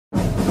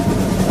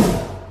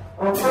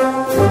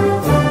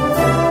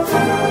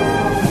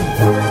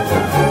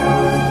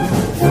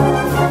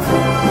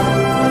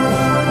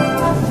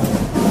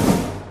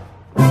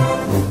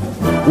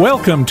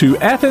Welcome to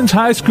Athens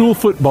High School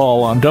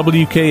football on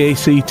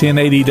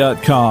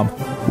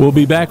WKAC1080.com. We'll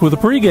be back with a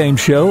pregame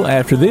show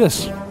after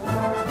this.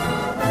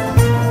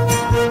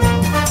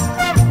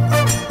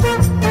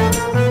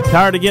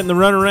 Tired of getting the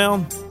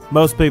runaround?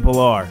 Most people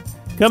are.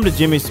 Come to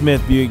Jimmy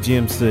Smith Buick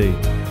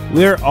GMC.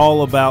 We're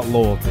all about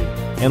loyalty.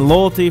 And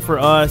loyalty for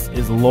us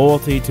is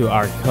loyalty to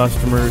our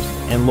customers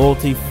and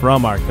loyalty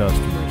from our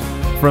customers.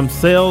 From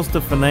sales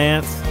to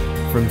finance,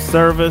 from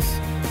service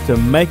to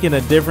making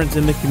a difference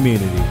in the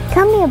community.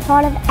 Come be a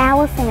part of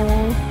our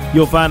family.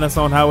 You'll find us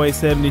on Highway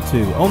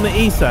 72 on the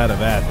east side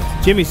of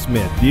Athens. Jimmy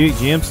Smith Buick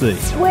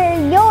GMC.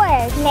 We're your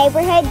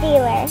neighborhood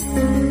dealer.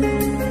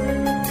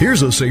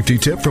 Here's a safety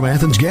tip from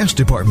Athens Gas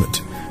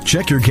Department.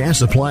 Check your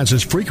gas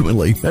appliances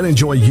frequently and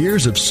enjoy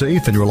years of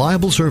safe and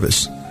reliable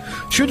service.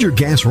 Should your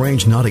gas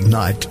range not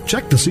ignite,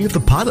 check to see if the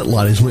pilot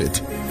light is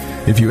lit.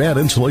 If you add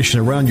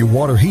insulation around your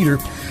water heater,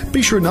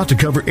 be sure not to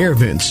cover air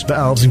vents,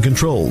 valves, and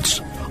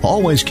controls.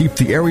 Always keep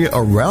the area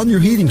around your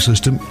heating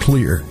system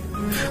clear.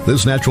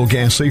 This natural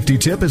gas safety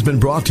tip has been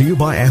brought to you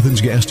by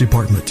Athens Gas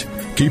Department,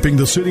 keeping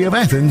the city of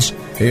Athens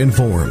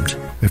informed.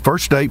 At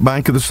First State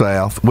Bank of the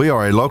South, we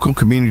are a local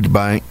community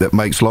bank that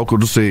makes local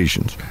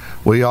decisions.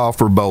 We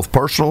offer both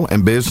personal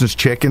and business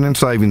checking and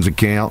savings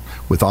account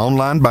with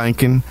online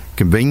banking,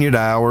 convenient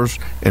hours,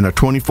 and a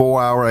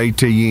 24-hour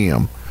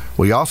ATM.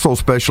 We also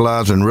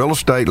specialize in real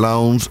estate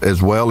loans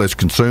as well as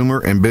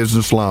consumer and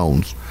business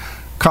loans.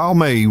 Call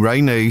me, Ray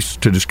Neese,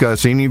 to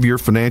discuss any of your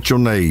financial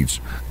needs.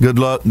 Good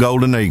luck,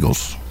 Golden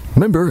Eagles.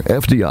 Member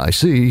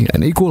FDIC,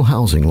 an equal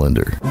housing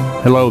lender.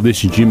 Hello,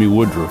 this is Jimmy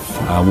Woodruff.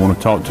 I want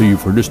to talk to you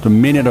for just a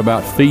minute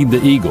about Feed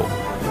the Eagle,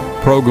 a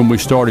program we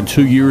started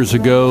 2 years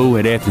ago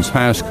at Athens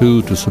High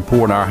School to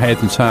support our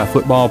Athens High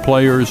football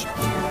players.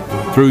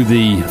 Through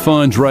the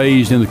funds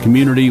raised in the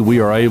community, we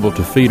are able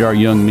to feed our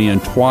young men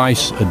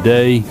twice a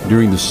day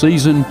during the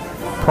season,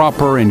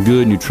 proper and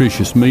good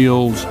nutritious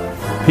meals.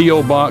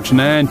 P.O. Box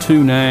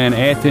 929,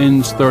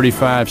 Athens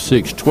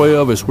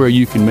 35612 is where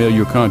you can mail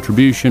your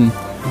contribution.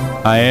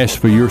 I ask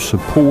for your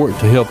support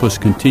to help us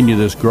continue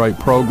this great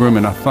program,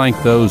 and I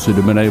thank those that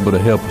have been able to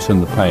help us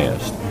in the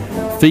past.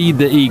 Feed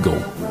the Eagle.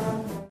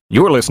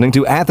 You're listening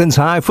to Athens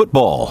High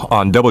Football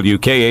on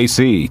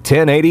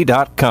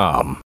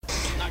WKAC1080.com.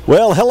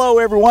 Well, hello,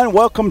 everyone.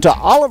 Welcome to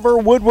Oliver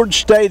Woodward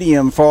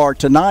Stadium for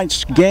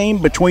tonight's game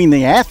between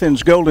the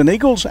Athens Golden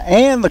Eagles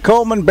and the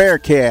Coleman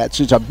Bearcats.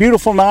 It's a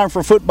beautiful night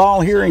for football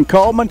here in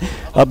Coleman.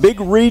 A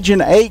big Region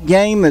 8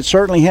 game that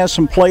certainly has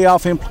some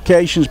playoff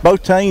implications.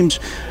 Both teams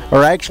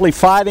are actually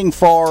fighting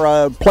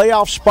for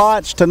playoff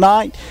spots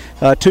tonight.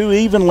 Two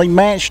evenly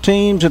matched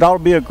teams. It ought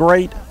to be a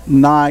great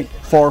night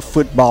for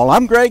football.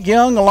 I'm Greg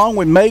Young, along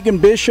with Megan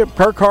Bishop,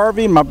 Kirk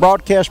Harvey, and my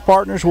broadcast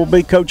partners will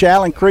be Coach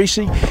Alan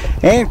Creasy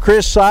and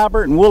Chris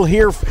Seibert, and we'll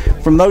hear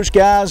from those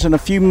guys in a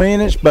few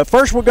minutes. But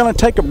first, we're going to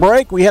take a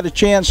break. We had a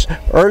chance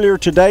earlier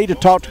today to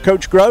talk to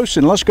Coach Gross,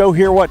 and let's go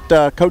hear what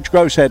Coach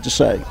Gross had to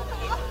say.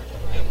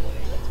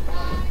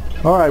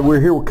 All right, we're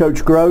here with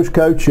Coach Gross.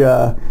 Coach,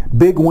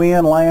 big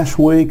win last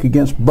week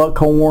against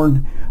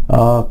Buckhorn.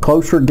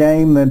 Closer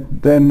game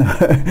than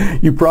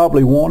you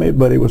probably wanted,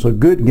 but it was a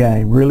good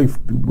game, really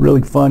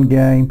fun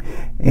game,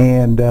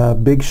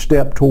 and big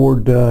step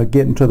toward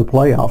getting to the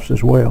playoffs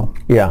as well.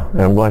 Yeah,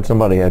 and I'm glad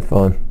somebody had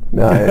fun.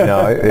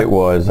 It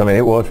was. I mean,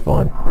 it was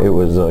fun. It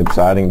was an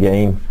exciting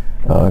game.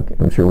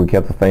 I'm sure we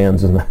kept the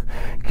fans in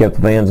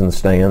the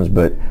stands,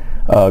 but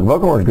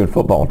Buckhorn's a good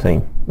football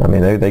team. I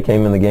mean, they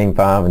came in the game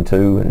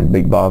 5-2 and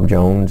beat Bob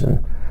Jones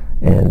and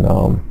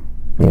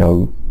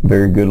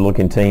very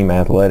good-looking team,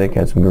 athletic,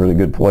 had some really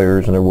good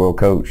players, and they're well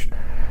coached.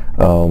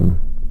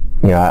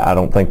 I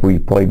don't think we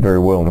played very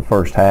well in the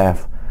first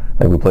half. I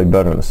think we played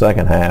better in the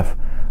second half,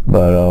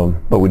 but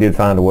we did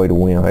find a way to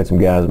win. I had some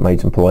guys that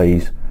made some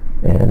plays,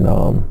 and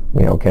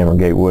Cameron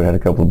Gatewood had a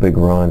couple of big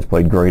runs,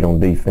 played great on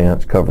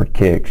defense, covered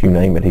kicks, you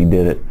name it, he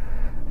did it.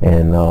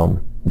 And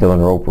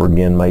Dylan Roper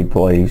again made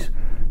plays,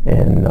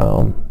 and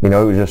it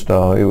was just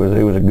it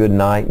was a good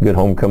night, good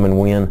homecoming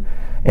win.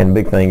 And the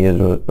big thing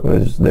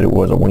was that it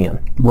was a win.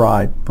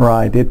 Right.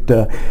 It,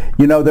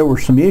 there were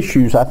some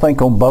issues, I think,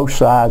 on both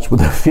sides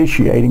with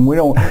officiating.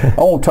 I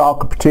won't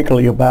talk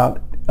particularly about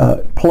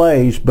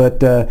plays,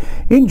 but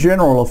in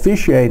general,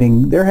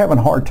 officiating, they're having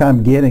a hard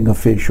time getting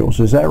officials.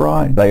 Is that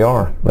right? They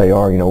are.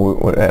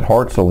 At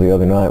Hartselle the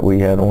other night,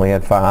 we only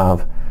had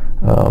 5.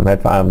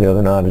 Had 5 the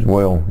other night as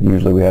well.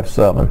 Usually we have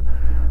 7.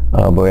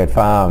 But we had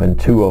 5, and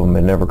 2 of them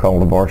had never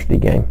called a varsity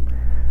game.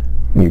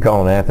 You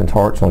call an Athens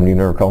Hartselle and you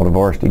never called a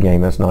varsity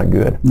game, that's not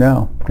good.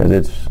 No.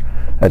 Because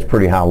that's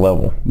pretty high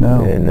level.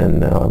 No. And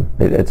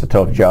it's a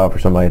tough job for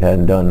somebody that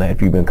hadn't done that.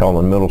 If you've been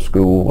calling middle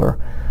school or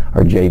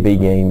JV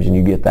games and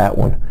you get that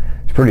one,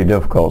 it's pretty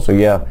difficult. So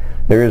yeah,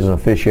 there is an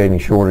officiating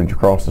shortage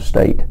across the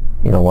state.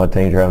 A lot of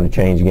teams are having to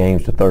change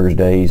games to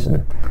Thursdays,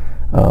 and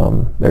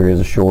there is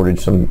a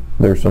shortage.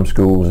 There's some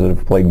schools that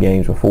have played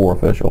games with 4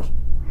 officials.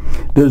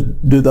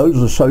 Do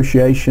those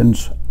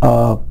associations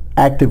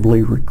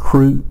actively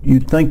recruit?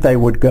 You'd think they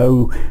would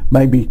go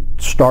maybe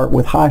start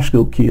with high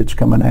school kids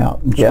coming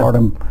out and start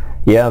them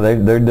Yeah, they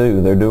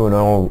do. They're doing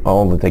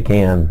all that they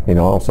can.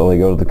 Also they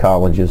go to the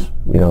colleges.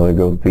 They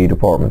go to the PE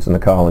departments in the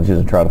colleges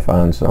and try to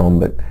find some.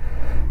 But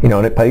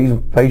and it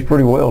pays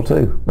pretty well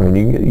too. I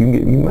mean, you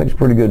can make some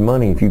pretty good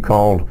money if you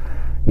called,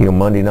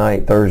 Monday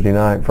night, Thursday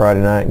night,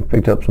 Friday night, and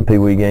picked up some Pee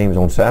Wee games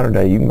on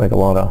Saturday. You can make a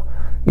lot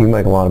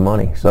of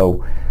money.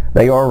 So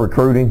they are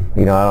recruiting.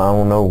 I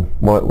don't know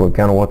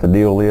what the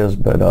deal is,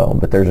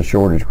 but there's a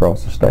shortage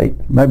across the state.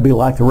 Maybe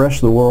like the rest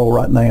of the world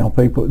right now,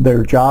 there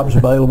are jobs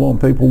available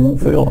and people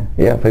won't fill them.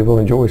 Yeah, people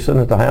enjoy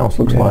sitting at the house.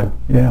 Looks like.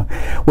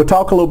 Yeah. We'll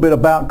talk a little bit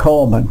about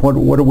Coleman.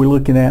 What are we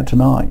looking at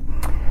tonight?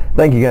 I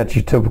think you got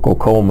your typical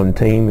Coleman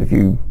team. If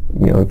you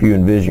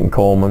envision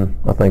Coleman,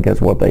 I think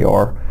that's what they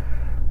are.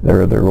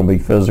 They're going to be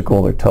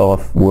physical. They're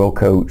tough, well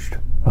coached,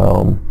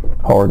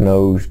 hard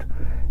nosed.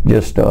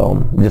 Just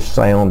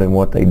sound in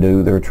what they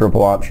do. They're a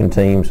triple option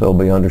team, so they'll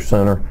be under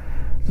center.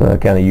 It's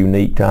kind of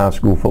unique to high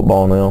school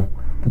football now.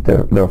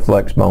 But they're a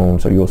flex bone,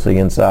 so you'll see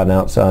inside and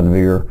outside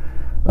veer,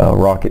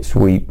 rocket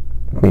sweep,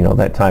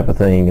 that type of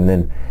thing. And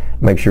then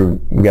we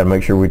got to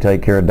make sure we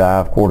take care of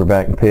dive,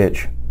 quarterback, and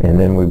pitch. And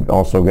then we've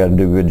also got to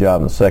do a good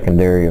job in the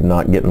secondary of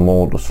not getting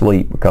lulled to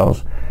sleep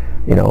because,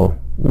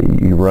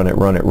 you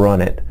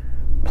run it,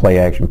 play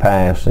action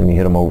pass, and you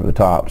hit them over the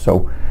top.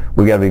 So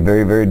we got to be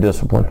very, very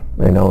disciplined,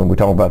 and we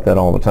talk about that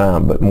all the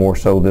time, but more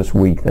so this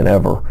week than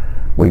ever.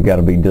 We've got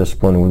to be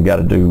disciplined, and we've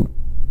got to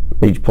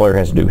each player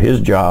has to do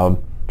his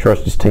job,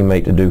 trust his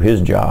teammate to do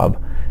his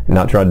job, and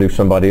not try to do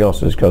somebody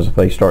else's, because if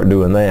they start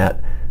doing that,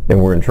 then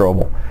we're in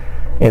trouble.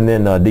 And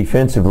then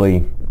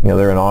defensively,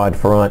 they're an odd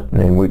front,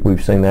 and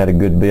we've seen that a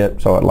good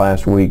bit. Saw it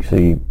last week.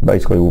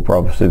 We'll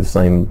probably see the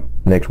same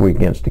next week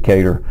against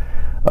Decatur.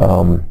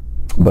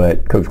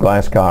 But Coach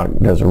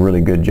Glasscock does a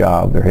really good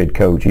job. Their head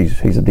coach,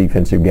 he's a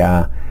defensive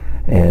guy,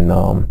 and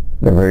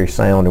they're very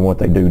sound in what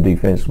they do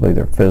defensively.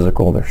 They're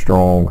physical, they're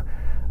strong.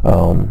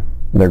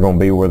 They're going to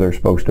be where they're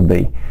supposed to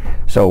be.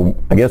 So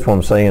I guess what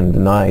I'm saying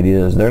tonight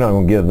is they're not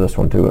going to give this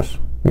one to us.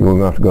 We're going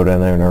to have to go down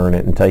there and earn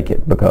it and take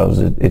it, because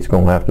it's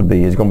going to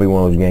be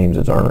one of those games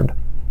that's earned.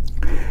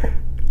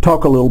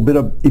 Talk a little bit,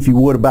 if you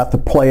would, about the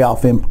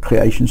playoff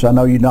implications. I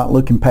know you're not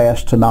looking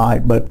past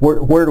tonight, but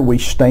where do we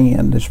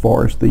stand as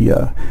far as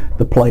the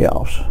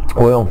playoffs?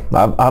 Well,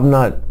 I've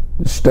not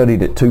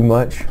studied it too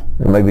much.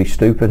 It may be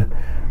stupid.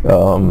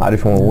 I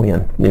just want to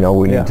win. We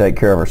need to take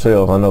care of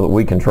ourselves. I know that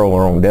we control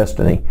our own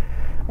destiny.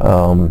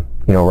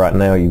 Right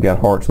now you've got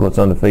Hartsville that's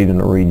undefeated in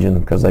the region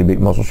because they beat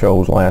Muscle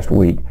Shoals last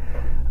week.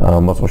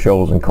 Muscle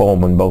Shoals and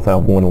Coleman both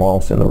have one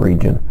loss in the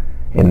region,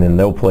 and then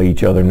they'll play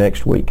each other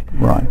next week.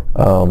 Right.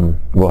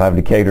 We'll have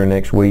Decatur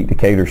next week.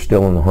 Decatur's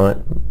still in the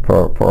hunt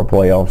for a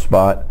playoff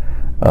spot.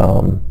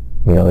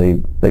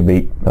 They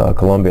beat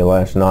Columbia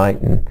last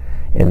night, and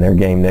their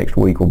game next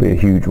week will be a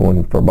huge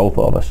one for both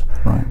of us.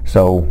 Right.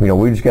 So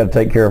we just got to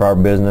take care of our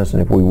business,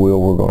 and if we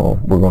will,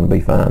 we're going to be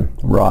fine.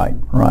 Right.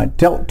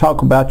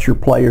 Talk about your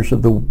players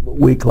of the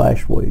week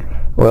last week.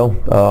 Well,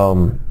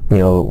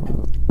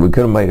 we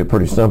could have made it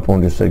pretty simple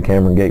and just said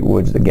Cameron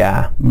Gatewood's the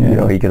guy.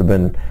 Yeah. He could have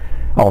been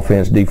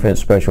offense, defense,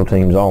 special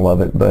teams, all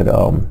of it, but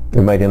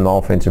we made him the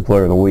offensive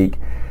player of the week.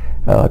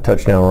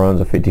 Touchdown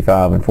runs of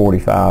 55 and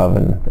 45,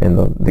 and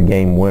the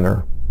game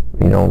winner,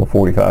 on the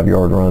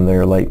 45-yard run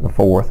there late in the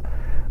fourth.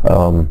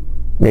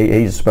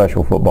 He's a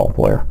special football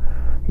player.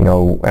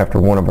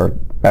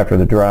 After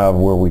the drive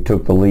where we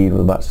took the lead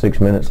with about 6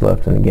 minutes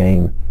left in the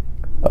game,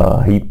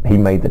 he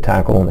made the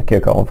tackle on the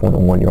kickoff on the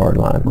 1-yard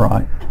line.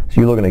 Right. So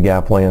you're looking at a guy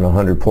playing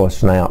 100+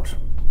 snaps,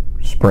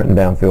 sprinting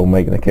downfield,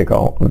 making a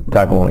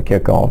tackle on a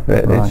kickoff.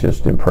 It's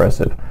just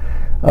impressive.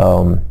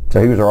 So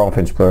he was our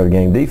offensive player of the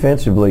game.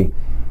 Defensively,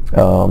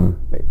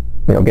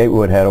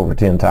 Gatewood had over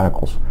 10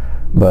 tackles,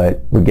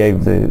 but we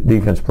gave the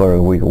defensive player of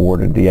the week award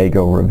to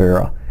Diego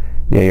Rivera.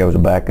 Diego was a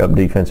backup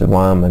defensive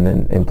lineman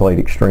and played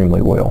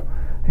extremely well,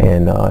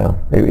 and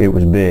it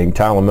was big.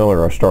 Tyler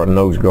Miller, our starting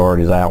nose guard,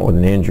 is out with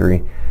an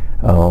injury,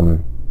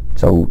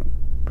 so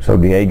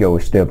Diego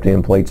has stepped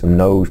in, played some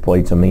nose,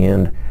 played some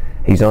end.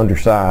 He's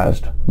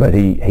undersized, but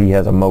he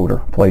has a motor,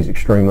 plays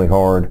extremely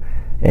hard,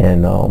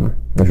 and I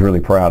was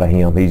really proud of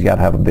him. He's got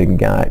to have a big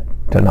guy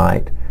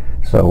tonight.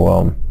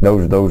 So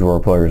those were our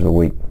players of the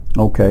week.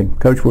 Okay.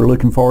 Coach, we're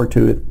looking forward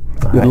to it.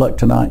 Good luck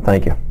tonight.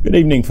 Thank you. Good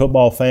evening,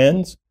 football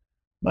fans.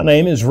 My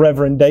name is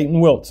Reverend Dayton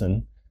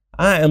Wilson.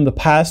 I am the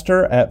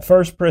pastor at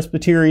First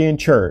Presbyterian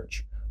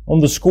Church on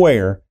the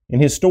square in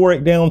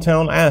historic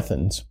downtown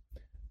Athens.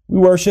 We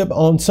worship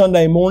on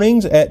Sunday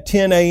mornings at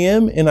 10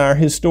 a.m. in our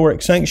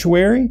historic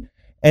sanctuary,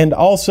 and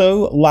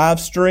also live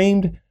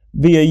streamed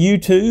via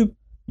YouTube.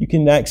 You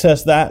can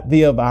access that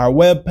via our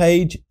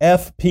webpage,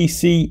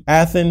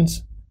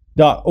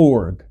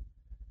 fpcathens.org.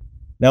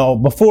 Now,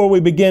 before we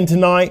begin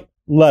tonight,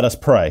 let us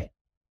pray.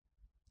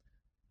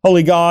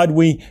 Holy God,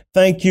 we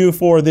thank you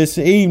for this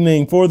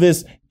evening, for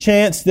this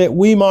chance that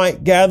we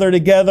might gather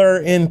together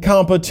in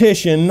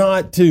competition,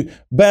 not to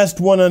best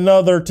one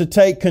another to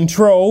take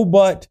control,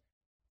 but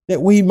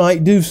that we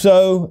might do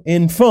so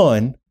in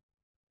fun.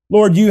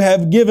 Lord, you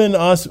have given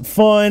us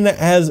fun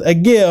as a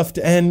gift,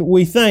 and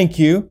we thank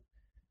you.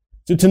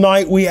 So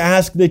tonight we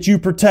ask that you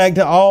protect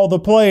all the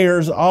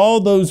players, all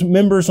those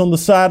members on the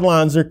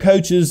sidelines, their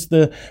coaches,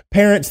 the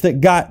parents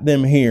that got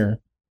them here.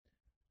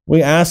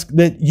 We ask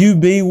that you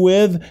be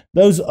with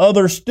those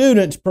other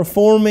students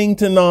performing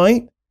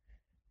tonight,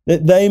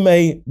 that they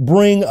may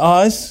bring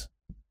us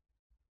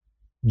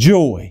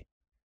joy.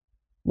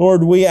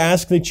 Lord, we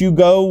ask that you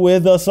go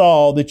with us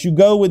all, that you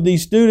go with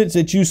these students,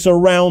 that you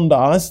surround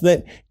us,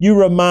 that you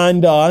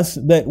remind us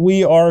that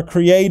we are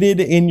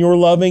created in your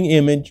loving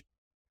image,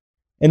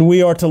 and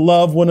we are to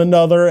love one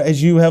another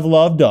as you have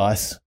loved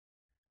us.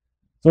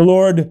 So,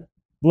 Lord,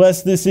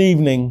 bless this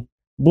evening.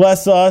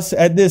 Bless us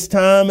at this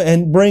time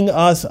and bring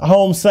us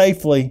home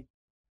safely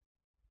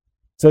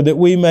so that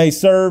we may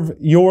serve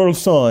your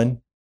Son,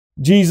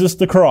 Jesus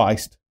the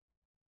Christ.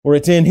 For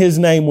it's in his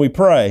name we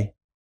pray.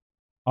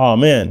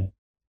 Amen.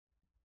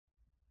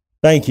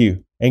 Thank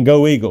you, and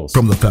go Eagles.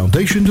 From the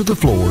foundation to the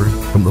floor,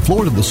 from the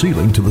floor to the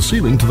ceiling to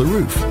the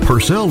roof,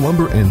 Purcell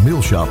Lumber and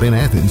Mill Shop in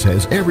Athens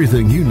has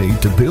everything you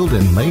need to build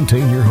and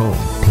maintain your home.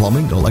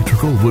 Plumbing,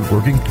 electrical,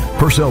 woodworking,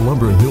 Purcell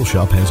Lumber and Mill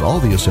Shop has all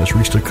the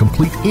accessories to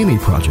complete any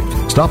project.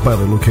 Stop by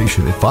their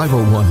location at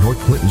 501 North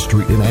Clinton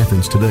Street in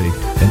Athens today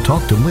and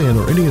talk to Lynn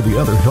or any of the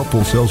other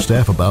helpful sales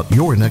staff about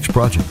your next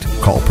project.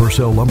 Call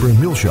Purcell Lumber and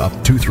Mill Shop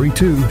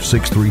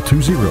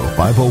 232-6320,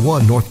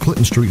 501 North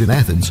Clinton Street in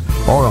Athens,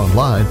 or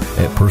online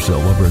at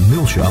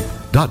PurcellLumberandMillShop.com.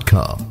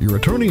 Your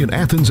attorney in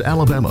Athens,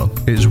 Alabama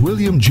is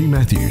William G.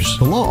 Matthews.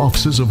 The law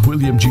offices of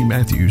William G.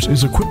 Matthews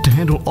is equipped to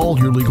handle all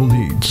your legal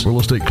needs.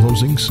 Real estate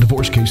closings,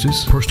 divorce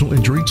cases, personal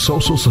injury,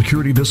 social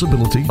security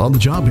disability,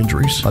 on-the-job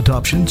injuries,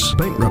 adoptions,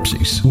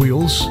 bankruptcies,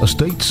 wills,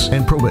 estates,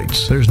 and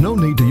probates. There's no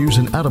need to use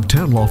an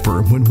out-of-town law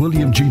firm when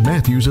William G.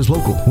 Matthews is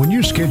local. When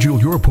you schedule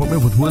your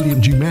appointment with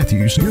William G.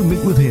 Matthews, you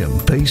meet with him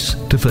face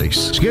to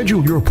face.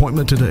 Schedule your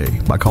appointment today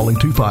by calling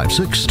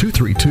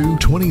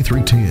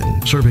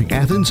 256-232-2310. Serving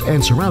Athens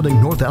and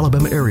surrounding North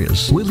Alabama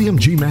areas. William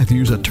G.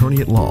 Matthews, attorney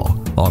at law.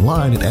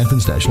 Online at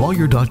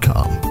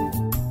athens-lawyer.com.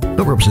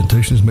 No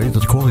representation is made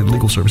that the quality of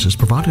legal services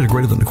provided are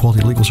greater than the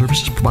quality of legal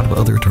services provided by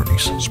other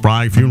attorneys.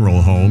 Spry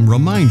Funeral Home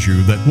reminds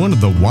you that one of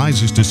the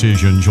wisest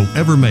decisions you'll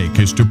ever make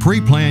is to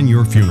pre-plan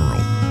your funeral.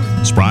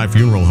 Spry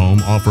Funeral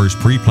Home offers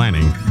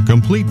pre-planning,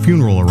 complete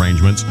funeral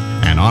arrangements,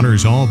 and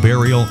honors all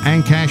burial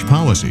and cash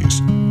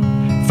policies.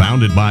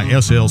 Founded by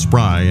S.L.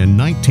 Spry in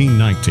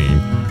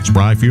 1919,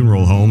 Spry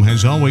Funeral Home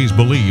has always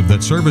believed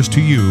that service to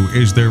you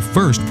is their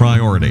first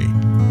priority.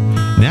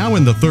 Now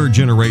in the third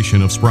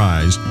generation of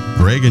Sprys,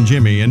 Greg and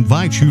Jimmy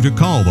invite you to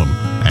call them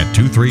at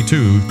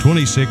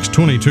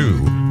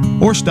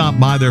 232-2622 or stop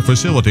by their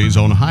facilities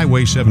on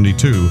Highway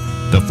 72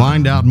 to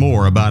find out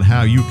more about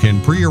how you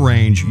can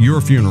pre-arrange your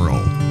funeral.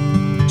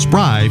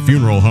 Spry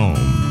Funeral Home.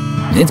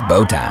 It's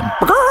bow time.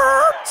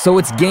 So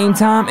it's game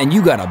time and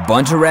you got a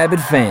bunch of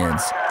rabid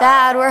fans.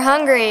 Dad, we're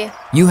hungry.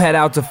 You head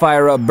out to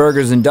fire up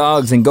burgers and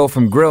dogs and go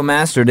from grill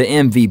master to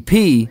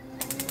MVP.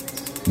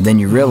 Then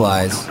you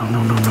realize,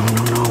 no.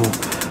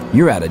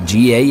 You're out of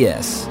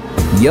gas.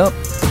 Yup,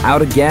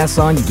 out of gas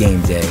on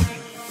game day.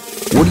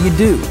 What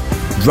do?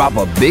 Drop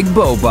a big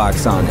bow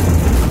box on it.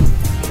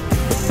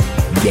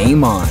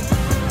 Game on.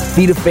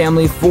 Feed a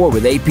family of 4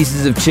 with 8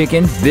 pieces of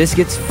chicken,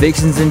 biscuits,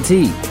 fixins, and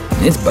tea.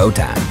 It's bow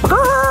time.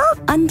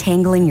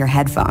 Untangling your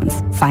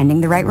headphones,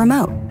 finding the right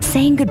remote,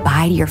 saying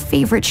goodbye to your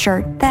favorite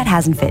shirt that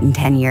hasn't fit in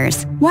 10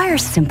 years. Why are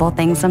simple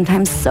things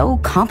sometimes so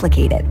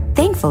complicated?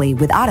 Thankfully,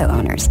 with Auto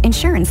Owners,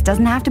 insurance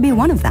doesn't have to be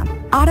one of them.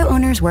 Auto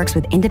Owners works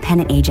with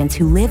independent agents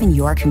who live in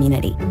your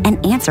community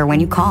and answer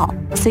when you call,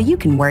 so you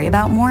can worry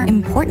about more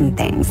important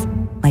things,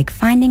 like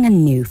finding a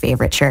new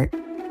favorite shirt.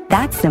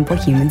 That's simple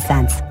human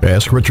sense.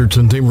 Ask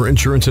Richardson Deemer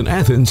Insurance in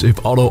Athens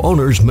if Auto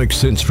Owners makes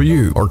sense for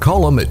you, or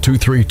call them at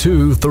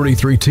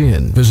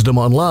 232-3310. Visit them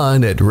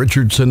online at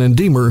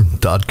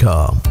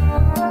richardsonanddeemer.com.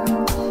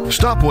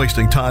 Stop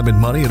wasting time and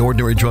money at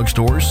ordinary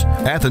drugstores.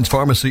 Athens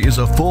Pharmacy is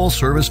a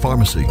full-service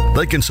pharmacy.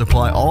 They can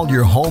supply all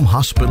your home,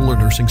 hospital, or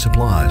nursing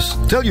supplies.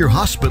 Tell your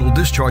hospital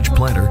discharge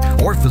planner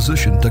or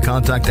physician to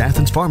contact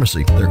Athens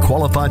Pharmacy. Their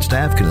qualified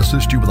staff can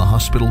assist you with a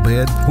hospital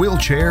bed,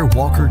 wheelchair,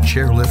 walker,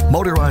 chairlift,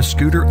 motorized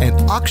scooter, and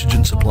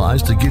oxygen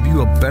supplies to give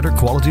you a better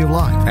quality of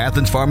life.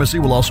 Athens Pharmacy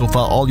will also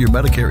file all your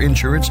Medicare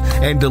insurance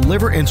and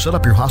deliver and set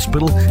up your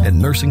hospital and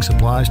nursing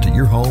supplies to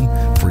your home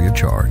free of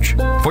charge.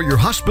 For your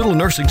hospital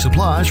nursing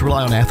supplies,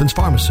 rely on Athens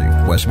Pharmacy,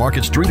 West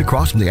Market Street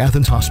across from the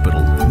Athens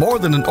Hospital. More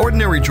than an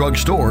ordinary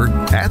drugstore,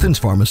 Athens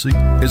Pharmacy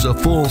is a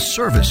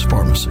full-service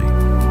pharmacy.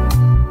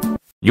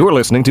 You're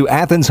listening to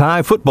Athens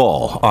High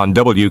Football on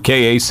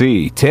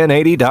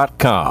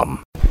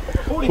WKAC1080.com.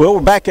 Well,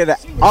 we're back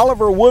at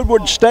Oliver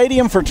Woodward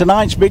Stadium for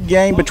tonight's big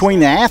game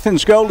between the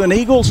Athens Golden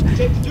Eagles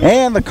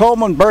and the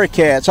Coleman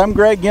Bearcats. I'm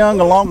Greg Young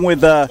along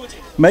with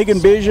Megan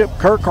Bishop,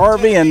 Kirk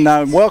Harvey, and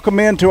welcome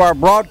into our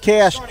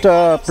broadcast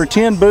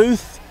pretend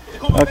booth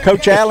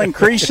Coach Alan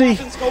Creasy.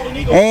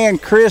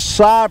 and Chris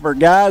Seibert.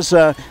 Guys,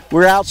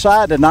 we're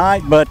outside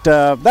tonight, but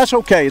that's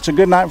okay. It's a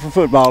good night for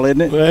football,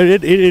 isn't it? Well,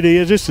 it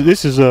is.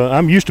 This is.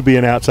 I'm used to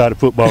being outside of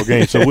football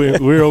games, so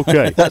we're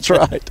okay. That's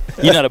right.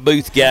 You're not a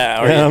booth guy,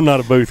 are you? I'm not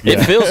a booth guy.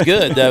 It feels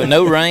good, though.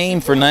 No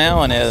rain for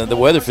now, and the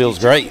weather feels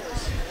great.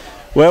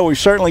 Well, we've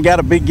certainly got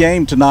a big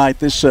game tonight.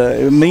 This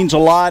it means a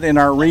lot in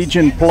our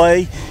region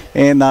play,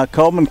 and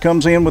Coleman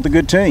comes in with a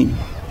good team.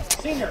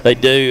 They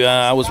do.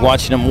 I was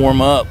watching them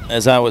warm up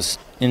as I was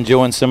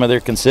enjoying some of their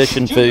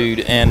concession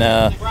food, and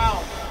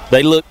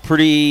they look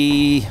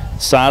pretty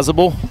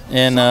sizable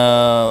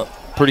and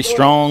pretty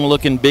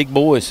strong-looking big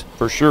boys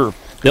for sure.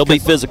 They'll be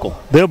physical.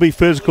 They'll be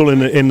physical,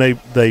 and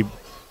they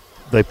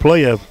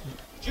play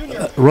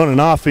run an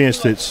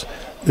offense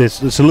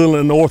that's a little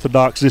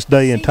unorthodox this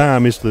day and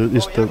time. It's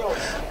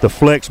the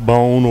flex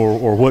bone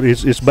or what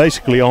it's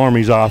basically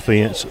Army's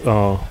offense.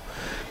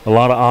 A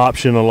lot of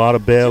option, a lot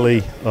of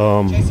belly,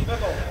 a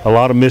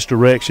lot of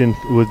misdirection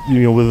with a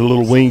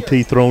little wing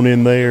tee thrown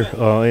in there,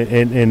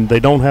 and they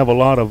don't have a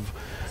lot of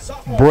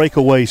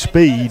breakaway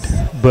speed,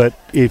 but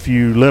if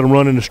you let them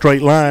run in a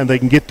straight line, they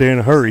can get there in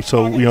a hurry.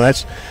 So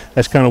that's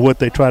kind of what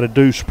they try to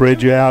do: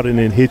 spread you out and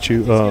then hit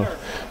you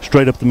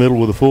straight up the middle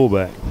with a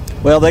fullback.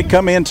 Well, they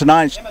come in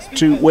tonight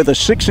with a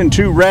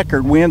 6-2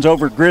 record, wins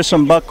over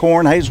Grissom,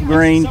 Buckhorn, Hazel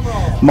Green,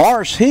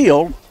 Mars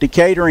Hill,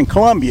 Decatur, and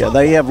Columbia.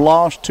 They have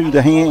lost at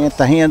the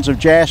hands of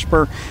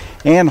Jasper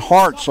and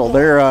Hartselle.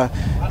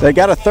 They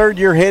got a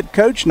third-year head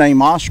coach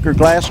named Oscar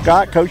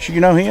Glascott. Coach,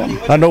 you know him?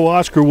 I know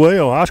Oscar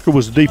well. Oscar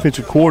was the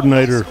defensive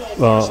coordinator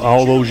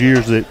all those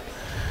years that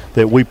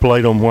we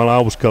played him while I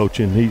was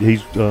coaching.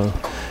 He's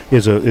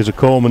is a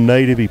Coleman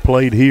native. He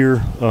played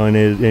here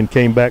and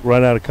came back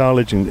right out of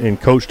college and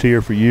coached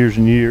here for years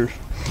and years.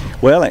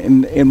 Well,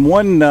 and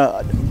one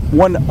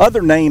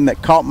other name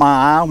that caught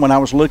my eye when I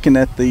was looking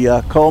at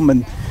the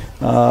Coleman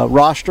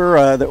roster,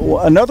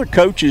 another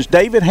coach is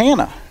David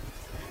Hanna.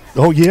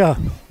 Oh, yeah.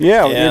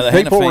 Yeah,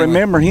 people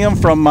remember him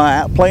from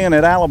playing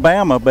at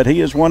Alabama, but he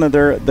is one of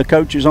the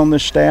coaches on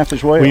this staff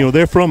as well. Well,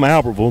 they're from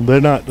Albertville. They're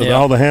not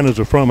all the Hannas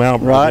are from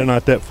Albertville. Right. They're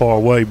not that far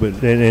away,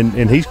 but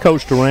and he's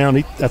coached around.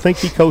 I think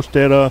he coached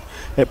at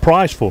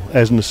Priceville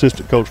as an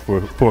assistant coach for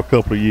a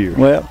couple of years.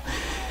 Well,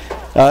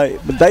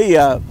 they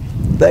have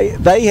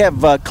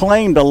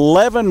claimed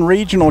 11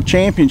 regional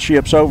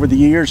championships over the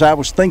years. I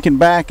was thinking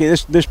back,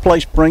 this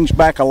place brings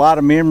back a lot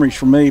of memories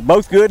for me,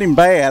 both good and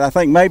bad. I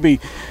think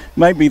maybe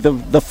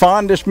the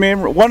fondest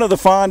memory, one of the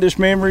fondest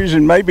memories,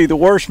 and maybe the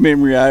worst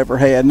memory I ever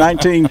had.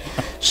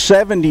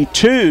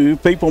 1972,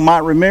 people might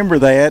remember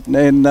that,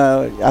 and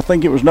I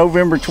think it was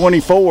November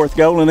 24th.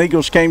 Golden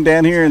Eagles came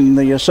down here in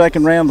the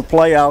second round of the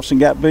playoffs and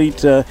got beat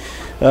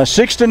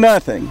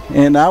 6-0.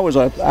 And I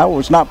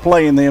was not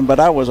playing then, but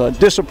I was a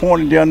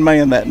disappointed young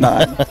man that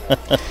night.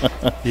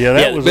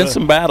 There's been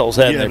some battles,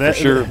 hasn't there, for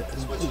sure.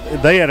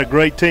 They had a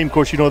great team. Of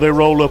course, they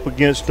rolled up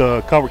against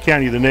Carver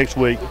County the next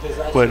week,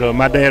 but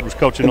my dad was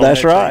coaching on that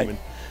team. That's right. And,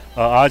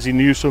 Ozzie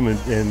Newsom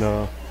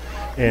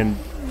and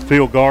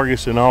Phil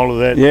Gargis and all of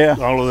that. Yeah.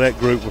 All of that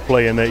group were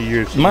playing that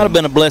year. Might have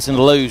been a blessing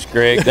to lose,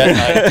 Greg,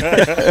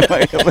 that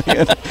night.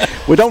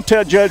 Well, don't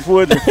tell Judge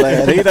Woodruff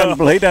that. He doesn't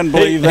believe that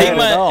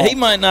at all. He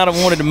might not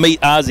have wanted to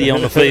meet Ozzie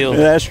on the field.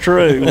 That's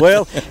true.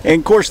 Well, and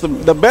of course,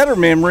 the better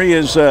memory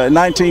is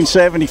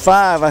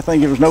 1975. I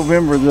think it was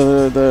November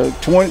the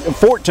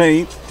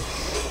 14th.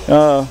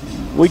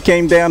 We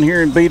came down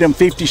here and beat them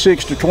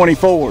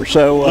 56-24.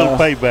 So little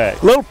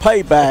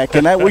payback,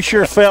 and that we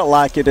sure felt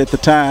like it at the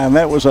time.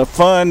 That was a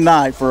fun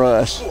night for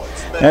us.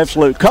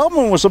 Absolutely.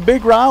 Coleman was a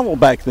big rival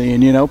back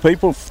then.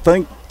 People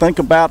think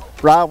about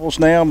rivals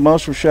now.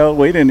 Muscle Shoals.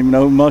 We didn't even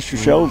know who Muscle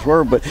Shoals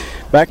were, but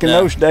back in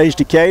those days,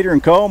 Decatur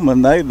and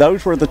Coleman,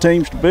 those were the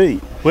teams to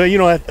beat.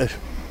 Well,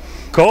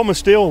 Coleman's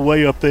still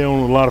way up there on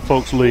a lot of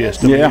folks'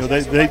 list.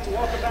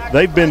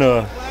 They've been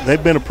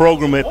a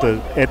program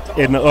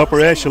in the upper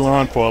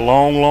echelon for a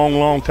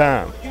long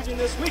time.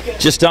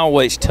 Just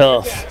always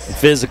tough,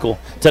 physical.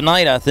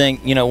 Tonight, I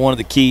think one of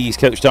the keys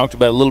Coach talked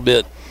about a little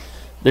bit.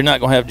 They're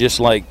not going to have just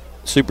like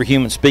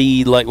superhuman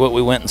speed like what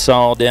we went and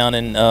saw down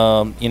in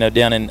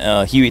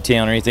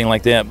Hueytown or anything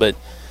like that. But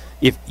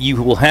if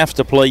you will have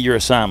to play your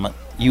assignment,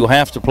 you will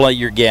have to play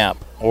your gap,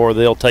 or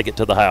they'll take it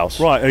to the house.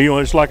 Right.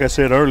 It's like I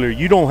said earlier.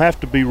 You don't have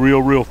to be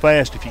real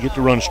fast if you get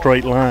to run a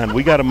straight line.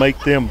 We got to make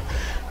them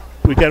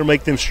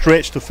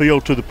stretch the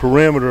field to the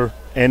perimeter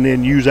and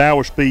then use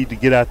our speed to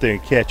get out there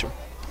and catch them.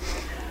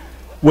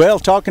 Well,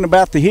 talking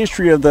about the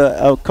history of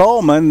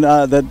Coleman,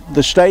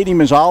 the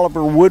stadium is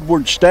Oliver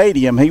Woodward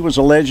Stadium. He was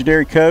a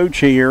legendary coach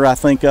here, I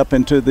think, up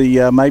into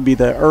the maybe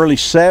the early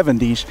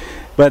 70s.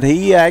 But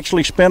he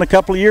actually spent a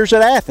couple of years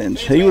at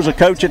Athens. He was a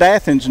coach at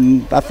Athens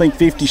in, I think,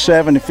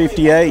 57 and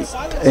 58.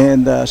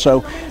 And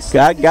so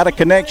got a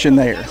connection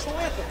there.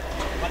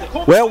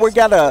 Well, we're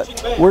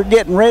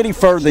getting ready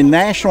for the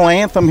national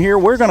anthem here.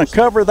 We're going to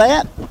cover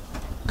that.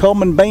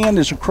 Coleman Band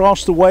is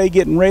across the way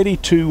getting ready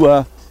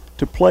to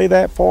play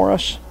that for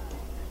us.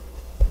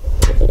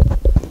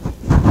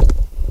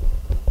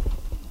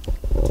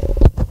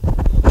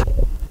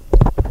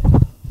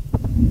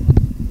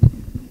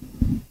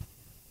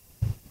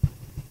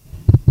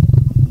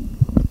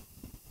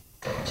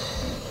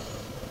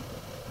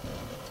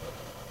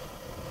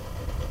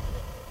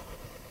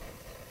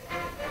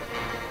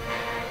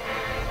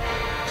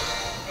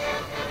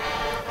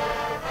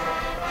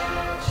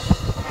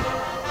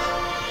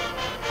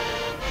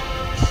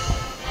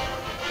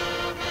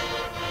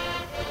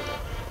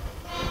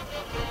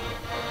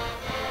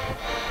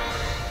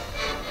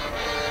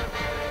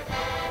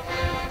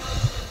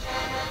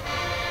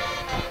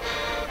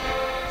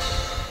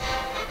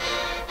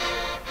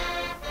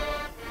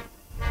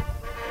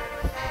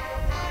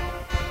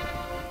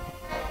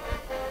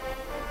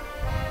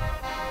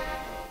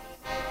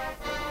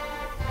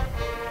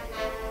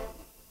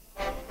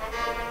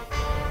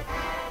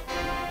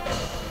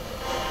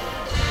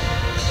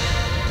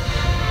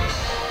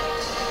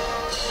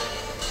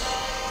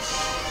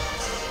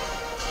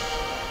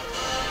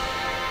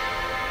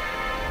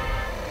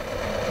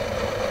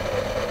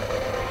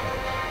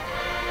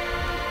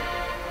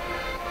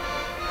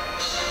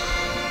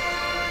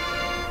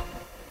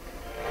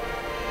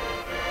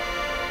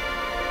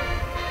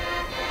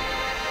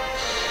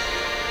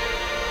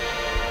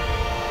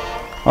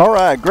 All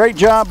right, great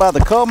job by the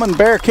Coleman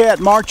Bearcat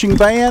Marching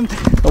Band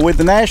with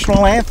the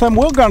national anthem.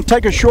 We're going to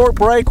take a short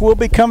break. We'll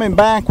be coming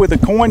back with a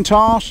coin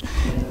toss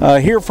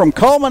here from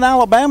Coleman,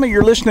 Alabama.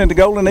 You're listening to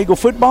Golden Eagle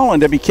Football on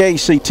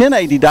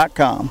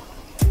WKAC1080.com.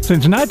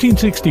 Since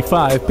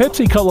 1965,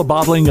 Pepsi-Cola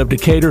Bottling of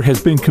Decatur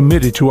has been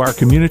committed to our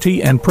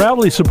community and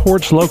proudly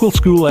supports local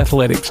school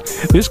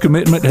athletics. This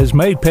commitment has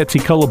made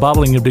Pepsi-Cola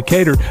Bottling of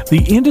Decatur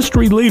the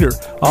industry leader,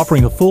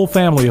 offering a full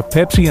family of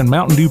Pepsi and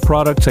Mountain Dew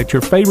products at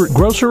your favorite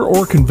grocer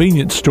or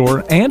convenience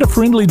store and a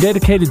friendly,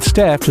 dedicated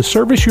staff to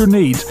service your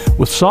needs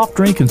with soft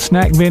drink and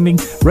snack vending,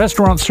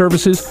 restaurant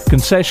services,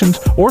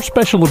 concessions, or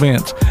special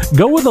events.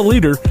 Go with a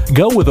leader,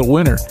 go with a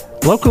winner.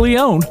 Locally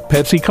owned,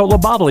 Pepsi-Cola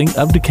Bottling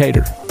of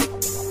Decatur.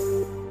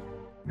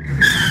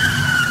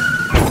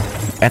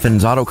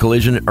 Athens Auto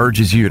Collision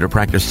urges you to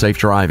practice safe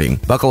driving.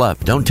 Buckle up,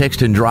 don't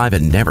text and drive,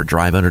 and never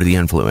drive under the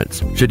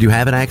influence. Should you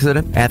have an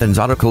accident, Athens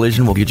Auto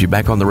Collision will get you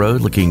back on the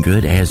road looking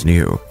good as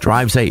new.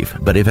 Drive safe,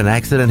 but if an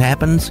accident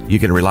happens, you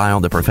can rely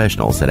on the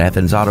professionals at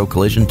Athens Auto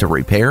Collision to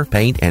repair,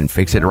 paint, and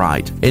fix it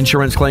right.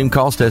 Insurance claim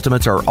cost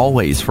estimates are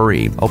always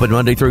free. Open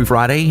Monday through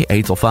Friday,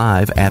 8 till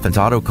 5, Athens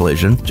Auto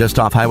Collision, just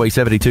off Highway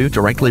 72,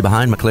 directly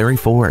behind McCleary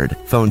Ford.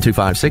 Phone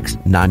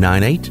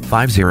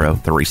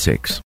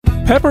 256-998-5036.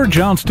 Pepper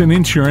Johnston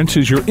Insurance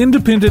is your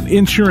independent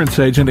insurance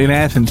agent in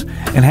Athens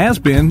and has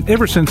been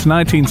ever since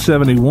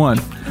 1971.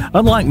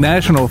 Unlike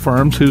national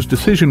firms whose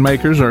decision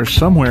makers are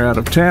somewhere out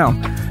of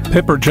town,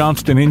 Pepper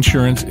Johnston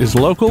Insurance is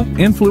local,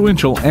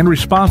 influential, and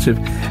responsive,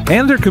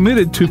 and they're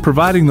committed to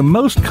providing the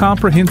most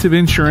comprehensive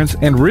insurance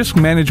and risk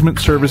management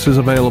services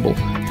available.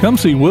 Come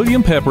see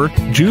William Pepper,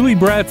 Julie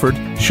Bradford,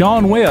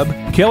 Sean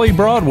Webb, Kelly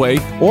Broadway,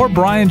 or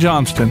Brian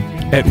Johnston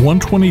at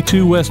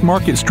 122 West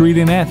Market Street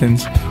in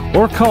Athens,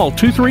 or call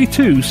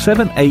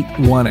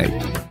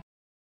 232-7818.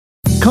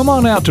 Come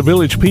on out to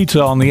Village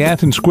Pizza on the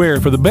Athens Square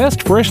for the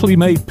best freshly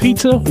made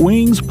pizza,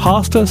 wings,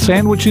 pasta,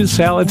 sandwiches,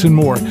 salads, and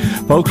more.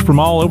 Folks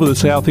from all over the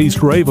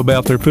Southeast rave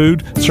about their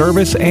food,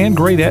 service, and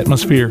great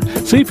atmosphere.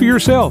 See for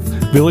yourself.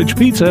 Village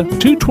Pizza,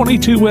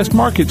 222 West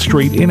Market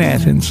Street in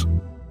Athens.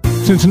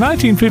 Since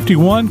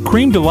 1951,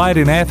 Cream Delight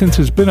in Athens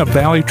has been a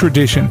Valley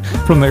tradition.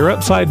 From their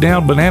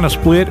upside-down banana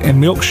split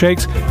and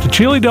milkshakes to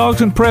chili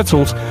dogs and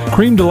pretzels,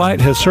 Cream Delight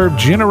has served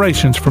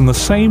generations from the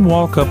same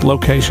walk-up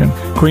location.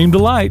 Cream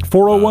Delight,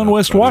 401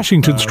 West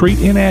Washington Street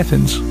in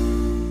Athens.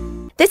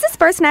 This is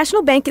First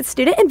National Bank's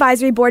Student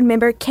Advisory Board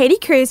member Katie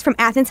Cruz from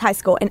Athens High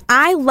School, and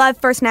I love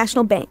First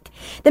National Bank.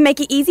 They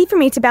make it easy for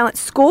me to balance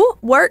school,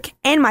 work,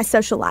 and my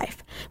social life.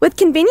 With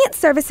convenient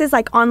services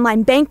like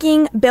online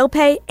banking, bill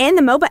pay, and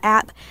the mobile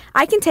app,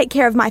 I can take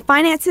care of my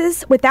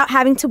finances without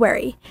having to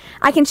worry.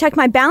 I can check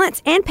my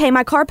balance and pay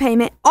my car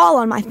payment all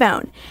on my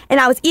phone,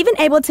 and I was even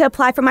able to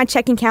apply for my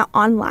checking account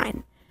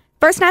online.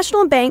 First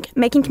National Bank,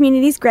 making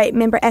communities great,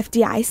 member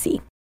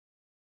FDIC.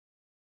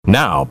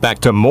 Now, back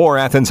to more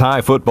Athens High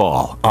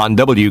football on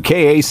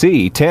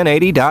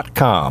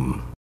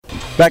WKAC1080.com.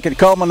 Back at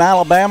Coleman,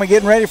 Alabama,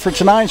 getting ready for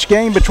tonight's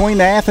game between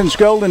the Athens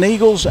Golden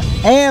Eagles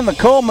and the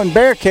Coleman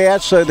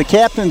Bearcats. So the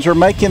captains are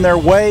making their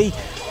way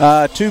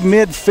to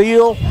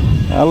midfield.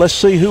 Let's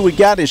see who we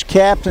got as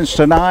captains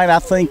tonight. I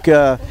think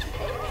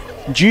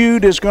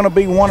Jude is going to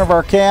be one of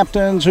our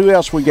captains. Who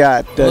else we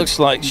got? Looks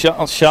like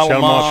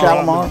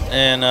Shalimar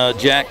and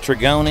Jack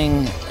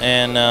Tregoning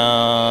and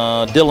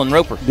Dylan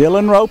Roper.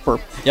 Dylan Roper.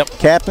 Yep.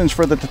 Captains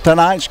for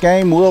tonight's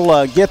game.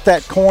 We'll get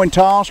that coin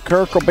toss.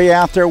 Kirk will be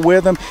out there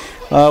with them.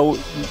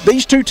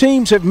 These two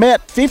teams have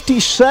met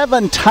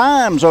 57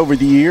 times over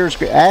the years.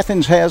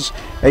 Athens has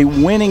a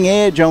winning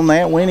edge on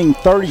that, winning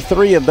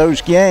 33 of those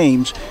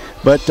games.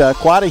 But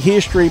quite a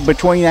history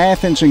between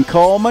Athens and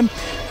Coleman.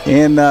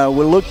 And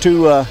we'll look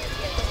to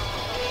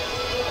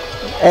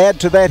add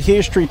to that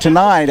history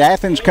tonight.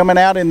 Athens coming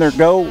out in their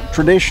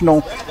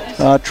traditional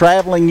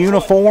traveling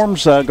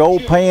uniforms,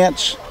 gold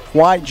pants,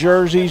 white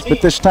jerseys,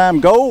 but this time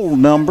gold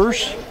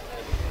numbers.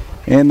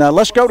 And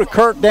let's go to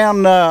Kirk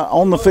down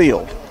on the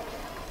field.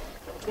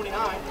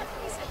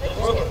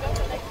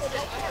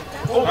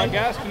 All right,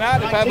 guys,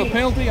 tonight if I have a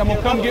penalty, I'm going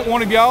to come get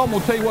one of y'all and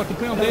we'll tell you what the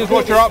penalty is,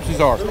 what your options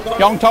are.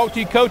 Y'all can talk to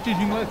your coaches, you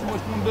can let them know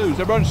what you're going to do.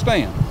 Does everybody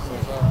understand?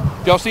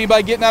 If y'all see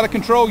anybody getting out of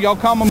control, y'all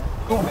call them,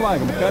 don't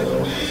flag them, okay?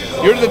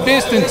 You're the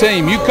distant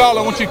team. You call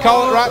it. I want you to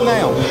call it right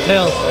now.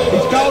 Tails.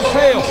 He's called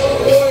tails.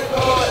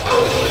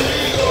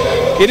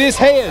 It is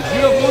heads.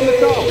 You have won the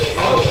toss.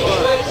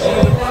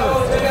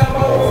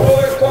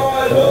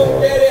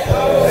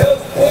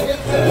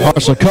 All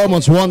right, so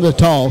Coleman's won the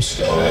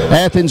toss.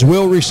 Athens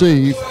will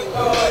receive,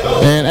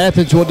 and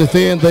Athens will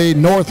defend the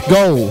north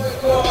goal.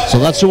 So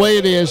that's the way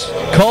it is.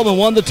 Coleman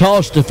won the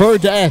toss,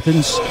 deferred to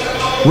Athens.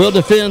 Will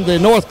defend the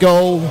north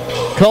goal.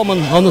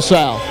 Coleman on the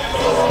south.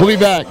 We'll be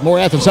back. More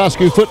Athens High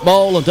School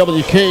football on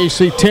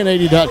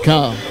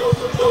WKAC1080.com.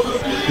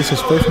 This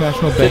is First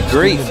National Bank. Good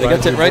grief, they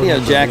got that radio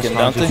jacking,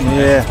 don't they?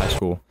 Yeah. High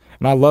school.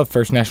 And I love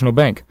First National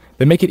Bank.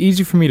 They make it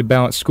easy for me to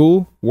balance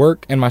school,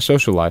 work, and my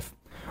social life.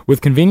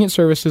 With convenient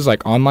services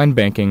like online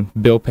banking,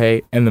 bill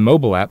pay, and the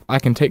mobile app, I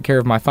can take care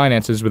of my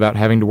finances without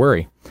having to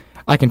worry.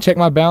 I can check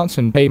my balance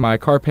and pay my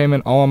car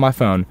payment all on my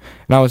phone,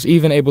 and I was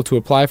even able to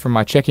apply for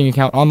my checking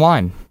account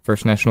online.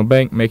 First National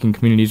Bank, making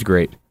communities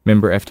great.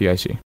 Member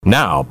FDIC.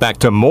 Now, back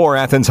to more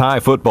Athens High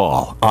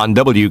football on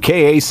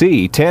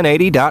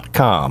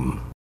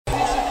WKAC1080.com.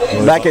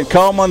 Back at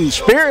Coleman,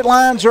 Spirit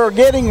Lines are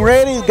getting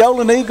ready. The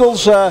Golden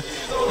Eagles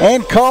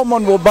and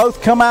Coleman will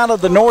both come out of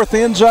the north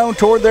end zone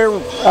toward their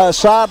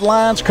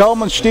sidelines.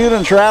 Coleman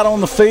students are out on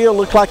the field.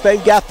 Look like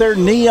they've got their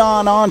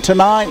neon on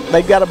tonight.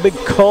 They've got a big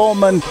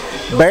Coleman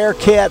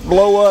Bearcat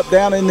blow up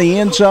down in the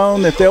end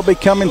zone that they'll be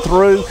coming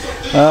through.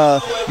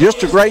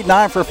 Just a great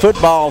night for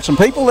football. Some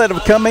people that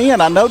have come in,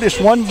 I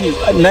noticed one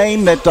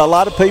name that a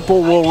lot of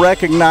people will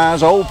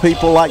recognize, old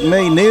people like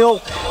me.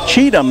 Neil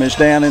Cheatham is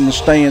down in the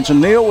stands,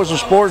 and Neil was a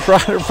sports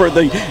writer for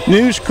the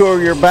News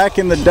Courier back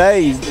in the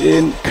day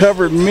and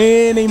covered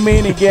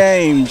many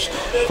games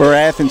for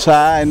Athens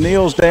High, and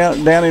Neil's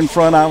down in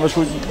front of us.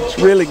 It's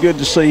really good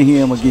to see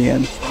him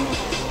again.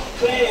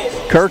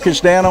 Kirk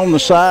is down on the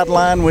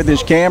sideline with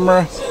his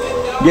camera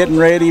getting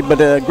ready,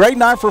 but a great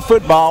night for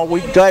football.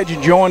 We're glad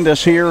you joined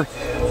us here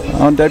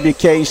on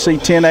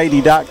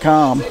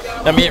WKAC1080.com.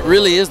 I mean, it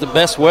really is the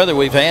best weather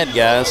we've had,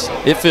 guys.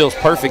 It feels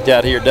perfect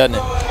out here, doesn't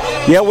it?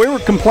 Yeah, we were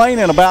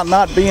complaining about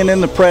not being in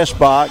the press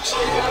box,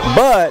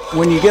 but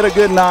when you get a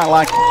good night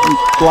like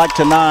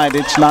tonight,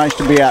 it's nice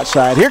to be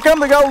outside. Here come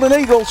the Golden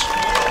Eagles.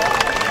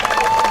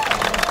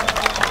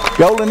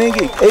 Golden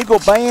Eagle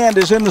Band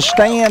is in the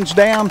stands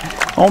down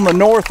on the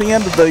north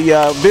end of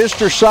the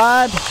visitor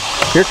side.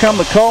 Here come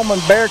the Coleman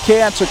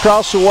Bearcats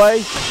across the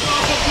way.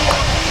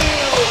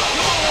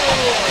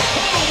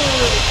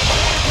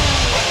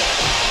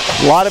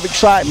 A lot of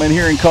excitement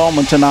here in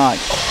Coleman tonight.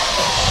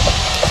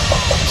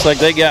 Looks like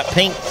they got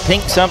pink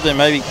something,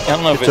 maybe. I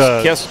don't know if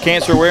it's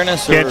cancer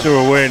awareness or cancer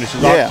awareness.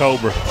 It's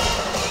October.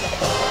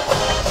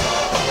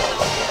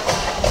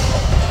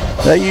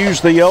 They use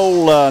the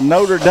old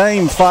Notre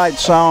Dame fight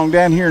song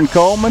down here in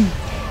Coleman.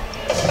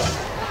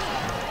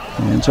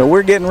 And so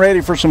we're getting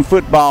ready for some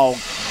football.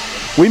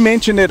 We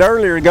mentioned it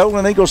earlier,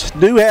 Golden Eagles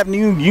do have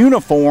new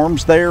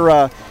uniforms.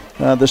 They're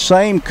the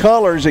same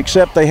colors,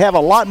 except they have a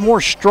lot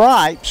more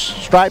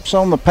stripes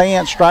on the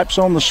pants, stripes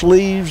on the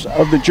sleeves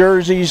of the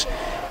jerseys,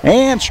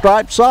 and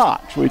striped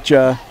socks, which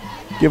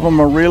give them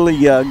a really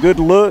good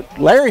look.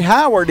 Larry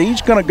Howard,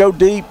 he's going to go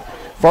deep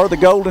for the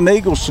Golden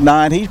Eagles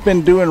tonight. He's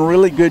been doing a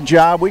really good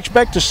job. We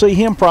expect to see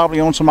him probably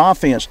on some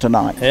offense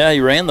tonight. Yeah,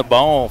 he ran the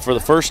ball for the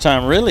first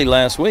time really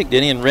last week,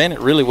 didn't he? And ran it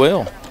really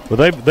well.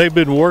 Well, they've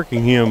been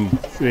working him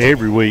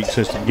every week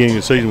since the beginning of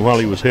the season while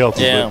he was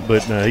healthy. Yeah.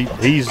 But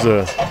he's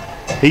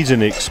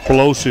an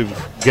explosive,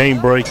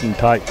 game-breaking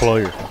type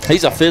player.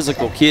 He's a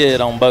physical kid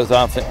on both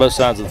sides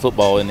of the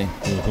football, isn't he?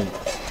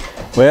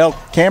 Mm-hmm. Well,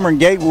 Cameron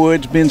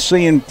Gatewood's been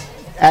seeing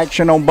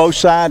action on both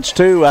sides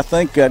too. I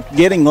think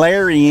getting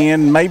Larry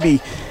in maybe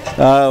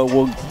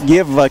will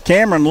give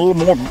Cameron a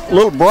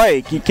little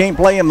break. You can't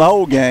play him the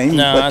whole game.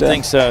 No, I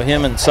think so.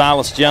 Him and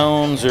Silas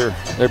Jones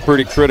they're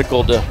pretty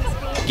critical to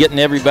getting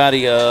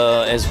everybody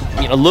as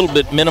a little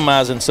bit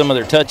minimizing some of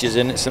their touches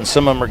in it, since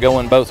some of them are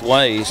going both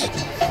ways.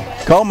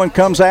 Coleman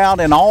comes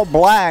out in all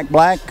black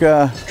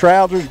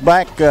trousers,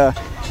 black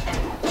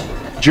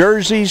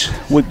jerseys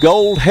with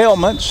gold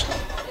helmets,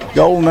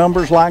 gold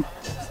numbers like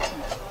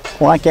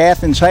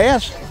Athens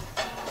has.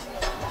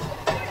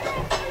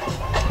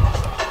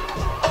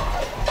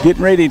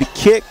 Getting ready to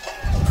kick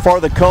for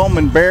the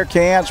Coleman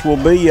Bearcats will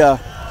be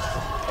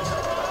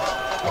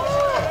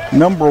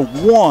number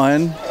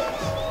 1,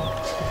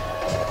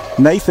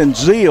 Nathan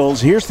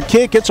Zeals. Here's the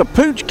kick. It's a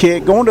pooch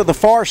kick going to the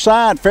far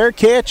side. Fair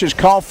catch is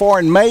called for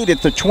and made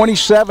at the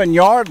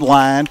 27-yard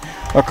line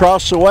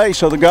across the way.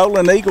 So the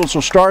Golden Eagles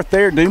will start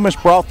there. Dumas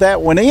brought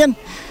that one in,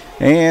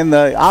 and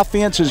the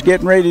offense is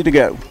getting ready to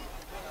go.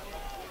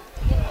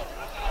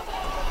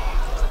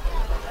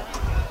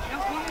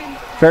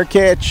 Fair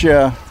catch.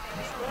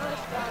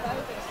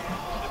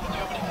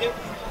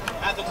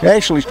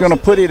 Actually, he's going to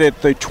put it at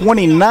the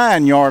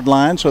 29-yard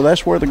line, so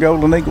that's where the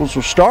Golden Eagles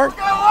will start.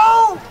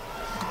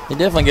 They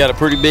definitely got a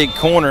pretty big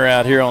corner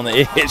out here on the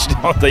edge,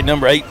 don't they?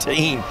 Number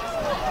 18.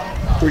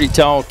 Pretty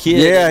tall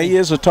kid. Yeah, he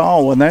is a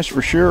tall one, that's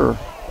for sure.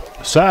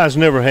 Size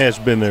never has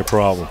been their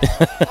problem.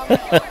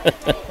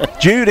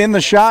 Jude in the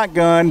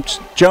shotgun.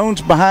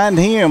 Jones behind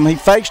him. He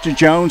fakes to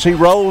Jones. He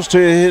rolls to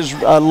his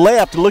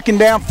left, looking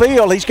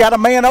downfield. He's got a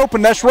man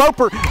open. That's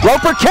Roper.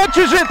 Roper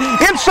catches it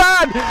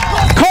inside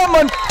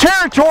Coleman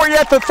territory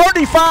at the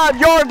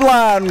 35-yard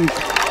line.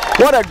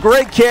 What a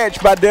great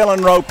catch by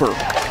Dylan Roper.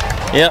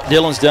 Yep,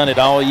 Dylan's done it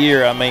all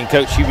year. I mean,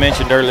 Coach, you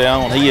mentioned early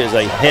on he is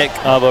a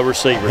heck of a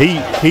receiver. He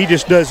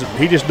just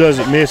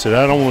doesn't miss it.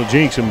 I don't want to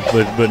jinx him,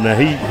 but no,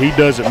 he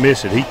doesn't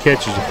miss it. He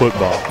catches the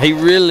football. He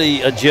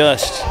really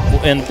adjusts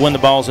when the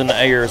ball's in the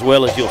air, as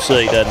well as you'll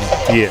see, doesn't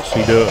he? Yes,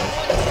 he does.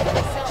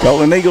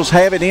 Golden Eagles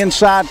have it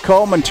inside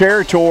Coleman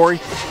territory.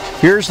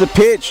 Here's the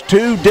pitch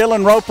to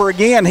Dylan Roper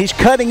again. He's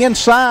cutting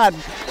inside.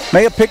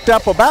 May have picked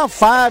up about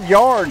 5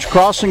 yards,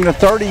 crossing the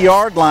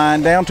 30-yard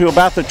line down to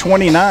about the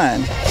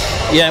 29.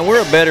 Yeah, and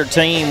we're a better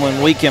team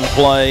when we can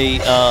play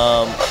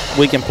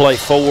we can play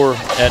 4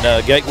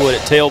 at Gatewood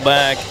at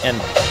tailback, and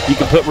you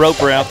can put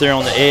Roper out there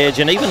on the edge,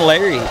 and even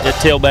Larry at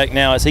tailback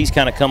now as he's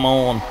kind of come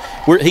on.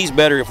 He's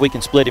better if we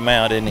can split him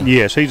out, isn't he?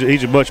 Yes,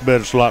 he's a much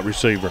better slot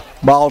receiver.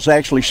 Ball's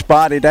actually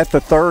spotted at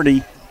the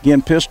 30.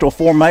 Again, pistol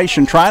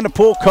formation, trying to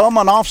pull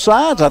Coleman off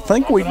sides. I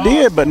think we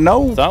did, but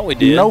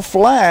no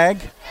flag.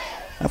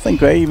 I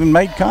think they even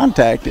made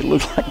contact, it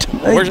looked like to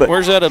me.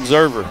 Where's that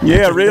observer?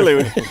 Yeah,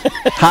 really.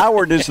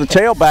 Howard is the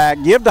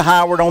tailback. Give to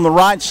Howard on the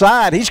right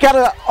side. He's got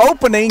an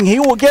opening. He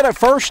will get a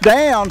first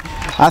down,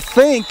 I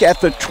think, at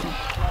the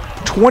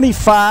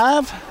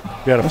 25.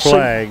 Got a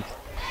flag.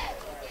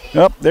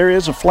 There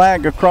is a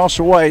flag across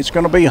the way. It's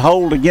going to be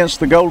hold against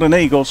the Golden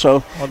Eagles,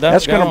 so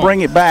that's going to bring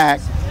it back.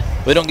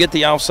 We don't get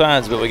the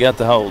offsides, but we got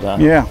the hold, huh?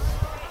 Yeah.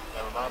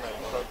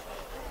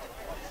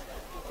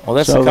 Well,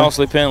 that's a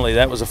costly penalty.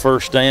 That was a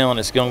first down.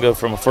 It's going to go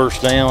from a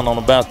first down on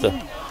about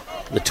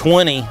the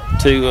 20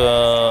 to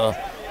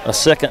a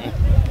second,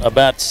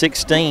 about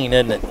 16,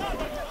 isn't it?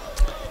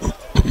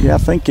 Yeah, I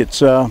think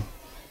it's about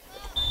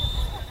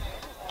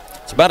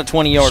a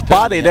 20-yard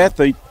spotted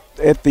penalty.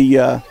 at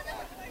the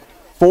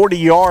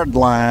 40-yard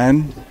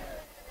line.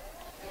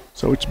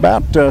 So it's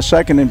about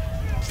second and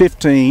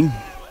 15.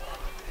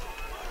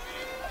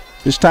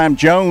 This time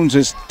Jones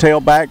is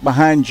tailback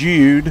behind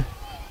Jude.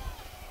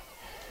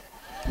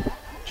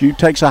 Jude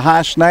takes a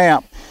high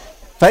snap,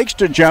 fakes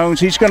to Jones.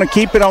 He's going to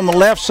keep it on the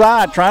left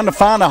side, trying to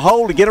find a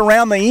hole to get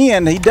around the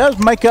end. He does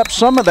make up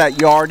some of that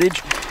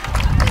yardage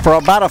for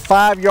about a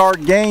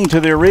 5-yard gain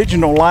to the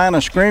original line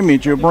of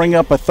scrimmage. You'll bring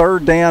up a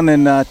 3rd down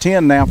and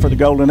 10 now for the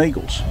Golden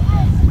Eagles.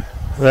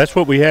 That's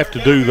what we have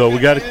to do, though. We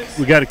got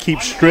to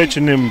keep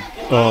stretching them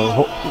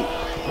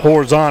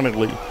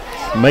horizontally.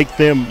 Make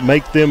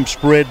them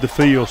spread the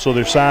field so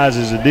their size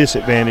is a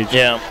disadvantage,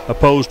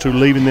 opposed to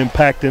leaving them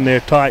packed in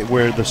there tight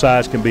where the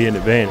size can be an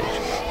advantage.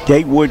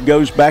 Gatewood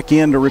goes back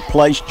in to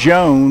replace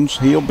Jones.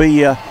 He'll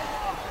be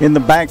in the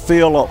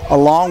backfield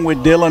along with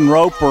Dylan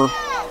Roper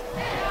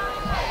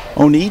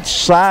on each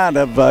side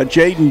of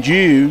Jaden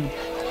Jude.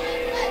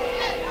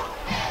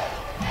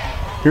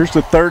 Here's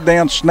the 3rd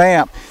down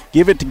snap.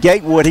 Give it to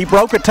Gatewood. He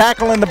broke a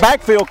tackle in the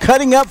backfield,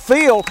 cutting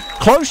upfield,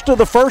 close to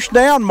the first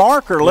down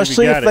marker. Let's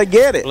see if they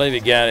get it. I believe he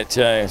got it,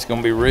 too. It's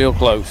going to be real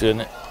close,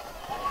 isn't it?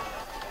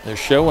 They're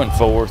showing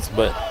 4th,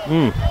 but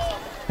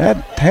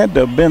that had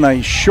to have been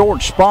a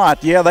short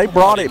spot. Yeah, they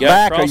brought it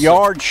back a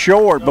yard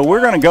short, but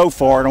we're going to go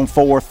for it on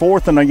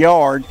 4th and a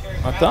yard.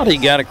 I thought he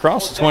got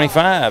across the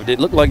 25. It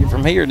looked like it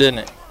from here, didn't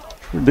it?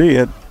 Sure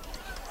did.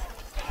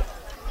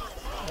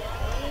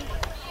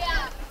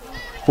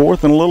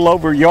 4th and a little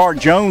over a yard.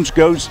 Jones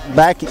goes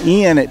back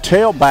in at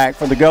tailback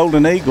for the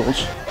Golden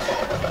Eagles.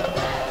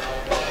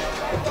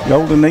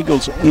 Golden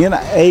Eagles in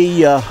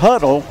a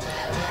huddle.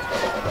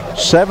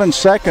 7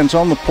 seconds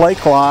on the play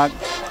clock.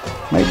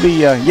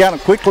 Maybe,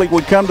 quickly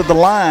we come to the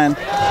line.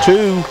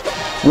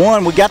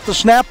 2-1. We got the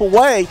snap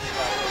away.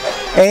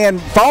 And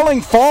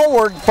falling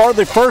forward for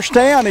the first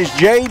down is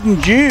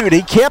Jaden Jude.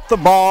 He kept the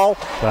ball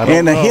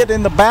and a hit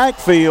in the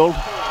backfield.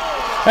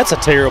 That's a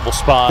terrible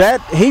spot. That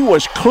he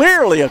was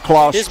clearly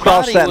across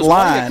that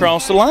line.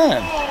 Across the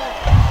line.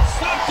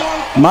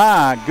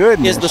 My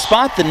goodness. Is the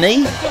spot the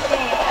knee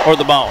or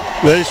the ball?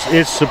 Well,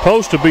 it's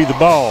supposed to be the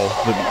ball.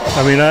 But,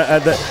 I mean,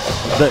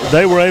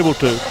 they were able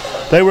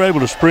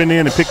to sprint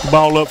in and pick the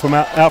ball up from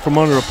out from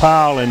under a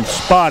pile and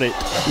spot it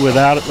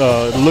without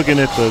looking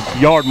at the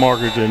yard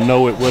markers and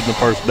know it wasn't a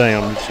first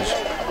down.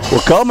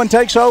 Well, Coleman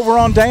takes over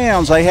on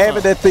downs. They have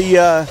it at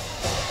the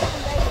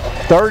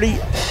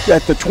 30.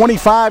 At the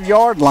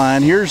 25-yard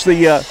line. Here's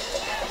the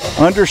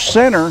under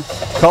center.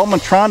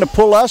 Coleman trying to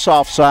pull us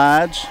off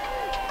sides.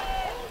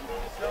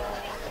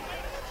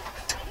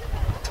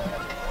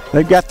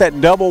 They've got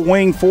that double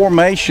wing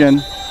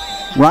formation.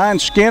 Ryan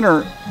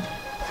Skinner,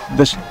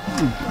 the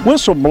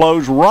whistle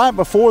blows right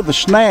before the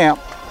snap.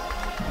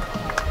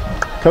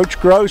 Coach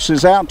Gross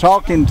is out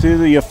talking to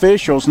the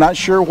officials. Not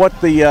sure what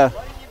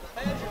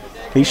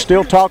he's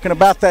still talking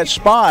about that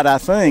spot, I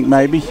think,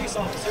 maybe.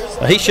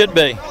 He should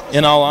be.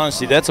 In all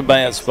honesty, that's a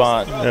bad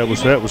spot. That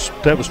was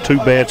 2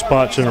 bad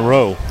spots in a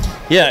row.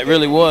 Yeah, it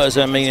really was.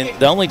 I mean,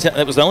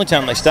 that was the only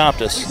time they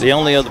stopped us. The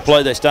only other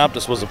play they stopped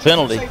us was a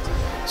penalty.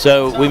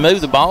 So we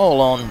moved the ball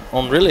on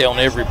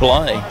every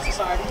play.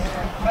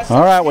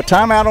 All right, well,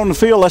 timeout on the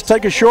field. Let's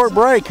take a short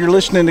break. You're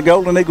listening to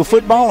Golden Eagle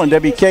Football on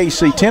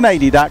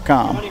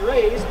WKC1080.com.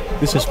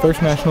 This is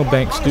First National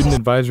Bank Student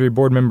Advisory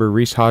Board member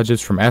Reese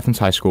Hodges from Athens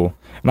High School,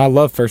 and I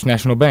love First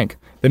National Bank.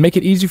 They make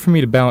it easy for me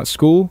to balance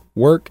school,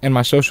 work, and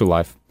my social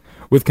life.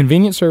 With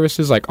convenient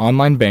services like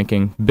online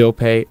banking, bill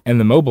pay, and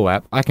the mobile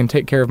app, I can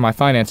take care of my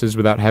finances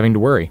without having to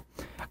worry.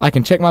 I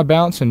can check my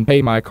balance and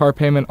pay my car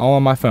payment all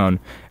on my phone,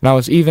 and I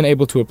was even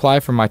able to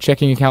apply for my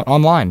checking account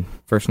online.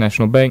 First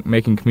National Bank,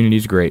 making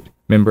communities great.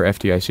 Member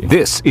FDIC.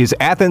 This is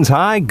Athens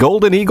High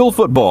Golden Eagle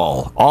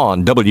Football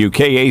on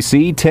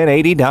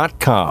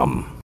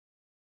WKAC1080.com.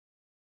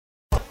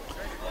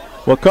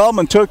 Well,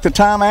 Coleman took the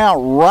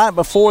timeout right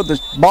before the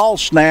ball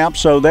snap,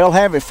 so they'll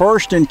have it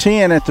 1st and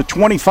 10 at the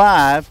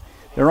 25.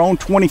 Their own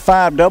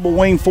 25 double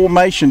wing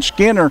formation.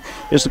 Skinner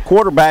is the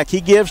quarterback.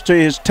 He gives to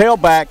his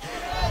tailback,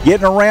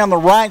 getting around the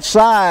right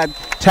side.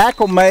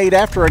 Tackle made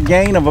after a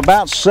gain of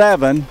about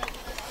 7.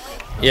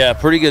 Yeah,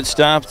 pretty good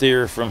stop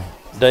there from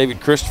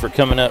David Christopher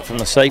coming up from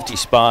the safety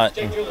spot.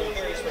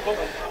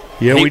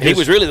 Yeah, he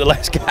was really the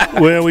last guy.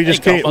 Well,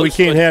 we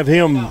can't have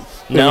him.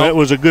 No, that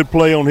was a good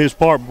play on his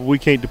part, but we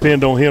can't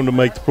depend on him to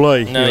make the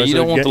play. No, you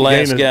don't want the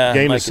last guy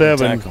gain of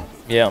 7. Tackle.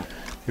 Yeah.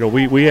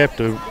 We have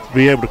to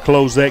be able to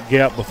close that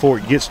gap before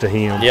it gets to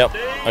him. Yep,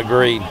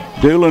 agreed.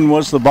 Doolin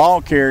was the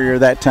ball carrier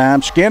that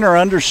time. Skinner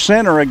under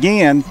center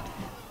again.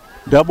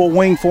 Double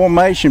wing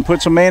formation,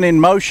 puts a man in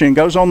motion,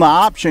 goes on the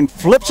option,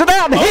 flips it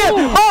out and hit.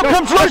 Ball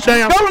comes loose.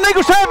 Golden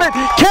Eagles have it.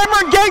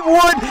 Cameron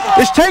Gatewood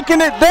is taking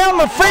it down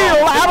the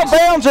field, out of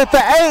bounds at the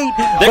 8,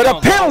 but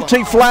a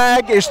penalty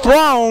flag is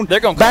thrown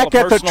back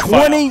at the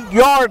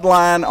 20-yard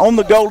line on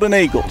the Golden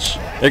Eagles.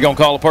 They're going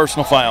to call a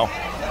personal foul.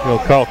 They'll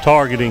call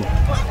targeting.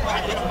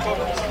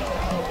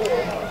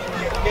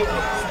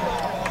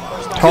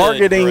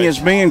 Targeting is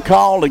being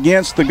called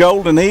against the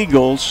Golden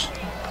Eagles.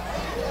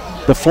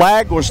 The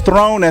flag was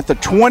thrown at the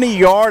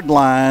 20-yard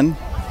line.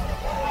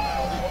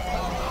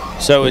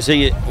 So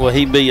will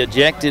he be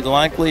ejected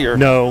likely, or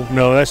no?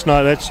 That's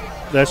not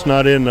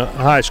in the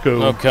high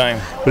school. Okay,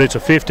 but it's a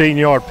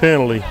 15-yard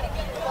penalty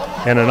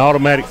and an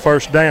automatic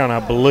first down, I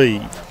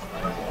believe.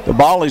 The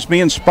ball is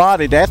being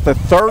spotted at the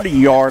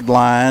 30-yard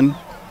line.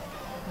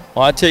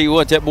 Well, I tell you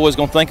what, that boy's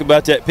going to think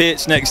about that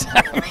pitch next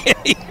time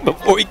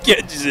before he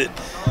catches it,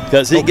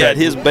 because he got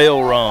his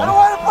bell rung.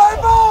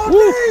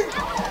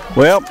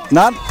 Well,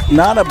 not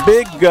a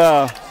big.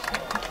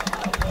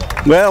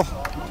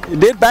 It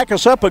did back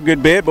us up a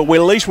good bit, but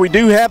at least we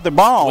do have the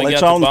ball.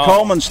 It's on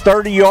Coleman's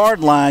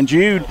 30-yard line.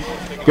 Jude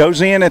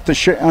goes in at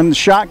on the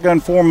shotgun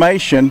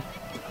formation.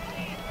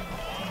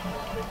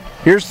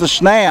 Here's the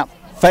snap.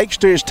 Fakes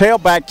to his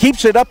tailback,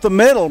 keeps it up the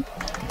middle.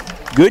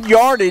 Good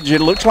yardage. It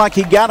looks like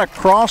he got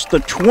across the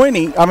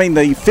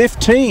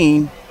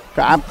 15.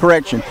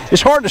 Correction.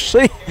 It's hard to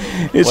see.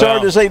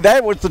 Hard to see.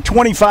 That was the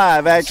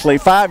 25, actually.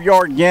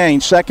 5-yard gain,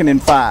 2nd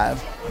and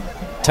 5.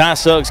 Ty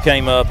Suggs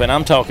came up, and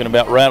I'm talking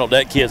about rattled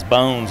that kid's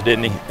bones,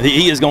 didn't he?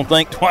 He is going to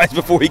think twice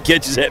before he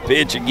catches that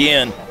pitch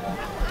again.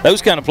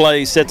 Those kind of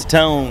plays set the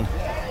tone.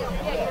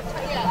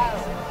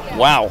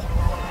 Wow.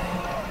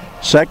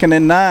 2nd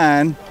and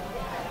 9.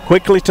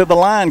 Quickly to the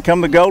line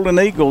come the Golden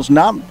Eagles,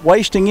 not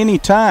wasting any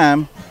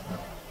time.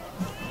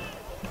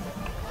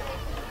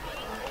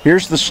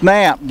 Here's the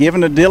snap,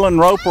 given to Dylan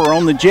Roper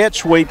on the jet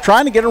sweep,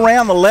 trying to get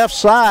around the left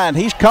side.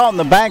 He's caught in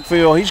the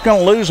backfield. He's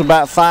going to lose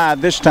about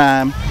 5 this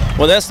time.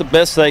 Well, that's the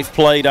best they've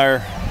played.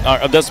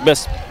 That's the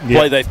best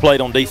play they've played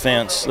on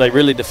defense. They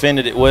really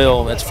defended it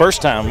well. It's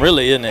first time,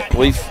 really, isn't it?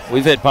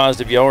 We've had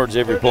positive yards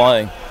every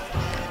play.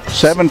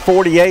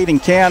 7:48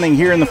 and counting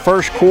here in the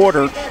first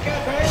quarter.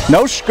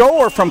 No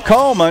score from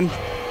Coleman.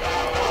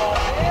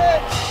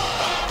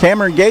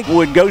 Cameron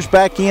Gatewood goes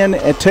back in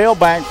at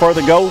tailback for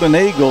the Golden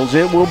Eagles.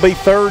 It will be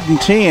 3rd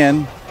and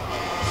 10.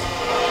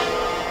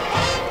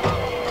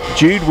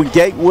 Jude with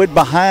Gatewood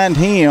behind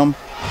him.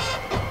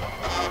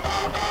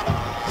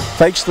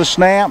 Fakes the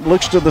snap,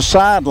 looks to the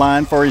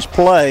sideline for his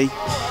play.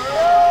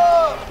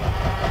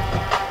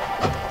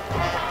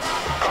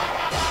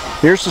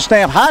 Here's the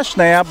snap, high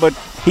snap, but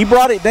he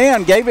brought it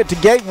down, gave it to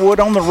Gatewood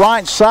on the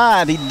right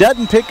side. He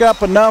doesn't pick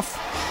up enough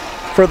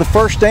for the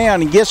first down.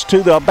 He gets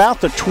to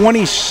about the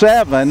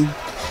 27.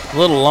 A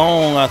little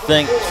long, I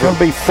think. It's going to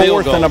be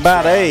 4th and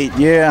about 8,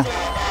 yeah.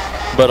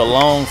 But a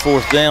long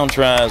 4th down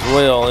try as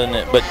well, isn't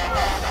it? But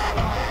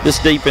this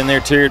deep in their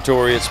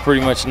territory, it's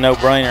pretty much a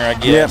no-brainer, I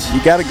guess. Yeah,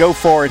 you got to go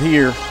for it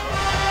here.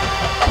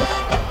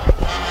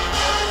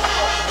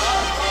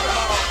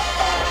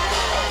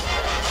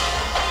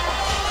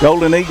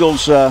 Golden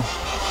Eagles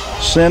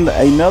send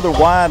another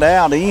wide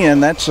out in.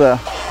 That's I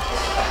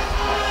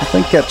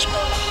think that's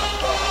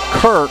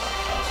Kirk,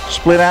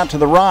 split out to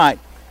the right.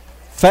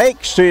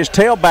 Fakes to his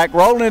tailback,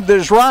 rolling into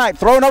his right,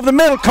 throwing over the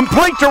middle,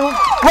 complete to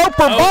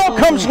Roper. Ball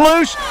comes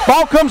loose.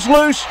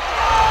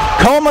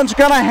 Coleman's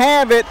going to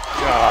have it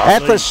at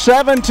the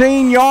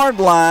 17-yard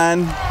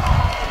line.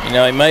 You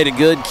know, he made a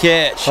good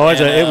catch. Oh,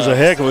 it was a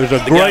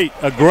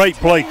great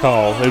play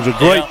call. It was a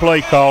great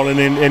play call, and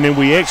then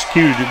we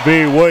executed it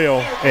very well.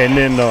 And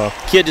then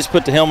kid just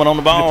put the helmet on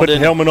the ball. Put the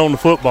helmet on the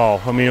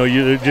football. I mean,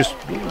 you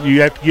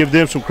have to give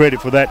them some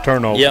credit for that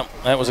turnover. Yep,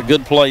 that was a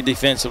good play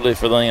defensively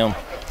for them.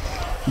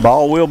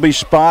 Ball will be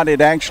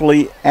spotted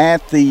actually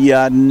at the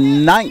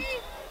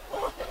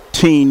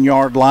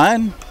 19-yard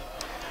line.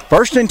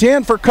 1st and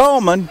 10 for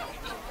Coleman.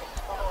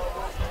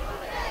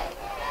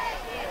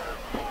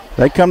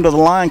 They come to the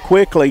line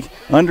quickly,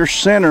 under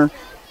center,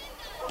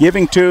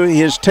 giving to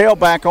his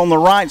tailback on the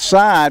right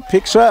side,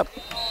 picks up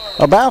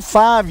about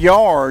 5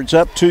 yards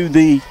up to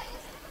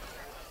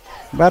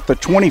about the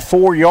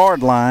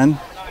 24-yard line.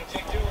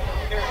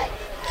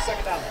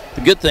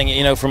 The good thing,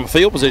 you know, from a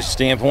field position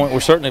standpoint, we're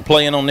certainly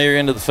playing on their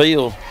end of the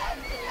field.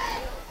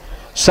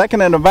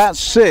 2nd and about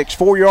 6,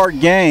 4-yard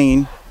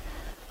gain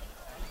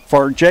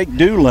for Jake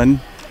Doolin.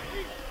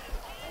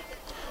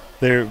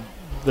 They're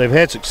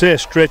had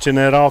success stretching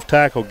that off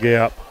tackle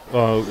gap.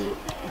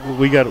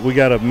 We got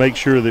to make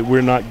sure that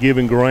we're not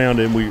giving ground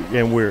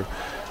and we're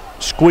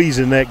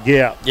squeezing that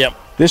gap. Yep.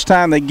 This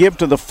time they give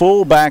to the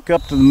fullback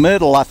up to the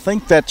middle. I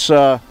think that's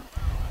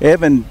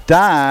Evan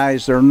Dye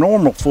is their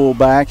normal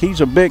fullback.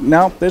 He's a big –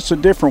 no, that's a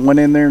different one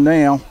in there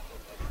now.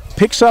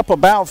 Picks up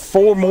about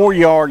 4 more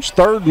yards,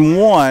 3rd and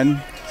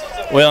 1.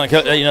 Well,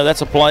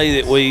 that's a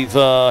play that we've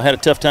had a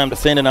tough time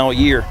defending all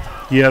year.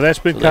 Yeah, that's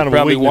been kind of a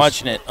probably weakness.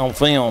 Watching it on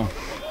film.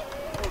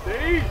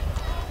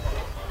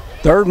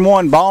 3rd and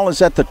 1, ball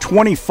is at the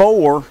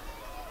 24.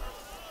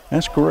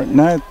 That's correct.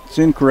 No, it's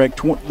incorrect.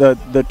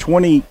 The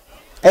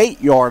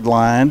 28-yard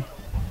line.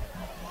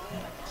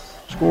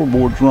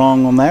 Scoreboard's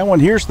wrong on that one.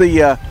 Here's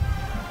the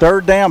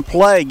 3rd down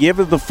play. Give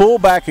it to the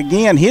fullback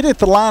again. Hit at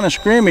the line of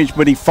scrimmage,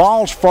 but he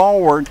falls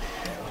forward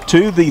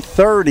to the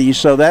 30,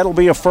 so that'll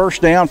be a 1st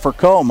down for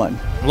Coleman.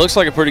 Looks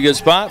like a pretty good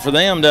spot for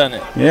them, doesn't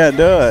it? Yeah, it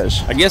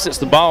does. I guess it's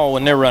the ball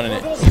when they're running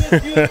it.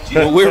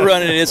 When we're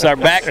running it, it's our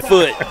back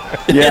foot.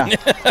 Yeah.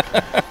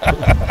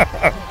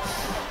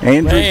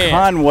 Andrew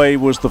Conway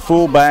was the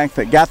fullback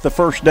that got the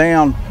 1st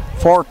down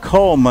for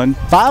Coleman.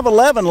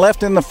 5:11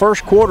 left in the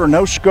 1st quarter,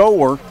 no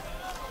score.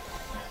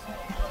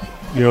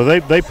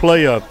 They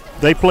play a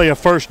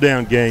 1st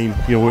down game,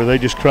 where they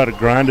just try to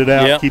grind it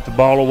out, keep the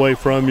ball away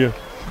from you.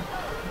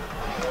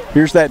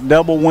 Here's that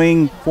double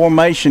wing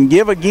formation.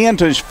 Give again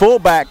to his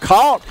fullback,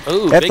 caught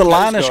at the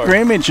line of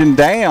scrimmage and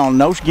down.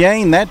 No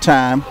gain that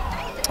time.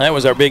 That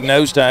was our big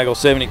nose tackle,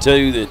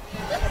 72, that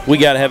we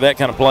got to have that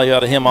kind of play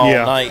out of him all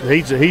night.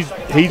 He's got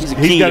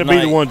to be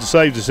the one that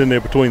saves us in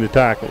there between the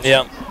tackles.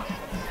 Yep.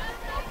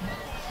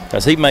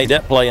 Because he made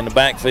that play in the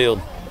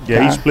backfield.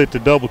 Yeah, he split the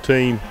double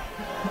team.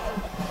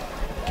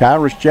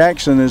 Kyrus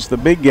Jackson is the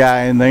big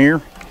guy in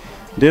there.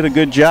 Did a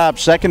good job.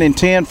 2nd and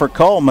 10 for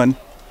Coleman.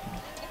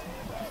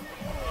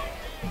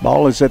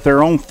 Ball is at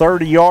their own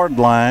 30-yard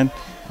line.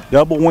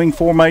 Double wing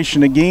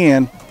formation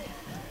again.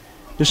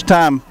 This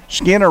time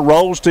Skinner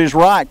rolls to his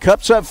right,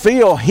 cuts up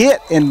field,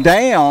 hit and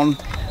down.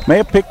 May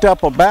have picked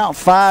up about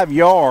 5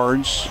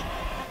 yards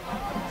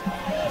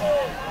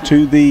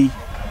to the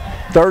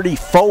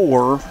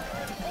 34,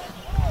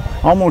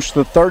 almost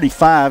the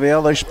 35. Yeah,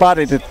 they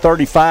spotted at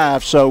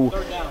 35, so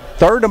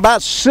 3rd and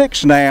about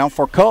 6 now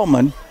for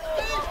Coleman.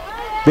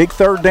 Big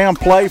 3rd down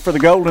play for the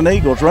Golden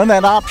Eagles. Run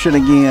that option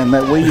again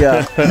that we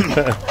yeah,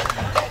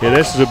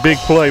 this is a big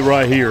play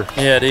right here.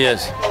 Yeah, it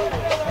is.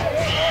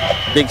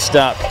 Big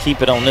stop to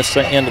keep it on this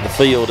end of the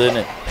field, isn't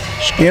it?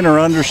 Skinner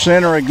under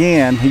center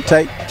again. He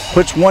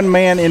puts one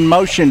man in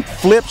motion,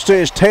 flips to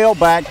his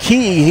tailback.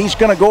 Key, he's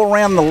going to go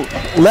around the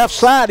left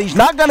side. He's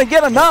not going to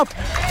get enough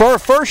for a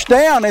 1st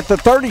down at the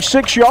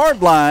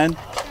 36-yard line.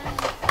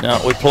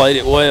 No, we played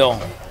it well.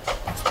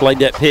 Played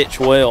that pitch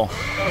well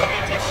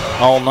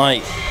all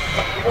night.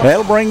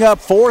 That'll bring up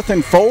 4th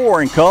and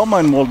 4, and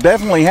Coleman will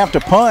definitely have to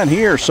punt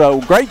here.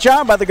 So great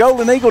job by the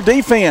Golden Eagle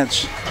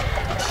defense.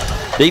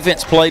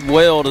 Defense played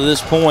well to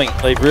this point.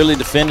 They've really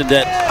defended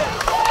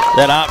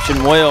that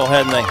option well,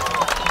 hadn't they?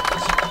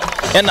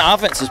 And the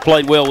offense has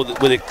played well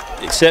with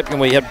exception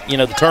we have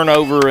the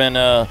turnover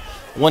and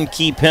one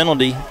key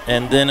penalty,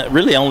 and then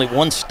really only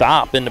one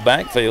stop in the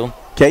backfield.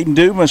 Caden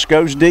Dumas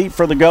goes deep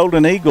for the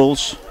Golden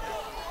Eagles.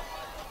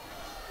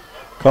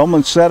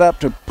 Coleman set up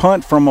to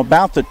punt from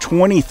about the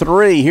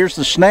 23. Here's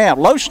the snap.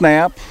 Low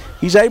snap.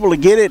 He's able to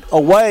get it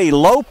away.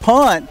 Low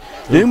punt.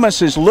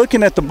 Dumas is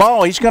looking at the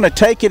ball. He's going to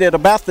take it at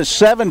about the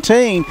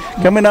 17,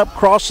 coming up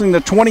crossing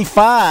the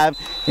 25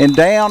 and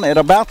down at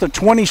about the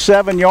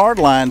 27-yard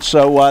line.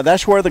 So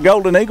that's where the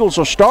Golden Eagles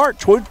will start.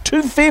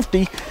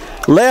 2:50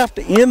 left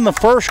in the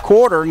 1st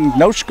quarter.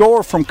 No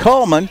score from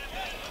Coleman.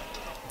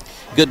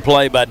 Good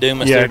play by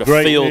Dumas there to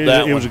field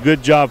that one. It was a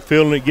good job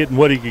fielding it, getting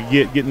what he could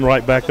get, getting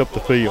right back up the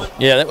field.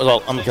 Yeah, that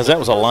was because that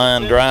was a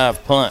line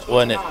drive punt,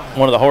 wasn't it?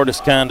 One of the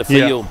hardest kind to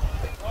field.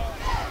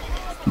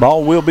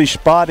 Ball will be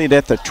spotted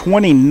at the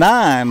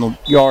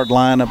 29-yard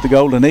line of the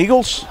Golden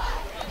Eagles.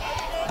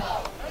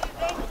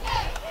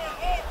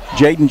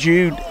 Jaden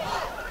Jude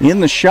in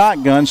the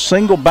shotgun,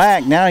 single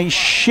back. Now he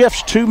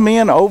shifts 2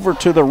 men over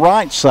to the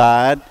right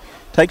side.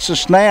 Takes a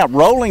snap,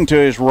 rolling to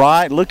his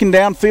right, looking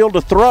downfield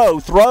to throw.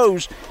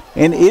 Throws,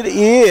 and it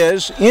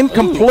is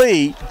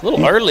incomplete. A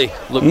little early,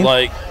 looked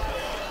like.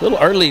 A little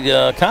early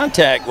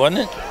contact,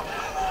 wasn't it?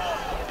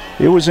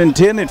 It was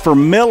intended for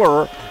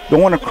Miller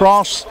going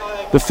across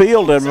the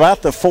field at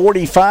about the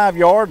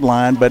 45-yard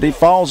line, but it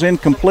falls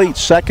incomplete,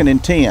 2nd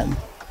and 10.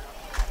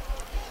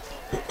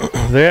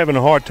 They're having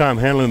a hard time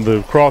handling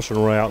the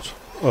crossing routes.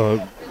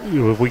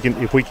 If we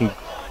can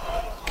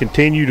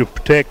continue to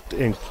protect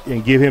and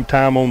give him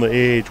time on the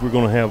edge, we're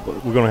going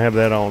to have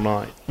that all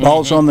night.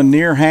 Ball's on the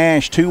near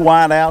hash, 2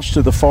 wide outs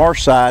to the far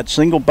side.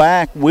 Single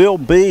back will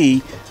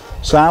be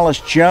Silas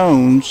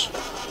Jones.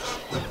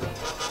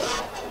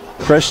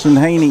 Preston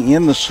Haney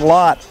in the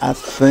slot, I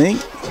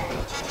think.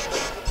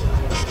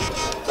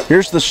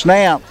 Here's the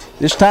snap.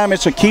 This time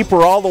it's a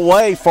keeper all the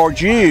way for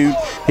Jude.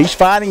 He's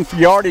fighting for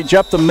yardage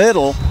up the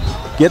middle.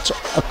 Gets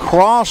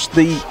across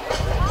the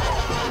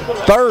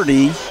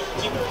 30.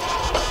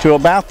 to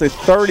about the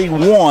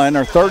 31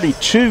 or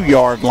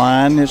 32-yard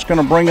line. It's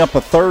going to bring up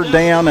a 3rd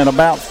down and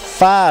about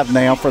 5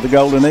 now for the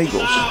Golden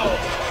Eagles.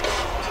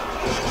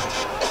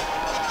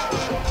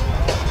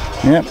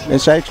 Yep,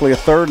 it's actually a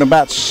 3rd and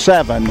about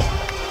 7.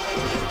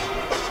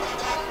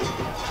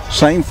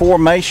 Same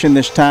formation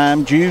this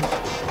time. Jude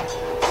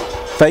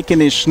faking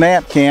his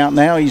snap count.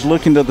 Now he's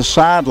looking to the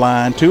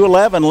sideline.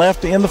 2:11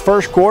 left in the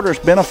first quarter. It's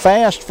been a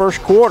fast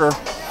first quarter.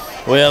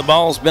 Well, the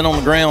ball's been on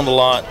the ground a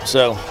lot,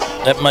 so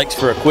that makes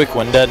for a quick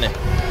one, doesn't it?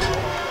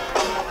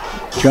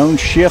 Jones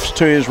shifts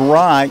to his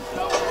right.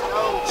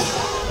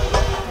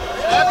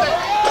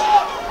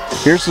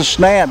 Here's the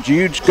snap.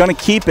 Jude's going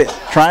to keep it.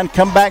 Trying to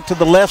come back to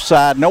the left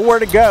side. Nowhere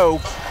to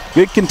go.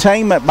 Good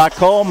containment by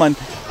Coleman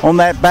on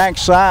that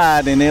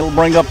backside, and it'll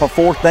bring up a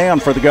 4th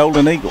down for the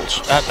Golden Eagles.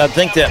 I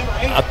think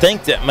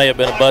that may have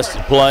been a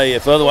busted play.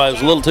 If otherwise, it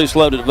was a little too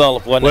slow to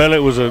develop, wasn't it? Well,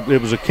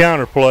 it was a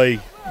counter play.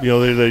 You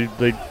know,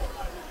 they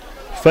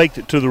faked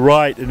it to the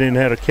right and then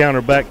had a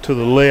counter back to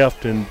the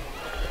left, and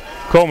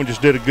Coleman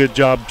just did a good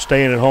job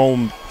staying at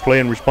home,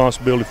 playing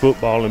responsibility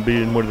football, and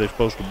being where they're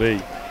supposed to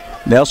be.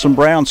 Nelson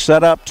Brown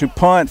set up to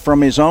punt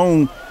from his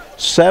own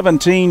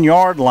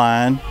 17-yard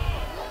line.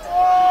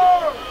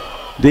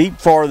 Deep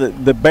for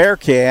the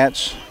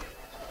Bearcats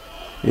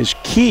is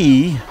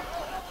Key.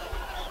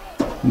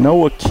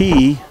 Noah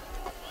Key.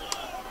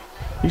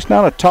 He's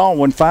not a tall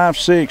one,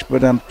 5'6",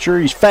 but I'm sure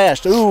he's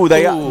fast. Ooh,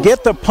 they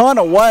get the punt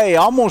away,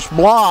 almost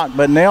blocked,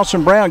 but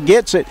Nelson Brown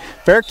gets it.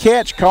 Fair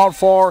catch called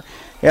for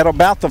at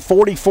about the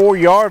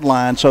 44-yard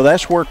line, so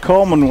that's where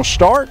Coleman will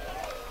start.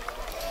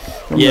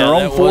 From their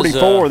own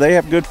 44, they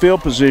have good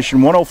field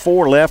position.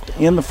 1:04 left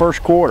in the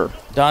first quarter.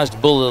 Dodged a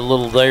bullet a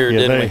little there,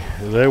 didn't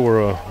we? They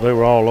were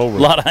all over. A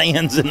lot of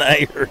hands in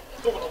the air,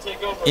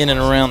 in and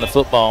around the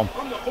football.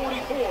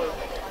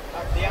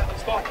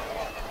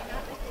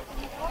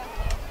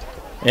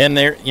 And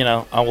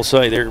I will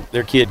say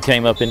their kid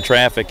came up in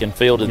traffic and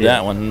fielded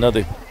that one.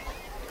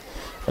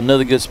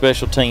 Another good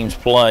special teams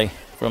play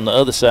from the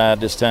other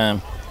side this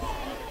time.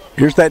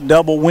 Here's that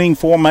double wing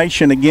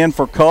formation again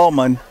for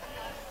Coleman.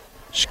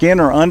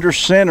 Skinner under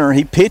center.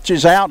 He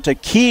pitches out to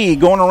Key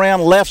going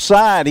around left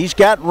side. He's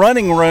got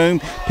running room.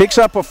 Picks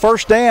up a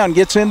 1st down.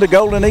 Gets into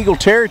Golden Eagle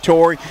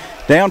territory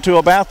down to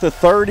about the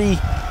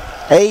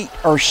 38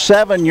 or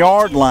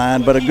 7-yard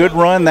line. But a good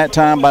run that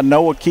time by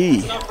Noah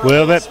Key.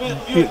 Well, they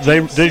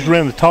just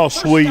ran the toss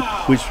sweep,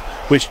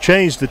 which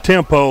changed the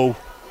tempo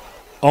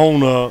on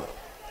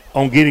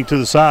getting to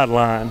the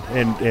sideline,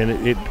 and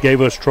it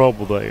gave us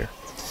trouble there.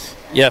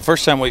 Yeah,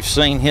 first time we've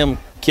seen him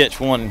catch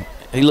one.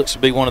 He looks to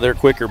be one of their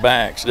quicker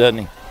backs, doesn't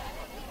he?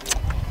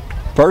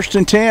 1st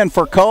and 10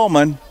 for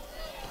Coleman.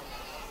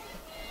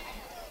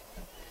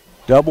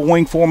 Double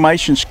wing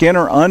formation.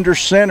 Skinner under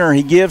center.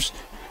 He gives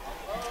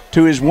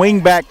to his wing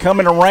back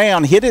coming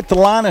around. Hit at the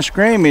line of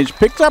scrimmage.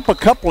 Picked up a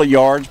couple of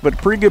yards, but a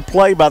pretty good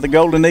play by the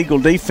Golden Eagle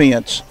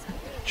defense.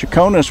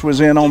 Chaconis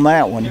was in on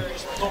that one.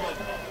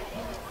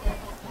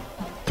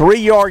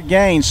 3-yard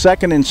gain,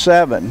 2nd and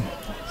 7.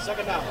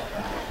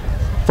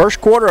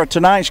 First quarter of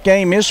tonight's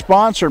game is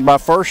sponsored by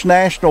First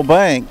National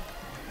Bank,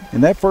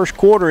 and that first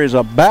quarter is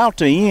about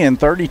to end.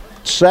 30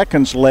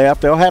 seconds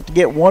left. They'll have to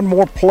get one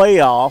more play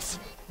off.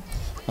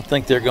 I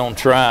think they're going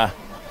to try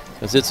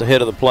because it's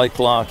ahead of the play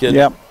clock, isn't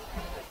it?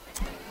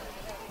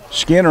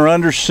 Skinner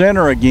under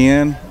center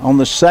again on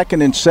the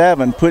 2nd and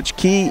 7. Puts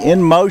Key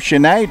in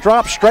motion. Now he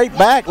drops straight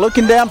back,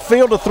 looking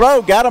downfield to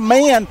throw. Got a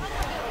man.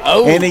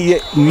 And he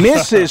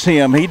misses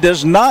him. He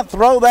does not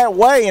throw that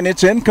way, and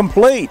it's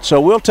incomplete,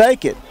 so we'll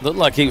take it. Looked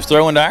like he was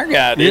throwing to our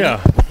guy, didn't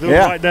he?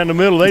 Right down the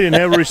middle. They didn't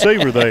have a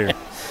receiver there.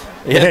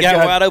 He had a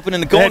guy wide open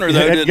in the corner, though,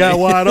 didn't he? Guy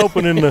wide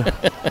open in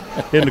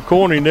the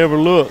corner. He never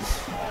looked.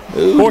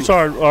 Ooh. Of course,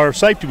 our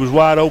safety was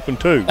wide open,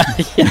 too.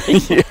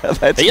 Yeah,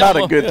 that's not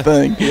a good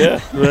thing.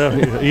 Yeah. Well,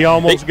 he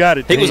almost got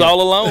it. He was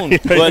all alone,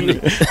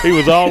 wasn't he? He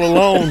was all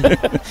alone.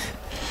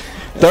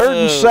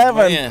 3rd and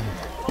 7. Man.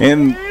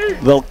 And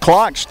the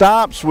clock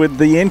stops with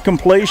the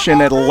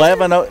incompletion at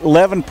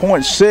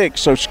 11.6.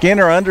 So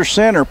Skinner under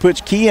center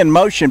puts Key in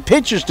motion,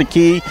 pitches to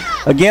Key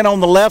again on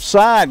the left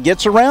side,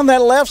 gets around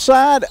that left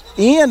side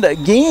end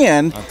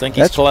again. I think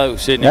he's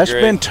close, isn't he? That's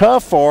been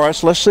tough for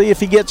us. Let's see if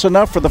he gets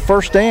enough for the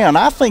 1st down.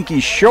 I think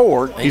he's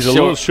short. He's a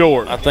little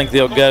short. I think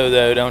they'll go,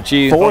 though, don't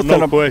you?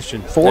 No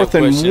question. 4th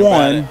and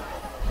 1.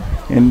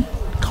 And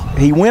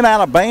he went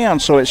out of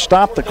bounds, so it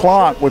stopped the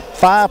clock with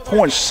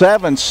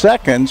 5.7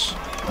 seconds.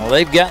 Well,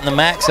 they've gotten the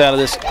max out of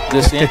this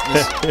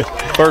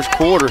first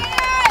quarter.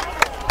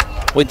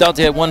 We thought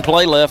they had one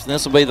play left, and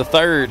this will be the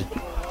 3rd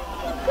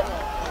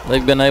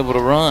they've been able to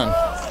run.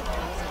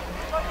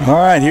 All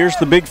right, here's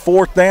the big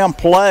 4th down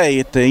play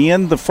at the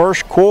end of the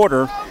first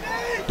quarter.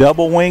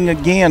 Double wing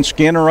again,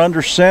 Skinner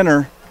under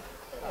center.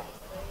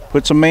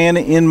 Puts a man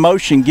in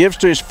motion, gives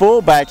to his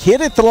fullback, hit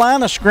at the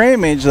line of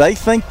scrimmage. They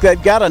think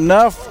they've got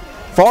enough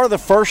for the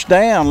 1st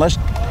down. It's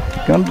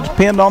going to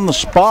depend on the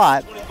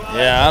spot.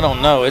 Yeah, I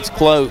don't know. It's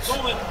close.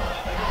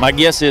 My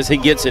guess is he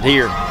gets it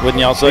here. Wouldn't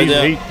y'all say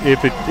that?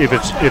 If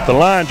the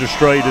lines are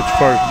straight, it's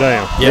first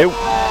down. Yep.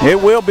 It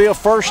will be a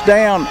first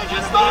down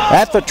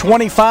at the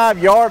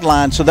 25-yard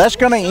line. So that's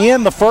going to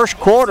end the first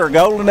quarter.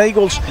 Golden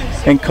Eagles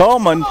and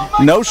Coleman,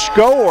 no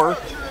score.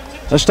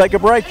 Let's take a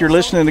break. You're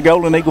listening to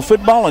Golden Eagle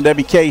Football on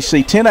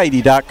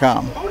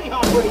WKC1080.com.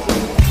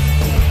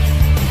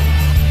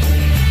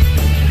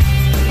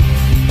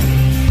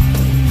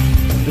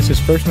 This is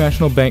First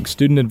National Bank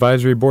Student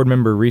Advisory Board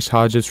member Reese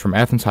Hodges from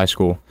Athens High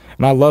School,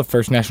 and I love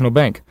First National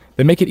Bank.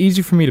 They make it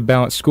easy for me to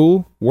balance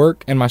school,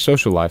 work, and my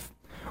social life.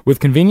 With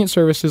convenient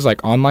services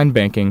like online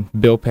banking,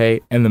 bill pay,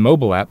 and the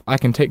mobile app, I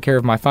can take care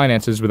of my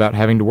finances without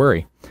having to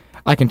worry.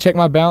 I can check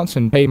my balance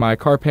and pay my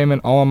car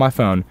payment all on my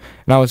phone,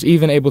 and I was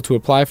even able to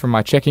apply for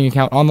my checking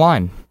account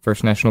online.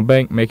 First National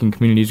Bank, making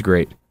communities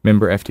great.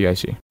 Member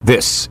FDIC.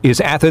 This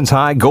is Athens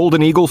High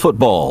Golden Eagle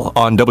Football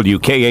on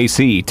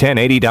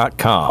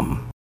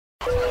WKAC1080.com.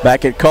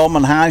 Back at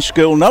Coleman High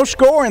School, no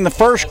score in the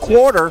first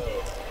quarter.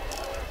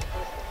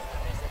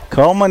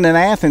 Coleman and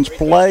Athens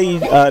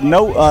played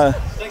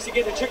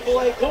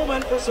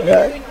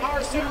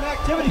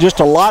just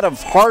a lot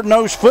of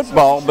hard-nosed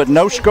football, but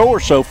no score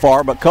so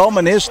far. But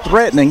Coleman is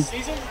threatening.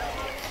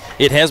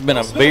 It has been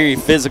a very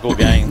physical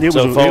game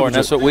so far, and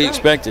that's what we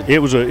expected. It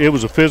was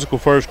a physical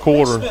first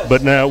quarter,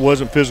 but now it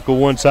wasn't physical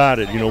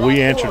one-sided. You know, we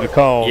answered the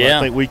call. Yeah.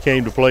 I think we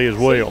came to play as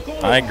well.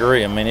 I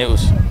agree. I mean, it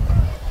was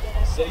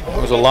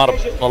a lot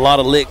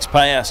of licks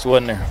passed,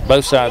 wasn't there?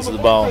 Both sides of the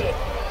ball.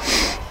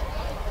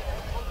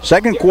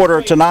 Second quarter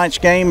of tonight's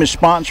game is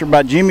sponsored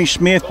by Jimmy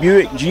Smith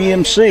Buick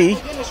GMC.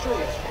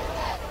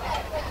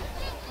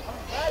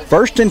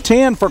 First and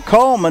 10 for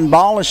Coleman.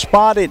 Ball is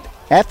spotted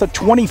at the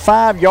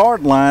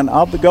 25-yard line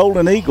of the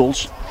Golden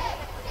Eagles.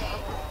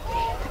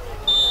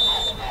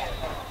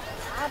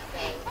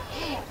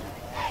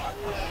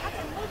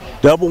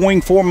 Double wing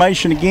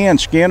formation again.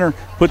 Skinner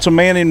puts a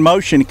man in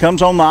motion. He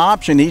comes on the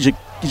option. He's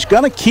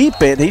going to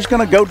keep it. He's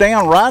going to go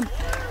down right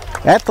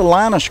at the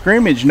line of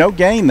scrimmage. No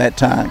gain that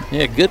time.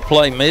 Yeah, good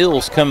play.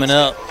 Mills coming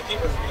up,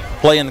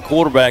 playing the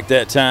quarterback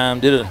that time.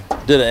 Did an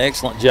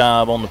excellent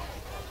job on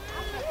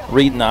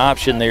reading the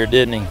option there,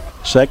 didn't he?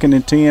 Second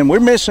and 10. We're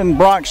missing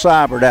Brock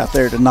Seibert out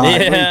there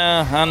tonight.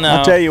 Yeah, I know.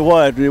 I'll tell you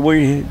what,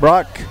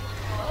 Brock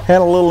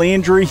had a little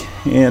injury,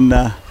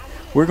 and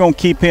we're going to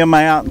keep him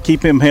out and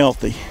keep him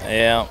healthy.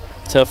 Yeah,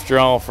 tough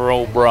draw for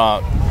old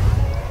Brock.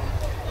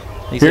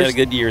 He's had a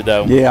good year,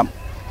 though. Yeah.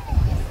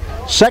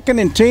 Second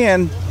and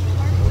 10.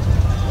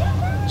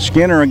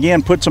 Skinner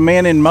again puts a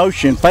man in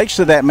motion, fakes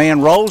to that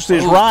man, rolls to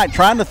his right,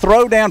 trying to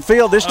throw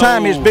downfield. This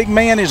time his big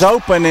man is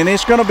open, and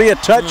it's going to be a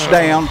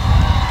touchdown.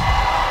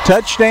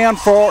 Touchdown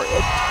for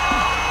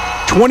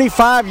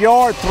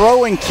 25-yard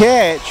throw and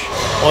catch.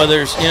 Well,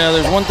 there's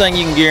one thing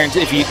you can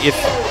guarantee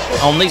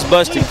if on these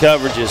busted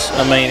coverages.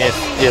 I mean,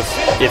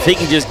 if he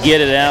can just get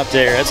it out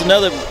there, that's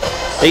another.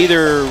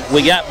 Either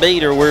we got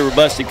beat or we were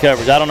busted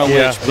coverage. I don't know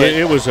which. But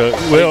it was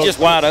just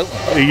wide open.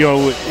 You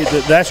know,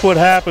 that's what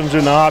happens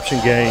in the option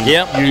game.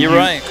 Yep, you're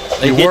right.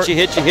 They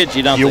hit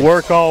you, don't they? You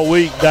work all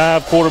week,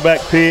 dive,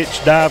 quarterback,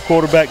 pitch.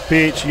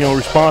 You know,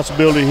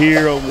 responsibility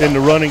here in the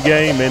running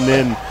game, and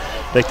then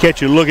they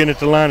catch you looking at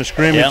the line of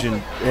scrimmage,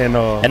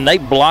 and they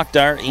blocked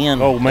our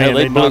end. Oh man,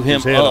 they blew him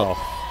head up.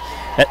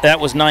 That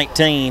was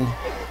 19.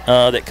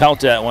 That caught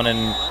that one,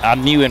 and I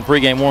knew in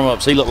pregame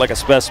warmups he looked like a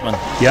specimen.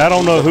 Yeah, I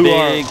don't know who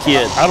big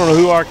kid. I don't know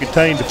who our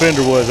contained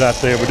defender was out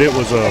there, but it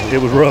was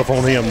rough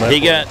on him.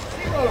 PAT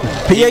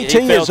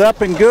is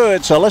up and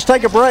good, so let's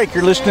take a break.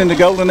 You're listening to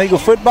Golden Eagle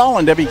Football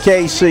on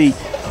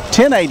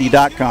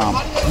WKC1080.com.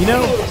 You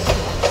know,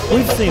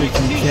 we've seen a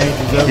few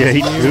changes over the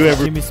years.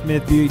 Jimmy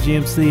Smith Buick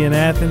GMC in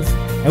Athens,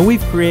 and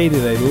we've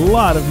created a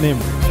lot of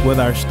memories with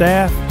our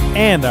staff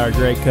and our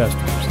great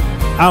customers.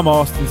 I'm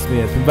Austin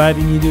Smith,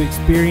 inviting you to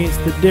experience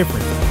the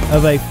difference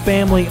of a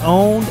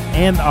family-owned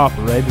and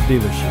operated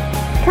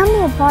dealership. Come be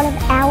a part of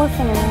our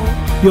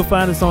family. You'll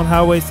find us on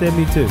Highway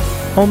 72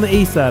 on the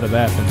east side of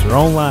Athens or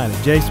online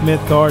at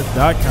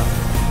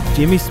jsmithcars.com.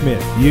 Jimmy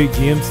Smith Buick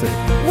GMC.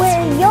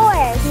 We're your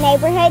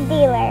neighborhood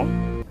dealer.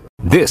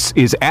 This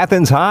is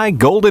Athens High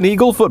Golden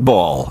Eagle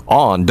Football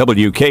on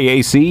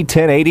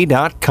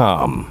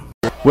WKAC1080.com.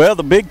 Well,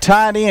 the big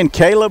tight end,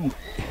 Caleb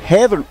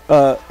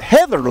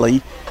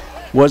Heatherly,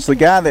 was the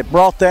guy that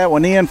brought that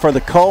one in for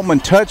the Coleman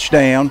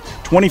touchdown,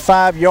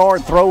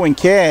 25-yard throw and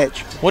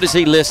catch. What is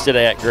he listed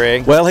at,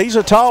 Greg? Well, he's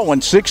a tall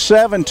one,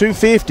 6'7",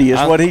 250 is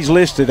what he's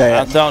listed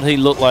at. I thought he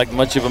looked like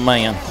much of a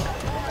man.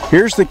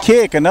 Here's the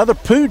kick, another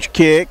pooch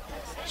kick.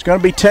 It's going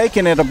to be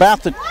taken at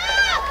about the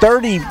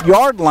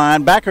 30-yard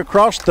line, back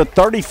across the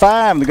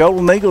 35. The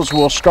Golden Eagles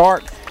will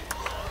start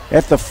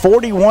at the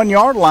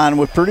 41-yard line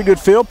with pretty good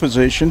field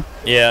position.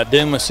 Yeah,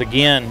 Dumas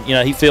again. You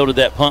know, he fielded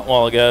that punt a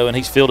while ago, and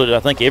he's fielded, I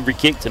think, every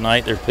kick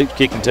tonight. They're pooch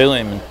kicking to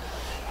him, and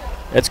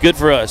that's good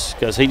for us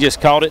because he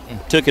just caught it and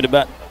took it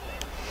got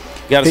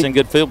us in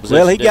good field position.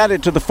 Well, he got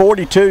it to the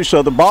 42,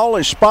 so the ball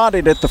is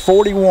spotted at the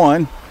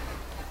 41.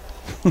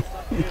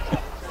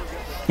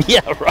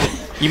 Yeah, right.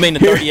 You mean the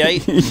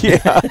 38?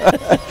 Yeah.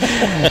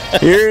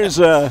 Here's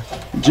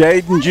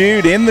Jaden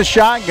Jude in the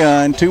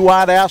shotgun. 2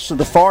 wide outs to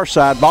the far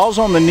side. Ball's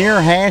on the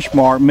near hash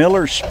mark.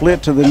 Miller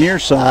split to the near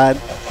side.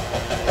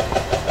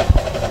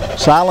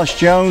 Silas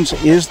Jones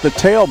is the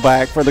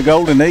tailback for the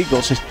Golden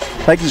Eagles. He's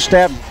taking a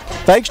step,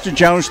 fakes to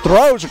Jones,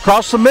 throws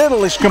across the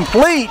middle. It's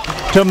complete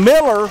to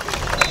Miller.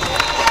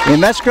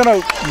 And that's going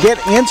to get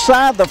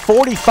inside the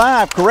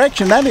 45.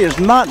 Correction, that is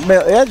not,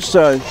 it's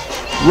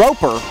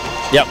Roper.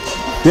 Yep.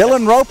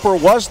 Dylan Roper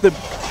was the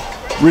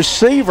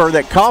receiver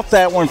that caught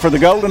that one for the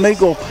Golden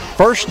Eagle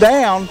first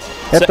down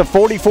at the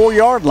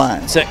 44-yard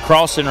line. It's that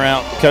crossing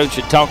route Coach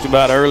had talked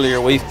about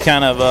earlier. We've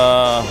kind of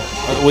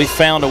we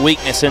found a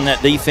weakness in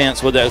that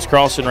defense with those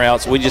crossing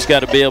routes. We just got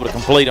to be able to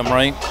complete them,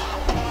 right?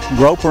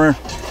 Roper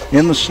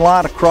in the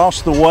slot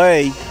across the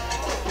way.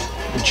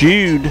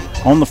 Jude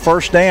on the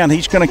first down.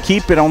 He's going to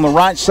keep it on the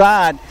right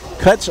side.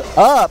 Cuts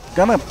up,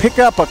 going to pick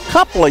up a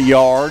couple of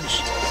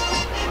yards.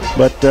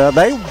 But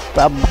they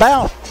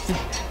about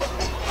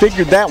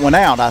figured that one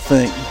out, I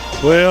think.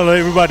 Well,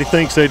 everybody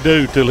thinks they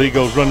do till he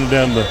goes running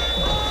down the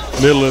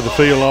middle of the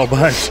field all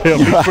by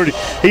himself.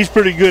 He's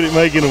pretty good at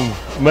making them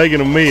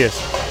miss.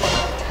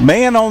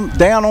 Man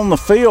down on the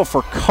field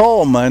for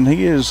Coleman.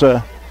 He's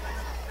going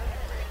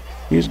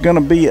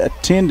to be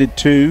attended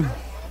to.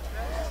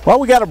 Well,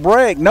 we got a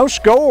break. No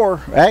score.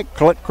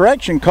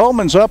 Correction,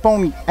 Coleman's up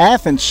on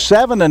Athens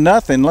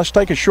 7-0. Let's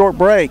take a short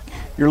break.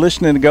 You're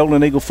listening to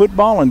Golden Eagle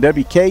Football on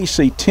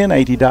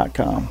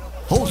WKC1080.com.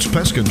 Holtz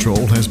Pest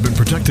Control has been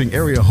protecting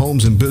area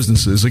homes and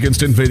businesses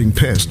against invading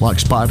pests like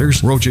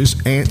spiders, roaches,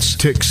 ants,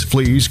 ticks,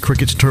 fleas,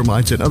 crickets,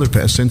 termites, and other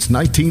pests since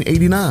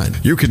 1989.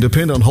 You can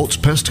depend on Holtz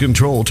Pest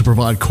Control to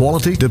provide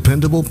quality,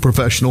 dependable,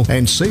 professional,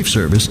 and safe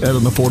service at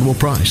an affordable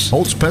price.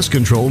 Holtz Pest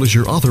Control is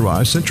your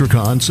authorized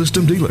Centricon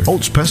system dealer.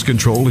 Holtz Pest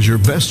Control is your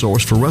best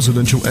source for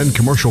residential and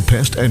commercial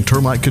pest and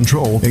termite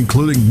control,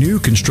 including new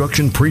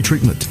construction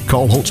pre-treatment.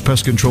 Call Holtz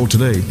Pest Control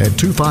today at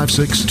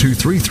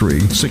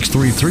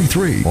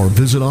 256-233-6333 or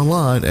visit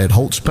online at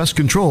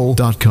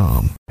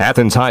holtzpestcontrol.com.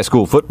 Athens High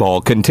School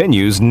football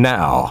continues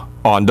now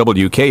on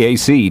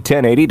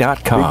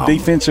WKAC1080.com. Big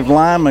defensive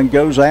lineman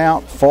goes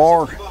out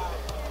for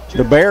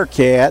the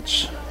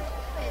Bearcats.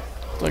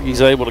 Looks like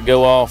he's able to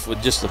go off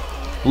with just a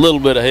little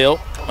bit of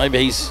help. Maybe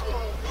he's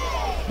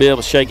be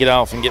able to shake it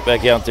off and get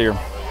back out there.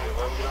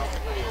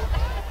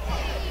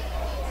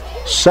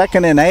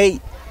 2nd and 8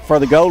 for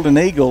the Golden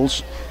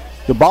Eagles.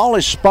 The ball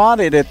is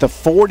spotted at the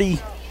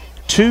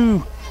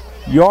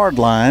 42-yard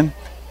line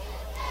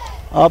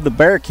of the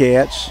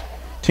Bearcats.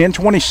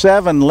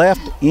 10:27 left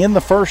in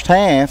the first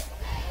half.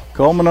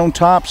 Coleman on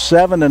top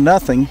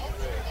 7-0.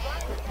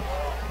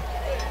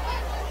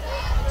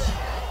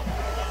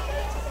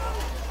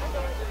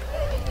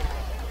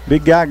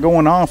 Big guy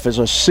going off is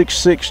a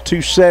 6'6",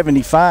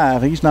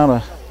 275. He's not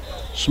a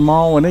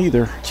small one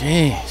either.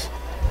 Jeez.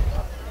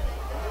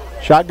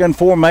 Shotgun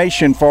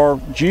formation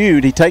for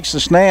Jude. He takes the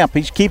snap.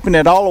 He's keeping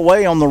it all the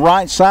way on the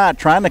right side,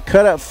 trying to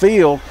cut up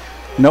field.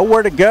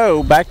 Nowhere to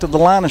go, back to the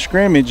line of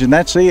scrimmage, and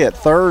that's it.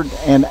 3rd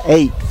and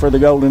 8 for the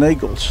Golden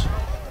Eagles.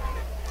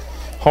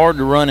 Hard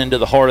to run into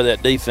the heart of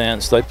that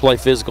defense. They play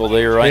physical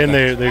there, right? And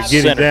they're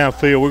getting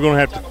downfield. We're going to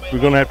have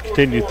to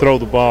continue to throw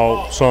the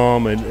ball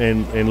some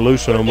and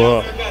loosen them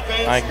up.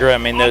 I agree. I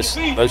mean,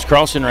 those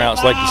crossing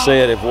routes, like you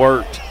said, have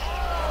worked.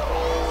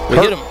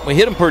 We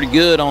hit them pretty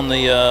good on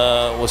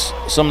the with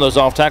some of those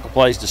off tackle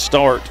plays to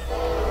start,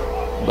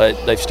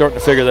 but they've started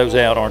to figure those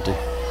out, aren't they?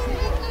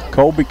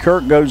 Colby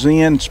Kirk goes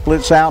in,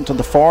 splits out to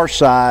the far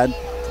side.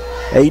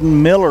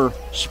 Aiden Miller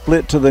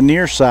split to the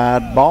near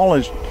side. Ball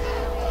is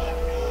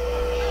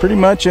pretty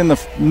much in the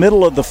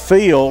middle of the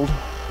field.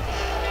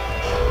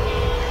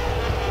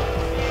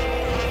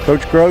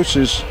 Coach Gross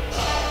is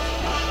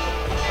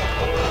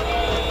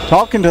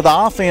talking to the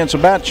offense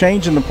about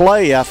changing the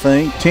play, I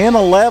think.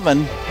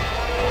 10-11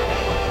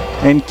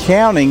 and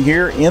counting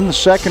here in the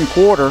second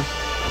quarter.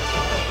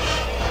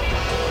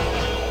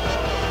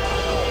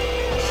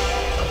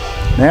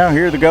 Now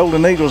here are the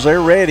Golden Eagles.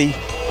 They're ready.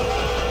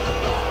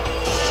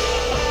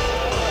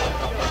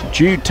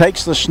 Jude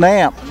takes the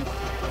snap,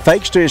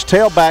 fakes to his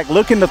tailback,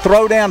 looking to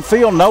throw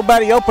downfield.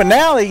 Nobody open.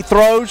 Now he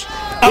throws.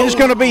 It is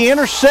going to be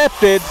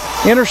intercepted.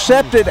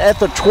 Intercepted at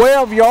the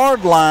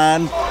 12-yard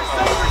line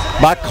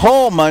by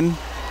Coleman.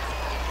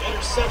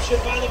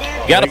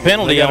 Got a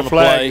penalty on the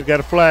play. Got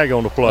a flag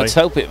on the play. Let's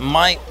hope it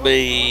might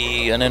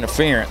be an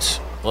interference.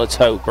 Let's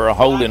hope, or a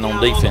holding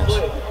on defense.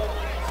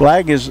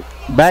 Flag is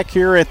back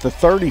here at the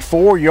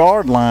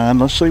 34-yard line.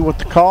 Let's see what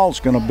the call's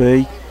going to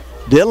be.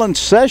 Dylan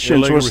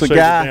Sessions was the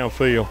guy.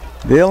 Downfield.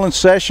 Dylan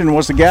Sessions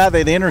was the guy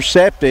that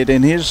intercepted,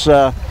 and his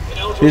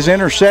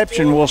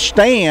interception will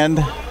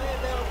stand.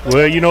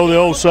 Well, you know the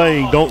old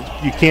saying,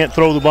 you can't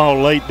throw the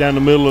ball late down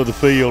the middle of the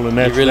field, and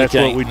that's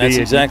what we did. That's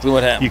exactly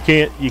what happened.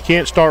 You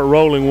can't start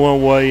rolling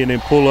one way and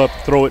then pull up,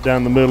 throw it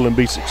down the middle, and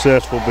be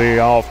successful very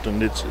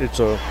often.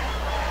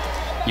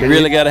 You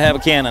really got to have a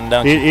cannon,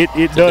 don't you?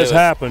 It does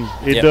happen.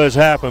 It does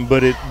happen,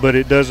 but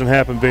it doesn't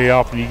happen very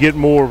often. You get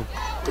more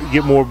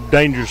get more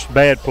dangerous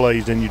bad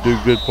plays than you do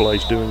good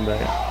plays doing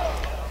that.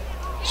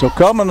 So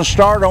coming to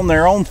start on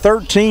their own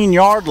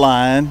 13-yard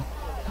line.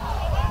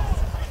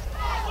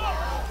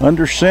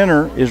 Under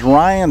center is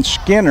Ryan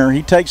Skinner.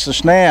 He takes the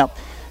snap,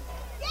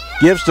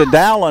 gives to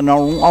Dowling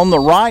on the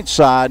right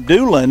side.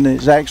 Doolin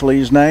is actually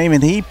his name,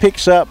 and he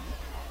picks up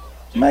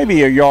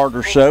maybe a yard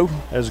or so.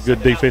 That's a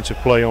good defensive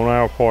play on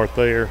our part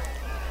there.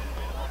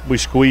 We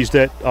squeezed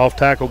that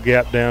off-tackle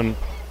gap down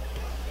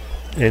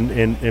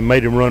and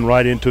made him run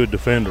right into a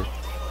defender.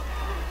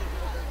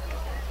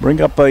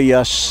 Bring up a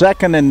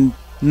 2nd and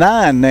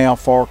 9 now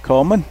for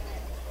Coleman.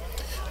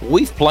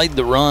 We've played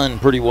the run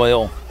pretty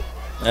well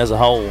as a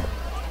whole,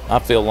 I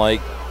feel like.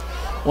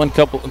 One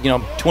couple,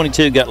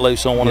 22 got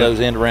loose on one of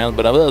those end rounds,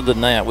 but other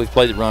than that, we've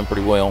played the run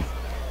pretty well.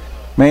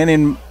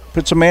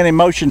 Puts a man in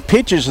motion,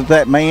 pitches at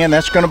that man.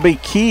 That's going to be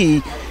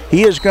key.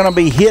 He is going to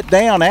be hit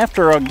down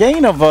after a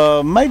gain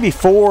of maybe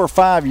 4 or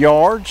 5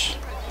 yards.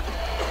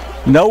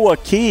 Noah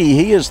Key,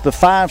 he is the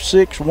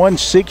 5'6",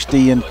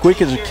 160 and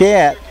quick as a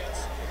cat.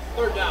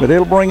 But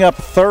it'll bring up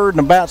a 3rd and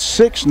about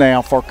 6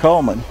 now for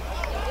Coleman.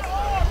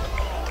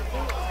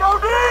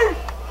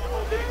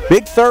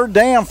 Big 3rd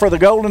down for the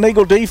Golden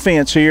Eagle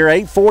defense here.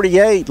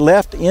 8:48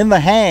 left in the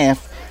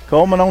half.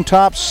 Coleman on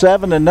top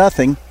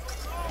 7-0.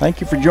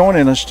 Thank you for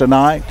joining us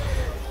tonight.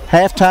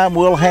 Halftime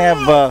we'll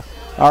have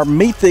our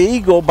Meet the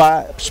Eagle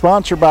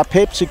sponsored by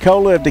Pepsi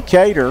Cola of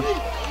Decatur.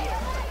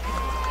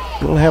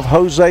 We'll have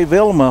Jose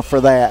Vilma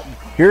for that.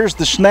 Here's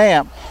the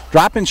snap.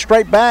 Dropping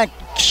straight back,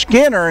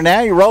 Skinner, and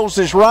now he rolls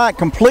his right,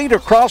 complete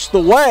across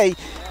the way,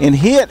 and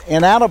hit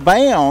and out of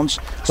bounds.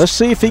 Let's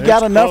see if he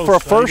got enough for a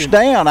first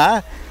down.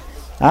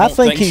 I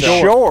think he's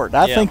short.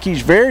 I think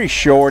he's very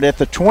short at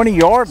the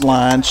 20-yard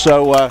line.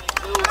 So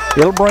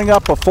it'll bring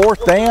up a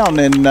 4th down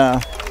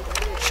and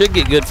should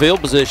get good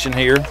field position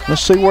here.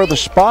 Let's see where the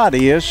spot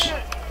is.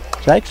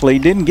 Actually, he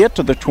didn't get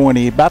to the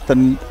 20, about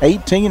the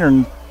 18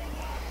 or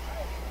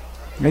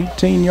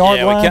 18-yard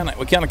line. Yeah,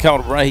 we kind of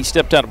caught it right. He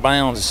stepped out of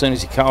bounds as soon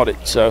as he caught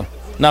it. So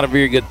not a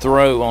very good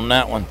throw on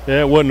that one.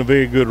 Yeah, it wasn't a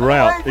very good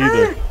route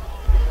either.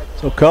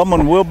 So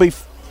Coleman will be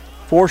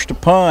forced to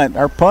punt.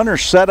 Our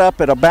punter's set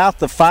up at about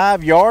the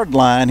 5-yard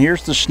line.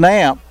 Here's the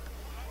snap.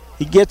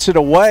 He gets it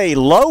away.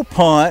 Low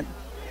punt.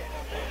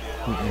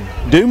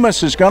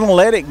 Dumas is going to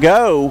let it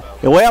go.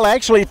 Well,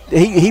 actually,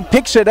 he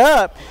picks it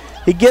up.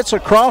 He gets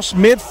across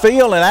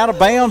midfield and out of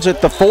bounds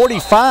at the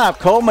 45.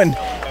 Coleman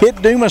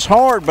hit Dumas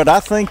hard, but I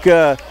think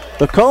the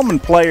Coleman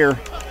player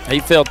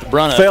felt the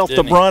brunt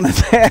of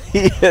that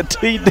hit.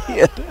 He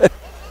did.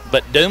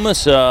 But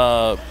Dumas,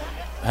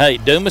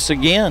 Dumas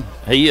again.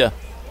 He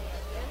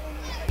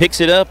picks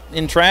it up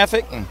in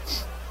traffic and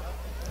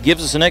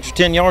gives us an extra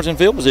 10 yards in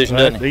field position,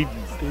 doesn't he?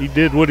 He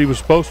did what he was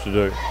supposed to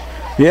do.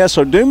 Yeah,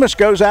 so Dumas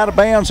goes out of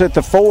bounds at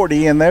the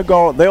 40, and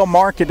they'll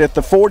mark it at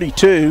the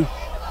 42.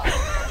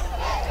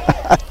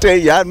 I tell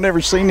you, I've never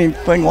seen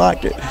anything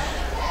like it.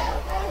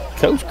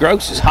 Coach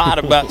Gross is hot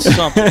about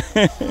something,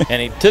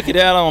 and he took it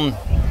out on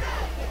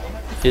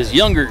his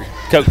younger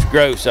Coach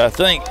Gross, I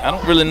think. I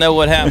don't really know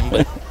what happened,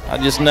 but I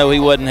just know he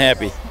wasn't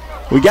happy.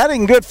 We got it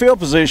in good field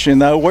position,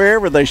 though,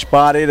 wherever they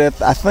spot it.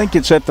 I think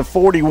it's at the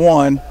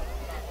 41.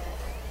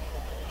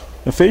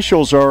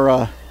 Officials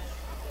are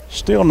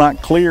still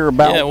not clear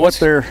about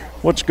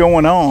what's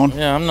going on.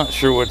 Yeah, I'm not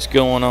sure what's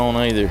going on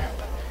either.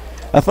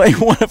 I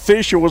think one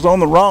official was on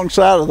the wrong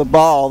side of the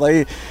ball.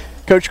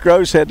 Coach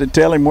Gross had to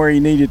tell him where he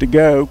needed to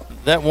go.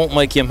 That won't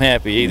make him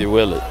happy either,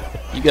 will it?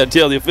 You got to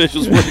tell the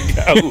officials where to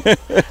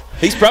go.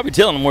 He's probably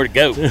telling them where to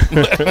go.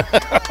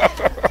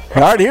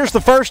 All right, here's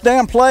the first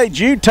down play.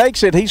 Jude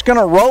takes it. He's going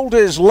to roll to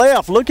his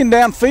left. Looking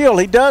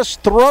downfield, he does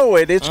throw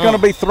it. It's going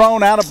to be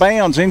thrown out of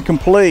bounds,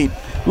 incomplete.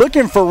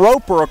 Looking for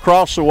Roper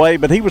across the way,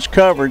 but he was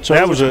covered, so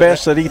it was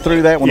best that he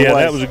threw that one away. Yeah,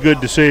 that was a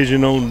good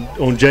decision on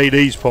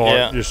JD's part,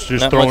 yeah, just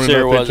throwing it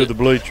up into the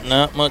bleachers.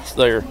 Not much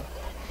there.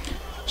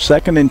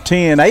 2nd and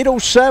 10.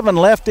 8:07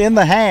 left in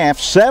the half.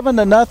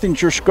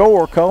 7-0 your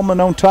score. Coleman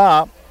on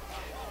top.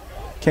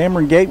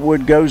 Cameron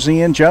Gatewood goes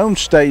in.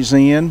 Jones stays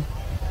in.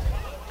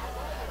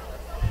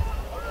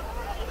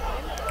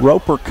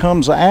 Roper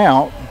comes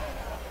out.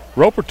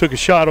 Roper took a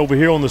shot over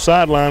here on the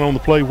sideline on the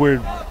play where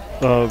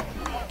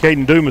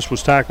Caden Dumas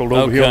was tackled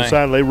over here on the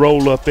side. They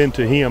rolled up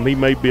into him. He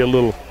may be a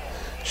little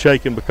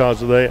shaken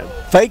because of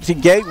that. Fake to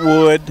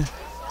Gatewood.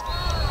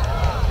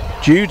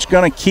 Jude's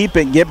going to keep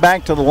it, get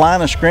back to the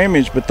line of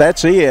scrimmage, but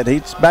that's it.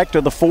 He's back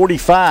to the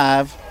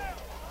 45.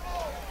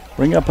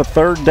 Bring up a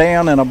 3rd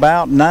down and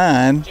about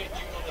 9. 6,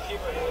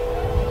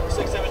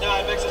 7,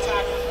 9 makes a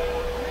tackle.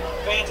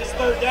 Vance is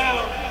 3rd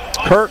down.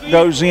 Kirk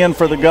goes in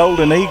for the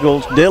Golden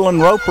Eagles.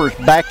 Dylan Roper's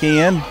back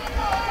in.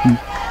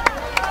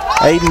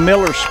 Aiden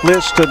Miller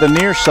splits to the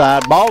near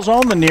side. Ball's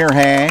on the near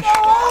hash.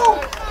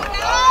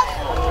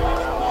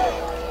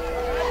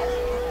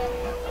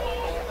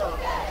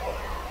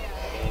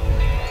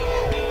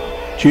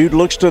 Jude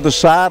looks to the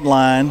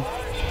sideline,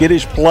 get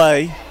his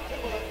play.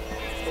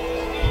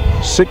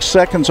 6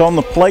 seconds on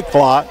the play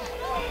clock.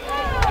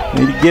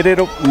 Need to get it,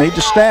 need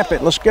to snap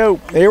it. Let's go.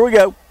 There we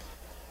go.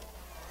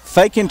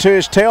 faking to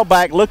his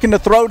tailback, looking to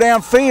throw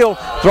downfield,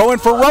 throwing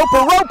for Roper.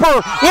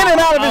 Roper in and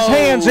out of his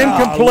hands,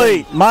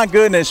 incomplete. My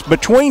goodness,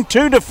 between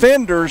two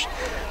defenders,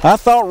 I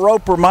thought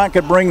Roper might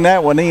could bring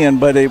that one in,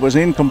 but it was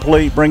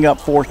incomplete, bring up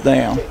 4th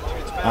down.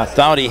 I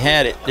thought he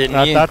had it,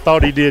 didn't you? I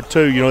thought he did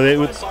too. You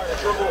know,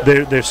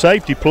 their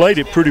safety played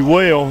it pretty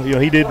well. You know,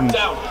 he didn't.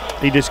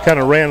 He just kind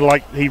of ran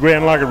like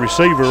a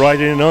receiver right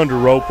in and under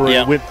Roper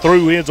and went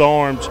through his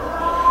arms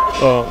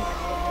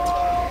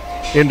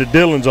into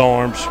Dylan's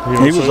arms. You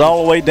know, he was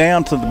all the way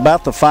down to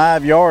about the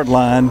 5-yard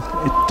line.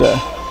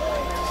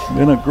 It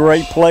been a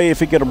great play if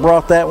he could have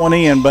brought that one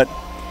in, but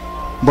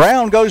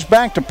Brown goes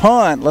back to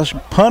punt. Let's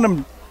punt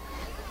him,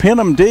 pin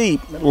him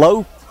deep,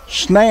 low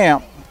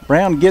snap.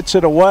 Brown gets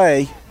it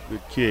away.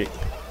 Good kick.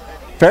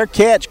 Fair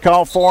catch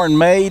called for and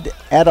made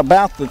at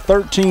about the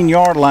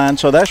 13-yard line,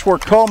 so that's where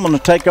Coleman will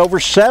take over.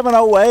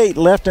 7:08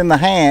 left in the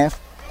half.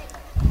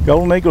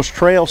 Golden Eagles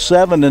trail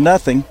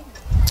 7-0.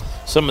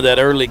 Some of that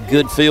early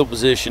good field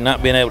position,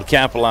 not being able to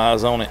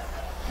capitalize on it,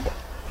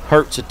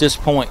 hurts at this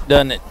point,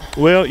 doesn't it?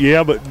 Well,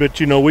 yeah, but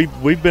you know,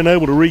 we've been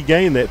able to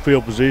regain that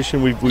field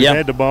position. We've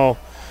had the ball.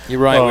 You're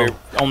right.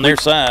 We're on their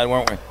side,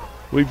 weren't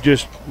we?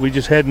 We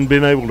just hadn't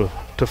been able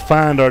to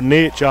find our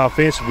niche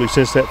offensively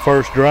since that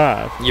first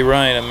drive. You're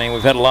right. I mean,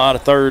 we've had a lot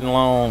of 3rd and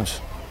longs,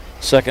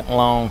 2nd and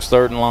longs,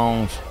 3rd and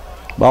longs.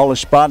 Ball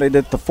is spotted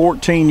at the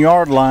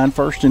 14-yard line,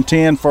 1st and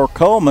 10 for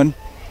Coleman.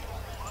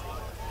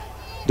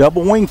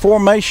 Double wing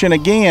formation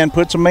again,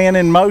 puts a man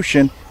in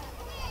motion.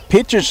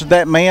 Pitches to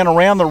that man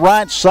around the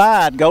right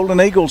side. Golden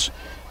Eagles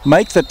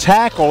make the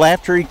tackle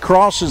after he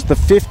crosses the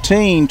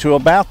 15 to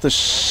about the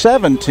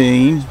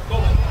 17,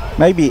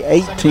 maybe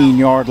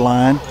 18-yard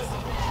line.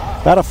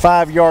 About a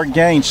 5-yard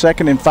gain,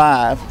 2nd and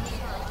 5.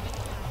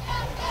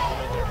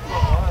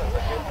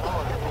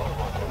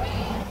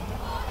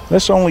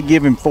 Let's only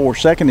give him 4,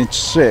 2nd and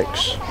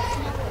 6.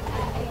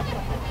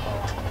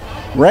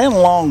 Ran a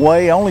long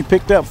way, only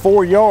picked up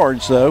 4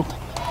 yards though.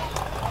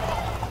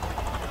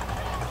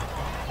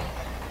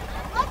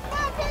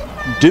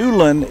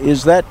 Doolin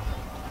is that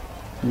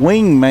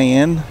wing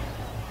man.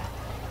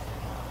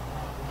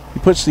 He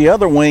puts the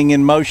other wing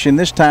in motion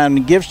this time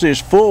and gives to his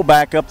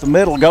fullback up the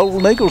middle.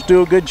 Golden Eagles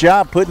do a good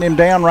job putting him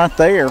down right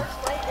there.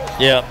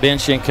 Yeah, Ben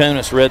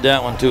Shankunis read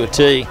that one to a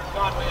T.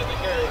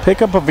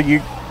 Pick up of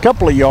a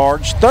couple of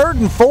yards.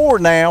 3rd and 4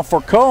 now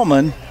for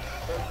Coleman.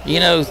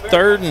 You know,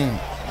 3rd and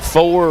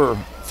 4,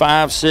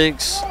 5,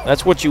 6,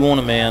 that's what you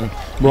want, man.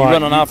 You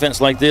run an offense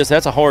like this,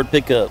 that's a hard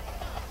pickup.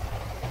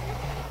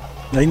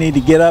 They need to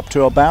get up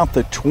to about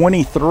the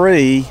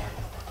 23.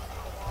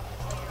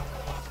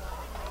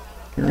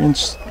 You're in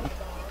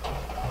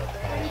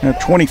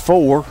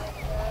 24.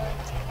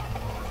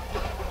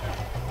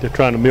 They're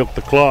trying to milk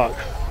the clock.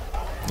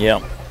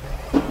 Yeah.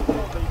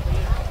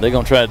 They're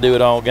going to try to do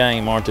it all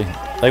game, aren't they?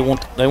 They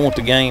want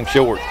the game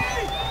short.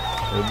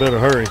 They better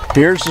hurry.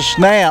 Here's the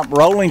snap.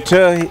 Rolling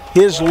to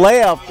his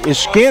left is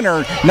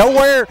Skinner.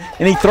 Nowhere,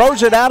 and he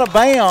throws it out of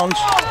bounds.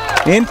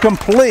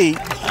 Incomplete.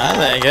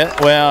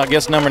 I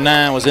guess number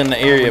 9 was in the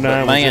area,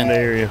 but man,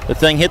 the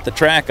thing hit the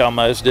track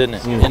almost, didn't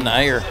it? In the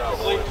air.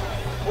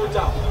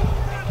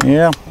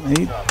 Yeah.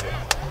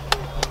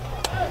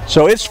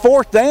 So it's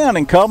 4th down,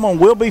 and Coleman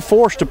will be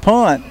forced to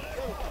punt.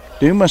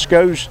 Dumas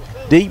goes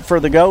deep for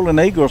the Golden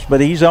Eagles,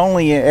 but he's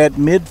only at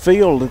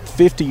midfield at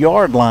the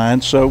 50-yard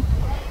line, so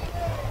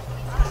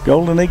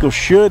Golden Eagles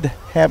should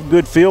have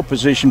good field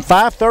position.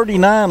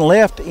 5:39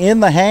 left in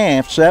the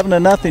half.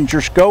 7-0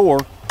 your score.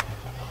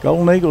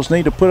 Golden Eagles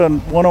need to put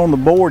one on the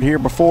board here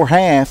before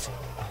half.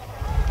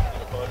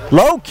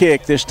 Low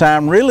kick this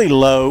time, really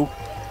low.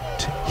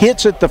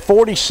 Hits at the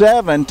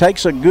 47,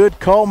 takes a good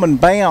Coleman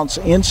bounce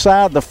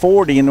inside the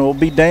 40, and will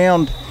be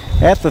down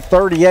at the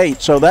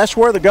 38. So that's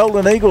where the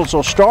Golden Eagles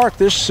will start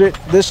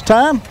this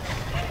time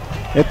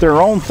at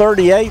their own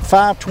 38,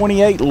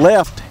 5:28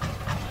 left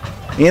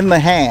in the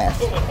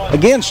half.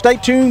 Again, stay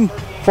tuned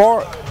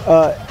for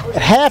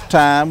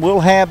halftime. We'll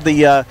have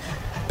the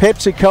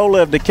Pepsi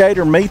Cola of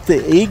Decatur Meet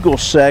the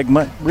Eagles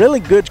segment. Really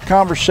good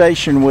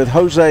conversation with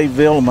Jose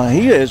Vilma.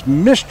 He is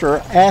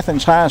Mr.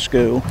 Athens High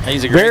School.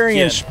 He's a great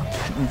kid.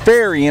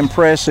 Very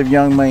impressive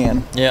young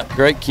man. Yeah,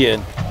 great kid.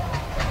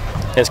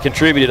 Has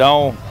contributed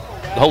the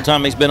whole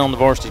time he's been on the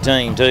varsity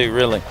team too,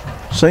 really.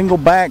 Single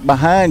back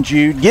behind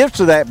you, gives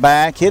to that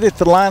back, hit at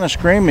the line of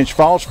scrimmage,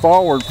 falls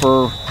forward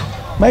for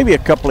maybe a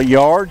couple of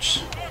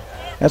yards.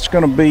 That's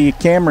going to be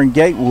Cameron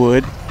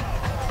Gatewood.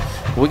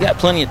 We got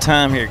plenty of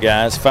time here,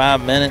 guys.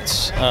 5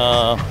 minutes.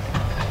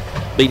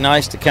 Be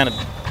nice to kind of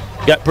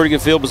got pretty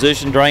good field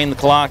position, drain the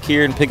clock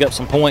here, and pick up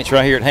some points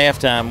right here at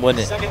halftime,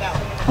 wouldn't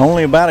it?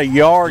 Only about a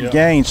yard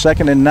gain,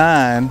 2nd and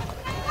 9.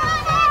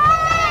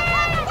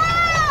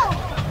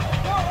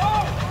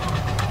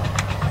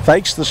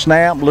 Fakes the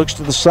snap, looks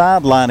to the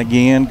sideline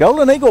again.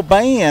 Golden Eagle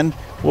Band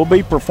will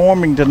be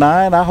performing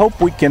tonight. I hope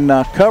we can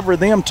cover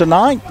them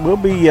tonight. We'll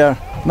be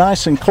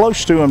nice and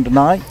close to them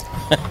tonight.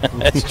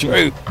 That's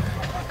true.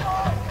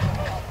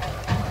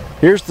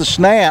 Here's the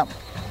snap.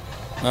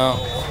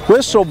 Oh.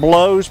 Whistle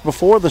blows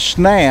before the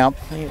snap.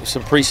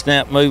 Some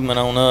pre-snap movement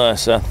on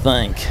us, I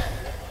think.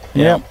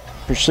 Yep.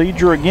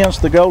 Procedure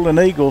against the Golden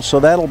Eagles, so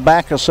that'll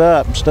back us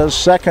up. Instead of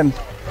 2nd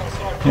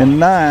and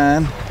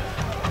 9,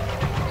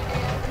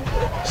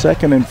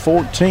 2nd and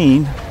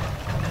 14.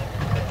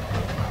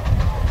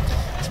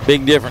 It's a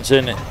big difference,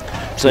 isn't it?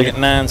 2nd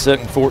 9,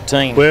 2nd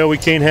 14. Well, we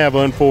can't have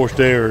unforced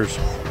errors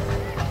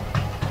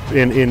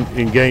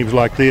in games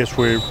like this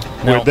where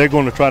they're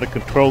going to try to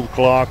control the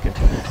clock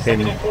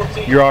and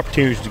your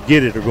opportunities to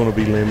get it are going to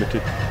be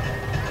limited.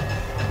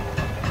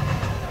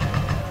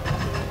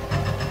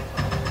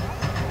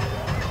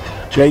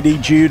 J.D.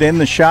 Jude in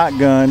the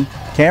shotgun.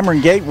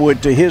 Cameron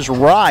Gatewood to his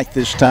right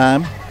this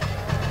time.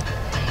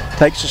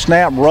 Takes a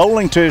snap,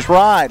 rolling to his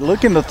right,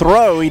 looking to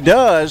throw. He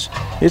does.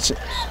 It's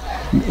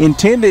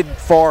intended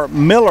for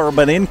Miller,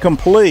 but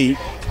incomplete.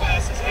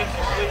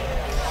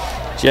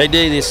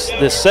 JD,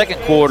 this second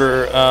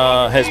quarter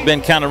has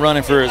been kind of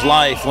running for his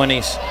life when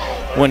he's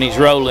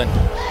rolling.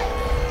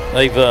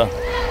 They've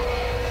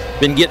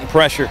been getting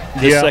pressure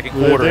this second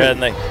quarter,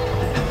 hadn't they?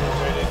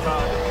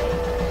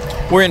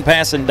 We're in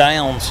passing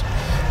downs,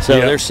 so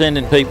they're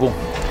sending people.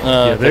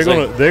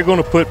 They're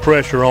gonna put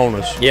pressure on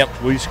us.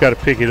 Yep. We just got to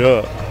pick it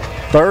up.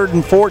 3rd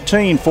and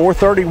 14,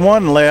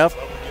 4:31 left.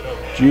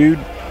 Jude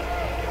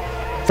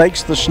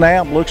fakes the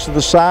snap, looks to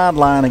the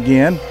sideline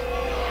again.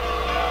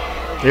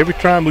 Every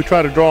time we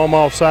try to draw them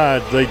off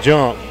sides, they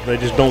jump. They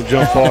just don't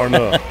jump far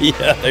enough.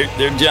 Yeah,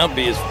 they're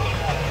jumpy.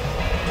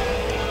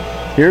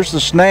 Here's the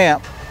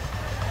snap.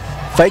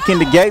 Faking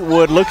to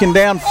Gatewood, looking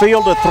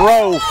downfield to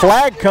throw.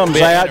 Flag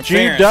comes out.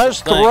 Jude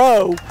does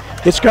throw.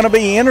 It's going to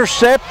be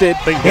intercepted.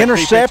 I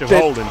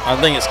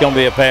think it's going to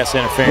be a pass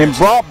interference. And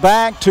brought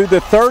back to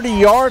the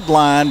 30-yard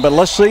line, but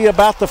let's see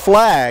about the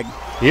flag.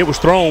 It was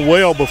thrown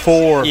well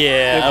before.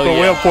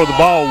 Well before the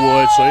ball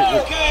was. So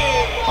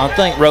I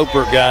think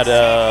Roper got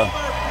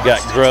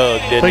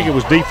drugged. I think it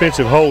was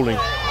defensive holding.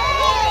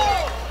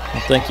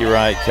 I think you're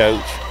right,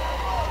 Coach.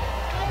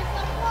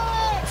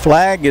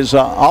 Flag is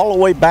all the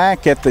way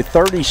back at the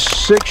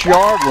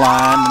 36-yard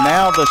line.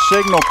 Now the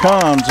signal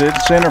comes.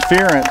 It's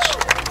interference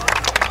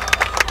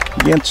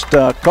against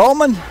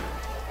Coleman.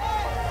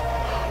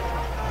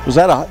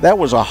 That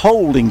was a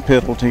holding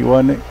penalty,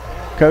 wasn't it,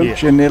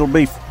 Coach? Yeah. And it'll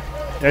be.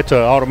 That's an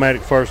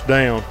automatic first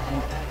down.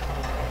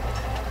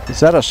 Is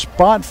that a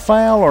spot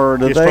foul or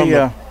do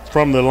they?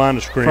 From the line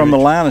of scrimmage. From the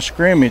line of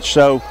scrimmage.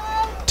 So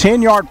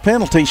 10-yard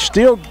penalty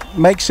still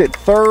makes it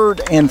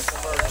 3rd and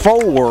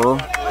 4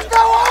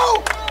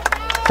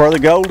 for the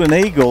Golden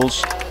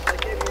Eagles.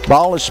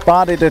 Ball is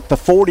spotted at the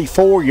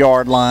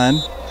 44-yard line.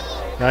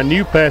 I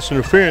knew pass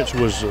interference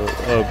was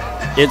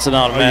it's an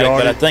automatic,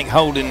 but I think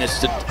holding is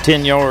to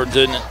 10 yards,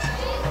 isn't it?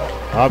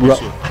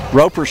 Obviously.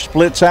 Roper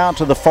splits out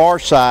to the far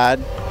side.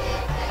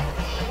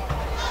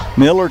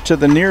 Miller to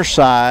the near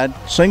side.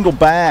 Single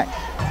back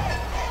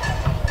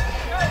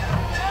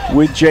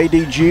with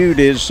J.D. Jude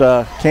is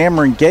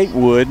Cameron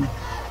Gatewood.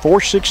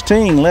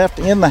 4:16 left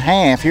in the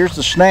half. Here's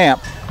the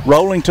snap.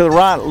 Rolling to the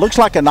right. It looks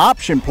like an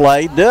option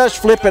play. Does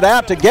flip it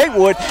out to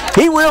Gatewood.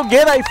 He will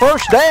get a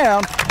first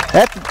down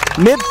at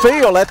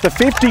midfield at the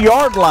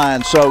 50-yard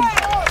line. So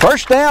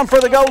first down for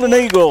the Golden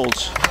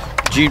Eagles.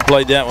 Jude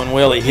played that one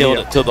well. He held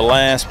it to the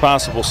last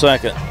possible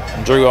second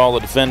and drew all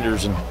the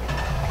defenders and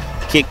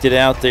kicked it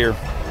out there.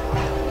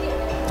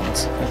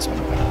 That's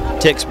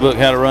textbook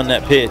how to run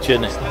that pitch,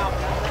 isn't it?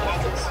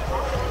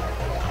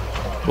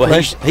 Well,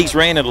 he's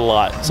ran it a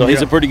lot, so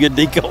he's a pretty good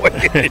decoy.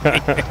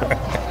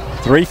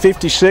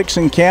 3:56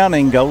 and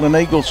counting. Golden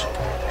Eagles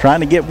trying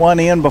to get one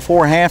in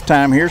before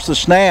halftime. Here's the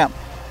snap.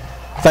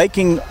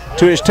 Faking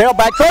to his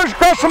tailback. Throws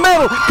across the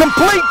middle.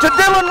 Complete to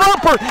Dylan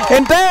Roper.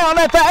 And down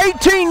at the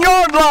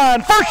 18-yard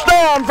line. First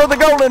down for the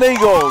Golden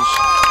Eagles.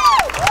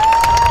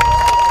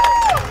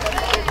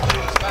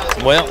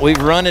 Well,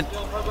 we've run it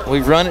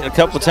a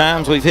couple of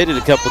times. We've hit it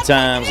a couple of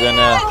times. And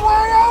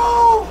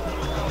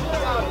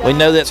we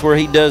know that's where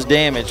he does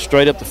damage,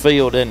 straight up the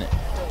field, isn't it?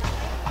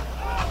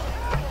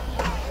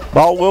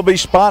 Ball will be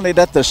spotted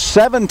at the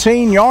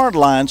 17-yard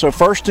line, so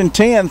 1st and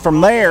 10 from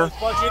there.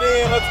 Punch it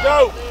in, let's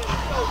go.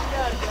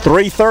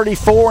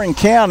 3:34 and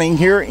counting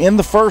here in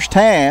the first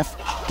half.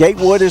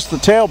 Gatewood is the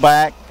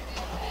tailback.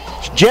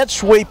 Jet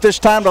sweep this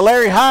time to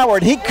Larry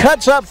Howard. He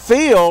cuts up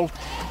field.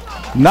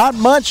 Not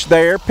much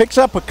there. Picks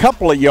up a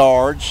couple of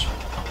yards.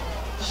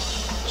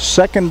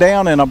 2nd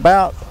down and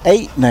about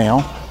 8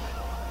 now.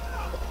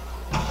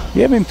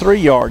 Give him 3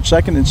 yards.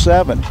 2nd and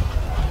 7.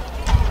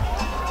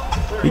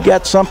 He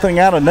got something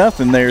out of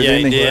nothing there,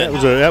 didn't he? Did.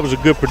 That was a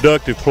good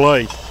productive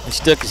play. He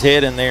stuck his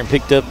head in there and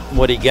picked up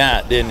what he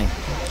got, didn't he?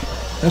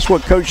 That's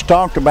what Coach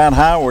talked about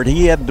Howard.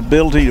 He had the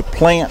ability to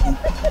plant and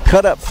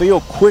cut up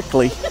field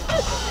quickly.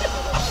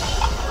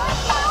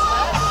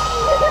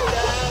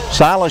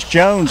 Silas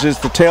Jones is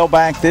the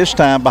tailback this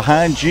time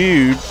behind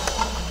Jude.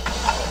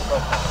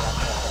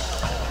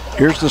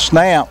 Here's the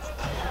snap.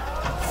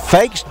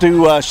 Fakes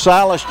to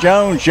Silas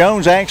Jones.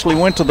 Jones actually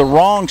went to the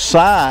wrong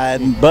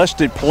side and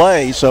busted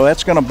play, so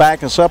that's going to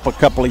back us up a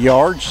couple of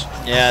yards.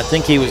 Yeah, I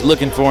think he was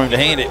looking for him to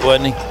hand it,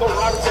 wasn't he?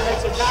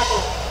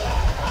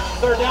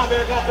 Third down,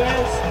 Bearcat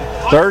fans.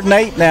 3rd and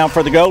 8 now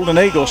for the Golden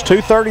Eagles.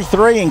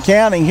 2:33 and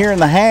counting here in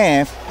the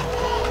half.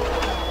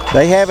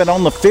 They have it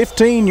on the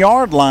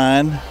 15-yard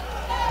line.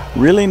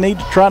 Really need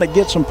to try to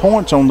get some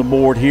points on the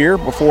board here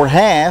before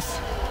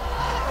half.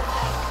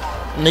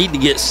 Need to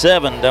get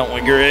 7, don't we,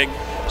 Greg?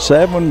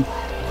 7.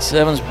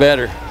 7's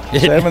better.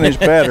 7 is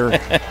better.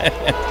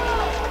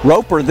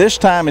 Roper this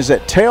time is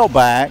at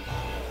tailback.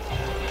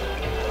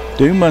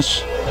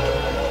 Dumas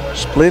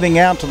splitting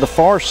out to the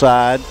far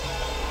side.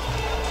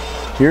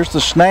 Here's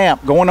the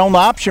snap. Going on the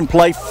option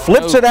play.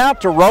 Flips it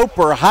out to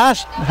Roper.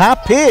 High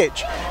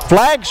pitch.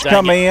 Flags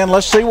come in.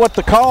 Let's see what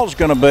the call's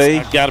going to be.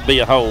 It's got to be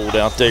a hold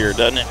out there,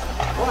 doesn't it?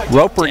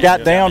 Roper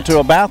got down to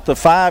about the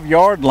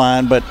 5-yard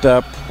line, but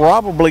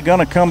probably going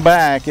to come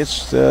back.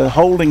 It's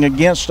holding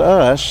against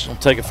us. We'll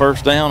take a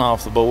first down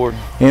off the board.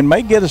 And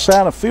may get us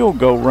out of field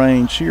goal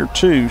range here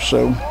too.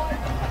 So,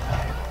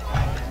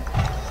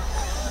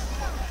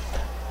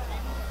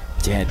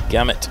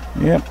 dadgummit.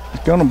 Yep,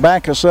 it's going to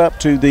back us up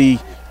to the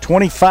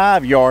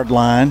 25-yard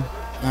line.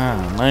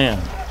 Oh,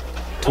 man.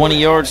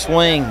 20-yard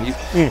swing.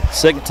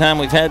 Second time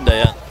we've had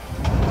that.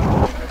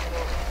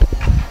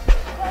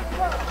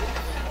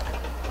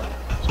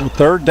 So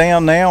 3rd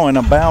down now and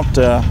about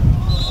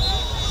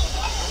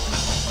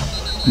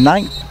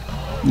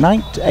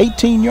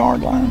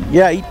 18-yard line.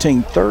 Yeah,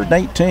 18. 3rd and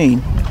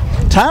 18.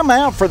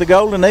 Timeout for the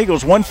Golden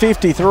Eagles.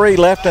 1:53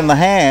 left in the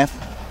half.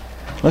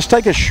 Let's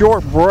take a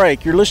short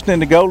break. You're listening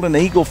to Golden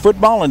Eagle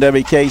Football on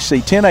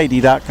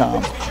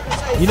WKC1080.com.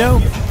 You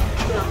know,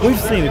 we've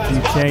seen a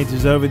few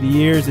changes over the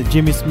years at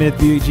Jimmy Smith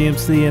Buick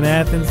GMC in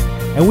Athens,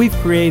 and we've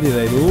created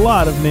a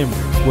lot of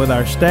memories with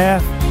our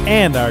staff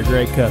and our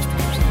great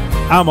customers.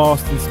 I'm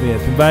Austin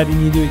Smith,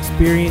 inviting you to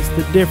experience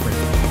the difference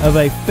of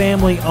a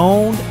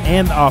family-owned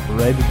and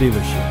operated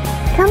dealership.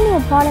 Come be a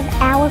part of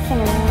our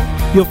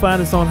family. You'll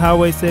find us on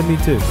Highway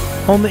 72,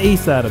 on the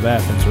east side of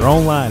Athens, or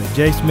online at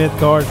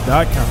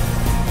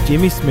jsmithcars.com.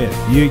 Jimmy Smith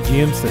Buick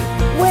GMC.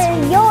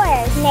 We're your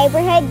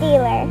neighborhood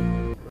dealer.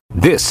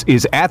 This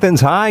is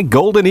Athens High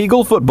Golden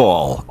Eagle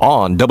football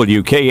on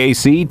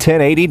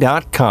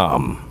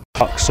WKAC1080.com.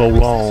 So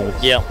long.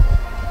 Yeah.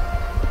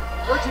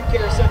 Urgent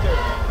Care Center.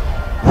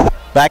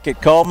 Back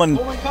at Coleman.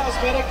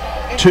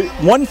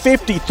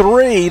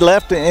 1:53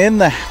 left in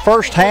the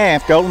first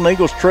half. Golden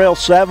Eagles trail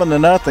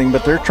 7-0,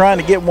 but they're trying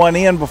to get one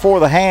in before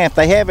the half.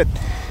 They have it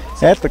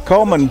at the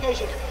Coleman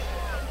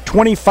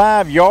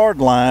 25-yard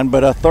line,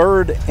 but a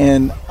 3rd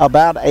and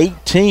about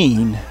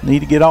 18. Need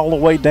to get all the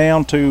way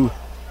down to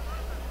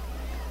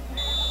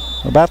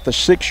about the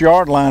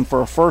 6-yard line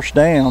for a first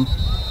down.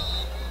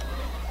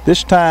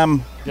 This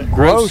time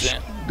Gross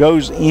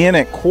goes in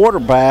at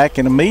quarterback,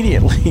 and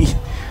immediately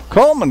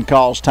Coleman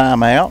calls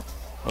timeout.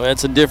 Well,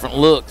 that's a different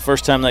look.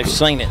 First time they've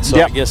seen it, so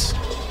Yep. I guess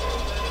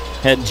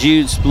had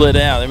Jude split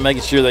out. They're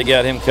making sure they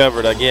got him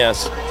covered, I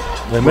guess.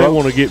 They may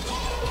want to get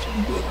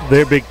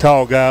their big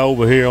tall guy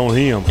over here on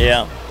him.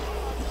 Yeah.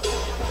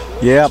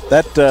 Yeah,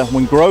 that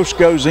when Gross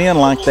goes in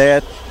like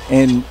that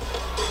and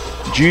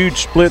Jude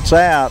splits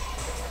out,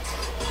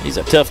 he's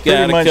a tough guy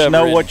pretty to much cover.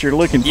 know what you're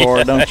looking for,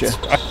 Yeah, don't you?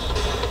 that's right.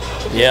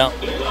 Yeah,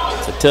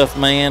 it's a tough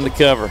man to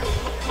cover.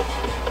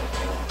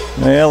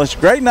 Well, it's a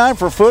great night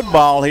for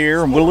football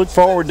here, and we'll look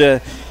forward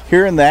to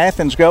hearing the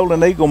Athens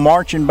Golden Eagle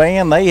Marching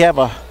Band. They have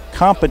a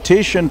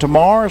competition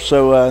tomorrow,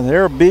 so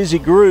they're a busy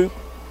group.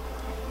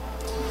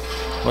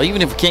 Well,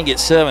 even if we can't get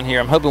 7 here,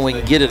 I'm hoping we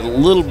can get it a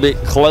little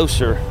bit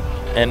closer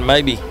and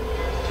maybe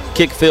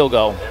kick a field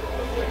goal.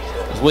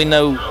 'Cause we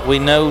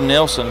know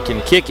Nelson can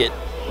kick it,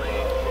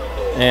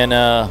 and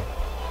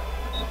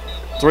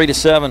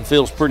 3-7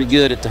 feels pretty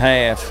good at the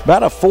half.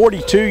 About a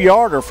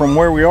 42-yarder from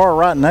where we are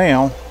right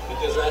now.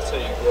 Because that's how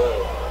you grow.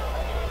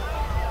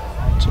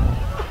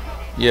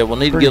 Yeah, we'll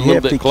need to Pretty get a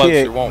little bit hefty closer,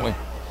 kick. won't we?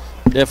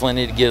 Definitely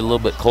need to get a little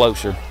bit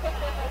closer.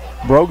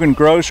 Brogan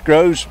Gross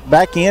goes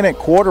back in at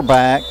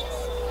quarterback.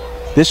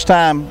 This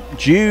time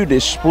Jude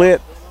is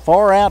split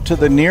far out to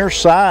the near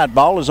side.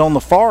 Ball is on the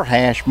far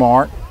hash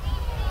mark.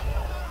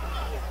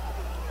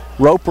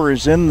 Roper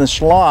is in the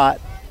slot.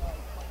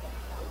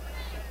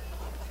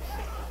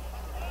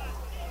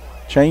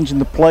 Changing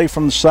the play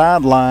from the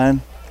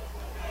sideline.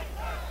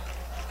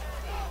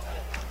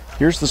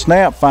 Here's the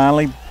snap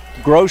finally.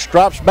 Gross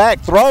drops back,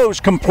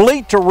 throws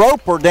complete to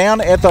Roper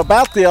down at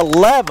about the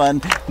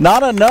 11.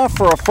 Not enough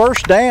for a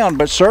first down,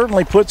 but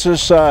certainly puts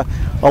us a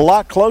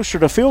lot closer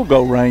to field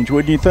goal range,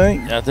 wouldn't you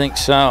think? I think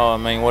so. I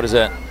mean, what is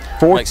that?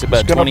 Fourth, Makes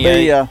about it's gonna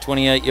 28, be,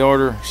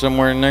 28-yarder,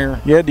 somewhere in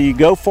there. Yeah, do you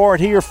go for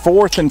it here,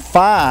 4th and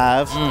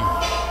 5?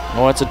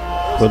 Well, that's a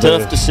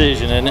tough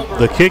decision, isn't it?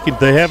 The kicking,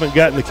 they haven't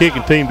gotten the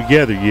kicking team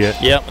together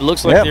yet. Yep, it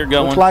looks like they're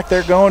going. Looks like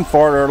they're going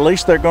for it, or at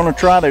least they're going to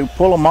try to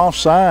pull them off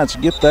sides,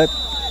 get that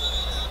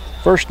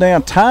first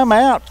down.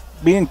 Timeout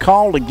being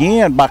called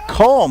again by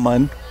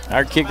Coleman.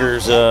 Our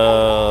kicker's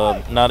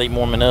not even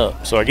warming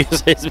up, so I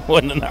guess it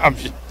wasn't an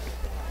option.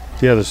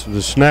 Yeah, the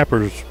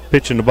snapper's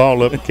pitching the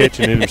ball up and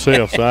catching it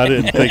himself, so I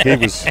didn't think he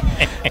was.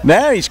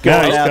 Now he's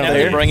going out there.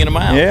 They're bringing them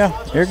out. Yeah,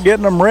 they're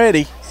getting them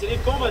ready.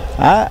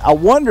 I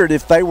wondered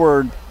if they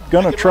were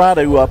going to try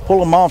to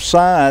pull them off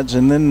sides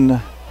and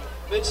then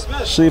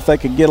see if they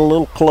could get a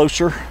little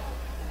closer.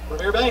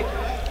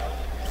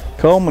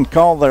 Coleman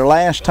called their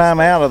last time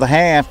out of the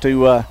half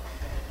to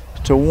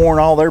warn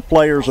all their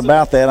players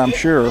about that, I'm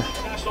sure.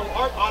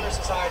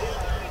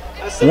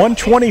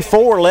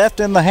 1:24 left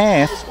in the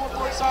half.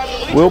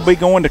 We'll be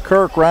going to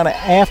Kirk right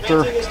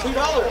after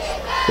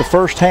the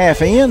first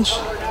half ends.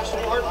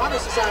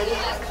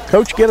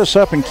 Coach, get us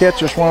up and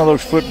catch us one of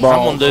those footballs.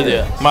 I'm going to do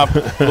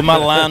that with my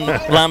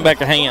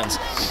linebacker hands.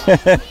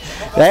 The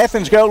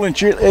Athens Golden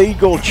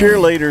Eagle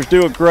cheerleaders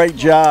do a great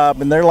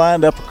job, and they're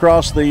lined up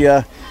across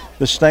the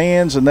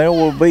stands, and they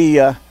will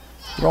be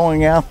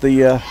throwing out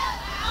the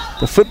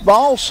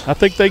footballs. I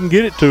think they can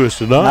get it to us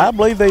tonight. I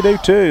believe they do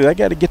too. They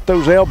got to get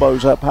those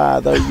elbows up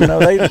high, though. You know,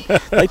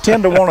 they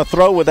tend to want to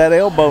throw with that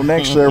elbow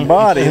next to their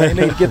body. They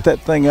need to get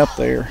that thing up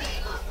there.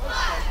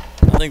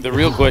 I think the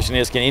real question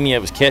is, can any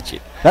of us catch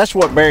it? That's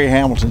what Barry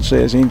Hamilton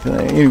says.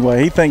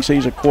 Anyway, he thinks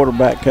he's a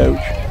quarterback coach.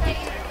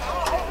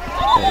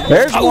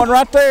 There's one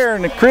right there,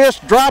 and Chris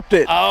dropped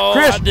it. Oh,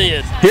 Chris, I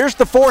did. Here's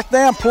the fourth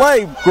down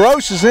play.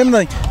 Gross is in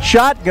the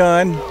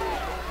shotgun.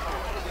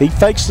 He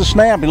fakes the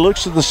snap. He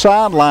looks to the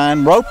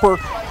sideline. Roper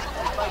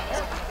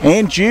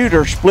and Jude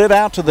are split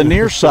out to the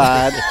near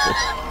side.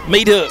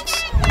 Meat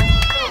hooks.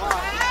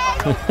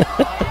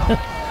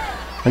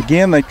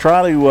 Again, they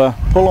try to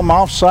pull them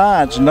off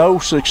sides. No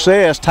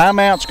success.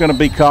 Timeout's going to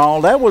be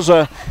called. That was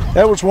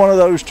one of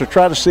those to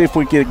try to see if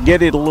we could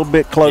get it a little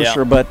bit closer.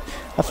 Yeah. But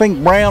I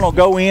think Brown will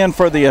go in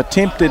for the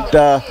attempted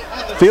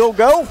field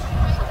goal.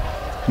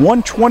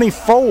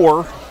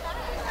 1:24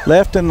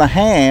 left in the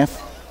half.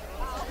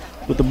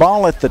 With the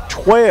ball at the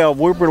 12,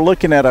 we were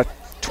looking at a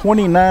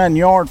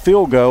 29-yard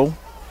field goal.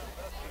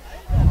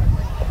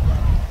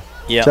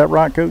 Yeah. Is that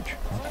right, Coach?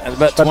 That's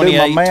about If I do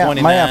 28, my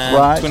 29, math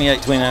right.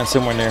 28, 29,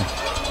 somewhere in there.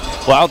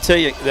 Well, I'll tell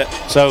you,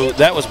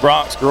 that was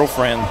Brock's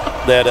girlfriend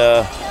that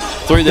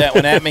threw that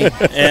one at me,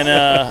 and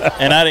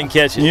I didn't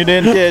catch it. You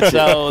didn't catch it.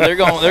 So they're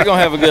gonna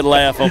have a good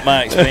laugh on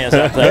my expense,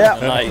 I think,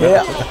 tonight.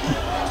 Yeah.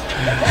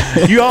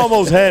 You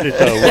almost had it,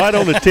 though, right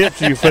on the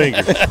tips of your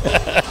fingers.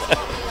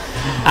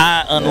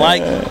 I,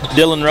 unlike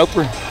Dylan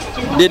Roper,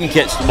 didn't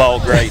catch the ball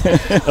great.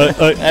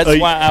 That's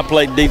why I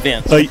played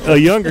defense. A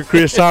younger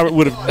Chris Seibert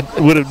would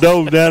have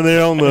dove down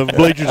there on the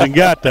bleachers and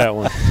got that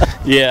one.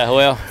 Yeah,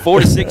 well,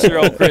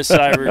 46-year-old Chris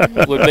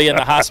Seibert would be in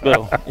the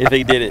hospital if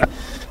he did it.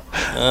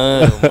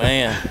 Oh,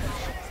 man.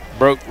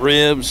 Broke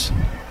ribs.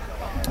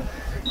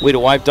 We'd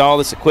have wiped all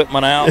this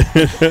equipment out.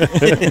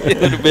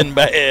 It would have been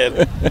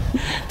bad.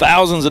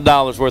 Thousands of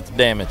dollars worth of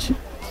damage.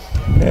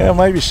 Yeah,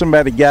 maybe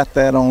somebody got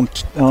that on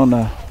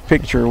a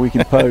picture we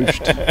can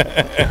post.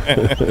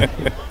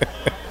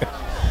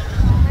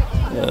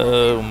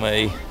 Oh,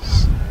 me.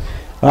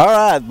 All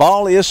right,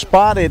 ball is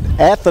spotted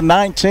at the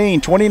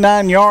 19,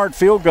 29-yard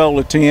field goal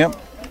attempt.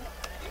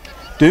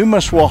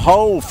 Dumas will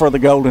hold for the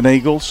Golden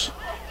Eagles.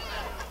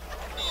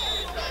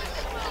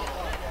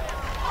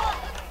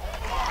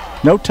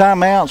 No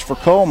timeouts for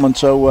Coleman,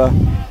 so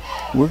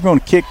we're going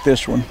to kick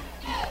this one.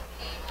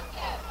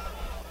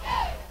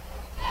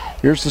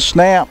 Here's the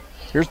snap.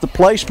 Here's the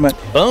placement.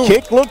 Boom.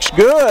 Kick looks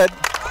good.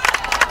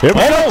 Here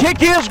we go. The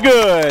kick is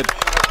good.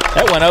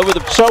 That went over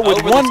the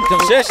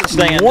concession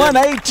stand.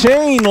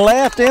 1:18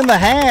 left in the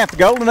half. The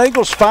Golden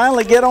Eagles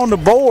finally get on the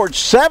board.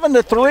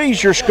 7-3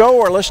 is your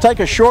score. Let's take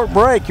a short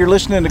break. You're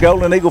listening to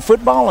Golden Eagle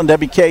Football on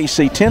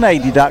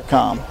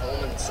WKC1080.com.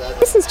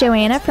 This is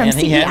Joanna from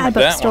CEI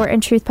Bookstore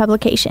and Truth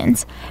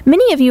Publications.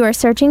 Many of you are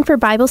searching for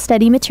Bible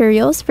study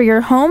materials for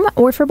your home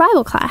or for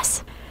Bible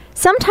class.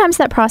 Sometimes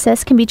that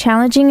process can be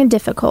challenging and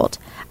difficult.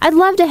 I'd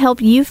love to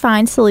help you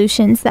find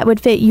solutions that would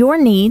fit your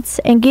needs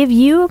and give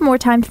you more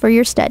time for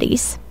your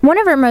studies. One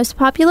of our most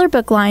popular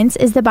book lines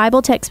is the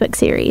Bible Textbook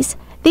Series.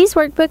 These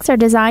workbooks are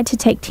designed to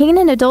take teen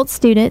and adult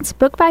students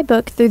book by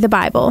book through the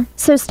Bible.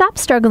 So stop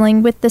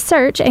struggling with the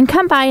search and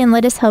come by and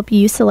let us help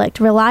you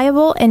select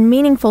reliable and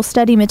meaningful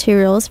study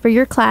materials for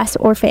your class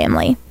or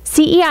family.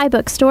 CEI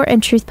Bookstore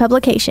and Truth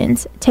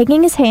Publications,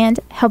 taking his hand,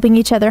 helping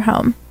each other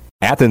home.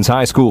 Athens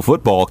High School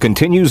football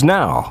continues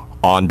now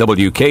on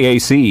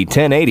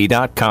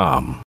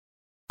WKAC1080.com.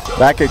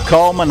 Back at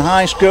Coleman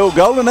High School,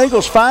 Golden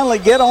Eagles finally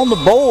get on the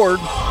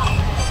board.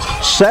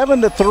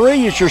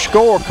 7-3 is your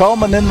score.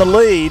 Coleman in the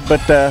lead,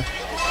 but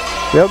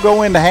they'll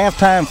go into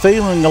halftime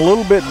feeling a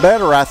little bit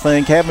better, I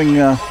think, having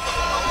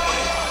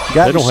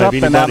gotten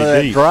something out of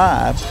that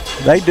drive.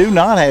 They do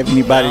not have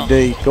anybody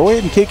deep. Go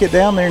ahead and kick it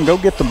down there and go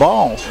get the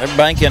ball. They're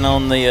banking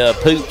on the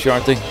pooch,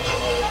 aren't they?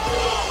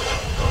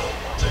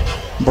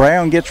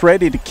 Brown gets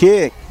ready to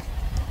kick.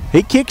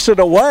 He kicks it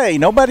away.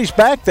 Nobody's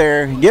back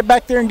there. Get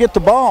back there and get the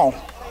ball.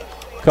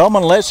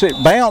 Coleman lets it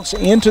bounce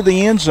into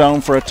the end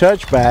zone for a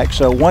touchback.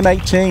 So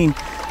 1:18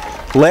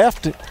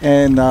 left,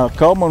 and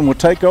Coleman will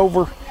take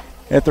over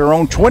at their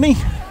own 20.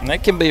 And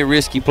that can be a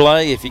risky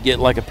play if you get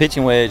like a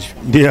pitching wedge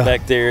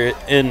back there,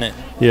 isn't it?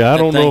 Yeah, I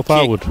don't know if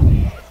I would.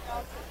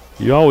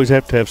 You always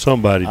have to have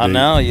somebody. I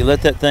know. You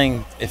let that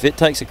thing, if it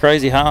takes a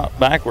crazy hop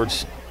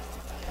backwards,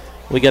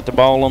 we got the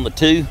ball on the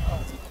 2.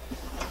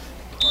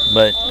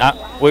 But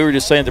we were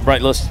just saying to the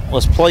break,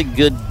 let's play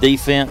good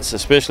defense,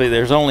 especially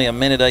there's only a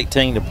minute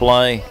 18 to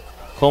play.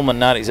 Coleman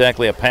not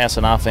exactly a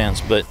passing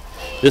offense, but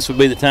this would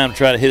be the time to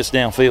try to hit us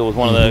downfield with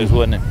one of those,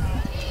 wouldn't it?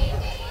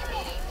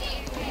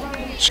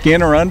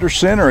 Skinner under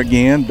center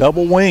again,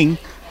 double wing.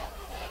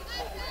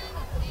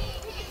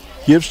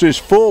 Gives to his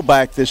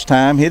fullback this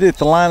time, hit at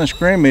the line of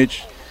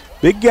scrimmage.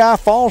 Big guy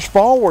falls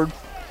forward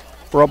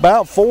for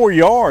about 4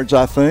 yards,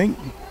 I think.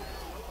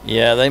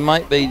 Yeah, they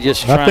might be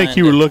just trying. I think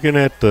you were looking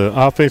at the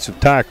offensive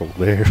tackle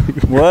there.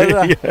 Was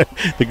I? Yeah,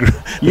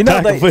 the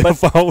tackle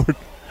fell forward.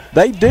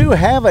 They do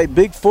have a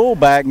big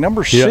fullback,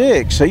 number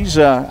 6. He's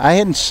I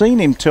hadn't seen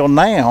him till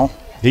now.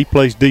 He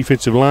plays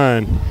defensive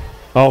line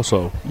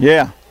also.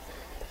 Yeah.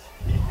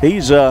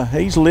 He's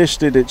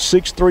listed at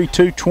 6'3",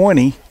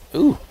 220.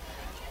 Ooh.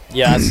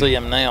 Yeah, I see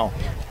him now.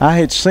 I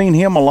had seen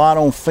him a lot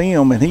on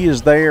film, and he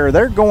is there.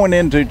 They're going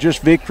into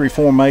just victory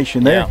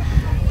formation.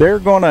 They're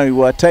going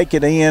to take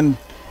it in,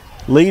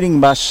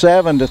 leading by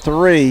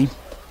 7-3,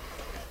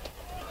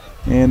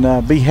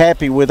 and be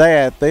happy with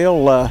that.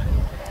 They'll.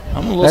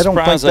 I'm a little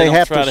surprised they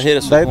don't try to hit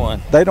us with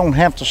one. They don't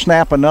have to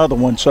snap another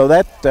one, so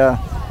that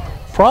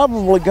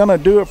probably going to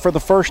do it for the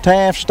first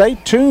half. Stay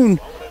tuned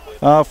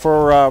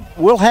for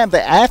we'll have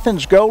the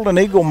Athens Golden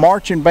Eagle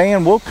Marching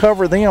Band. We'll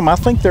cover them. I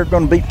think they're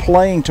going to be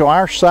playing to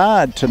our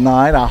side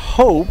tonight, I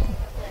hope.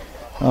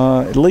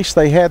 At least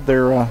they had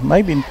their,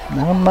 maybe,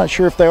 I'm not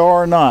sure if they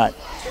are or not.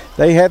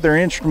 They had their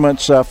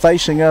instruments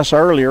facing us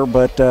earlier,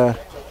 but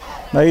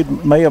they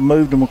may have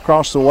moved them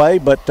across the way.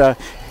 But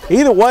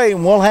either way,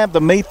 we'll have the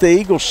Meet the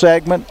Eagles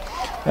segment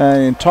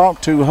and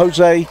talk to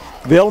Jose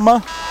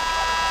Vilma.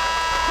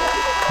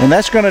 And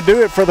that's going to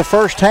do it for the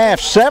first half.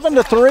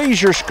 7-3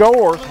 is your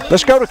score.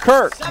 Let's go to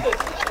Kirk.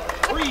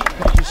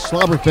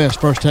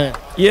 Slobberfest first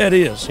half. Yeah, it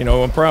is.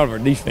 I'm proud of our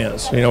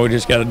defense. We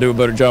just got to do a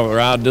better job of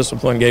our eye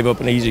discipline. Gave up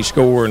an easy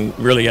score and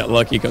really got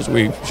lucky because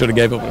we should have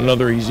gave up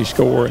another easy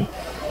score. And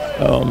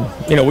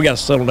we got to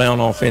settle down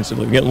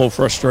offensively. We're getting a little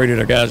frustrated.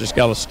 Our guys just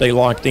got to stay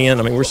locked in.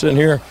 We're sitting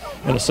here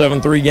in a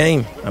 7-3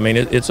 game.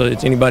 It's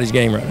anybody's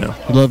game right now.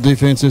 You love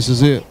defense. This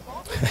is it.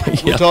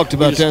 We talked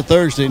about that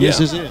Thursday, and this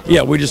is it.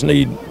 Yeah, we just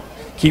need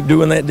keep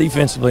doing that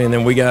defensively, and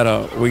then we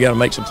gotta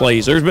make some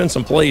plays. There's been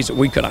some plays that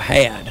we could have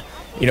had.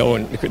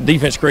 And the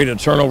defense created a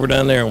turnover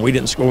down there, and we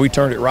didn't score. We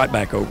turned it right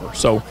back over.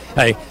 So,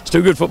 hey, it's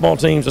two good football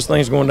teams. This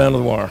thing's going down to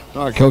the wire.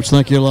 All right, Coach,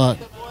 thank you a lot.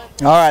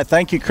 All right,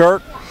 thank you,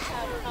 Kirk.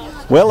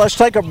 Well, let's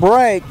take a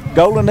break.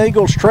 Golden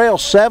Eagles trail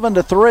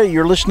 7-3.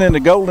 You're listening to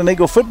Golden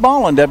Eagle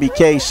Football on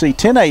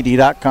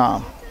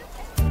WKC1080.com.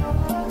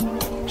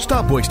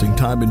 Stop wasting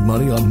time and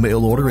money on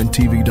mail order and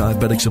TV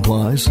diabetic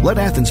supplies. Let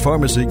Athens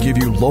Pharmacy give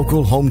you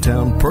local,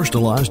 hometown,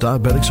 personalized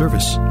diabetic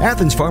service.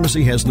 Athens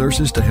Pharmacy has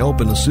nurses to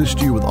help and assist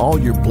you with all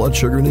your blood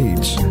sugar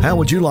needs. How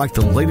would you like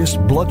the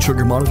latest blood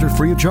sugar monitor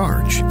free of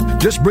charge?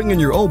 Just bring in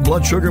your old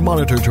blood sugar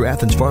monitor to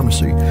Athens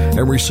Pharmacy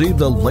and receive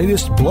the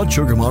latest blood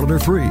sugar monitor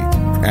free.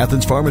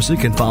 Athens Pharmacy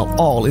can file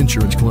all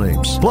insurance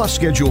claims, plus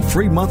schedule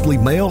free monthly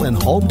mail and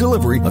home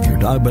delivery of your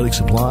diabetic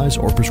supplies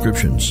or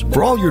prescriptions.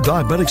 For all your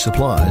diabetic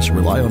supplies,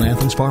 rely on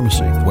Athens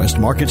Pharmacy, West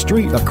Market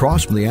Street,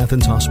 across from the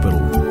Athens Hospital.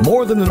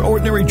 More than an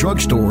ordinary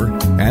drugstore,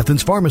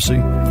 Athens Pharmacy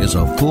is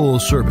a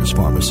full-service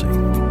pharmacy.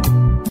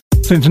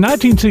 Since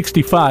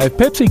 1965,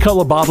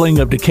 Pepsi-Cola Bottling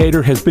of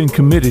Decatur has been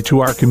committed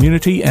to our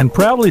community and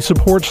proudly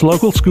supports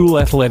local school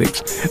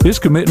athletics. This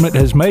commitment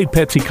has made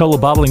Pepsi-Cola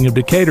Bottling of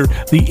Decatur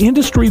the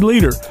industry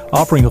leader,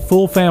 offering a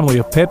full family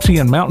of Pepsi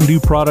and Mountain Dew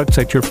products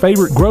at your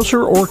favorite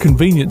grocer or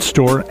convenience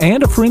store,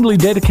 and a friendly,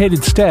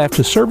 dedicated staff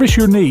to service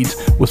your needs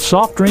with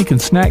soft drink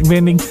and snack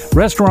vending,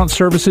 restaurant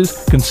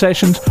services,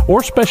 concessions,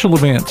 or special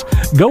events.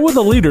 Go with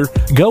a leader,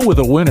 go with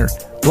a winner.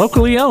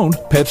 Locally owned,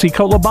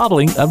 Pepsi-Cola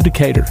Bottling of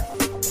Decatur.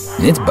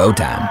 It's bow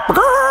time.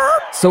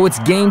 So it's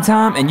game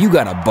time, and you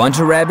got a bunch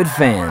of rabid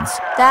fans.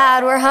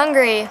 Dad, we're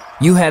hungry.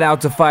 You head out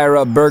to fire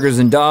up burgers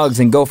and dogs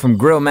and go from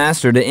grill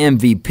master to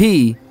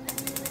MVP.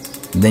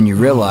 Then you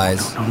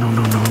realize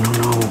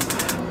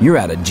you're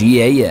out of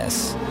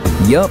GAS.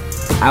 Yup,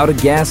 out of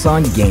gas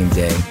on game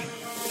day.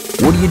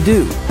 What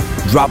do?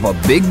 Drop a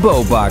big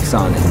bow box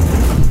on it.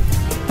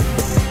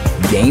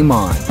 Game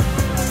on.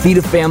 Feed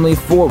a family of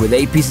 4 with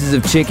 8 pieces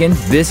of chicken,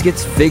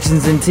 biscuits,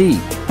 fixins, and tea.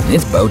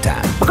 It's bow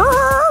time.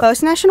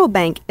 Post National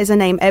Bank is a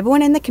name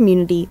everyone in the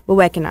community will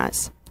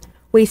recognize.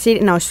 We see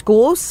it in our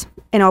schools,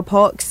 in our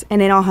parks,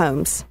 and in our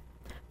homes.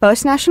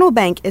 Post National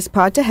Bank is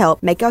proud to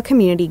help make our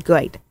community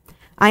great.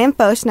 I am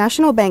Post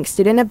National Bank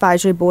Student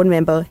Advisory Board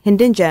member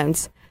Hendon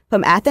Jones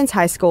from Athens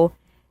High School,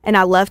 and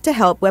I love to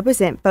help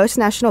represent Post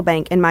National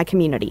Bank in my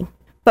community.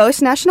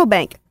 Post National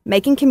Bank,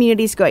 making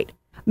communities great.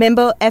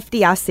 Member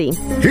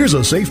FDIC. Here's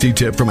a safety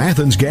tip from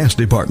Athens Gas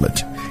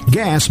Department.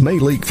 Gas may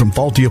leak from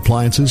faulty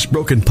appliances,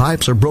 broken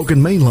pipes, or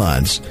broken main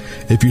lines.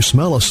 If you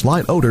smell a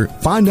slight odor,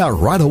 find out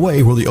right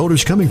away where the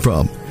odor's coming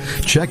from.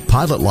 Check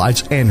pilot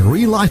lights and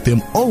relight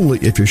them only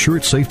if you're sure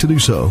it's safe to do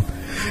so.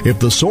 If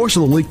the source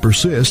of the leak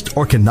persists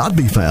or cannot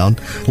be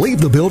found,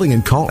 leave the building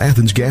and call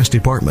Athens Gas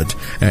Department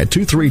at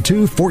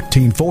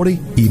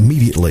 232-1440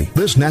 immediately.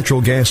 This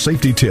natural gas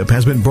safety tip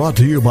has been brought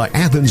to you by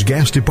Athens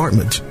Gas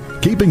Department,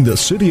 keeping the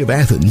city of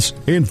Athens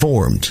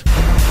informed.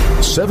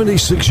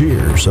 76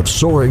 years of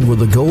soaring with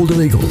the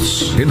Golden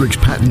Eagles. Hendricks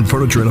Patton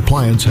Furniture and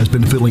Appliance has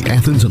been filling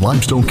Athens and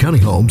Limestone County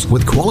homes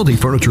with quality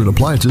furniture and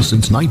appliances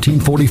since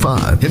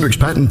 1945. Hendricks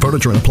Patton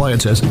Furniture and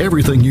Appliance has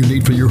everything you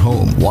need for your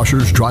home.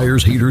 Washers,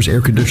 dryers, heaters,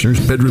 air conditioners,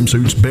 bedroom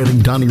suites, bedding,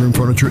 dining room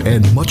furniture,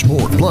 and much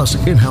more. Plus,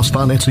 in-house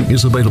financing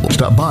is available.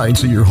 Stop by and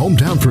see your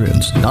hometown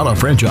friends, not a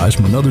franchise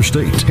from another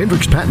state.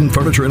 Hendricks Patton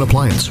Furniture and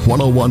Appliance,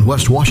 101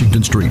 West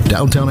Washington Street,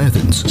 downtown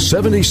Athens.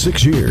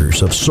 76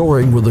 years of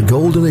soaring with the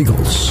Golden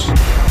Eagles.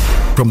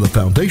 From the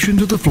foundation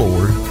to the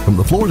floor, from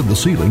the floor to the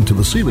ceiling to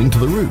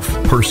the roof,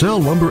 Purcell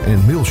Lumber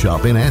and Mill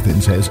Shop in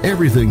Athens has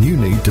everything you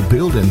need to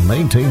build and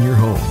maintain your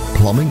home.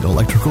 Plumbing,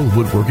 electrical,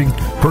 woodworking,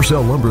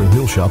 Purcell Lumber and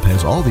Mill Shop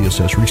has all the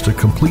accessories to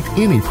complete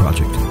any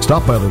project.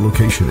 Stop by their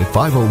location at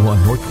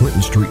 501 North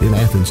Clinton Street in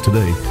Athens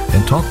today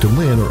and talk to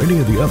Lynn or any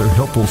of the other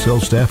helpful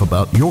sales staff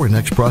about your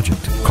next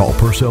project. Call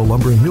Purcell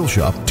Lumber and Mill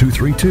Shop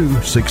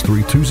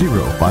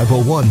 232-6320,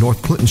 501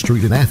 North Clinton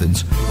Street in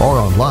Athens, or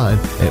online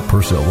at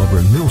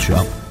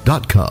PurcellLumberandMillShop.com.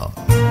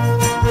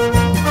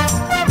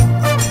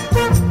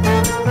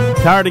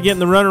 Tired of getting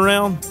the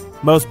runaround?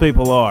 Most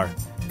people are.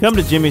 Come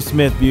to Jimmy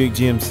Smith Buick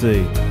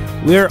GMC.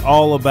 We're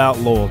all about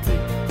loyalty.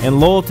 And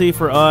loyalty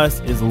for us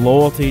is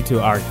loyalty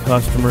to our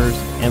customers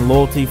and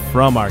loyalty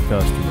from our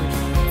customers.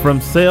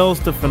 From sales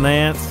to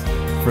finance,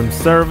 from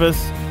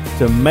service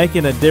to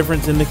making a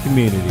difference in the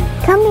community.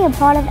 Come be a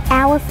part of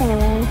our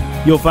family.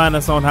 You'll find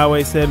us on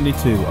Highway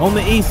 72 on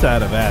the east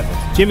side of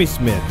Athens. Jimmy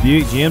Smith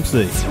Buick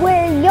GMC.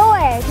 We're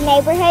your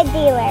neighborhood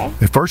dealer.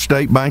 At First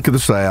State Bank of the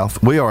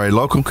South, we are a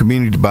local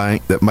community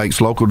bank that makes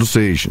local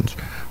decisions.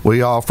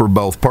 We offer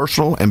both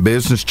personal and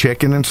business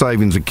checking and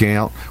savings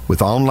account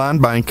with online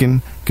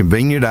banking,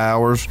 convenient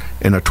hours,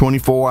 and a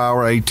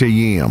 24-hour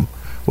ATM.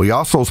 We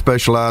also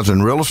specialize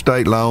in real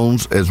estate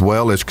loans as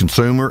well as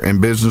consumer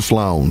and business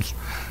loans.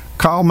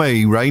 Call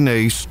me, Ray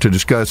Neese, to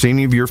discuss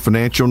any of your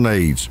financial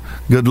needs.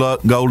 Good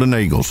luck, Golden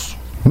Eagles.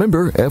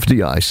 Member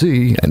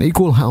FDIC, an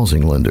equal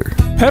housing lender.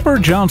 Pepper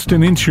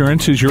Johnston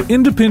Insurance is your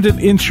independent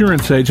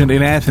insurance agent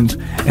in Athens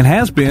and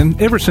has been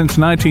ever since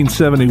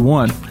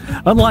 1971.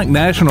 Unlike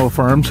national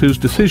firms whose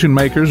decision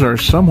makers are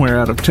somewhere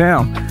out of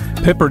town,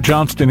 Pepper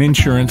Johnston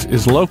Insurance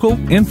is local,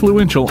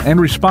 influential,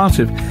 and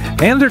responsive,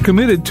 and they're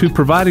committed to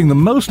providing the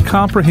most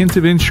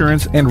comprehensive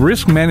insurance and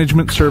risk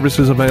management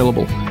services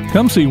available.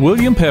 Come see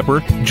William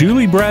Pepper,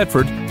 Julie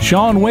Bradford,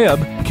 Sean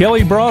Webb,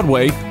 Kelly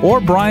Broadway, or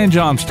Brian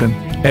Johnston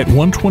at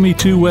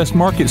 122 West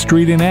Market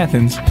Street in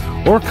Athens,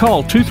 or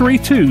call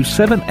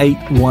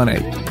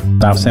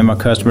 232-7818. I've seen my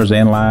customers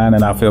in line,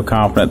 and I feel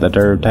confident that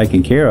they're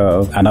taken care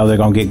of. I know they're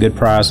going to get good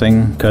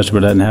pricing. Customer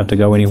doesn't have to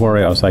go anywhere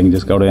else. They can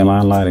just go to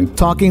Inline Lighting.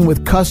 Talking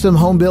with custom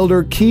home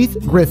builder Keith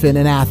Griffin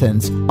in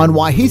Athens on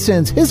why he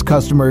sends his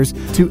customers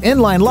to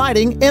Inline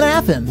Lighting in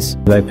Athens.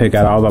 They pick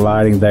out all the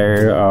lighting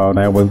there.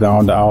 Now we've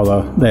gone to all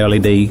the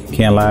LED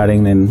can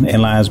lighting, and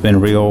Inline's been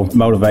real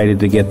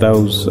motivated to get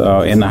those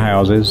in the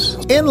houses.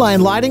 Inline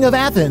Lighting of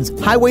Athens,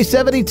 Highway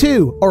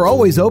 72, or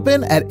always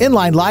open at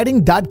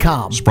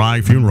inlinelighting.com. Spry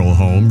Funeral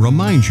Home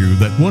reminds you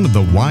that one of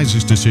the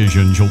wisest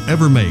decisions you'll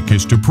ever make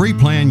is to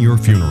pre-plan your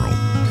funeral.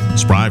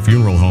 Spry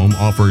Funeral Home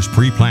offers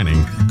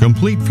pre-planning,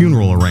 complete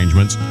funeral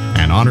arrangements,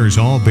 and honors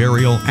all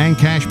burial and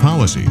cash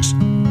policies.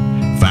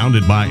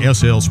 Founded by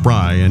S.L.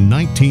 Spry in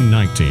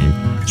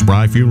 1919,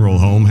 Spry Funeral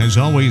Home has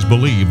always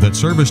believed that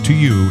service to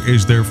you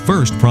is their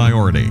first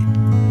priority.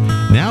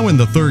 Now in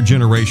the third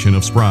generation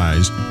of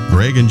Sprys,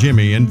 Greg and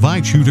Jimmy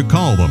invite you to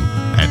call them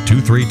at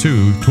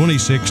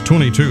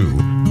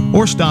 232-2622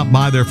 or stop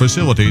by their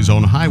facilities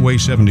on Highway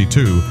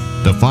 72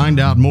 to find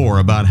out more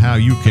about how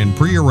you can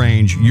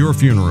prearrange your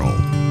funeral.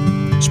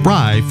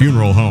 Spry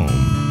Funeral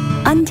Home.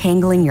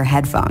 Untangling your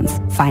headphones,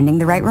 finding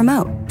the right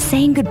remote,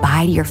 saying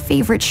goodbye to your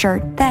favorite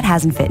shirt that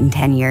hasn't fit in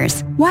 10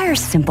 years. Why are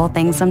simple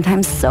things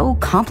sometimes so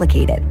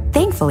complicated?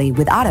 Thankfully,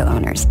 with Auto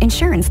Owners,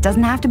 insurance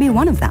doesn't have to be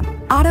one of them.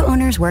 Auto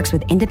Owners works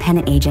with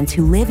independent agents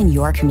who live in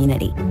your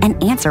community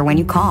and answer when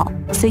you call,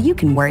 so you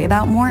can worry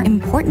about more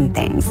important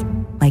things,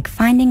 like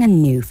finding a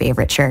new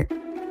favorite shirt.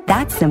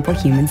 That's simple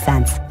human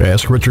sense.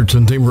 Ask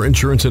Richardson Deemer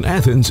Insurance in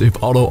Athens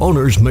if Auto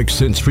Owners makes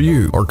sense for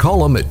you, or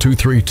call them at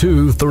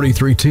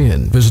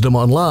 232-3310. Visit them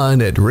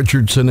online at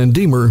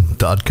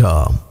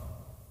richardsonanddeemer.com.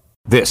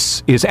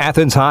 This is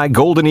Athens High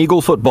Golden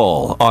Eagle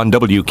football on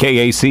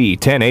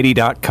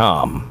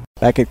WKAC1080.com.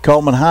 Back at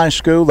Coleman High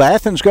School, the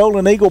Athens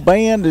Golden Eagle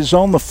Band is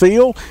on the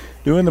field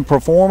doing the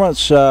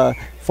performance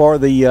for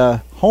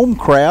the home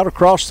crowd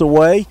across the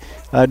way,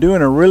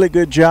 doing a really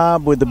good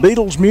job with the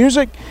Beatles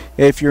music.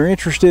 If you're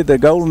interested, the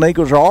Golden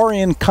Eagles are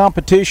in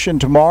competition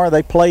tomorrow.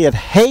 They play at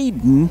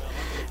Hayden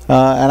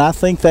and I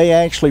think they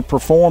actually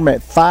perform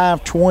at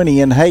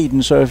 520 in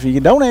Hayden. So if you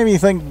don't have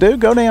anything to do,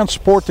 go down and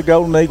support the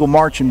Golden Eagle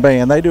Marching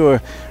Band. They do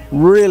a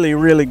really,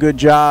 really good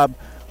job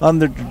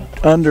under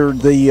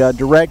the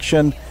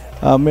direction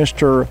of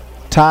Mr.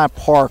 Ty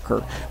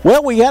Parker.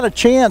 Well, we had a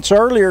chance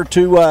earlier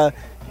to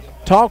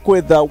talk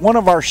with one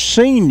of our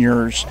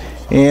seniors,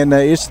 and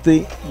it's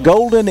the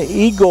Golden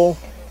Eagle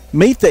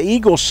Meet the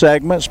Eagle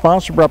segment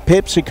sponsored by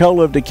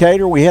Pepsi-Cola of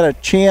Decatur. We had a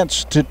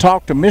chance to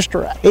talk to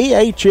Mr.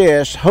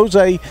 AHS,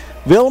 Jose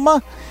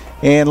Vilma,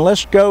 and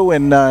let's go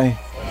and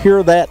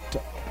hear that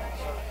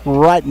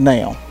right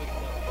now.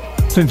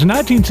 Since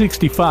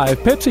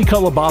 1965,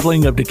 Pepsi-Cola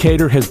Bottling of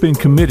Decatur has been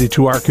committed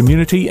to our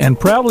community and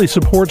proudly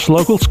supports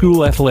local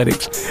school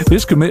athletics.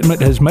 This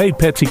commitment has made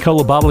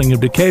Pepsi-Cola Bottling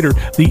of Decatur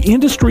the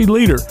industry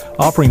leader,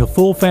 offering a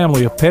full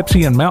family of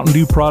Pepsi and Mountain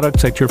Dew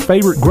products at your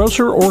favorite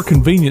grocer or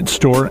convenience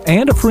store,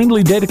 and a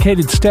friendly,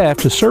 dedicated staff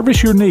to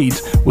service your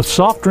needs with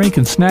soft drink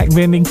and snack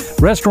vending,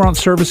 restaurant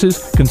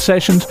services,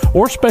 concessions,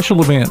 or special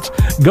events.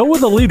 Go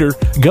with a leader,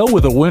 go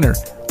with a winner.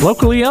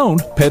 Locally owned,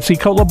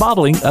 Pepsi-Cola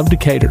Bottling of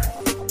Decatur.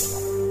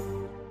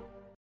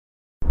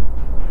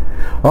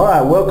 All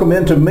right, welcome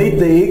into Meet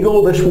the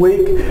Eagle this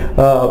week.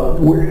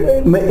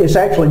 It's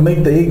actually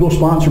Meet the Eagle,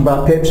 sponsored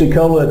by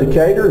Pepsi-Cola of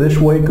Decatur. This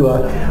week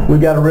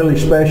we've got a really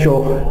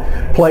special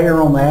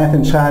player on the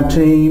Athens High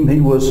team. He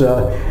was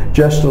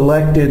just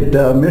elected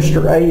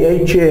Mr.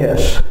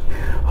 AHS,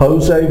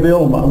 Jose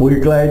Vilma. We're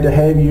glad to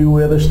have you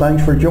with us.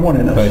 Thanks for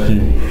joining us. Thank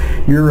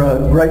you. You're a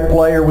great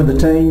player with the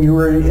team. You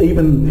were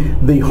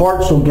even the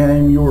Hartselle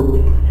game, you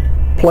were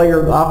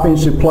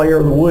offensive player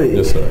of the week.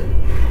 Yes, sir.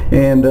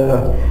 And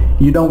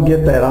you don't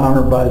get that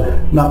honor by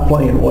not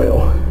playing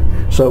well.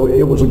 So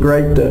it was a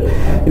great,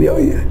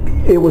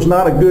 it was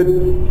not a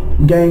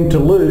good game to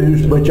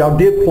lose, but y'all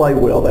did play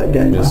well that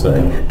game. Yes,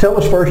 sir. Tell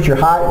us first your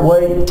height,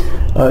 weight,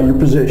 your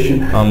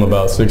position. I'm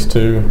about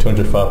 6'2",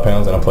 205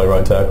 pounds, and I play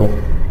right tackle.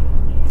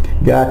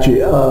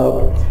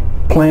 Gotcha.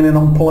 Planning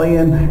on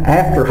playing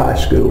after high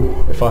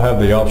school? If I have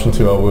the option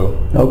to, I will.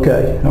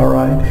 Okay, all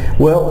right.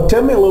 Well,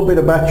 tell me a little bit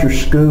about your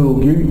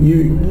school.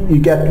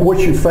 You got,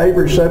 what's your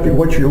favorite subject?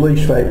 What's your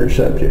least favorite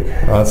subject?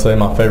 I'd say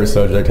my favorite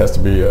subject has to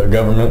be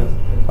government.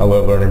 I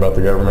love learning about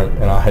the government,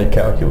 and I hate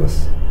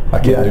calculus. I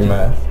can't do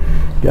math.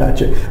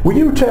 Gotcha. Well,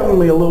 you were telling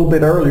me a little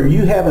bit earlier,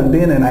 you haven't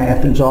been in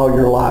Athens all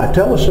your life.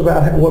 Tell us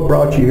about what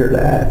brought you here to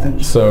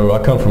Athens. So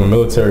I come from a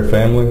military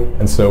family,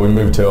 and so we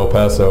moved to El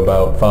Paso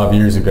about 5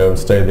 years ago,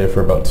 stayed there for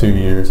about 2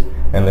 years,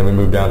 and then we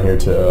moved down here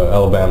to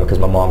Alabama because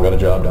my mom got a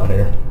job down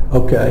here.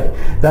 Okay,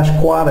 that's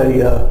quite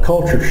a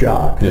culture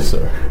shock. Yes,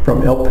 sir.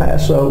 From El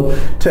Paso,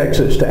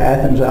 Texas to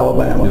Athens,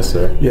 Alabama. Yes,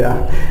 sir. Yeah,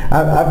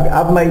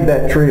 I've made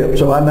that trip,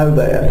 so I know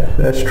that.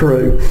 That's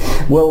true.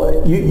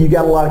 Well, you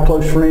got a lot of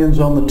close friends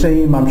on the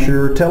team, I'm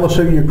sure. Tell us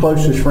who your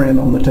closest friend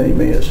on the team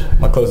is.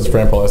 My closest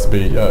friend probably has to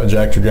be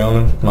Jack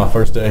Dragonin. My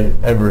first day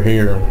ever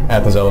here in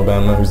Athens,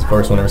 Alabama. He was the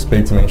first one to ever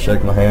speak to me and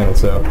shake my hand, and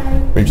so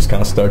we've just kind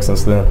of stuck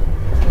since then.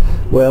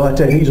 Well, I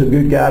tell you, he's a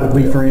good guy to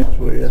be friends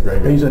with.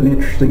 He's an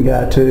interesting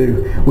guy,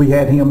 too. We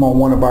had him on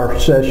one of our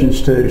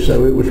sessions, too,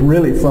 so it was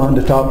really fun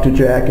to talk to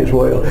Jack as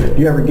well.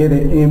 Do you ever get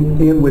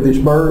in with his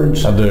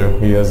birds? I do.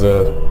 He has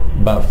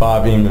about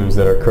 5 emus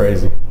that are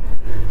crazy.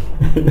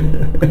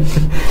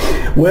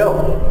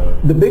 Well,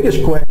 the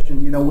biggest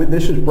question,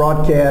 this is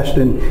broadcast,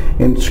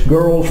 and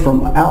girls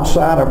from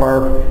outside of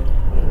our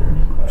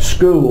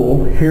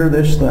school hear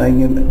this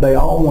thing, and they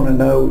all want to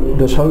know,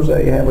 does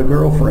Jose have a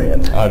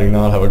girlfriend? I do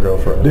not have a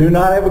girlfriend. Do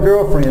not have a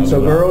girlfriend.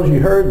 So girls, you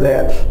heard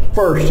that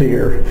first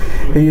here.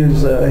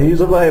 He's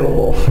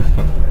available.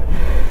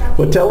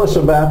 Well, tell us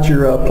about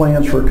your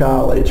plans for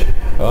college.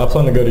 I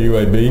plan to go to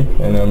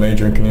UAB and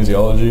major in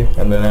kinesiology,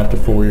 and then after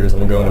 4 years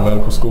I'm going to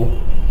medical school,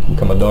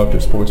 become a doctor,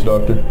 sports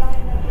doctor.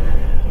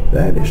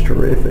 That is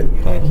terrific.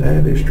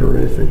 That is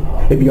terrific.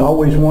 Have you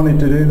always wanted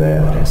to do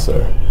that? Yes,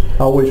 sir.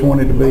 Always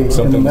wanted to be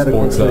in the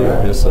medical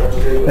field. Yes,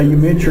 sir. Now, you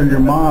mentioned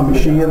your mom.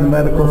 Is she in the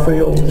medical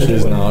field?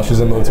 She's not. She's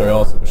in the military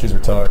also, but she's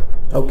retired.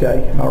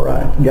 Okay, all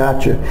right,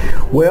 gotcha.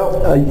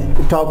 Well,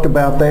 you talked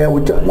about that.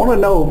 We want to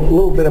know a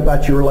little bit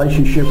about your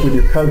relationship with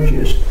your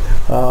coaches.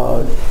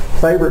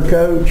 Favorite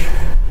coach?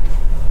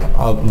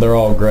 They're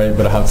all great,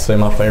 but I have to say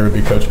my favorite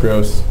would be Coach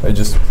Gross. They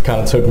just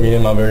kind of took me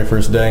in my very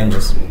first day and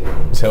just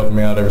helped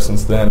me out ever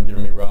since then,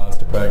 giving me rides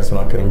to practice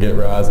when I couldn't get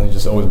rides, and he's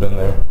just always been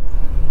there.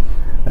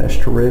 That's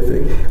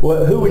terrific.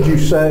 Well, who would you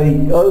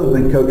say, other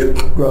than Coach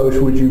Gross,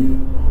 would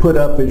you put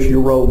up as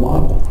your role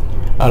model?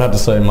 I'd have to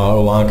say my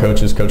O-line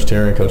coaches, Coach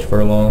Terry and Coach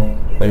Furlong.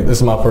 This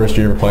is my first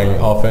year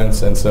playing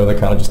offense, and so they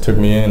kind of just took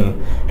me in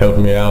and helped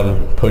me out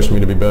and pushed me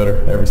to be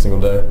better every single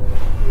day.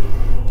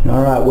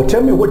 All right. Well,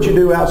 tell me what you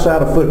do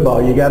outside of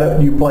football.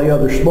 You play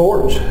other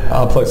sports?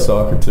 I play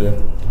soccer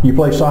too. You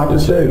play soccer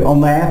too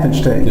on the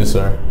Athens team? Yes,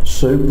 sir.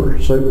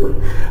 Super, super.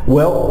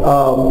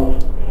 Well,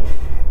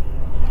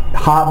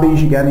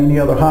 hobbies? You got any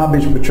other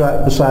hobbies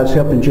besides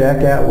helping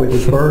Jack out with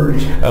his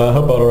birds? I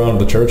help out around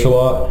the church a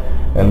lot,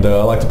 and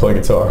I like to play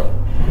guitar.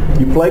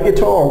 You play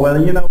guitar.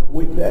 Well, you know,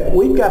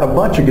 we've got a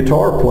bunch of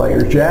guitar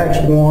players. Jack's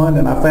one,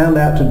 and I found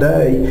out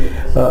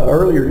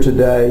earlier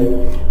today,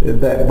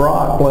 that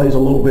Brock plays a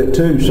little bit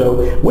too.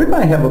 So we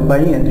may have a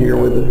band here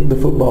with the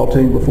football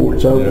team before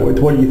it's over with.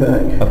 What do you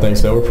think? I think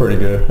so. We're pretty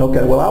good.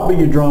 Okay, well, I'll be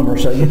your drummer,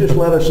 so you just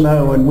let us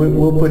know, and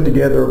we'll put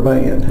together a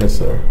band. Yes,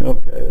 sir.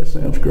 Okay, that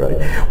sounds great.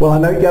 Well, I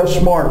know you got a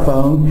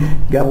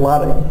smartphone. Got a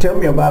lot of. Tell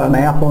me about an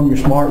app on your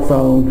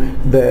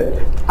smartphone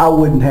that I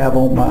wouldn't have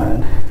on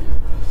mine.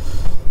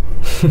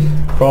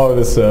 Probably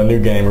this new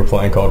game we're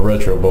playing called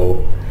Retro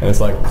Bowl, and it's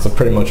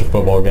pretty much a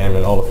football game,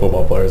 and all the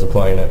football players are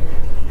playing it.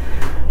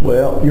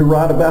 Well, you're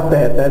right about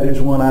that. That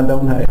is one I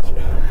don't have.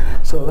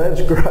 So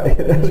that's great.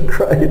 That's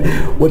great.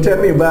 Well,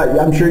 tell me about.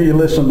 I'm sure you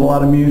listen to a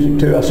lot of music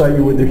too. I saw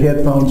you with your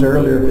headphones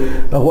earlier.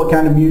 What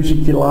kind of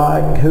music you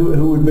like?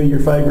 Who would be your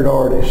favorite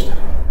artist?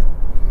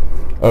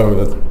 Oh,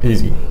 that's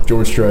easy.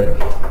 George Strait.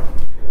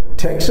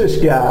 Texas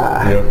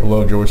guy. Yep, I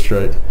love George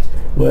Strait.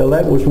 Well,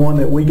 that was one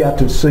that we got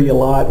to see a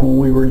lot when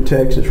we were in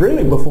Texas,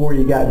 really before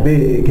he got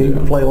big. He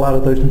would play a lot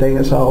of those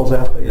dance halls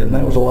out there, and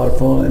that was a lot of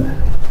fun.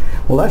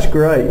 Well, that's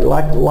great,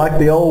 like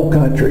the old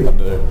country. I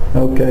do.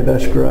 Okay,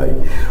 that's great.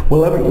 Well,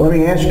 let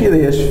me ask you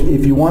this.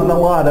 If you won the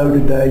lotto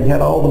today, you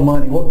had all the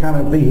money, what kind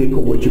of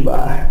vehicle would you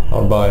buy?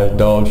 I'll buy a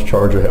Dodge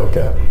Charger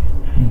Hellcat.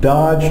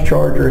 Dodge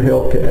Charger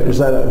Hellcat. Is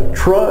that a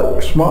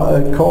truck,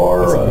 a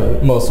car? It's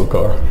a muscle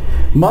car.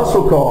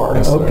 Muscle car.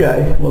 Yes,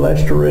 okay. Well,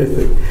 that's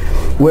terrific.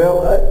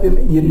 Well,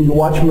 you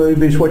watch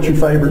movies. What's your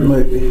favorite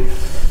movie?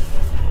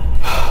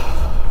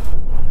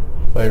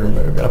 Favorite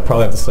movie? I'd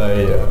probably have to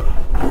say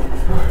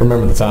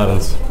Remember the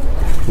Titans.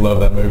 Love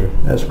that movie.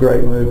 That's a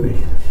great movie.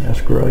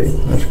 That's great.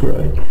 That's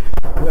great.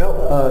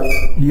 Well,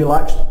 do you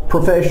like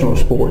professional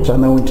sports? I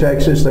know in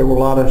Texas there were a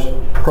lot of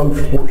pro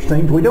sports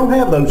teams. We don't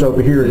have those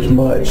over here as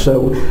much.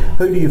 So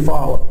who do you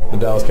follow? The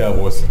Dallas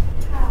Cowboys.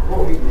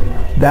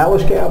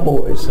 Dallas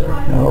Cowboys. Sir.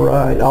 All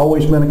right.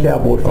 Always been a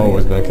Cowboy fan.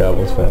 Always been a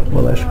Cowboys fan.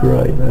 Well, that's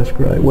great. That's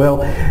great.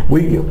 Well,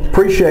 we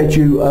appreciate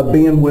you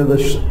being with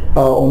us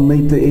on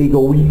Meet the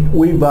Eagle.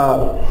 We've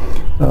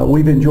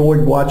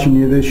enjoyed watching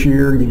you this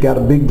year. You got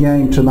a big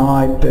game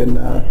tonight, and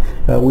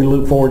we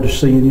look forward to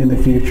seeing you in the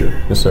future.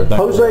 Yes, sir.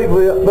 Jose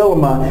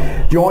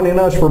Villama joining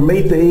us for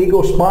Meet the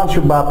Eagle,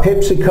 sponsored by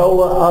Pepsi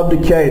Cola of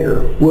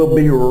Decatur. We'll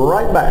be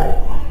right back.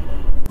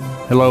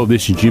 Hello,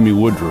 this is Jimmy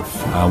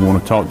Woodruff. I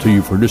want to talk to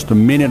you for just a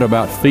minute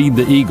about Feed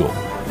the Eagle,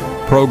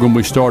 a program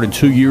we started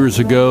 2 years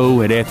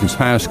ago at Athens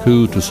High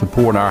School to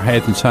support our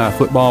Athens High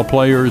football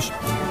players.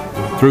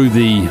 Through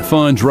the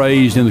funds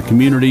raised in the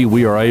community,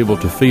 we are able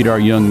to feed our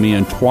young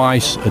men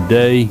twice a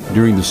day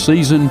during the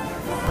season,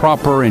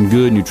 proper and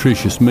good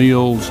nutritious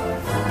meals.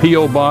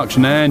 P.O. Box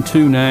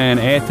 929,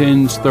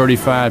 Athens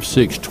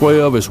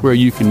 35612 is where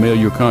you can mail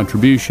your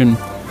contribution.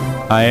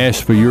 I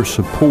ask for your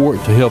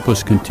support to help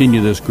us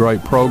continue this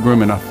great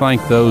program, and I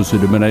thank those that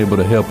have been able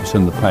to help us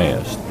in the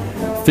past.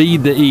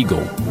 Feed the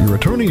Eagle. Your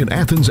attorney in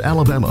Athens,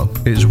 Alabama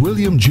is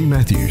William G.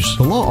 Matthews.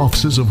 The law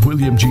offices of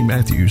William G.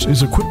 Matthews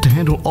is equipped to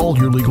handle all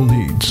your legal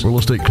needs. Real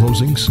estate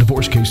closings,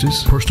 divorce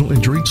cases, personal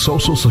injury,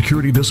 social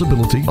security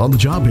disability,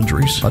 on-the-job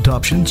injuries,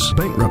 adoptions,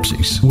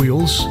 bankruptcies,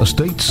 wills,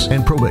 estates,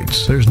 and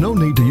probates. There's no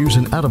need to use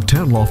an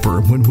out-of-town law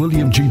firm when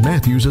William G.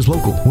 Matthews is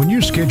local. When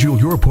you schedule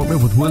your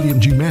appointment with William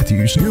G.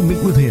 Matthews, you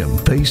meet with him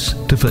face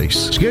to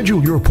face.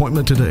 Schedule your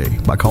appointment today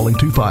by calling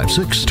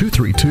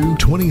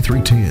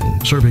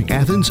 256-232-2310. Serving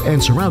Athens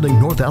and surrounding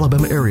North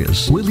Alabama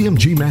areas. William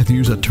G.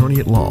 Matthews, attorney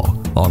at law.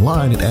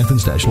 Online at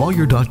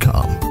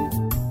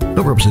athens-lawyer.com.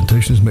 No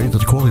representation is made that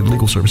the quality of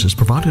legal services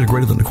provided are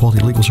greater than the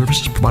quality of legal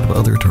services provided by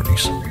other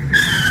attorneys.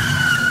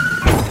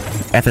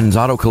 Athens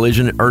Auto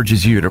Collision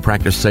urges you to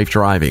practice safe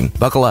driving.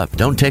 Buckle up,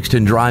 don't text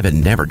and drive,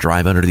 and never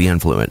drive under the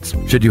influence.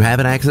 Should you have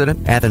an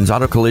accident, Athens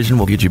Auto Collision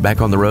will get you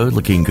back on the road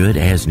looking good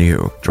as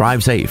new.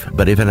 Drive safe,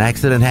 but if an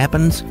accident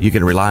happens, you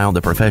can rely on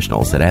the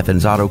professionals at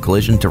Athens Auto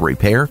Collision to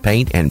repair,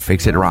 paint, and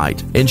fix it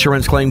right.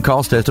 Insurance claim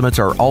cost estimates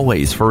are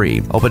always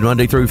free. Open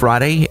Monday through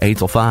Friday, 8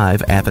 till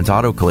 5, Athens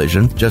Auto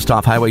Collision, just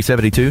off Highway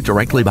 72,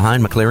 directly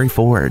behind McCleary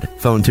Ford.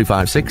 Phone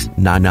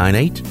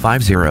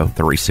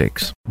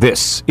 256-998-5036.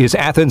 This is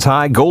Athens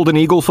High Golden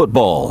Eagle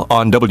football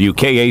on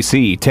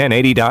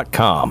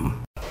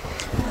WKAC1080.com.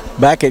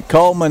 Back at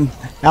Coleman,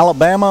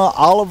 Alabama,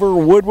 Oliver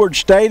Woodward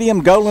Stadium,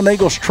 Golden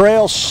Eagles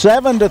trail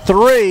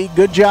 7-3.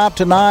 Good job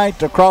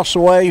tonight across the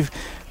way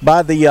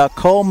by the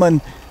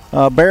Coleman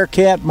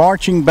Bearcat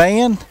Marching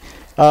Band.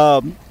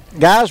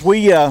 Guys,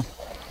 we had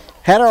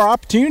our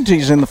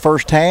opportunities in the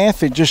first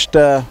half. It just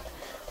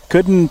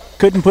couldn't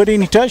put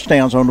any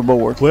touchdowns on the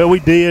board. Well, we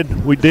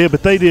did,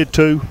 but they did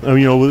too.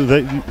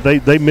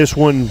 They missed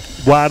one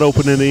wide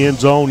open in the end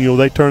zone.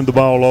 They turned the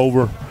ball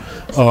over.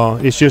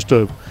 It's just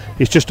a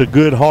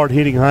good,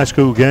 hard-hitting high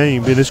school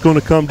game, and it's going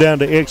to come down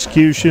to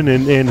execution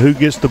and who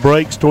gets the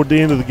breaks toward the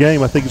end of the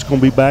game. I think it's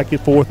going to be back and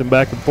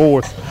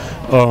forth.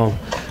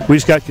 We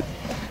just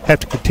have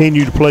to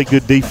continue to play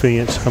good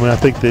defense. I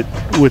think that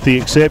with the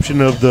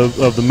exception of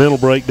the mental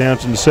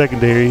breakdowns in the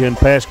secondary and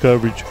pass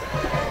coverage,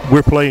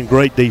 we're playing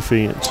great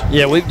defense.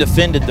 Yeah, we've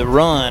defended the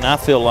run, I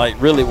feel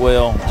like, really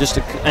well.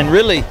 And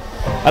really,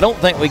 I don't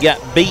think we got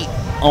beat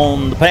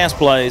on the pass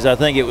plays. I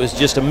think it was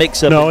just a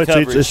mix-up in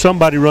coverage. It's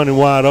somebody running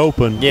wide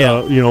open,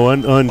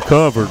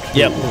 uncovered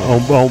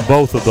on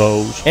both of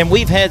those. And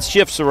we've had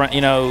shifts around.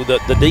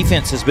 The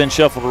defense has been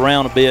shuffled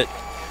around a bit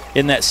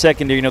in that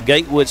secondary.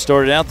 Gatewood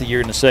started out the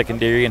year in the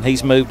secondary, and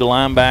he's moved to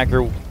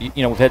linebacker.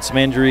 We've had some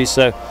injuries.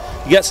 So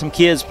you got some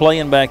kids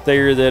playing back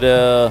there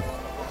that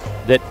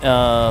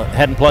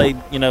hadn't played,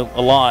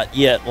 a lot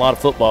yet, a lot of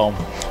football.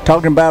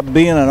 Talking about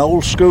being an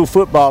old school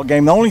football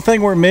game, the only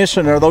thing we're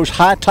missing are those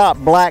high top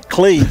black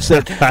cleats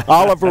that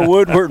Oliver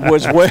Woodward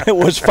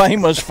was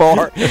famous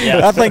for.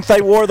 Yeah. I think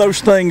they wore those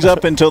things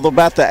up until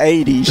about the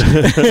 80s.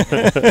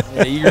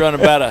 Yeah, you run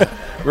about a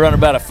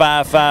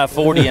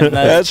 5.40 in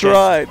those.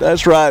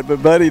 That's right.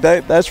 But buddy,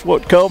 that's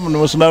what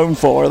Coleman was known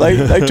for.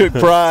 They took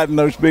pride in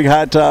those big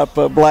high top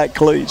black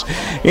cleats.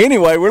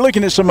 Anyway, we're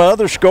looking at some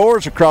other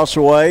scores across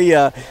the way.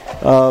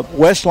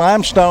 West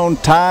Limestone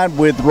tied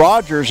with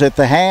Rogers at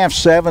the half,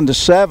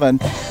 7-7.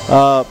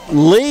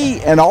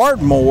 Lee and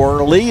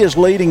Ardmore. Lee is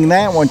leading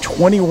that one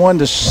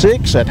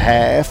 21-6 at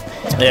half.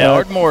 Yeah,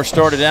 Ardmore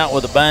started out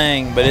with a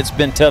bang, but it's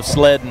been tough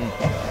sledding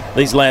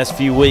these last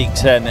few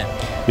weeks, hasn't it?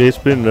 It's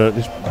been,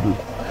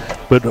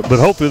 but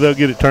hopefully they'll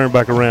get it turned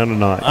back around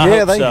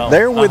tonight.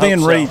 They're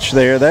within reach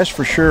there. That's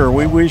for sure.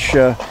 We wish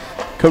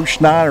Coach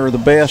Snyder the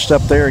best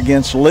up there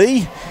against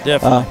Lee.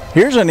 Definitely.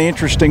 Here's an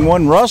interesting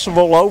one.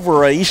 Russellville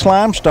over East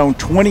Limestone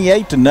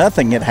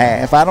 28-0 at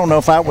half. I don't know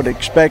if I would have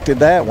expected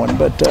that one,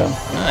 but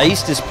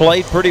East has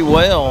played pretty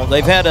well.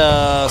 They've had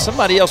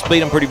somebody else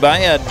beat them pretty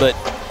bad, but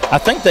I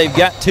think they've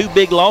got 2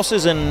 big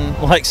losses and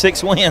like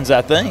 6 wins,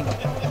 I think.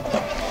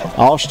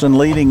 Austin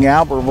leading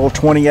Albertville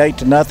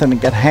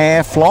 28-0 at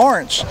half.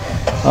 Florence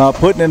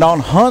putting it on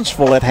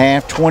Huntsville at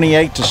half,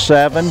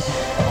 28-7.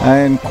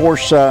 And of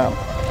course,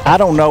 I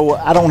don't know.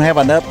 I don't have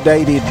an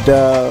updated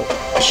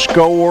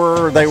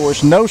score. There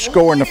was no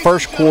score in the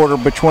first quarter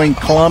between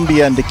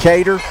Columbia and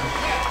Decatur.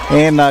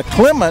 And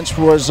Clements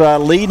was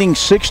leading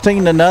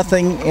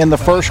 16-0 in the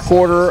first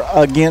quarter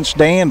against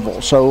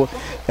Danville. So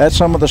that's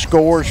some of the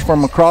scores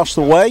from across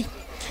the way,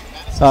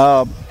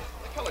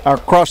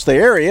 across the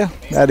area,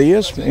 that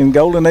is. And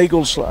Golden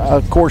Eagles,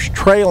 of course,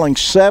 trailing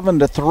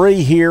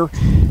 7-3 here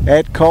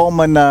at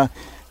Coleman.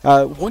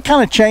 What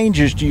kind of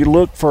changes do you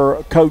look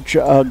for Coach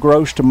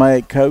Gross to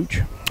make, Coach?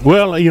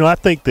 Well, I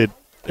think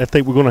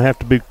we're going to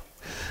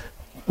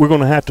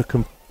have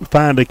to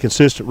find a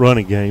consistent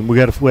running game. We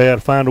got to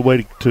find a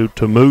way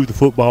to move the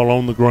football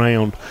on the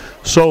ground,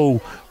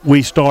 so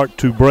we start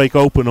to break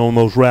open on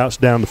those routes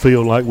down the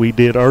field like we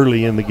did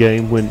early in the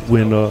game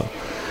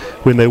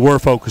when they were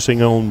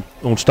focusing on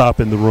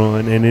stopping the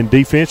run. And then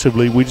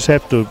defensively, we just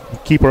have to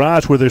keep our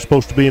eyes where they're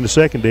supposed to be in the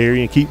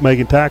secondary and keep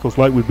making tackles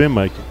like we've been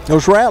making.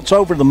 Those routes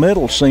over the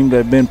middle seem to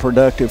have been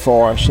productive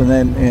for us, and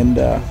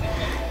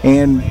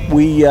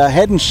we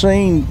hadn't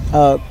seen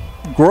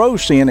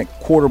Gross in at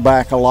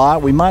quarterback a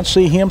lot. We might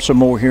see him some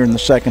more here in the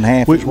second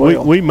half as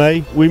well. We may.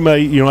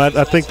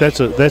 I think that's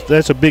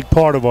a big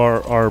part of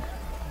our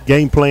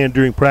game plan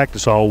during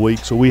practice all week.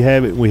 So we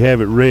have it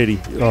ready.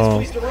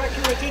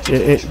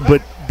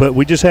 But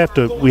we just have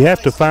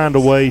to find a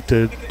way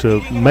to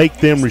make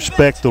them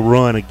respect the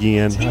run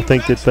again. I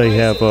think that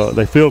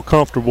they feel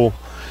comfortable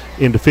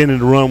in defending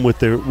the run with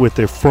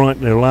their front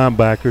and their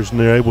linebackers, and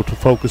they're able to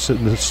focus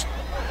in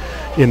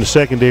the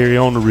secondary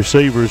on the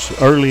receivers.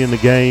 Early in the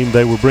game,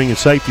 they were bringing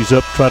safeties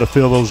up to try to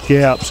fill those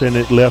gaps, and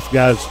it left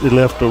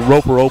a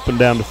roper open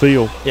down the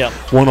field. Yeah,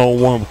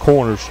 1-on-1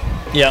 corners.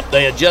 Yeah,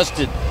 they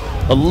adjusted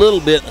a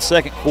little bit in the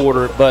second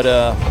quarter, but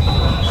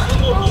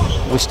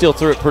we still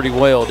threw it pretty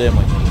well, didn't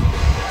we?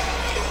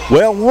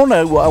 Well,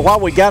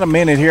 while we got a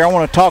minute here, I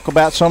want to talk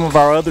about some of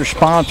our other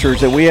sponsors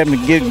that we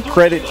haven't given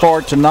credit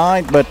for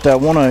tonight, but I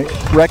want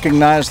to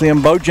recognize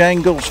them.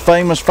 Bojangles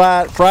Famous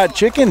Fried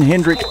Chicken,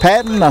 Hendricks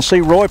Patton. I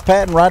see Roy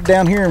Patton right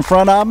down here in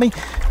front of me.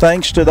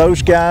 Thanks to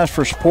those guys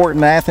for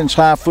supporting Athens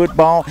High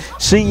football.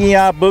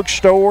 CEI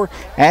Bookstore,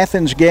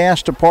 Athens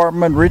Gas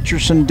Department,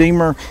 Richardson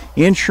Deemer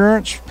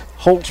Insurance,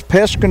 Holtz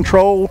Pest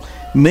Control,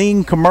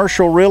 Mean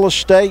Commercial Real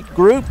Estate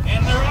Group,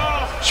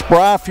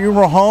 Spry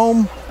Funeral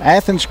Home,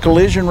 Athens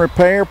Collision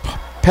Repair,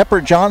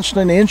 Pepper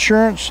Johnston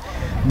Insurance,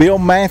 Bill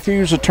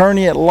Matthews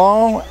Attorney at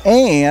Law,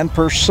 and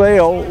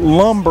Purcell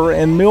Lumber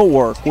and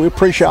Millwork. We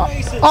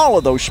appreciate all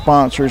of those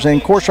sponsors,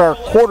 and of course our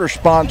quarter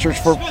sponsors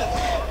for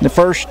the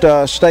First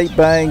State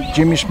Bank,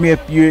 Jimmy Smith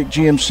Buick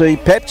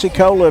GMC, Pepsi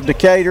Cola of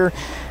Decatur,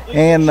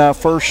 and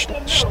First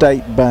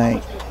State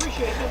Bank.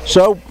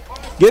 So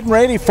getting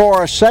ready for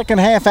our second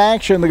half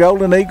action. The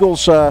Golden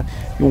Eagles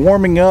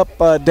warming up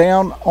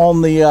down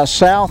on the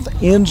south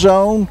end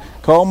zone.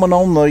 Coleman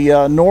on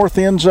the north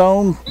end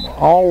zone,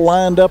 all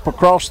lined up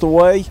across the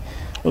way.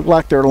 Look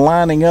like they're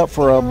lining up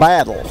for a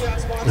battle.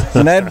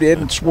 And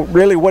it's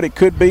really what it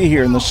could be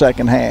here in the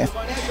second half.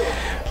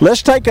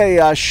 Let's take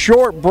a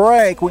short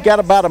break. We got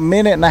about a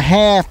minute and a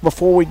half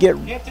before we get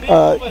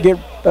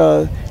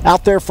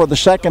out there for the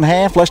second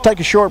half. Let's take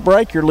a short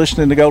break. You're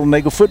listening to Golden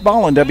Eagle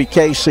Football on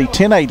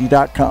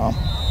WKC1080.com.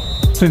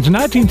 Since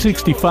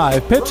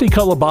 1965, Pepsi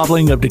Cola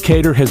Bottling of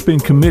Decatur has been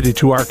committed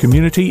to our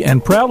community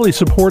and proudly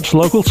supports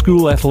local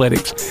school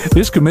athletics.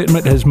 This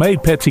commitment has made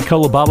Pepsi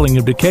Cola Bottling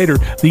of Decatur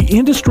the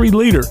industry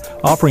leader,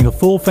 offering a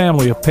full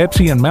family of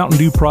Pepsi and Mountain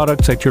Dew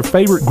products at your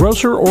favorite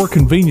grocer or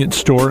convenience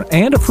store,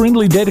 and a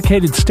friendly,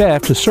 dedicated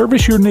staff to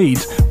service your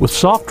needs with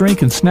soft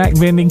drink and snack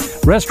vending,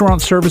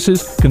 restaurant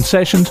services,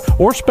 concessions,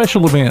 or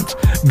special events.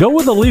 Go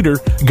with a leader,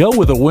 go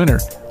with a winner.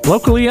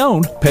 Locally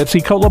owned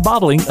Pepsi Cola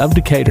Bottling of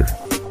Decatur.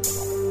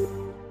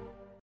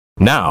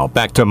 Now,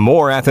 back to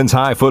more Athens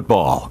High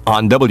football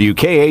on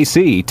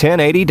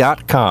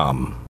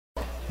WKAC1080.com.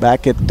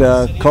 Back at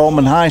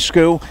Coleman High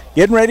School,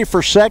 getting ready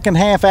for second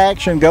half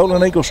action.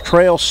 Golden Eagles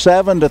trail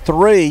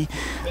 7-3.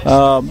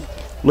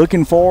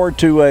 Looking forward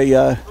to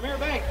a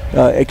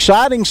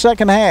exciting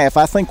second half.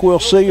 I think we'll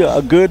see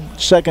a good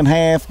second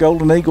half.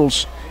 Golden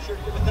Eagles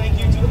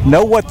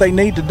know what they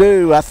need to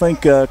do. I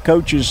think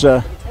coaches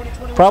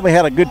probably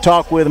had a good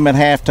talk with them at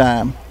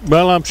halftime.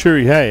 Well, I'm sure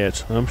he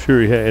has. I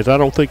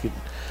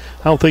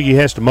don't think he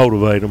has to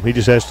motivate them. He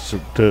just has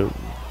to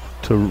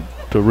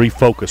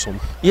refocus them.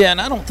 Yeah, and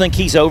I don't think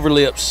he's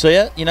overly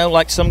upset. You know,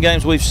 like some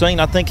games we've seen,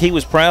 I think he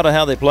was proud of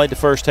how they played the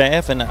first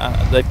half, and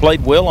they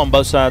played well on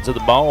both sides of the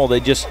ball. They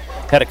just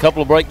had a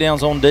couple of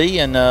breakdowns on D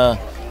and, a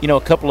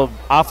couple of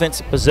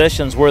offensive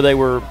possessions where they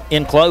were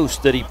in close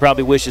that he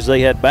probably wishes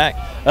they had back.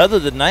 Other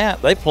than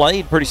that, they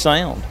played pretty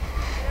sound.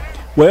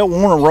 Well, I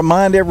want to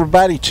remind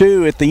everybody,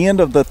 too, at the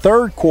end of the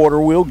third quarter,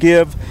 we'll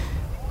give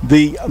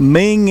the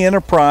Ming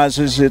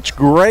Enterprises It's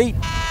Great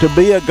to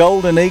Be a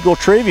Golden Eagle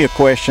trivia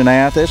question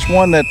out. That's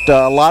one that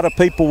a lot of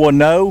people will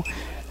know.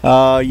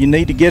 You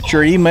need to get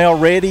your email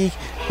ready.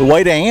 The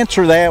way to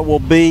answer that will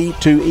be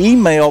to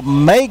email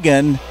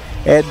Megan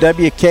at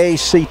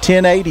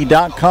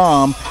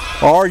WKC1080.com,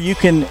 or you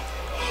can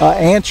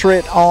answer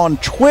it on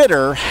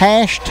Twitter,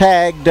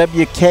 hashtag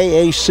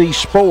WKAC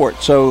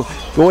Sports. So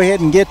go ahead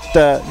and get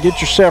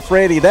yourself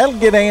ready. That'll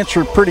get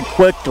answered pretty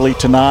quickly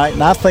tonight,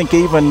 and I think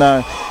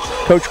even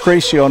Coach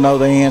Creasy will know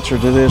the answer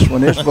to this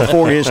one. It's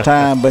before his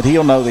time, but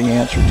he'll know the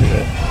answer to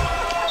it.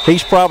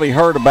 He's probably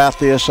heard about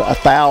this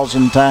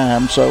 1,000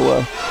 times.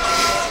 So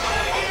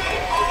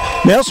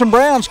Nelson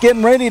Brown's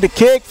getting ready to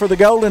kick for the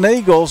Golden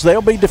Eagles.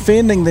 They'll be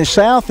defending the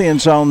south end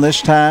zone this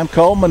time.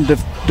 Coleman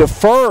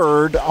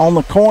deferred on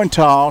the coin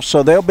toss,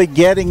 so they'll be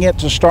getting it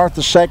to start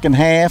the second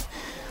half.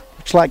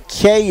 Looks like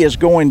Kay is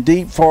going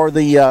deep for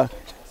the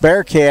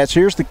Bearcats.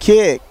 Here's the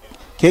kick.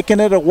 Kicking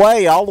it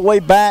away all the way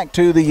back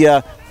to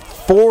the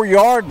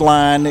 4-yard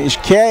line is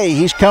Kay.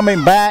 He's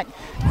coming back,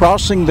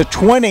 crossing the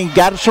 20,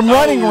 got some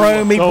running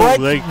room. He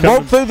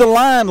broke through the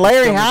line.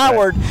 Larry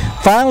Howard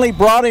finally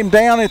brought him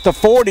down at the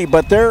 40,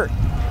 but there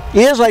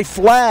is a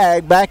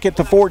flag back at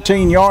the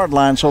 14-yard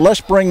line, so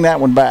let's bring that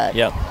one back.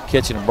 Yeah,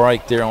 catching a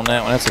break there on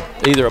that one. That's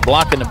either a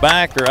block in the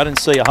back, or I didn't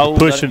see a hold.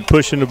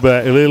 Pushing the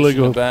back.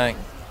 Illegal.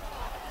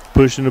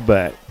 Pushing the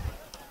back.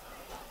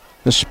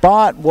 The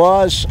spot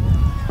was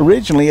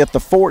originally at the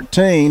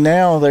 14.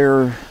 Now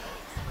they're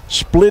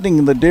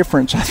splitting the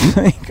difference, I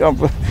think, of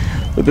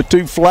the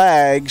two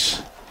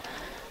flags,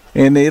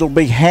 and it'll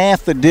be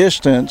half the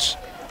distance,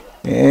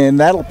 and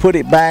that'll put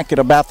it back at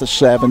about the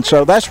 7.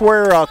 So that's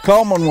where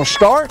Coleman will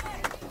start.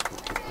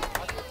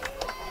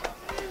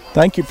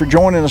 Thank you for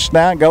joining us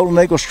now.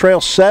 Golden Eagles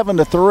trail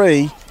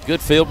 7-3. Good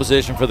field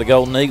position for the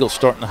Golden Eagles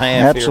starting the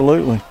half.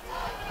 Absolutely. Here.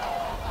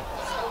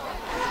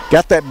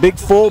 Got that big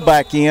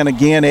fullback in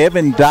again,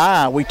 Evan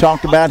Dye. We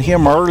talked about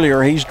him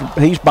earlier. He's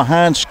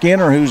behind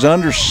Skinner, who's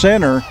under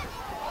center.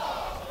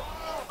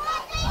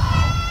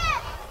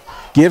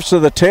 Gives to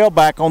the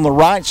tailback on the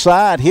right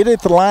side. Hit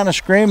at the line of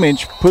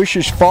scrimmage,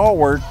 pushes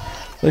forward.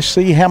 Let's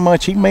see how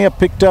much. He may have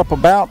picked up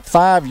about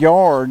 5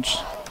 yards.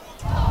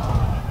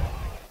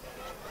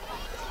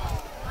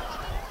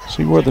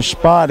 See where the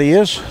spot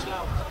is.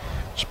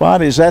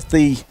 Spot is at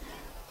the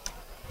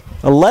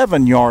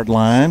 11-yard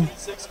line.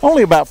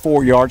 Only about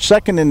 4 yards,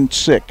 2nd and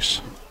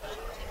 6.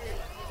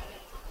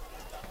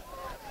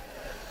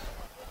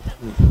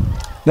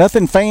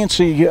 Nothing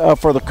fancy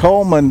for the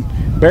Coleman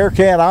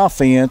Bearcat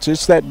offense.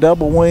 It's that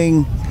double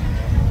wing.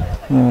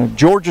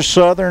 Georgia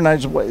Southern,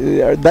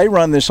 they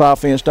run this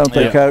offense, don't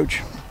they,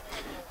 Coach?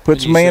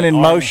 Puts man in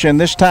motion.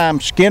 This time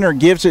Skinner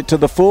gives it to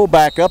the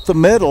fullback up the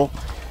middle.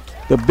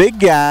 The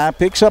big guy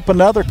picks up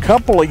another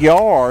couple of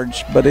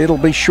yards, but it'll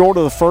be short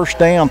of the first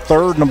down,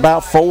 3rd and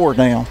about 4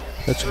 now.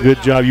 That's a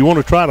good job. You want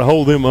to try to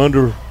hold them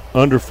under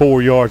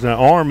 4 yards.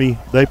 Now, Army,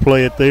 they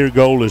play it. Their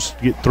goal is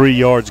to get 3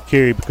 yards a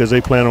carry because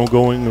they plan on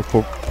going for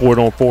it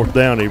on 4th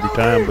down every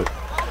time. But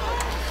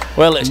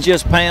well, it's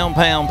just pound,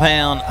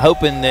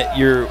 hoping that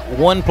your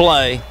one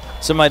play,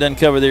 somebody doesn't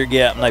cover their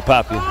gap and they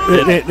pop you.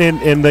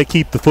 And they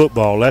keep the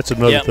football. That's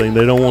another thing.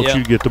 They don't want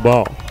you to get the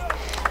ball.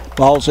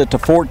 Ball's at the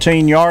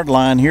 14-yard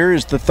line. Here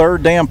is the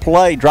 3rd down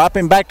play.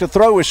 Dropping back to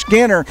throw is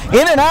Skinner.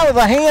 In and out of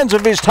the hands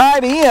of his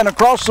tight end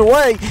across the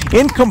way.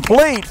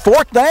 Incomplete.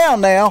 4th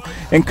down now,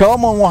 and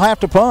Coleman will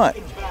have to punt.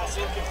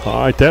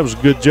 All right, that was a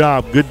good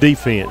job. Good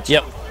defense.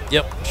 Yep,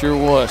 sure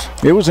was.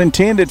 It was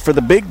intended for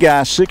the big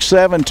guy,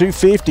 6'7",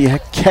 250,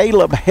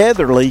 Caleb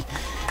Heatherly.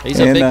 He's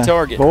a big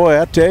target.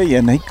 Boy, I tell you,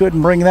 and he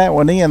couldn't bring that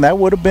one in. That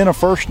would have been a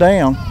first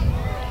down.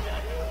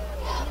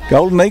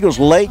 Golden Eagles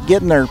late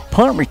getting their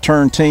punt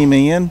return team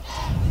in.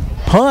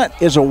 Punt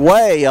is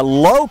away, a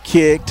low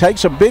kick,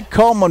 takes a big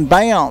Coleman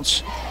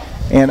bounce,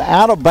 and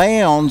out of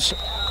bounds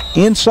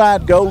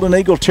inside Golden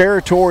Eagle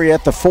territory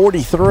at the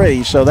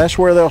 43. So that's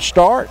where they'll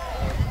start.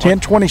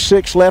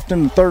 10:26 left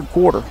in the third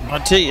quarter. I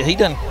tell you, he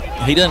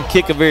doesn't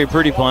kick a very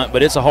pretty punt,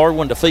 but it's a hard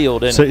one to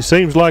field. So it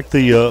seems like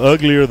the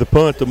uglier the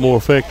punt, the more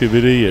effective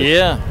it is.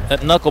 Yeah,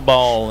 that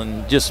knuckleball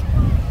and just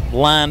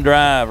line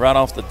drive right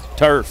off the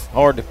turf.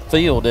 Hard to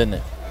field, isn't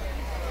it?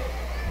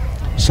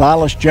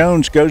 Silas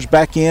Jones goes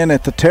back in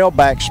at the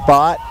tailback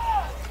spot.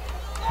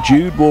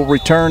 Jude will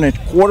return at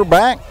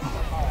quarterback.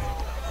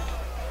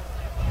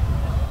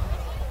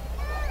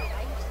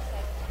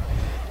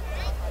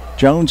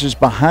 Jones is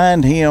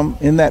behind him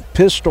in that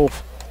pistol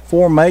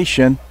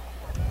formation.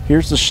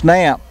 Here's the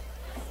snap.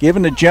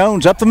 Given to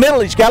Jones up the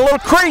middle. He's got a little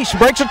crease.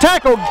 Breaks a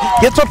tackle.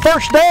 Gets a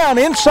first down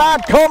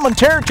inside Coleman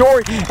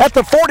territory at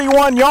the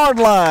 41-yard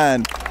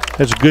line.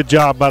 That's a good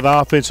job by the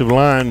offensive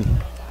line.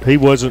 He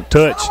wasn't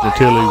touched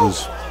until he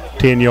was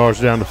 10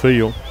 yards down the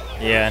field.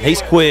 Yeah, and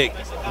he's quick.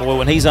 Boy,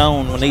 when he's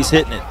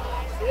hitting it,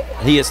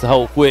 he hits the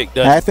hole quick,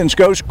 doesn't he? Athens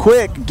goes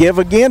quick. Give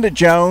again to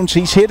Jones.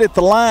 He's hit at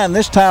the line.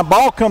 This time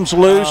ball comes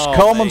loose.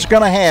 Coleman's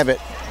going to have it.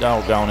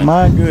 Doggone it.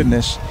 My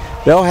goodness.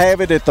 They'll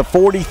have it at the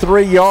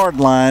 43-yard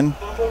line.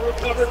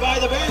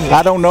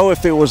 I don't know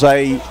if it was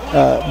a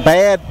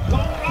bad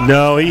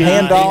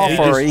handoff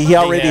or he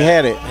already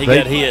had it. He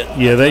got hit.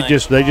 Yeah, they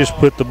just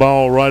put the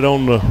ball right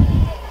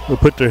on they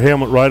put their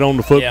helmet right on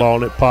the football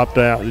and it popped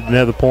out. It didn't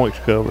have the points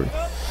covered.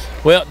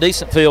 Well,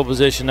 decent field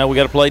position. Now we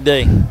got to play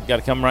D. Got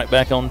to come right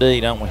back on D,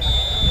 don't we?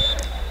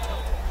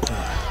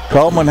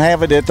 Coleman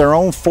have it at their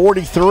own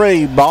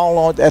 43.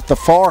 Ball at the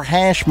far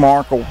hash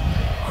mark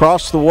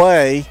across the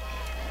way.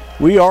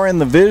 We are in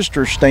the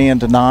visitor stand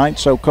tonight,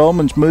 so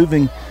Coleman's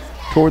moving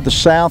toward the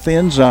south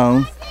end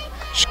zone.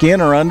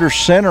 Skinner under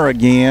center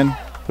again.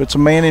 Puts a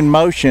man in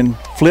motion.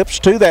 Flips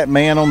to that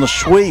man on the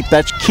sweep.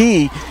 That's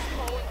key.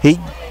 He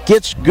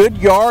gets good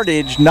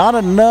yardage. Not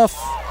enough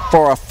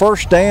for a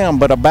first down,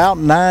 but about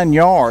 9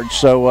 yards.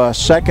 So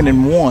 2nd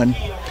and 1.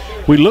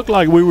 We looked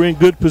like we were in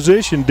good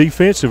position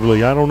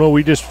defensively. I don't know.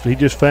 He just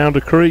found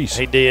a crease.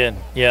 He did.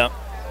 Yeah,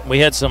 we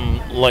had some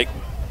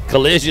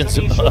collisions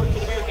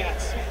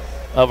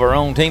of our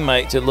own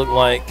teammates. It looked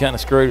like kind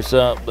of screwed us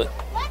up, but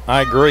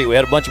I agree. We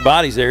had a bunch of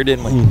bodies there,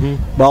 didn't we?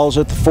 Mm-hmm. Ball's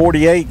at the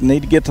 48.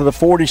 Need to get to the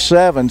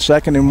 47.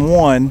 2nd and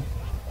 1.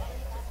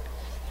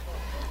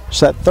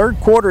 So that third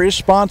quarter is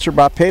sponsored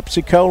by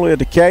Pepsi-Cola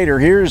Decatur.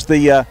 Here's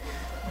the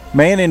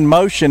man in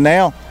motion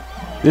now.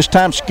 This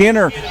time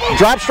Skinner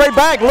drops straight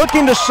back,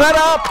 looking to set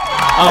up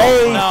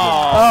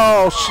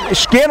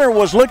Skinner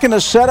was looking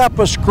to set up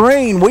a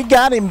screen. We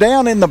got him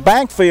down in the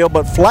backfield,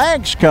 but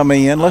flags come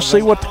in. Let's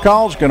see what the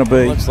call's going to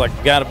be. Looks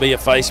like got to be a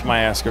face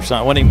mask or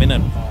something. What do you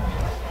mean?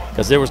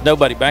 Because there was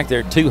nobody back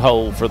there to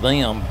hold for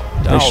them.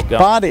 They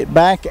spot it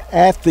back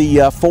at the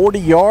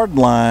 40-yard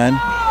line,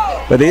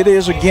 but it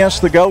is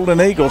against the Golden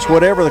Eagles.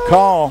 Whatever the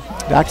call,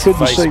 I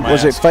couldn't see.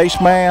 Was it face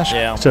mask?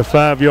 Yeah. It's a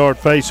 5-yard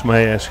face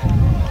mask.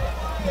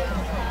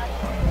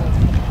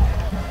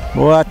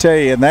 Well, I tell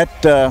you, and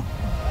that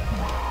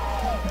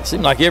it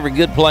seems like every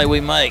good play we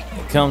make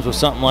comes with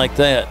something like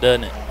that,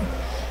 doesn't it?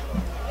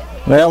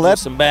 Well,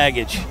 that's some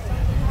baggage.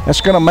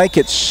 That's going to make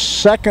it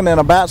 2nd and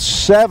about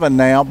 7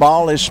 now.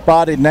 Ball is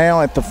spotted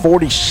now at the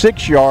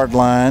 46-yard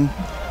line.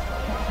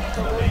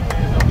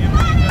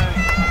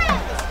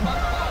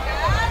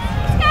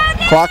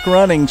 Clock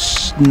running,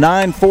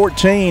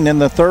 9:14 in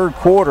the third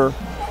quarter.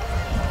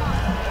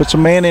 Puts a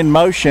man in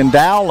motion.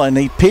 Dowling,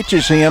 he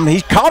pitches him.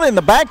 He's caught in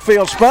the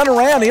backfield, spun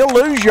around. He'll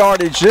lose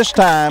yardage this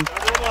time.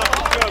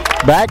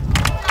 Back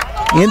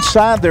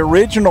inside the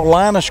original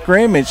line of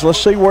scrimmage.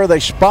 Let's see where they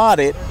spot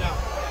it.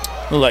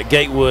 Looked like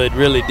Gatewood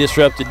really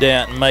disrupted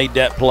that and made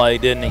that play,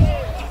 didn't he?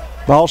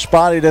 Ball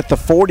spotted at the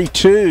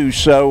 42,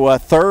 so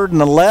 3rd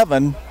and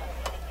 11.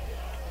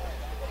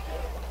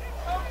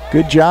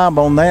 Good job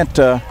on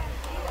that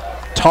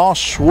toss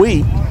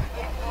sweep.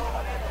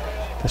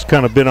 That's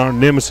kind of been our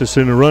nemesis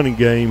in the running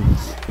game.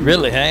 It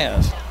really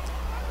has.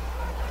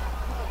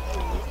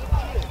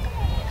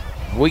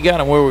 We got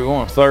him where we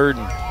want, 3rd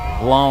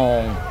and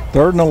long.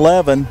 3rd and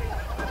 11.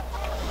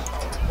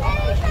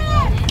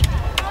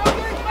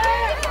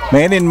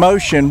 Man in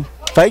motion,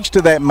 fakes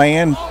to that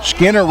man.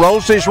 Skinner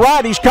rolls his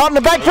right. He's caught in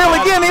the backfield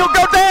again. He'll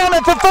go down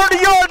at the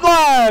 30-yard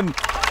line.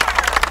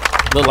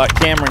 Looked like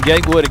Cameron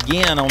Gatewood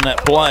again on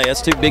that play.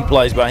 That's 2 big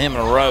plays by him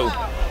in a row.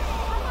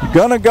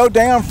 Going to go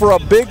down for a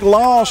big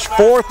loss,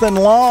 4th and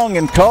long,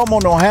 and Coleman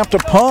will have to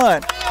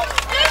punt.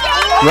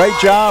 Great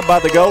job by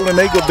the Golden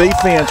Eagle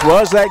defense.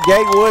 Was that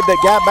Gatewood that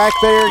got back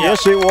there? Yep.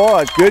 Yes, it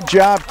was. Good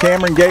job,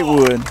 Cameron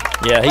Gatewood.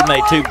 Yeah, he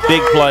made 2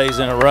 big plays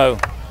in a row.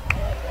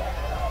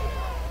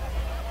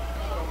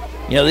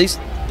 You know,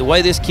 the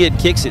way this kid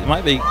kicks it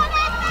might be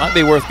Might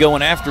be worth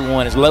going after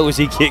one as low as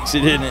he kicks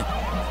it, isn't it?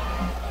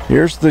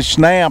 Here's the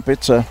snap.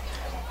 This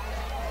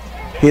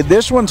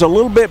one's a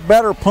little bit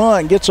better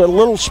punt. Gets a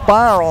little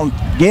spiral.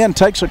 Again,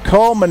 takes a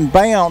Coleman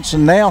bounce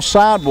and now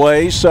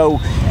sideways. So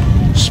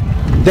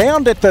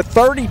down at the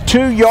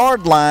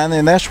 32-yard line,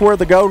 and that's where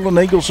the Golden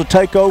Eagles will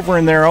take over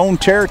in their own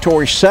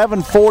territory.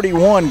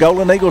 7:41.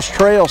 Golden Eagles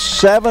trail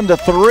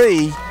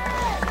 7-3.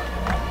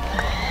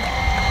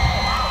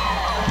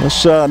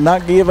 Let's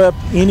not give up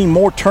any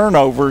more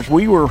turnovers.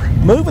 We were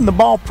moving the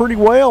ball pretty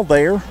well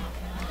there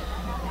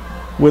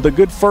with a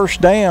good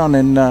first down,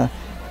 and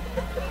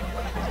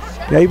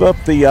gave up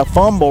the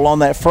fumble on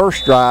that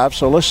first drive.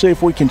 So let's see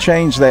if we can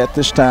change that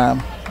this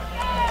time.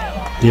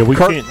 Yeah, we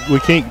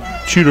can't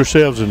shoot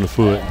ourselves in the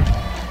foot.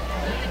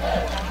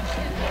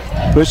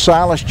 Put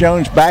Silas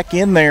Jones back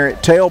in there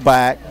at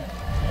tailback.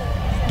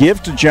 Give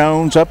to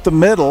Jones up the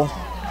middle.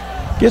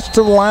 Gets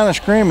to the line of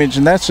scrimmage,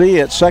 and that's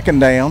it. Second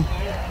down.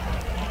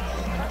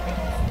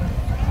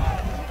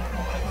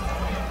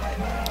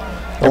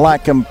 I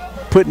like him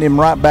putting him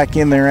right back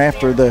in there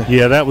after the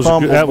that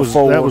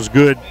was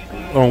good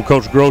on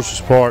Coach Gross's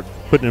part,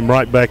 putting him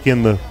right back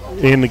in the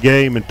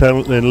game and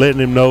letting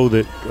him know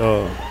that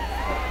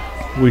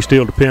we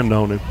still depend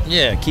on him.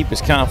 Yeah, keep his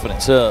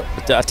confidence up.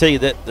 But I tell you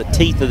that the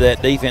teeth of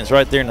that defense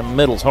right there in the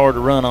middle is hard to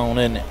run on,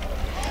 isn't it?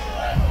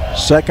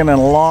 Second and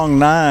a long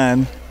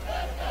 9.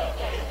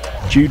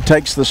 Jude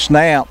takes the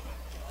snap,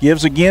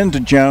 gives again to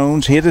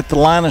Jones, hit at the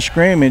line of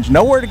scrimmage.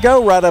 Nowhere to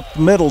go right up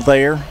the middle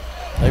there.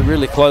 They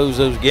really close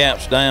those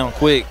gaps down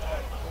quick.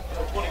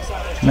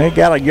 They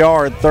got a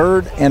yard,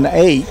 3rd and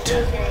 8.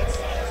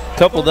 A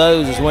couple of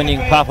those is when you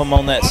can pop them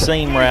on that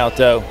seam route,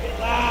 though.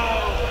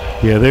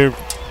 Yeah, they're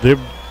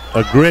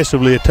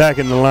aggressively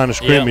attacking the line of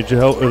scrimmage.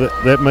 Yep.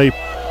 That may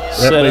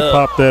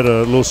pop that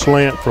little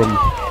slant from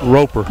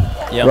Roper.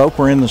 Yep.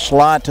 Roper in the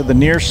slot to the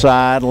near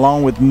side,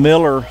 along with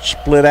Miller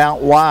split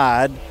out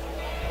wide.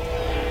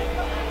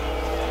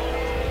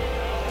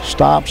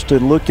 Stops to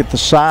look at the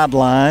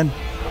sideline.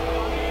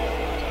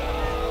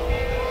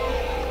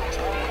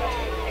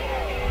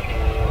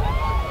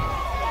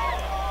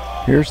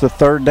 Here's the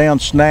 3rd down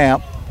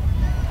snap.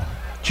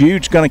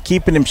 Jude's going to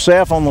keep it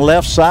himself on the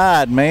left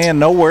side. Man,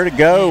 nowhere to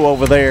go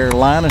over there.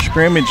 Line of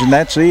scrimmage, and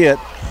that's it.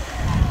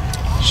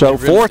 So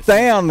 4th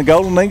down, the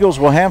Golden Eagles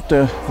will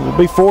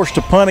be forced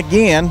to punt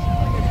again.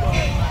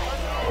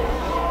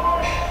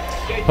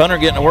 Punter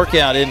getting a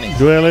workout, isn't he?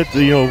 Well, it's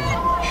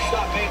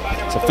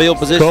a field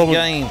position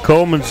game.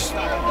 Coleman's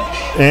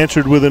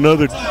answered with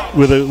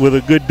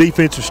a good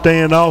defensive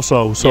stand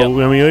also.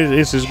 So I mean,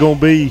 this is going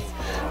to be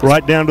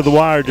right down to the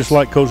wire, just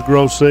like Coach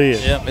Gross said.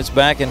 Yep, it's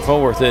back and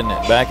forth, isn't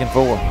it? Back and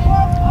forth.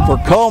 For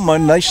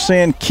Coleman, they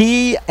send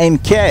Key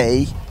and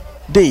K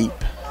deep.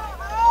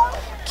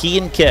 Key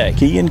and K.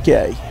 Key and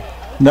K.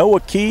 Noah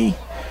Key,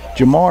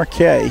 Jamar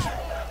K.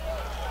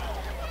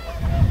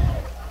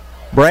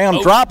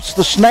 Brown drops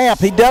the snap.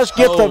 He does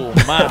get the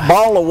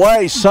ball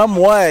away some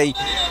way.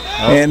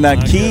 And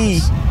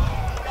Key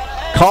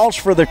calls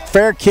for the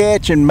fair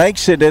catch and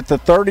makes it at the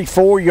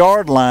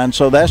 34-yard line.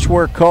 So that's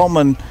where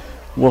Coleman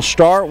will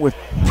start with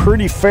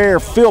pretty fair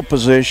field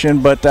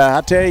position, but I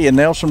tell you,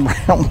 Nelson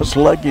Brown was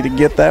lucky to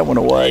get that one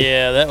away.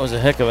 Yeah, that was a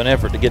heck of an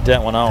effort to get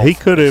that one off. He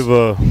could have.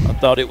 I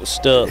thought it was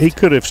stuffed. He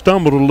could have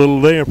stumbled a little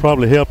there,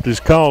 probably helped his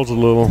cause a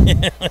little.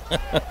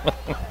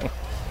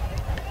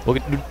 Well,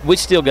 we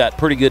still got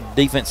pretty good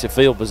defensive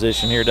field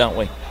position here, don't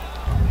we?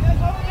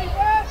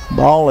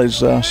 Ball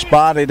is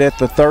spotted at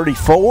the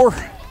 34.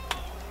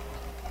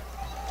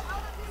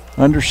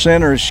 Under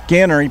center is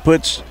Skinner. He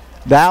puts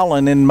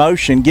Dowling in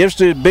motion, gives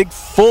to the big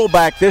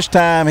fullback this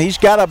time. He's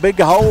got a big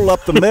hole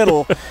up the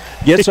middle,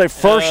 gets a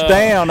first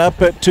down up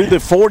to the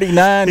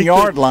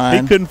 49-yard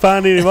line. He couldn't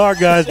find any of our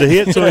guys to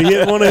hit, so he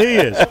hit one of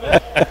his.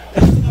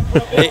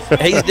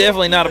 He's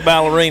definitely not a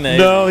ballerina.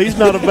 No, he's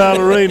not a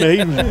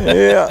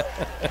ballerina.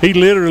 He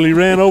literally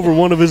ran over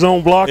one of his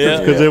own blockers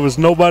because there was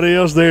nobody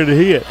else there to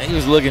hit. He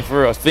was looking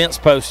for a fence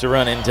post to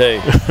run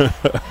into.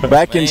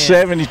 Back in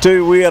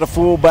 72, we had a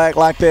fullback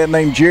like that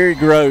named Jerry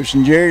Gross,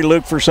 and Jerry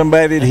looked for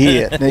somebody to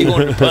hit. He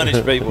wanted to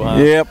punish people, huh?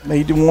 Yep,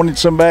 he wanted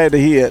somebody to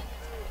hit.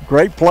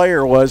 Great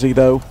player was he,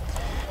 though.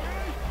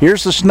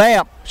 Here's the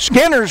snap.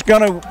 Skinner's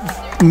going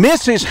to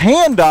miss his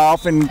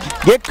handoff and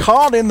get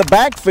caught in the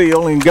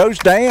backfield and goes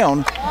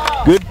down.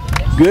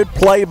 Good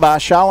play by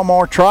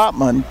Shalimar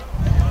Trotman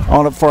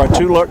on it for a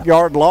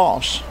 2-yard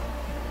loss.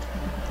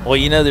 Well,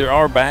 you know, there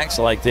are backs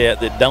like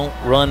that don't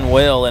run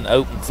well in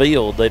open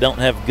field. They don't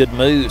have good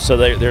moves, so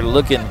they're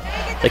looking.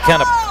 They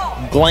kind of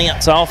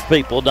glance off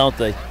people, don't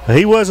they?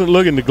 He wasn't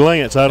looking to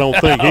glance, I don't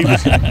think.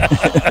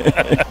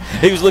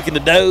 He was looking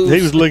to doze.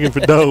 He was looking for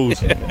doze.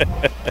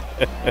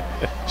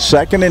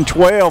 2nd and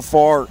 12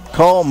 for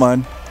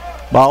Coleman.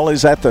 Ball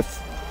is at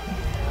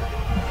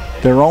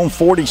their own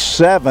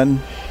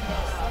 47.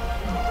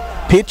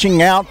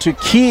 Pitching out to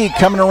Key,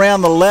 coming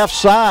around the left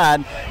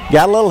side.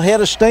 Got a little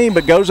head of steam,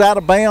 but goes out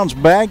of bounds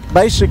back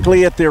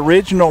basically at the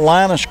original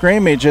line of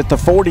scrimmage at the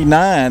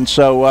 49.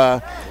 So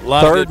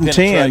 3rd and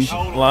 10.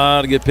 A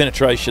lot of good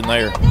penetration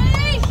there.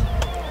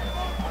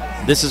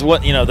 This is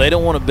what, they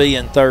don't want to be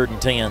in 3rd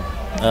and 10,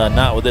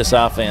 not with this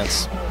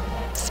offense.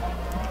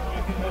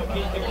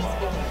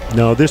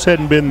 No, this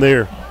hadn't been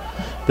their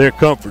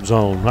comfort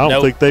zone. I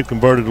don't think they've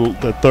converted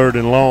the 3rd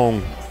and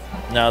long.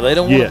 No, they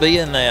don't want to be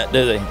in that,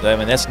 do they? I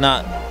mean, this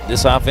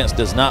offense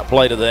does not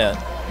play to that.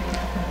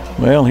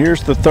 Well,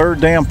 here's the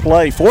 3rd down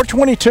play.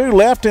 4:22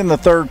 left in the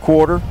 3rd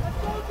quarter.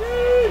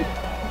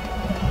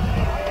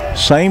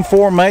 Same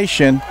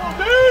formation.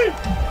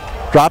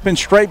 Dropping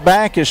straight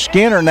back is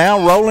Skinner,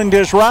 now rolling to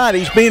his right.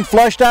 He's being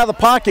flushed out of the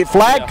pocket.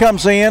 Flag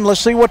comes in.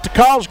 Let's see what the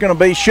call's going to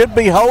be. Should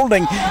be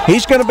holding.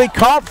 He's going to be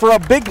caught for a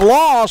big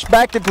loss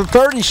back at the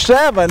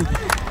 37.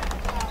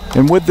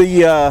 And with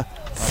the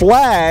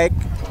flag,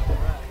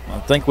 I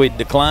think we'd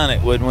decline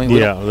it, wouldn't we?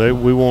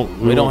 We won't.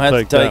 We don't have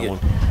to take it. One.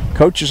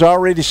 Coach has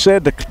already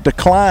said to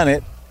decline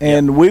it,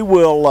 and we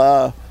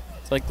will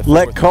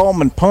let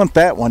Coleman punt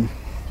that one.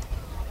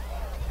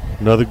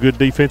 Another good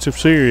defensive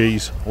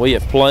series. We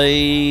have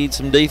played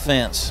some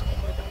defense.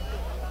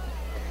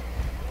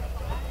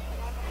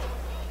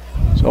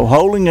 So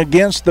holding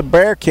against the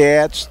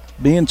Bearcats,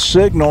 being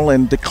signal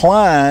and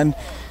decline,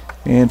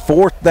 and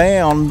 4th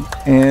down.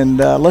 And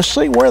let's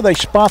see where they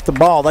spot the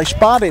ball. They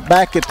spot it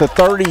back at the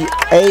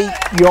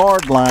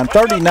 38-yard line,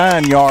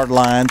 39-yard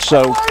line.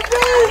 So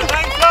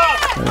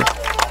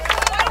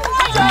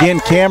again,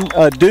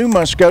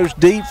 Dumas goes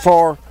deep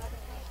for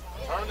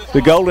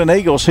the Golden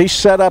Eagles. He's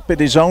set up at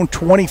his own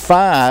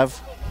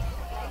 25.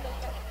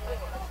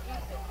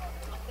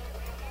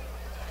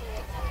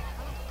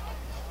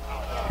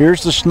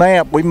 Here's the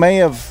snap. We may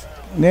have,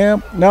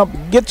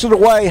 gets it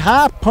away.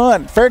 High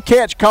punt. Fair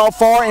catch called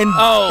for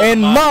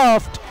and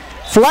muffed.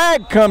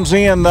 Flag comes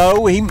in,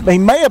 though. He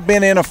may have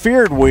been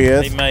interfered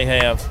with. He may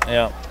have,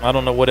 yeah. I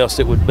don't know what else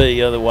it would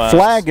be otherwise.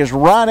 Flag is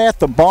right at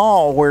the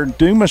ball where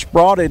Dumas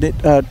brought it,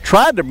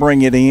 tried to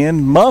bring it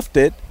in, muffed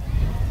it.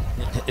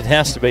 It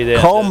has to be that.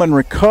 Coleman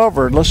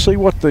recovered. Let's see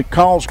what the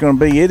call's going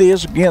to be. It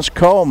is against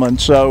Coleman,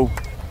 so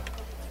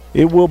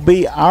it will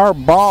be our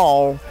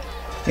ball,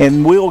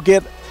 and we'll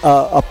get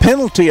a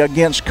penalty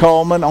against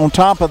Coleman on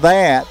top of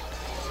that.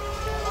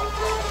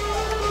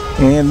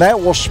 And that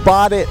will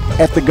spot it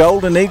at the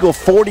Golden Eagle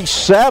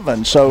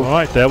 47. So, all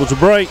right, that was a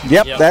break.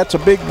 Yep, that's a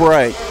big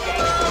break.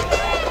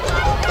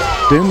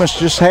 Dumas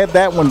just had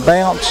that one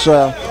bounce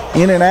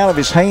in and out of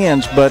his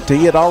hands, but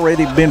he had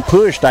already been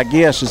pushed, I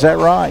guess. Is that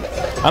right?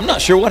 I'm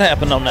not sure what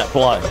happened on that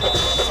play.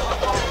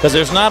 Because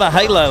there's not a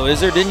halo, is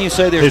there? Didn't you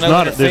say there's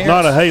no interference? There's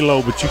not a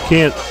halo, but you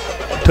can't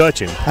touch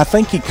him. I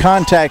think he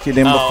contacted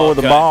him before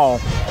the ball.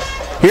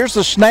 Here's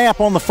the snap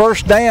on the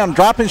 1st down.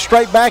 Dropping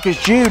straight back is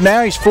Jude.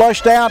 Now he's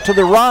flushed out to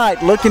the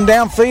right, looking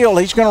downfield.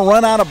 He's going to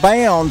run out of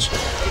bounds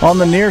on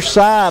the near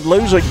side,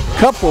 lose a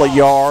couple of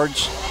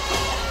yards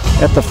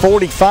at the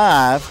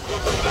 45.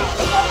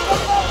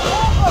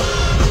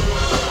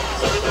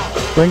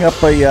 Bring up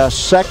a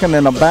 2nd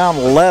and about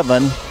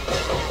 11.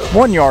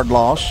 1 yard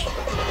loss.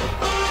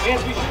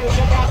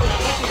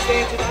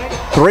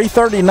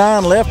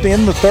 3:39 left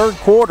in the 3rd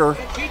quarter.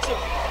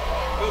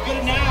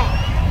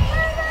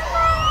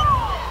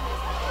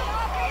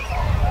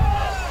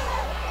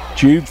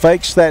 Jude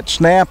fakes that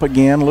snap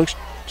again,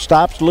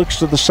 stops, looks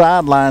to the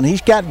sideline.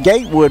 He's got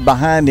Gatewood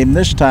behind him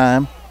this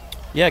time.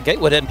 Yeah,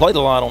 Gatewood hadn't played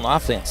a lot on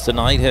offense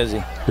tonight, has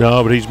he?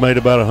 No, but he's made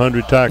about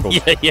 100 tackles.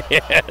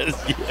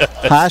 Yes.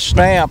 High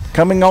snap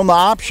coming on the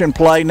option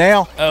play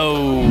now.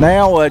 Oh.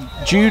 Now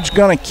Jude's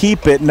going to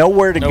keep it,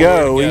 nowhere to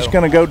go. He's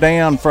going to go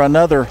down for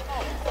another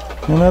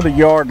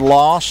yard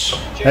loss.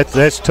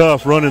 That's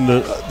tough. Running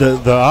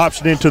the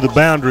option into the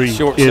boundary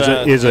is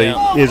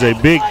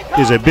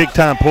a big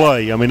time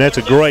play. I mean, that's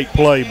a great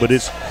play, but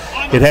it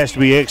has to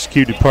be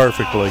executed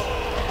perfectly.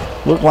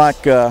 Looked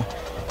like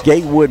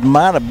Gatewood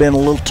might have been a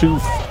little too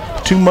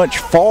much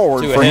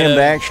forward for him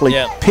to actually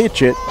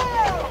pitch it.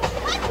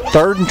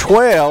 3rd and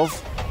 12.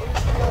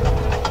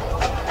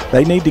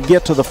 They need to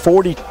get to the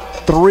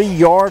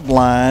 43-yard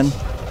line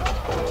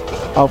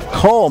of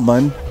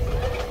Coleman.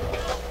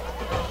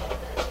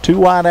 2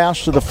 wide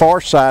outs to the far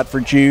side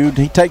for Jude.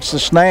 He takes the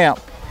snap.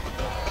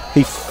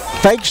 He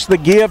fakes the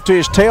give to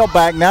his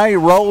tailback. Now he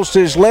rolls to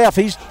his left.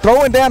 He's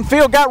throwing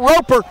downfield. Got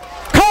Roper.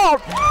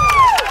 Caught.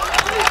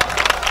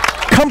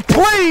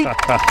 Complete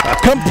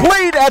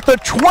at the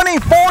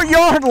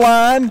 24-yard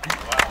line.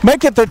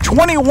 Make it the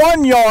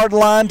 21-yard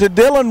line to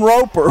Dylan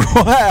Roper.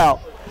 Wow.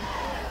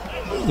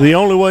 The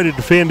only way to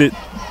defend it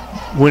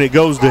when it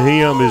goes to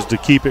him is to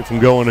keep it from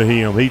going to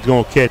him. He's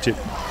going to catch it.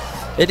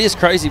 It is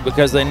crazy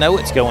because they know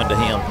it's going to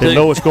him. They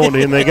know it's going to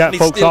him. They got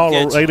folks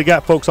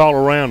all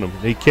around him.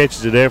 He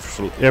catches it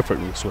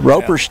effortlessly.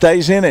 Roper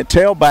stays in at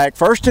tailback.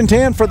 1st and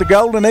 10 for the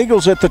Golden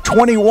Eagles at the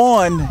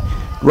 21.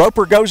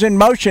 Roper goes in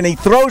motion. He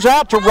throws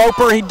out to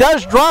Roper. He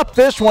does drop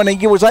this one.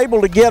 He was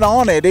able to get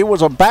on it. It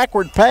was a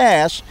backward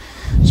pass,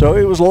 so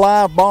it was a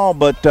live ball,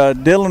 but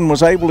Dylan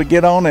was able to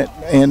get on it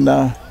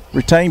and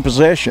retain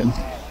possession.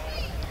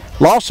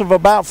 Loss of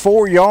about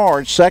 4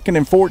 yards, 2nd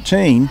and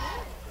 14.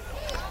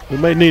 We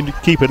may need to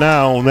keep an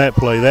eye on that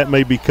play. That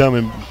may be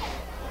coming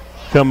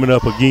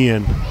up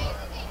again.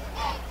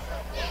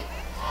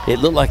 It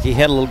looked like he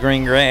had a little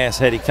green grass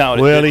had he caught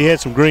it. Well, he had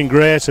some green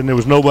grass, and there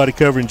was nobody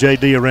covering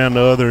J.D. around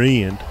the other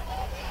end.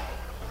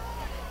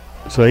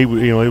 So, it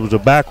was a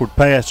backward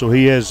pass, so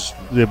he has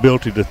the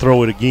ability to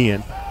throw it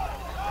again.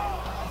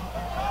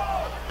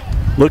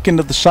 Looking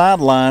to the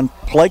sideline,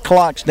 play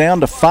clock's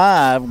down to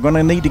 5. Going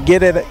to need to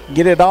get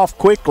it off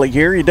quickly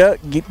here. He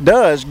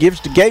does, gives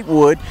to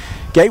Gatewood.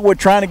 Gatewood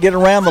trying to get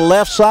around the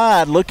left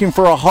side, looking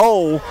for a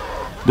hole.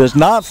 Does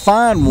not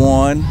find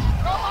one.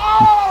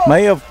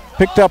 May have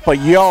picked up a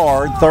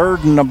yard.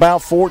 3rd and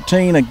about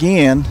 14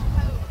 again.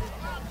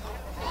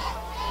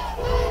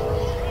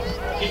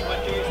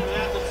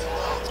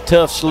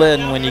 Tough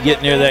sledding when you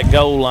get near that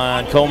goal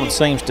line. Coleman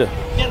seems to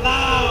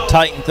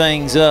tighten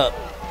things up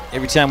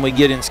every time we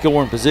get in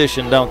scoring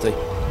position, don't they?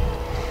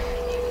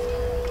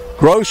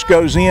 Gross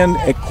goes in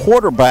at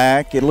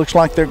quarterback. It looks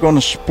like they're going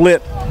to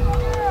split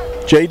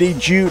J.D.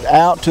 Jute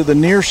out to the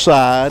near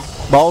side.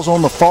 Ball's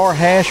on the far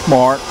hash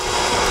mark.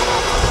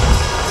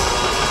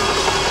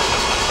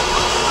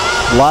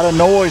 A lot of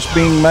noise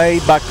being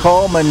made by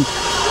Coleman.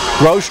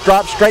 Gross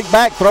drops straight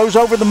back, throws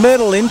over the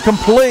middle,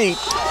 incomplete.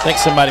 I think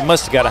somebody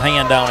must have got a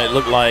hand on it,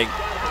 looked like.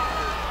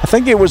 I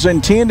think it was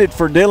intended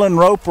for Dylan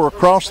Roper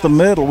across the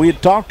middle. We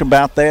had talked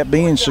about that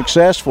being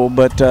successful,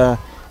 but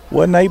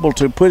wasn't able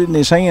to put it in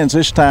his hands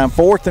this time.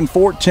 4th and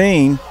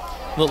 14.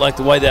 Looked like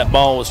the way that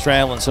ball was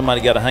traveling,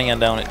 somebody got a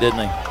hand on it, didn't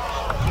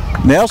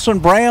he? Nelson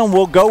Brown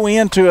will go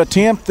in to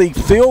attempt the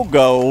field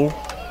goal.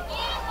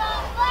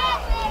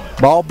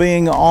 Ball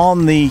being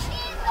on the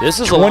this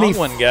is a long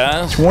one,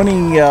 guys.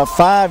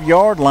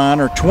 25-yard line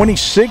or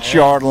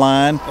 26-yard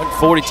line. Like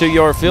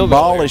 42-yard field goal.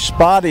 Ball is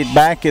spotted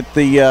back at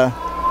the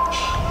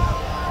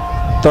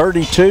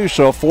 32,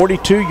 so a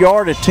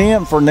 42-yard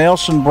attempt for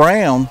Nelson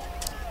Brown.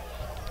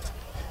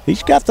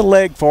 He's got the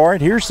leg for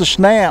it. Here's the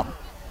snap.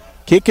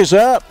 Kick is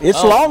up.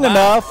 It's long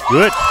enough.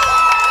 Good.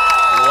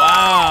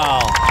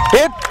 Wow.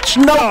 It's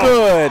no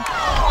good.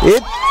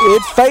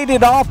 It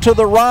faded off to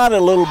the right a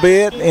little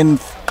bit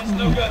and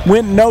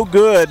went no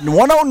good.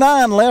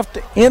 1:09 left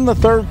in the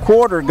 3rd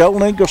quarter.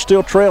 Golden Eagles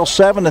still trail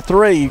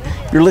 7-3.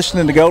 You're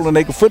listening to Golden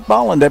Eagle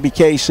Football on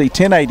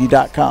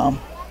WKC1080.com.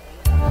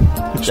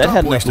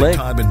 Stop wasting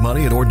time and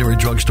money at ordinary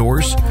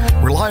drugstores.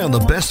 Rely on the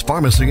best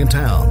pharmacy in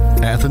town,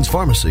 Athens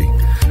Pharmacy.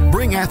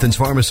 Bring Athens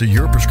Pharmacy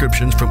your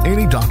prescriptions from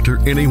any doctor,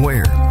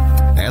 anywhere.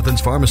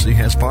 Athens Pharmacy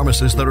has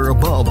pharmacists that are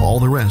above all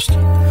the rest,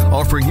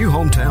 offering you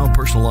hometown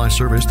personalized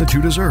service that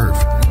you deserve.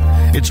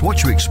 It's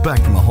what you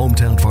expect from a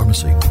hometown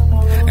pharmacy.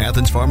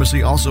 Athens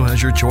Pharmacy also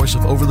has your choice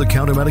of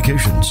over-the-counter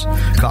medications,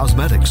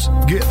 cosmetics,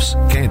 gifts,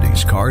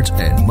 candies, cards,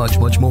 and much,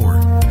 much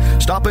more.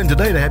 Stop in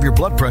today to have your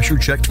blood pressure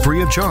checked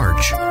free of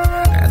charge.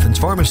 Athens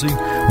Pharmacy,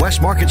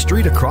 West Market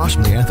Street across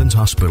from the Athens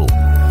Hospital.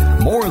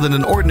 More than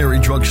an ordinary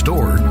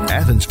drugstore,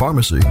 Athens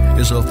Pharmacy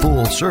is a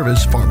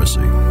full-service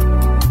pharmacy.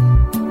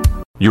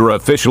 Your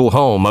official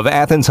home of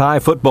Athens High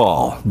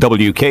football,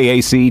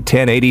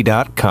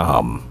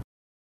 WKAC1080.com.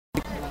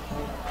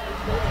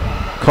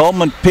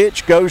 Coleman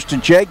pitch goes to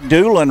Jake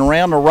Doolin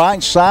around the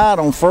right side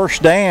on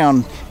 1st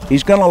down.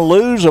 He's going to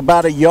lose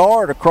about a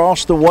yard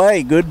across the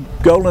way. Good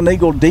Golden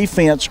Eagle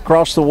defense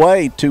across the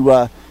way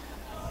to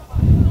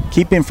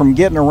keep him from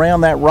getting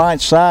around that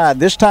right side.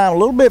 This time a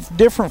little bit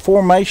different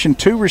formation.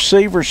 2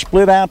 receivers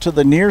split out to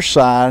the near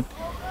side.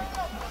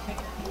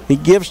 He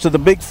gives to the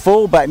big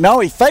fullback. No,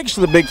 he fakes to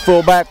the big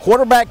fullback.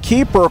 Quarterback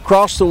keeper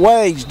across the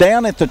way. He's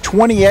down at the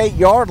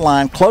 28-yard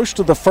line, close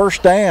to the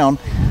 1st down.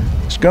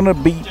 It's going to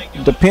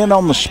depend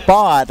on the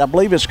spot. I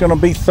believe it's going to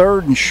be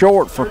 3rd and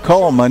short for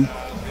Coleman.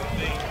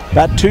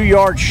 About 2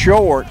 yards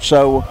short.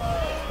 So,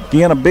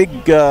 again, a big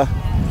 3rd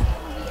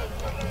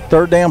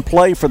down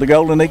play for the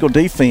Golden Eagle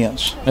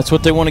defense. That's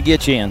what they want to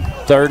get you in.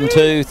 3rd and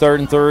 2, 3rd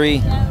and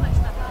 3.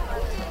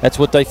 That's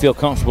what they feel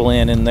comfortable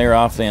in their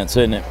offense,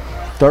 isn't it?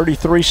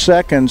 33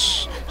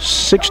 seconds,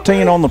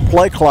 16 on the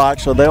play clock,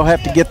 so they'll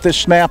have to get this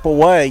snap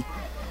away.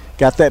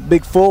 Got that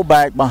big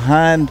fullback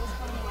behind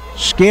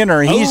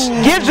Skinner. He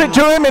gives it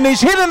to him, and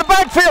he's hit in the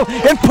backfield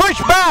and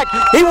pushed back.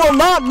 He will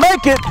not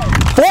make it.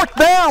 4th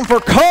down for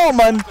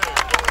Coleman.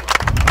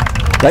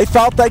 They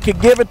thought they could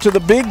give it to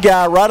the big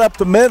guy right up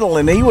the middle,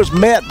 and he was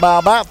met by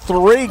about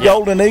 3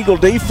 Golden Eagle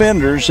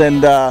defenders,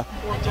 and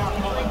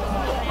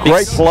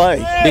great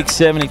play. Big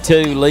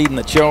 72 leading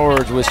the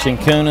charge with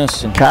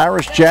Shinkunas and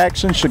Kyrus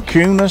Jackson,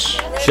 Shinkunas,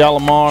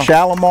 Shalimar.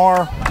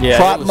 Yeah,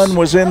 Trotman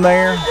was in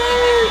there.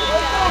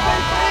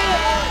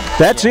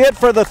 That's it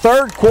for the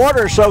 3rd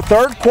quarter. So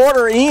 3rd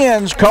quarter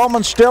ends.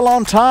 Coleman still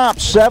on top,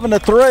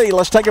 7-3.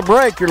 Let's take a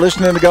break. You're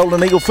listening to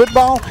Golden Eagle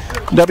Football,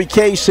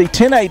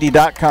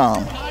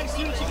 WKC1080.com.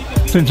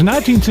 Since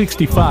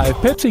 1965,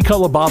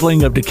 Pepsi-Cola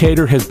Bottling of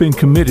Decatur has been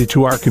committed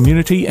to our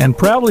community and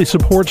proudly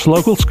supports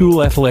local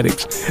school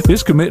athletics.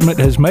 This commitment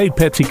has made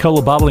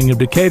Pepsi-Cola Bottling of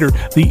Decatur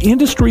the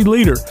industry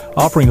leader,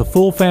 offering a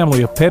full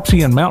family of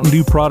Pepsi and Mountain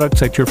Dew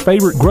products at your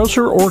favorite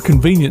grocer or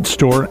convenience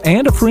store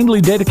and a friendly,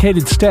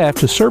 dedicated staff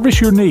to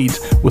service your needs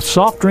with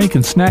soft drink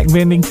and snack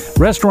vending,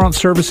 restaurant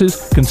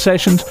services,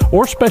 concessions,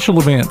 or special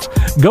events.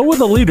 Go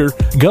with a leader,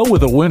 go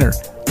with a winner.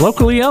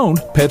 Locally owned,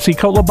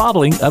 Pepsi-Cola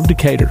Bottling of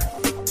Decatur.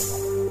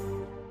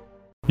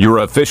 Your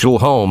official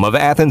home of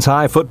Athens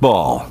High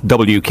football,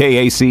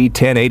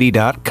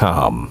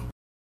 WKAC1080.com.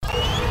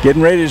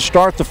 Getting ready to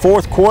start the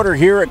fourth quarter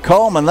here at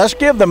Coleman. Let's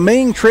give the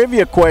Ming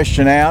trivia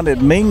question out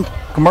at Ming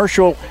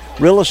Commercial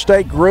Real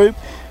Estate Group.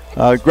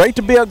 Great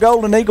to be a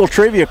Golden Eagle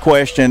trivia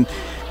question.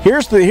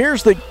 Here's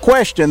the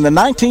question. The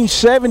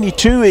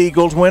 1972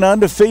 Eagles went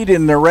undefeated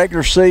in their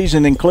regular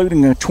season,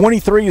 including a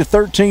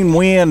 23-13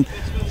 win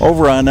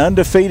over an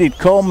undefeated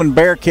Coleman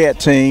Bearcat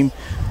team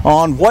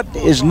on what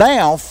is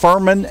now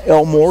Furman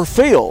Elmore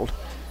Field.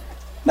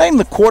 Name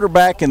the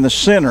quarterback in the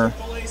center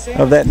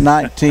of that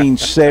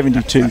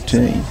 1972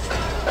 team.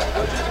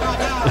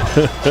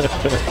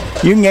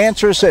 You can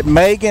answer us at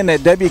Megan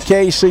at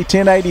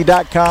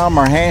WKAC1080.com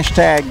or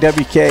hashtag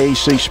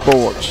WKAC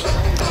Sports.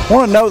 I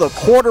want to know the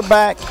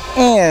quarterback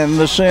and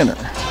the center.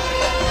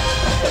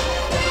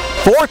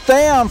 Fourth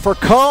down for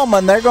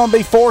Coleman. They're going to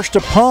be forced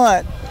to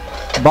punt.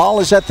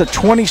 Ball is at the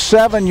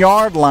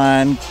 27-yard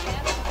line.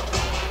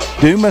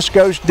 Dumas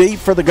goes deep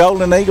for the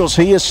Golden Eagles.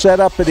 He is set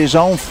up at his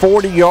own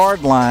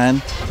 40-yard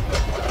line.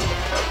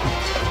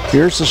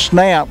 Here's the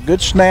snap.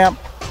 Good snap.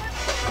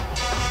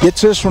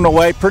 Gets this one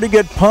away. Pretty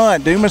good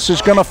punt. Dumas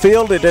is going to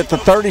field it at the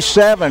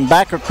 37.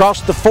 Back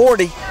across the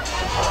 40.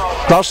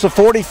 Across the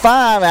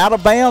 45. Out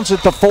of bounds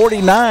at the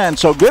 49.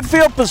 So good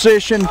field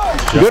position.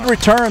 Good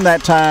return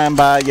that time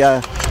by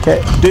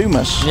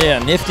Dumas. Yeah,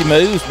 nifty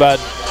moves by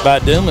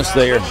Dumas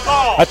there.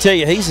 I tell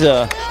you, he's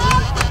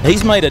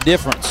made a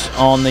difference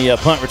on the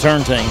punt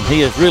return team.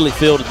 He has really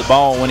fielded the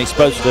ball when he's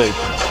supposed to.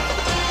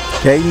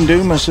 Caden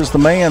Dumas is the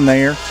man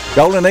there.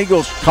 Golden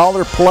Eagles call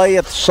their play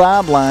at the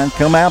sideline.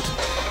 Come out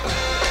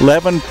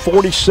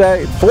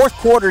 11:47. Fourth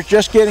quarter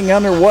just getting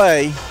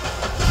underway.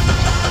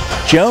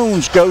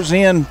 Jones goes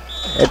in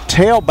at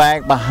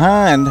tailback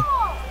behind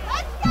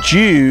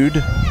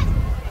Jude.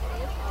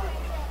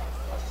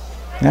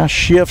 Now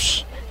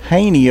shifts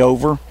Haney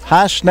over.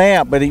 High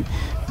snap, but he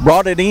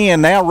brought it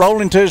in. Now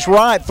rolling to his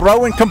right.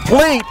 Throwing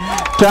complete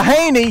to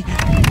Haney.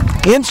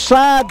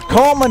 Inside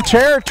Coleman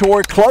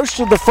territory, close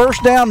to the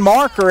first down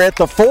marker at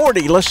the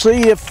 40. Let's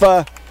see if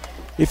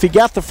he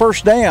got the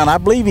first down. I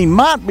believe he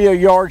might be a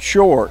yard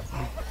short.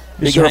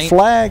 Is there a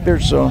flag?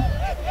 There's a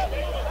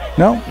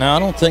no. No, I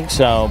don't think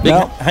so. Big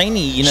no.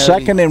 Haney, you know,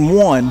 2nd and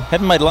 1.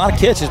 Hadn't made a lot of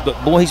catches, but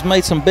boy, he's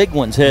made some big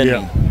ones,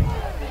 hasn't he?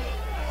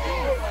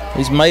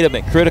 He's made them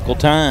at critical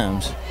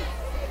times.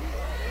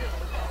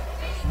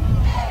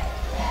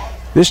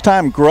 This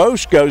time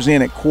Gross goes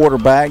in at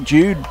quarterback.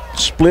 Jude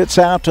splits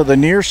out to the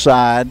near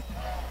side.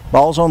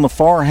 Ball's on the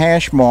far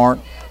hash mark.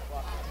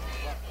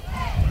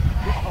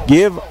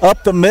 Give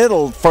up the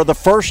middle for the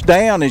first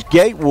down is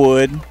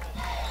Gatewood.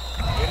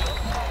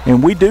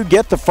 And we do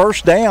get the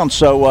first down,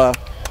 so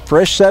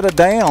fresh set of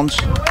downs.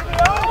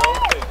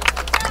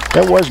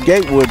 That was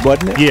Gatewood,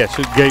 wasn't it? Yes,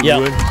 it's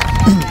Gatewood. Yep.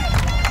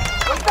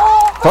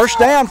 First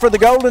down for the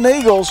Golden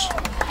Eagles.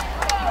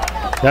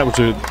 That was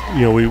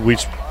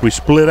we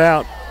split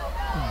out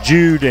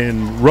Jude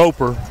and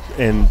Roper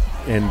and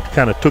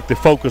kind of took the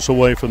focus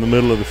away from the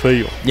middle of the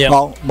field. Yep.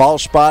 Ball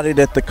spotted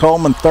at the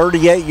Coleman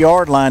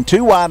 38-yard line.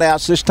 2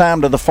 wideouts this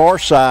time to the far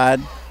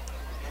side.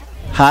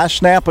 High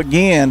snap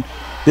again.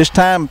 This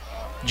time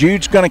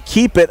Jude's going to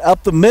keep it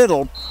up the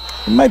middle.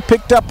 He may have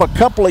picked up a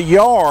couple of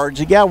yards.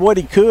 He got what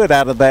he could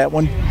out of that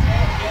one.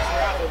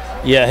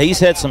 Yeah, he's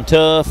had some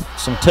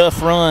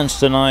tough runs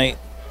tonight.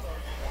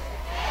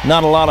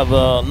 Not a lot of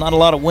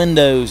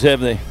windows, have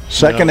they?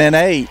 2nd and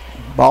 8.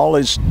 Ball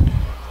is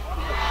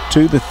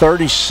to the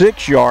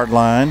 36-yard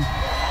line.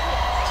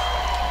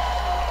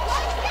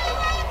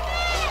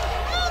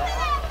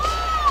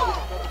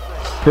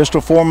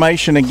 Pistol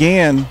formation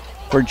again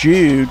for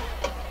Jude.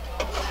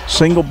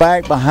 Single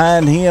back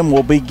behind him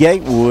will be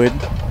Gatewood.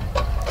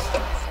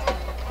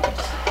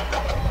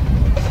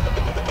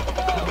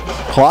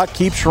 Clock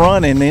keeps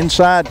running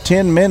inside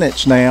 10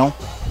 minutes now.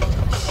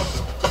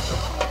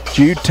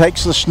 Jude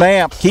takes the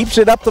snap, keeps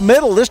it up the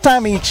middle. This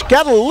time he's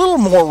got a little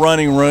more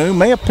running room.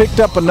 May have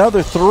picked up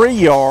another 3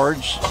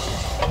 yards.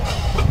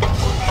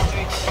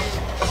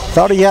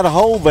 Thought he had a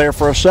hole there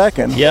for a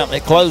second. Yep,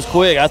 it closed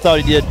quick. I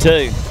thought he did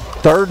too.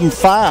 3rd and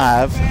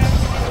 5.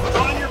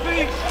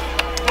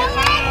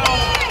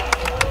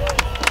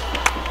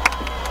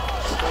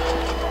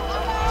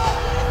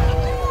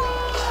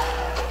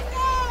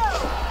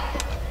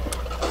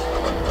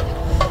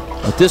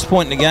 At this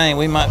point in the game,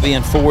 we might be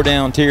in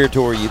 4-down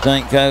territory. You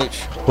think,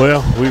 Coach?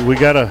 Well, we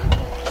gotta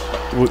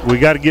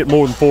get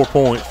more than 4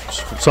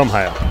 points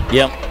somehow.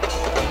 Yep.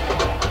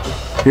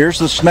 Here's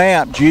the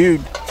snap.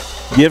 Jude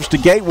Gives to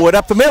Gatewood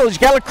up the middle. He's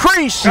got a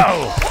crease.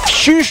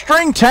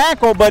 Shoestring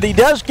tackle, but he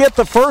does get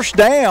the first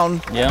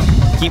down. Yeah,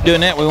 keep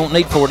doing that. We won't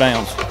need 4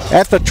 downs.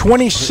 At the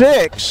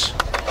 26.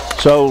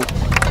 So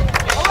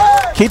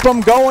keep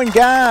them going,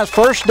 guys.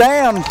 First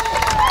down.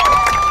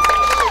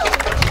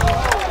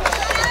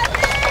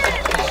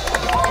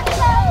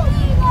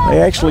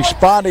 They actually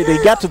spotted.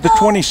 He got to the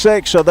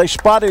 26, so they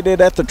spotted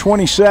it at the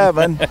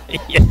 27.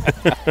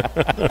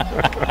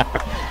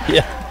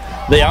 Yeah.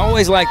 They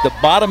always like the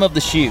bottom of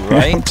the shoe,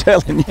 right? I'm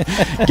telling you.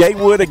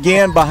 Gatewood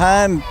again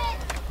behind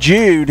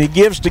Jude. He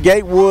gives to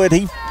Gatewood.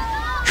 He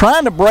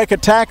trying to break a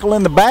tackle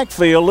in the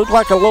backfield. Looked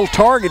like a little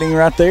targeting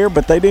right there,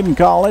 but they didn't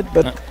call it.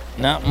 But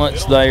not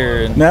much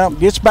there. And now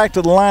gets back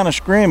to the line of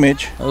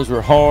scrimmage. Those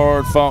were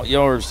hard-fought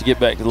yards to get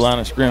back to the line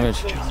of scrimmage.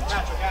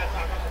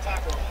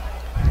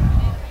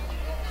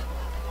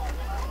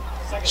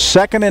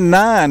 2nd and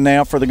 9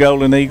 now for the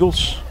Golden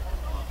Eagles.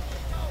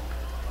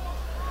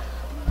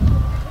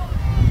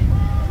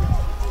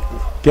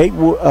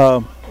 Gatewood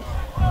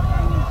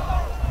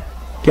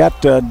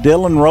got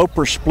Dylan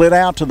Roper split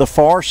out to the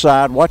far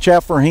side. Watch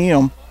out for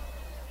him.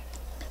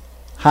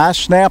 High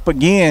snap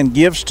again.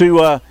 Gives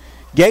to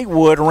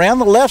Gatewood around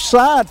the left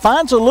side.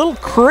 Finds a little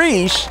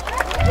crease.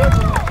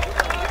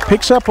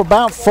 Picks up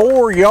about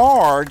 4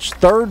 yards.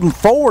 3rd and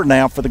 4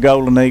 now for the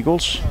Golden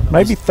Eagles.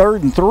 Maybe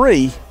 3rd and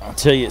 3. I'll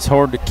tell you, it's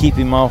hard to keep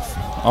him off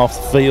the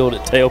field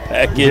at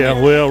tailback. Yeah,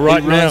 well,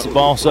 right he now runs the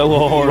ball so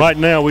hard. Right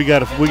now, we got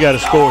to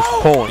score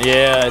some points.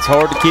 Yeah, it's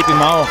hard to keep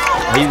him off.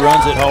 He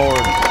runs it hard.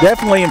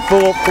 Definitely in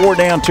full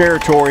 4-down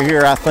territory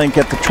here, I think,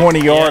 at the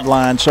 20-yard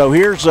line. So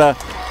here's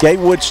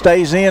Gatewood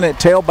stays in at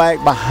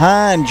tailback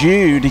behind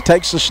Jude. He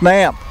takes the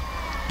snap.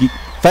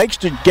 Fakes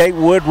to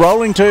Gatewood,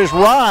 rolling to his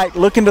right,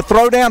 looking to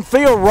throw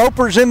downfield.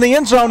 Roper's in the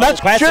end zone.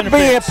 That should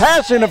be a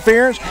pass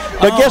interference,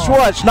 but guess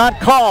what? It's not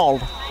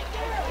called.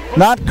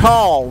 Not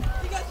called.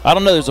 I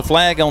don't know. There's a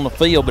flag on the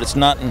field, but it's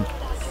not.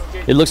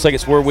 It looks like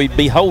it's where we'd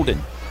be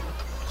holding.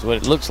 That's what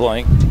it looks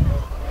like.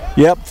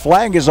 Yep,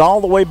 flag is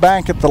all the way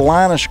back at the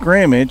line of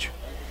scrimmage.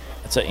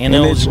 It's an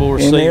ineligible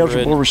receiver.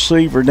 Ineligible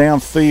receiver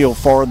downfield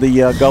for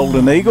the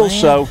Golden Eagles.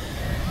 So,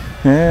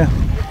 yeah.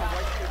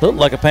 Looked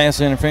like a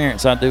pass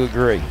interference. I do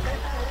agree.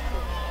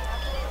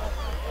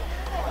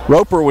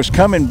 Roper was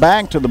coming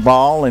back to the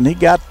ball, and he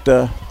got.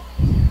 They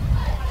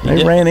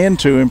ran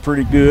into him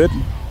pretty good.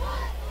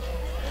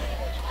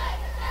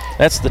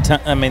 That's the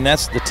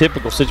that's the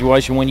typical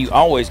situation when you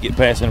always get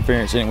pass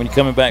interference in it when you're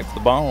coming back for the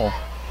ball.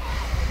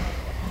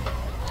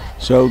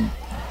 So,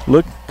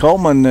 look,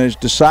 Coleman is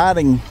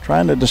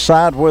trying to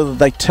decide whether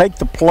they take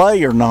the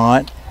play or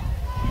not.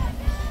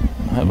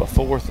 I have a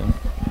 4th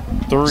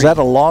and 3. Is that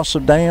a loss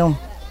of down?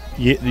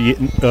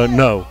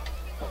 No.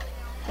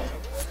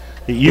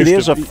 It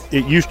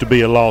used to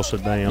be a loss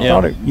of down.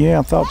 Yeah,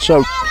 I thought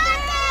so.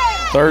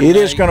 It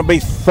is going to be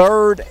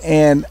 3rd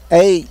and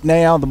 8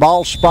 now. The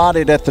ball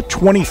spotted at the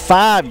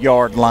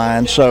 25-yard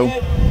line. So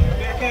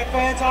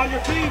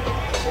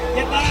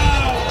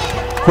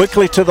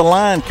quickly to the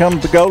line come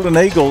the Golden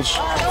Eagles.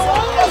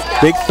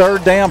 Big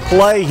 3rd down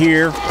play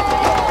here.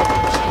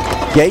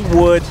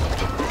 Gatewood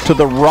to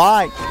the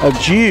right of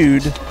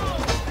Jude.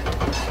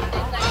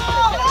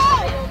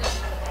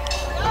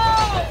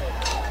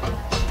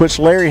 Puts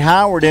Larry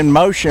Howard in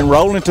motion,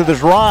 rolling to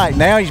his right.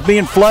 Now he's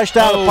being flushed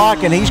out of the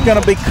pocket. He's going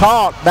to be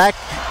caught back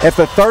at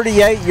the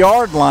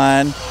 38-yard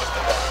line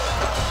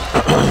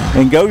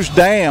and goes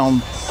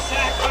down.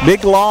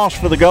 Big loss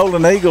for the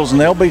Golden Eagles,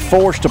 and they'll be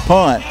forced to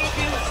punt.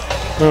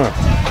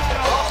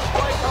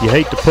 You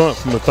hate to punt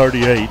from the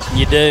 38.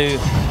 You do,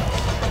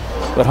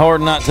 but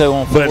hard not to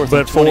on 4th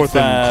and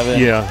 25.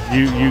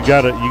 You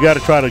got to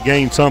try to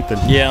gain something.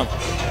 Yeah.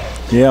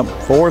 Yep,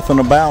 4th and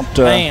about.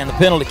 Man, the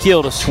penalty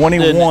killed us.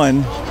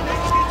 21.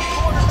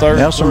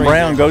 Nelson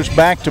Brown goes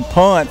back to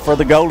punt for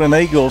the Golden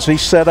Eagles.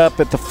 He's set up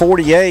at the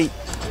 48.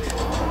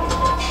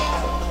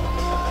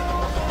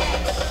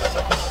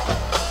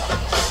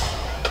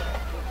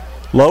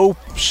 Low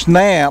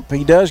snap.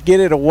 He does get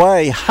it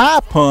away. High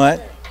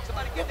punt.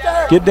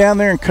 Get down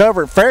there and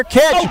cover it. Fair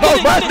catch.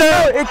 Right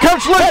there. It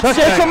comes loose.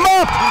 It's a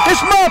muff.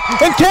 It's muff.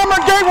 And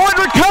Cameron Gatewood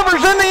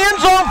recovers in the end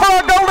zone for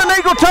a Golden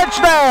Eagle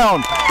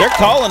touchdown. They're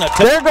calling a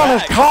touchback. They're going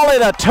to call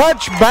it a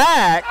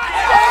touchback.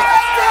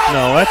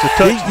 No, that's a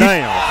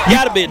touchdown.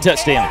 Got to be a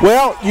touchdown.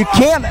 Well, you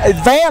can't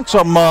advance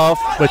a muff,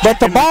 but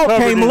the ball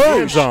came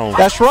loose.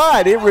 That's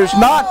right. It was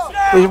not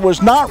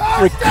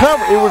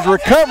recovered. It was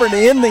recovered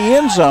in the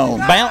end zone.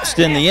 Bounced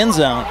in the end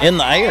zone, in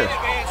the air.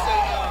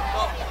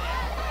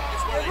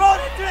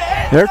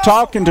 They're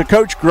talking to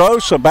Coach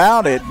Gross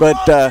about it, but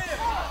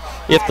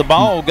if the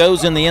ball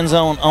goes in the end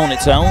zone on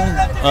its own,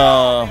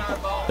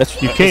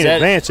 you can't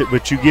advance it,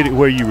 but you get it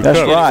where you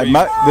recover. That's right.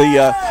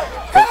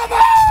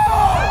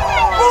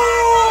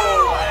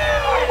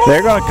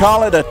 They're going to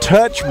call it a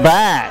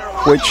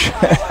touchback, which.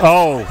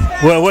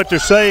 Well, what they're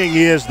saying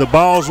is the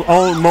ball's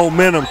own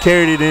momentum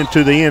carried it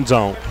into the end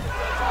zone.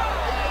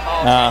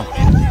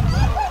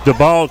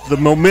 The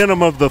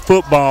momentum of the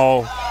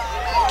football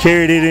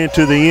carried it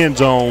into the end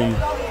zone.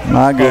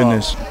 My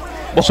goodness.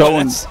 Boy,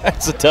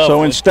 that's a tough So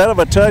one. instead of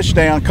a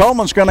touchdown,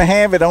 Coleman's going to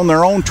have it on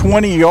their own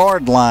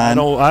 20-yard line.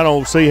 I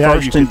don't see how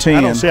First and 10.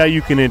 I don't see how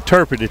you can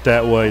interpret it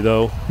that way,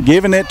 though.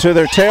 Giving it to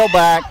their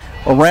tailback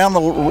around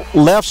the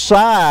left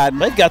side.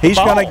 They've got the He's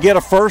going to get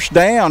a first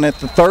down at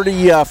the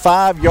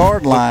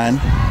 35-yard line.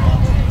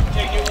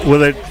 Well,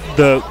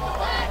 the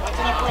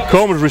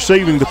Coleman's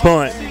receiving the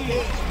punt.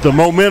 The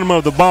momentum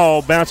of the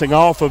ball bouncing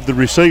off of the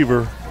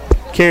receiver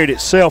carried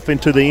itself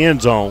into the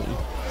end zone,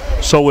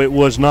 so it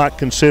was not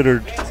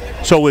considered.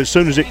 So as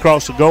soon as it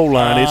crossed the goal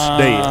line, it's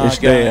dead. It's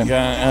dead.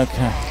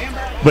 Okay.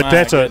 But My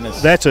that's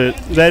goodness.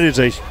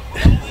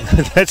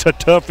 that's a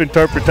tough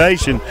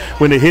interpretation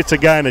when it hits a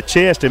guy in the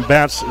chest and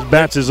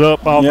bounces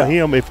up off of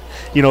him. If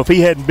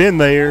he hadn't been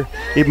there,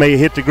 it may have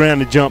hit the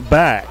ground and jumped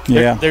back.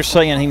 They're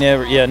saying he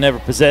never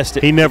possessed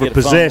it. He never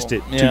possessed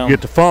it to to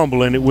get the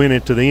fumble, and it went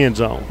into the end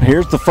zone.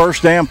 Here's the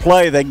first down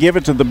play. They give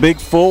it to the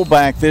big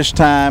fullback this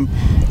time,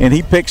 and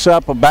he picks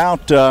up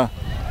about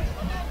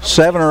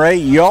 7 or 8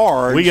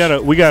 yards. We gotta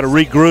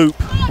regroup.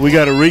 We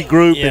got to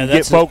regroup and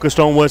get focused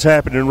on what's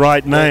happening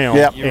right now,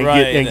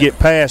 and get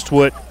past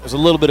what. It was a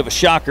little bit of a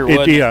shocker,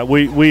 wasn't it? Yeah,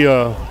 we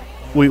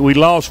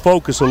lost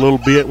focus a little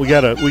bit. We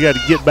got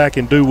to get back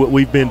and do what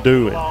we've been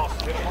doing.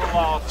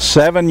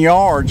 7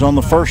 yards on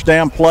the first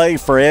down play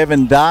for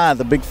Evan Dye,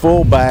 the big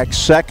fullback.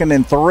 2nd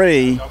and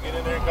 3.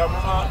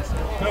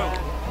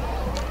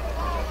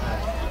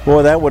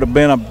 Boy, that would have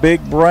been a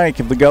big break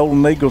if the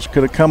Golden Eagles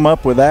could have come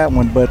up with that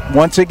one. But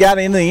once it got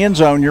into the end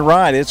zone, you're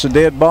right, it's a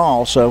dead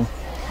ball. So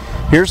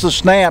here's the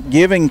snap,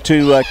 giving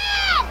to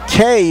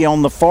Kay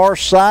on the far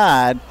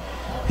side.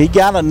 He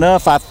got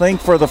enough, I think,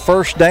 for the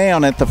first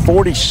down at the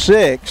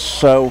 46.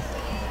 So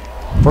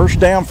first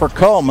down for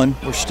Coleman.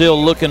 We're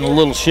still looking a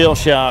little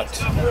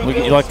shell-shocked.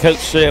 Like Coach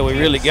said, we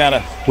really got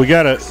to.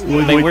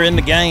 We're in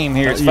the game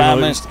here. It's 5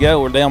 minutes to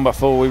go. We're down by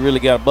 4. We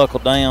really got to buckle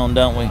down,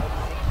 don't we?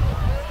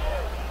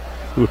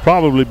 It would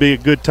probably be a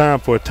good time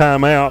for a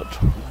timeout,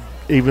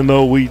 even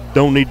though we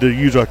don't need to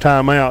use our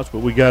timeouts.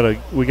 But we gotta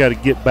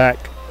get back,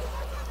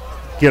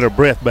 get our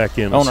breath back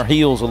in us. On our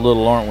heels a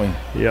little, aren't we?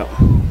 Yeah.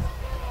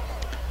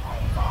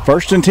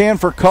 1st and 10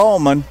 for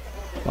Coleman.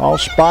 All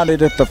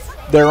spotted at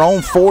their own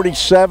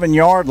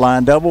 47-yard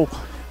line. Double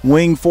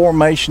wing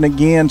formation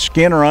again.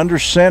 Skinner under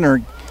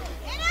center.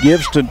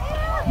 Gives to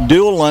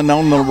Doolin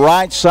on the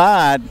right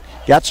side.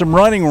 Got some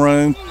running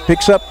room.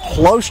 Picks up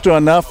close to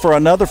enough for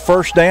another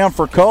first down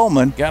for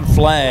Coleman. Got a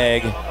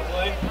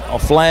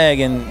flag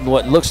in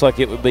what looks like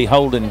it would be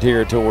holding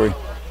territory.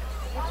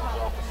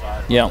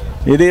 Yeah.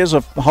 It is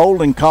a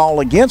holding call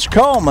against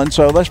Coleman,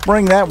 so let's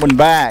bring that one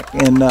back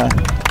and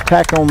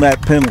tack on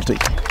that penalty.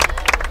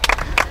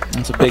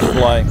 That's a big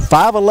play.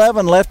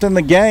 5:11 left in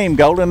the game.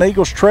 Golden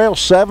Eagles trail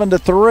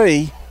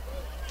 7-3.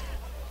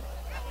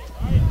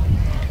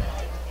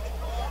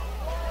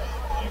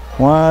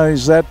 Why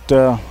is that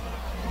a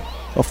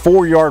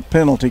 4-yard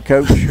penalty,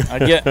 Coach?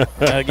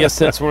 I guess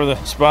that's where the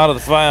spot of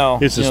the foul.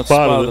 It's the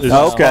spot of the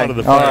foul. Okay,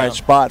 all right,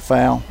 spot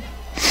foul.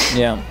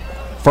 Yeah.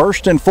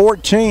 1st and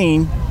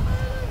 14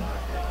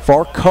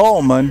 for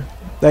Coleman.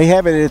 They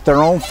have it at their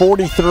own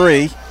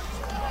 43.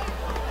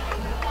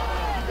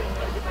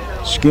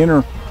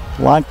 Skinner,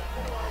 like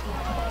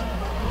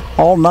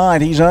all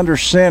night, he's under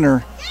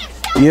center.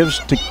 Gives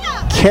to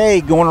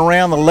Kay going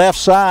around the left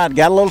side.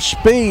 Got a little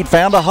speed,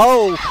 found a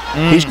hole.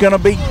 He's going to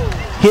be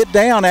hit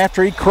down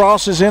after he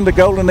crosses into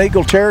Golden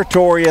Eagle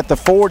territory at the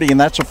 40, and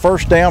that's a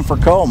first down for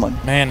Coleman.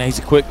 Man, he's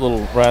a quick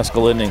little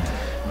rascal, isn't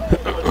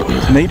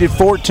he? Needed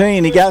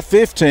 14. He got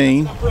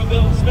 15.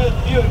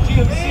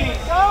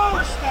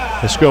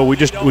 Let's go.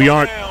 We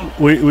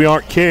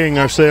aren't carrying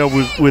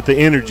ourselves with the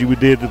energy we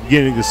did at the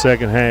beginning of the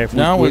second half.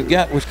 No, we're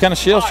kind of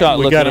shell shot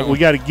looking. We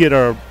got to get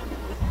our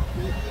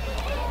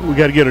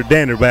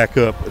dander back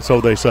up,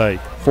 so they say.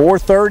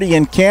 4:30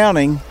 and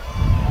counting.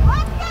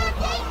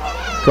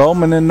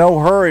 Coleman in no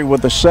hurry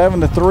with a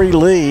 7-3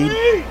 lead.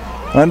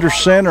 Under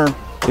center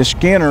is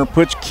Skinner,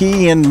 puts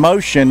Key in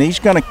motion. He's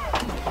going to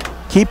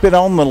keep it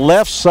on the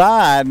left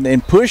side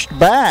and pushed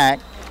back.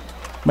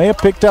 May have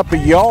picked up a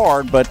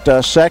yard, but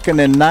 2nd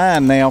and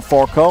 9 now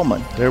for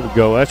Coleman. There we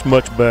go. That's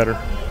much better.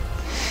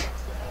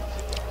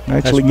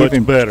 Actually, that's give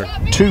him better.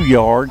 2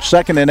 yards.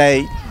 2nd and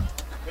 8.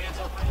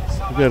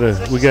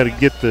 We gotta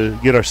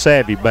get our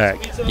savvy back.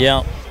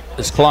 Yeah,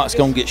 this clock's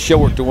gonna get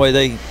short the way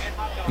they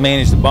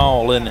manage the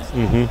ball, isn't it?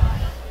 Mm-hmm.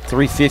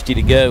 3:50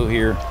 to go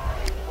here.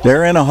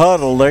 They're in a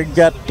huddle.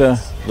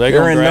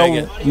 They're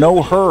in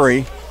no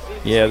hurry.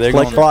 Yeah, they're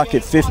play clock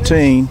at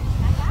 15.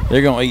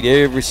 They're gonna eat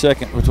every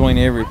second between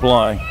every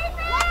play.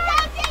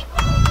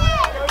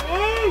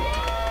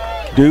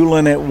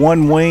 Doolin at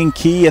one wing,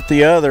 Key at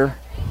the other.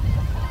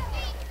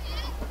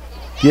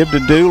 Give to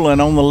Doolin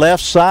on the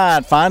left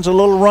side. Finds a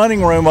little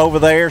running room over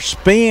there.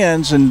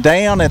 Spins and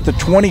down at the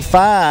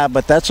 25,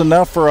 but that's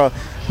enough for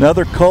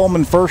another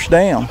Coleman first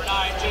down.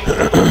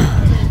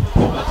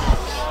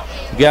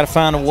 Got got to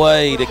find a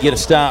way to get a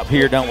stop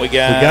here, don't we,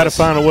 guys? We got to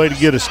find a way to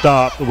get a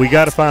stop. We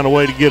got to find a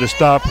way to get a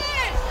stop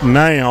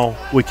now.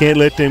 We can't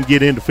let them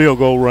get into field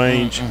goal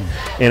range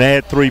and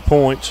add 3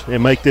 points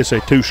and make this a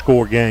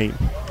 2-score game.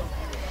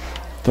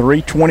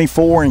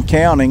 3:24 and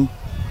counting.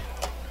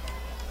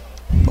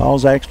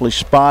 Ball's actually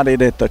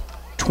spotted at the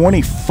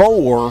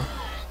 24.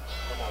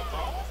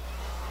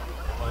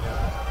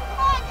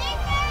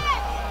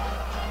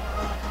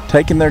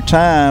 Taking their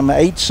time,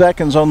 8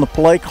 seconds on the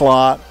play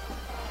clock.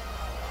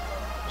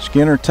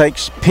 Skinner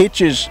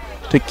pitches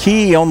to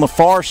Key on the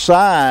far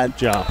side.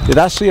 Job. Did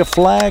I see a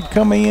flag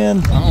come in?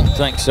 I don't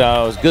think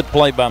so. It was a good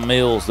play by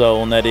Mills,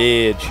 though, on that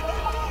edge.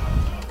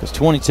 Because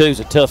 22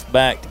 is a tough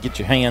back to get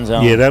your hands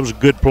on. Yeah, that was a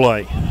good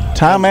play.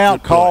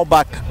 Timeout called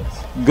by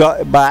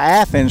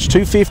Athens,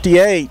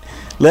 2:58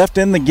 left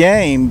in the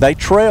game. They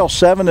trail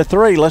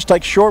 7-3. Let's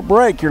take a short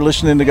break. You're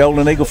listening to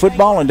Golden Eagle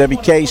Football on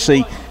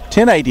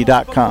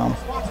WKC1080.com.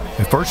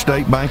 At First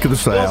State Bank of the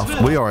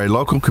South, we are a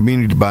local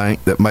community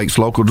bank that makes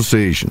local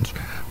decisions.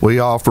 We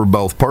offer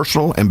both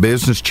personal and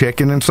business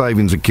checking and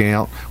savings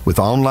account with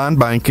online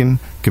banking,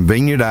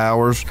 convenient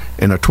hours,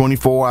 and a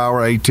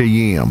 24-hour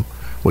ATM.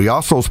 We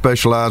also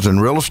specialize in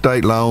real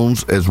estate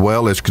loans as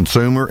well as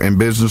consumer and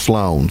business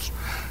loans.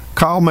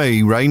 Call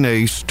me, Ray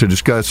Neese, to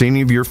discuss any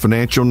of your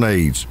financial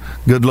needs.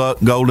 Good luck,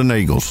 Golden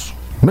Eagles.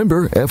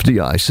 Member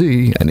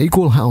FDIC, an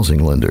equal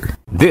housing lender.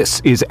 This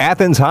is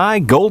Athens High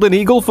Golden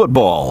Eagle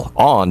football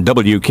on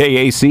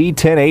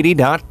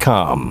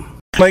WKAC1080.com.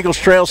 Eagles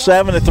trail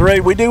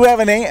 7-3. We do have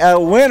a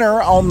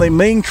winner on the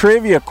Ming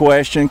trivia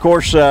question. Of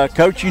course,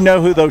 Coach, you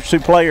know who those two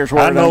players were.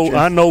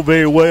 I know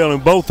very well,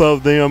 and both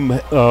of them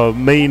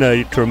mean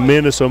a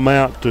tremendous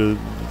amount to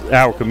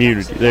our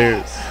community.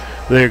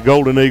 They're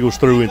Golden Eagles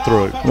through and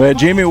through. Well,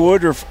 Jimmy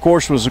Woodruff, of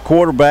course, was the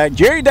quarterback.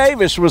 Jerry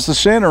Davis was the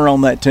center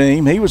on that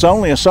team. He was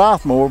only a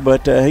sophomore,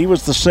 but he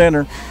was the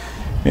center.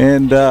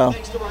 And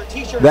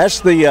that's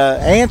the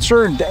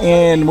answer.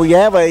 And we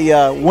have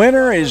a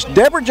winner is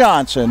Deborah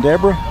Johnson.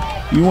 Deborah,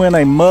 you win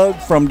a mug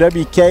from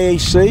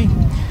WKAC.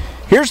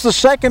 Here's the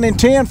 2nd and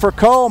 10 for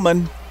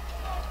Coleman.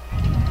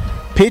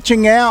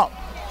 Pitching out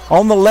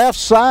on the left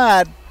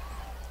side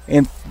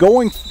and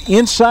going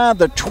inside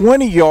the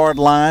 20-yard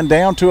line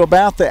down to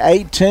about the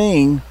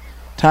 18.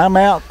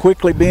 Timeout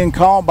quickly being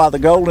called by the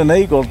Golden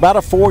Eagles. About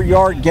a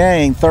 4-yard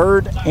gain,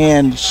 3rd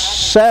and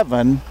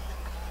 7.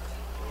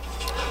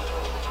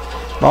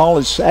 Ball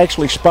is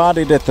actually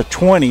spotted at the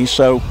 20,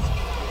 so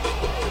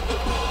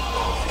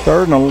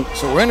 3rd and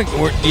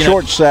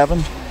short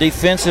 7.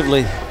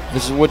 Defensively,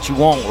 this is what you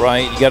want,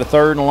 right? You got a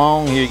 3rd and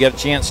long here. You got a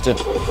chance to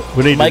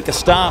make a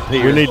stop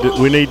here.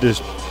 We need to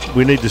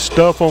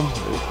stuff them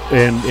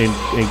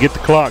and get the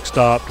clock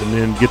stopped, and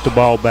then get the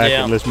ball back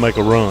and let's make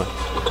a run.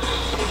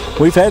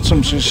 We've had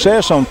some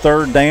success on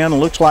 3rd down. It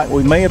looks like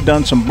we may have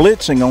done some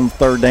blitzing on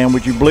 3rd down.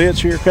 Would you blitz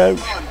here,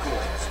 Coach?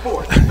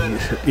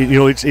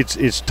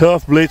 It's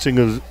tough blitzing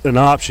as an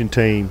option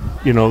team.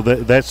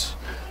 That's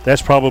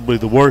probably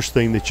the worst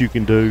thing that you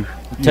can do.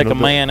 Take a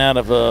man out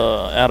of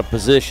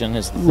position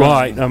is the thing.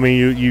 Right. I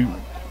mean, you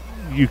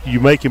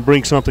make him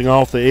bring something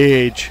off the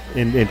edge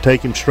and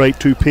take him straight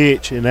to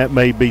pitch, and that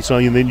may be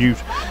something. And then you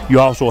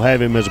also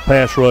have him as a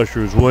pass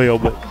rusher as well.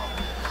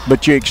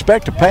 But you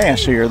expect a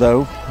pass here,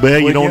 though.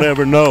 But you don't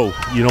ever know.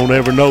 You don't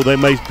ever know. They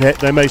may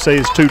say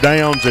it's 2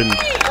 downs and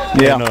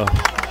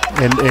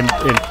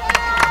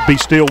be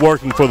still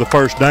working for the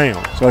 1st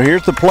down. So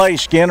here's the play.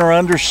 Skinner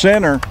under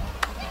center.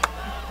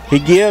 He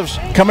gives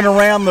coming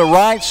around the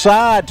right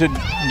side to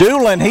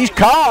Doolin. He's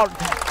caught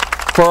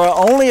for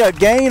only a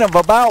gain of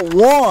about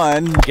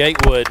 1.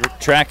 Gatewood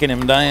tracking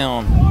him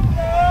down.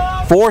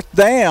 4th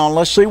down.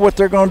 Let's see what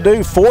they're going to do.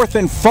 4th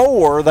and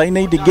 4. They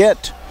need to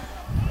get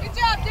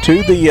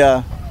to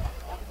the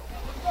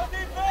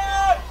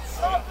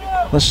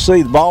let's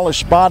see. The ball is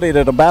spotted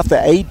at about the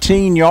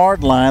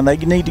 18-yard line. They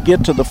need to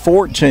get to the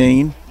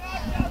 14.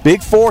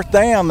 Big 4th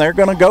down. They're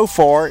going to go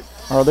for it.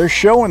 Or they're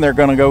showing they're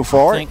going to go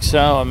for it. I think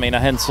so. I mean, I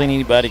hadn't seen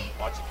anybody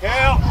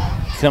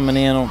coming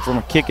in from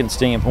a kicking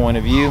standpoint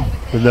of view.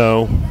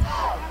 No.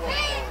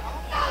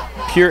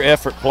 Pure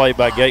effort play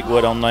by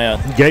Gatewood on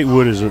that.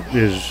 Gatewood is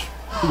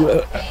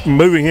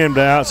moving him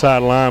to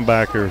outside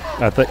linebacker.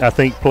 I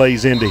think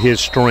plays into his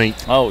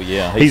strength. Oh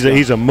yeah,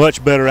 he's a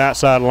much better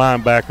outside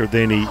linebacker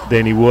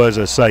than he was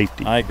a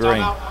safety. I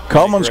agree.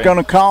 Coleman's going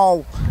to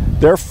call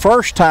their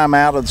first time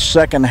out of the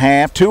second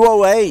half.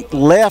 2:08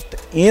 left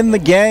in the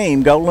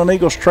game. Golden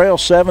Eagles trail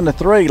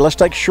 7-3. Let's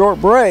take a short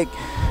break.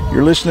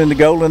 You're listening to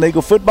Golden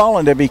Eagle Football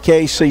on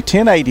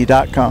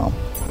WKC1080.com.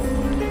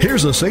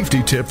 Here's a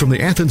safety tip from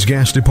the Athens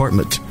Gas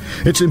Department.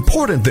 It's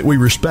important that we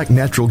respect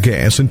natural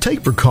gas and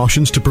take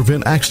precautions to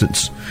prevent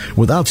accidents.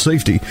 Without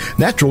safety,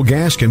 natural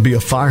gas can be a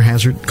fire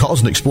hazard,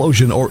 cause an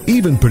explosion, or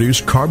even produce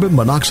carbon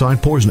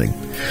monoxide poisoning.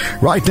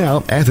 Right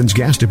now, Athens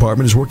Gas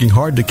Department is working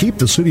hard to keep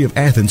the city of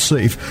Athens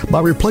safe by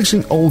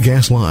replacing old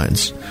gas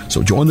lines.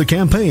 So join the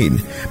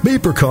campaign. Be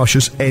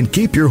precautious and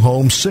keep your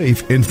home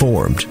safe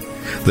informed.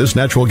 This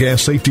natural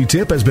gas safety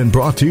tip has been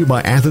brought to you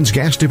by Athens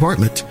Gas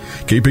Department,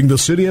 keeping the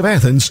city of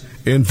Athens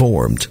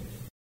informed.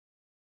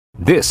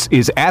 This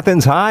is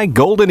Athens High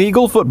Golden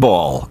Eagle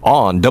football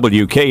on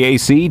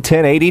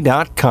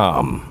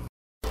WKAC1080.com.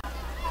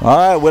 All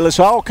right, well, it's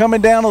all coming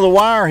down to the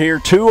wire here.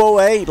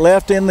 2:08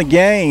 left in the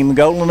game. The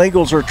Golden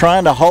Eagles are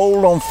trying to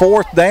hold on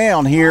fourth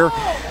down here.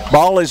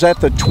 Ball is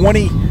at the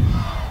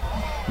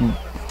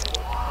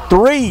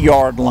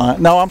 23-yard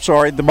line. No, I'm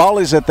sorry. The ball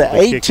is at the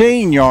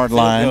 18-yard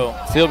line.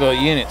 Field goal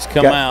units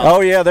come out.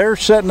 Oh, yeah, they're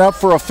setting up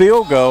for a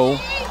field goal.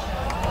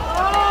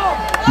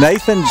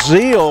 Nathan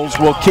Zeals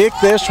will kick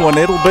this one.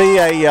 It'll be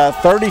a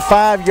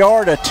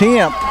 35-yard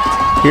attempt.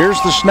 Here's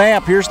the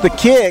snap. Here's the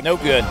kick. No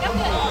good.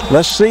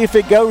 Let's see if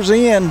it goes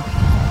in.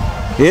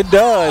 It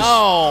does.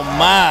 Oh,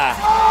 my.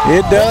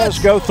 It does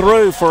go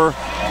through for.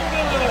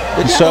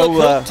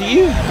 So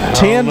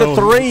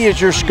 10-3 is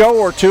your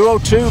score.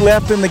 2:02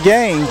 left in the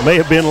game. May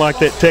have been like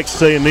that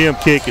Texas A&M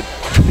kick.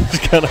 It's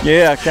kind of.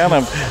 Yeah, kind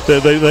of.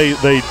 They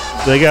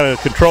got a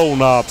control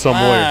knob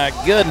somewhere.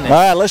 My goodness. All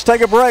right, let's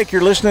take a break.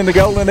 You're listening to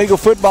Golden Eagle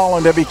Football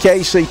on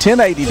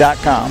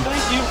WKC1080.com.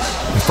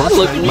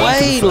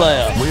 Way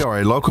left. We are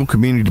a local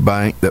community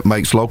bank that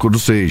makes local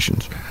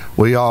decisions.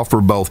 We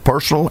offer both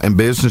personal and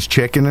business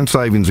checking and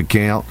savings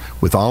account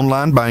with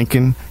online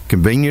banking,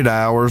 convenient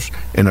hours,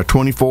 and a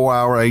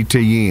 24-hour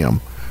ATM.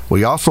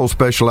 We also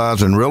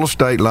specialize in real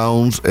estate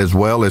loans as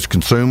well as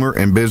consumer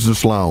and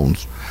business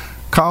loans.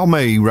 Call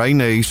me, Ray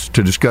Neese,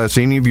 to discuss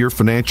any of your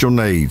financial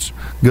needs.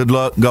 Good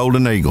luck,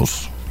 Golden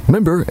Eagles.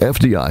 Member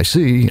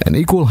FDIC, an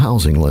equal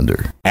housing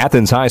lender.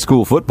 Athens High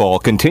School football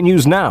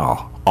continues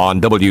now on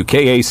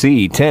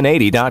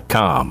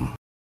WKAC1080.com.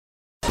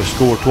 To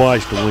score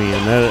twice to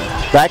win.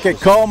 Back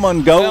at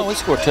Coleman, we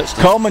scored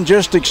touchdown. Coleman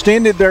just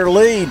extended their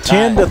lead.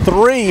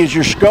 10-3 is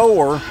your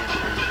score.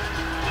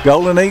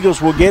 Golden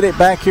Eagles will get it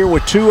back here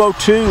with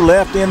 2:02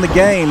 left in the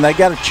game. They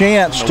got a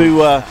chance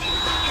to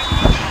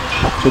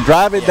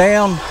drive it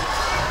down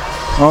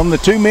on the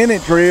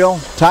 2-minute drill,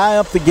 tie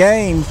up the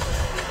game,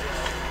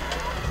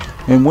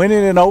 and win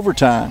it in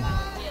overtime.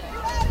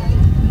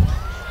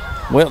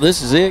 Well,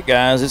 this is it,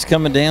 guys. It's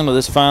coming down to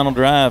this final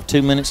drive.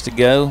 2 minutes to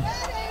go.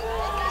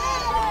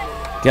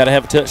 Got to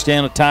have a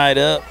touchdown to tie it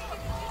up.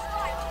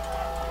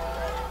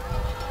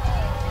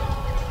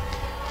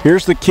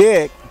 Here's the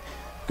kick.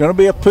 Going to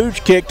be a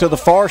pooch kick to the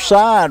far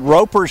side.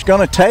 Roper's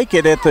going to take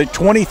it at the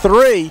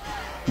 23,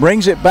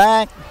 brings it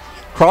back,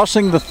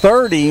 crossing the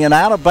 30 and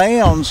out of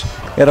bounds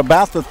at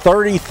about the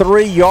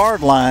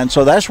 33-yard line.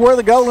 So that's where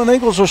the Golden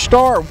Eagles will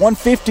start.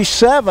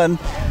 1:57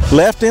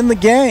 left in the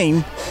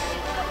game.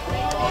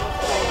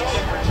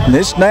 And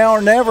it's now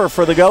or never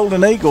for the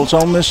Golden Eagles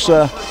on this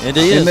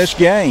in this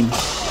game.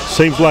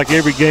 Seems like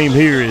every game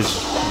here is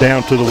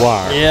down to the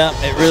wire. Yeah,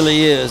 it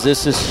really is.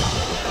 This is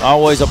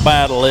always a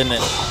battle, isn't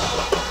it?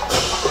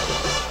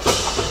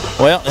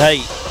 Well,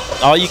 hey,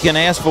 all you can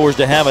ask for is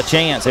to have a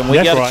chance, and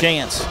we got a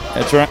chance.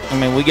 That's right. I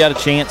mean, we got a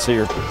chance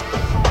here.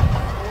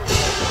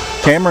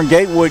 Cameron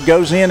Gatewood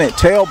goes in at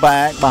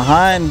tailback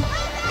behind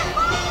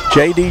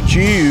J.D.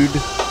 Jude.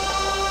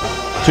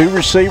 2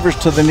 receivers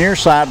to the near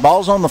side.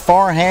 Ball's on the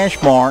far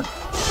hash mark.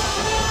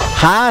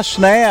 High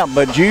snap,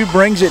 but Jude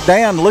brings it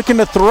down. Looking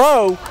to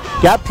throw.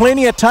 Got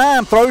plenty of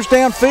time. Throws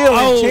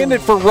downfield.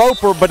 Intended for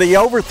Roper, but he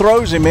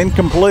overthrows him,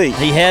 incomplete.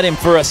 He had him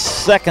for a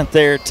second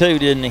there, too,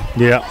 didn't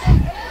he? Yeah.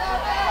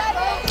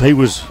 He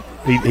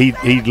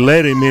he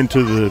led him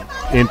into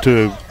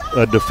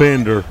a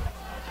defender.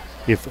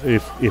 If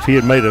he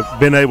had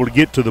been able to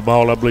get to the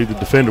ball, I believe the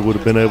defender would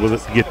have been able to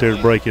get there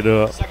to break it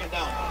up.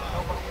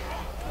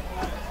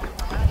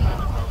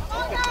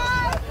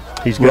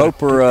 He's got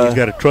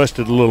to trust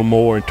it a little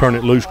more and turn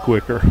it loose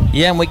quicker.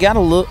 Yeah, and we got to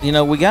look. You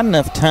know, we got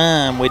enough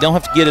time. We don't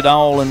have to get it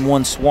all in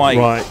one swipe.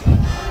 Right.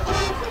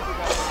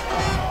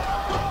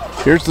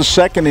 Here's the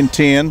 2nd and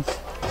 10.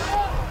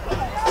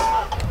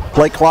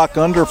 Play clock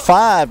under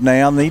 5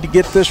 now. Need to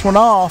get this one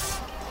off.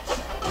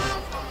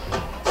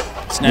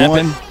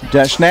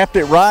 Snapped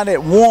it right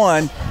at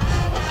 1.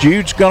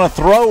 Jude's going to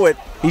throw it.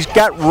 He's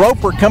got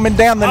Roper coming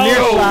down the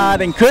near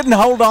side and couldn't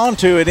hold on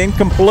to it.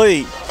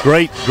 Incomplete.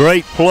 Great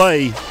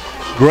play.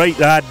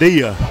 Great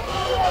idea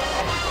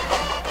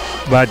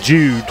by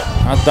Jude.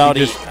 I thought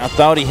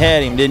he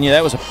had him, didn't you?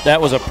 That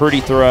was a pretty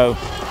throw.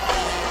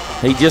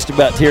 He just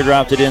about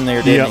teardropped it in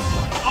there, didn't he?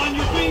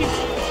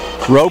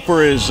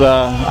 Roper is,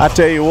 I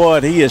tell you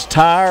what, he is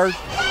tired.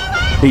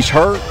 He's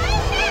hurt.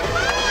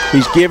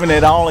 He's giving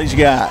it all he's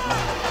got.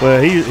 Well,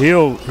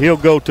 he'll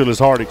go till his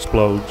heart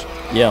explodes.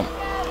 Yeah.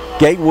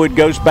 Gatewood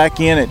goes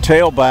back in at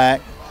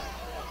tailback.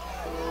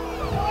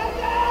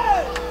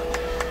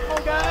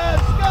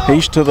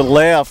 He's to the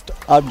left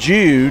of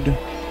Jude.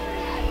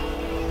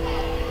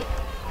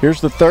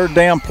 Here's the 3rd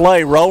down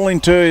play. Rolling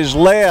to his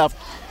left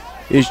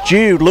is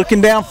Jude.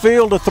 Looking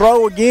downfield to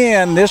throw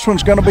again. This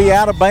one's going to be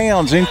out of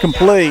bounds,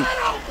 incomplete.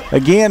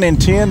 Again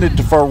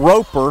intended for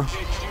Roper.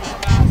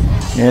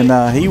 And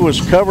he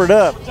was covered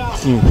up.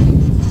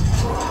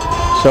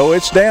 So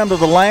it's down to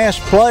the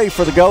last play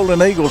for the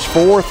Golden Eagles,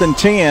 4th and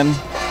 10.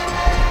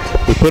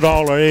 We put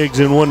all our eggs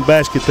in one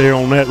basket there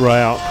on that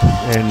route,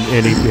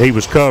 and he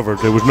was covered.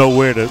 There was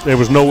nowhere to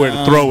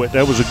throw it.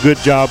 That was a good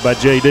job by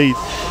J.D.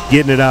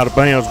 getting it out of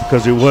bounds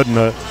because it wasn't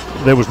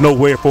there was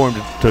nowhere for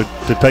him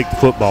to take the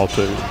football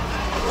to.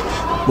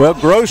 Well,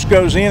 Gross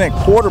goes in at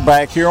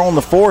quarterback here on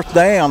the 4th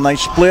down. They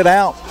split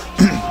out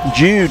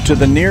Jude to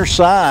the near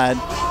side.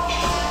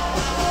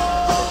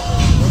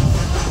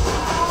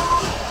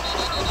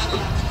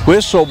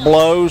 Whistle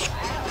blows.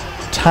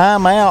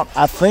 Timeout,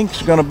 I think,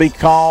 is going to be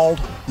called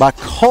by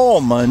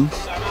Coleman.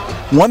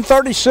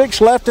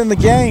 1:36 left in the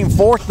game.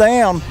 4th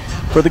down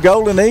for the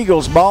Golden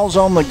Eagles. Ball's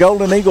on the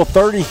Golden Eagle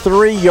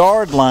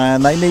 33-yard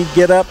line. They need to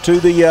get up to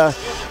the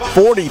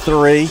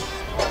 43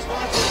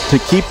 to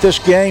keep this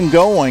game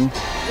going.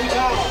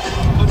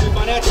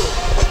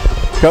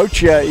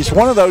 Coach, it's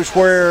one of those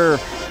where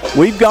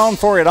we've gone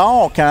for it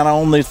all kind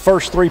of on the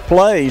first 3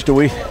 plays.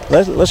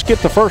 Let's get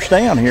the first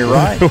down here,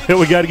 right?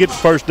 We got to get the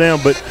first down,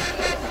 but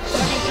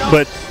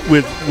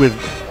with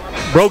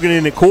Brogan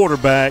in at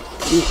quarterback,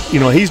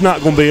 he's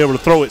not going to be able to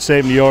throw it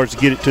 70 yards to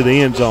get it to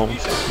the end zone.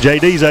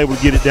 JD's able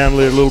to get it down a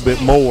little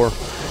bit more.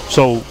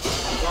 So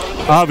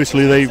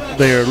obviously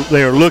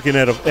they are looking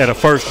at a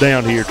first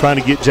down here,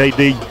 trying to get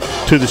JD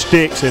to the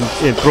sticks and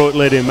throw it,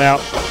 let him out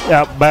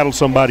battle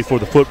somebody for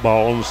the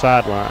football on the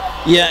sideline.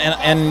 Yeah,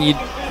 and you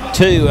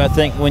too, I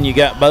think when you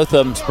got both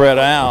of them spread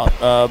out,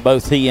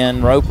 both he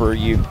and Roper,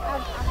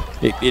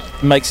 it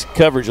makes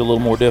coverage a little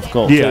more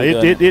difficult. Yeah,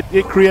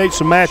 it creates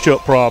some matchup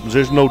problems.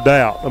 There's no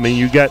doubt. I mean,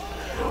 you got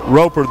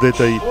Roper that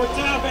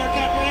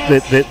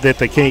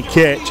they can't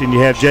catch, and you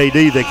have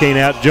JD they can't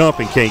out jump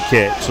and can't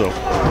catch. So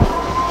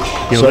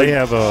they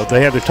have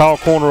the tall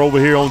corner over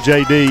here on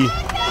JD.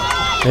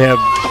 They have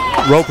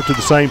Roper to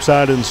the same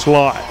side in the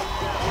slot.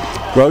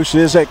 Gross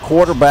is at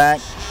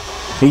quarterback.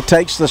 He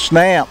takes the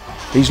snap.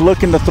 He's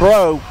looking to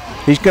throw.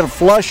 He's going to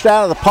flush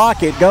out of the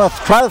pocket, going to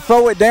try to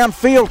throw it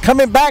downfield.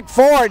 Coming back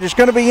for it. It's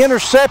going to be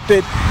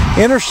intercepted,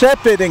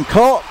 and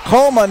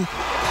Coleman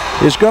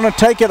is going to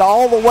take it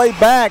all the way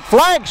back.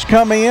 Flags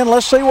come in.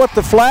 Let's see what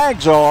the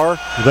flags are.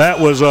 That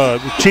was a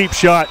cheap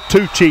shot,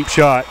 2 cheap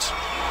shots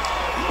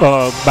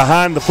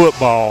behind the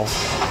football.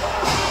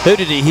 Who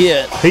did he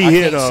hit? I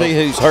can't see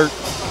who's hurt.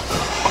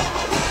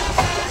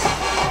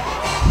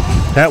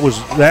 That was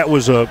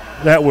a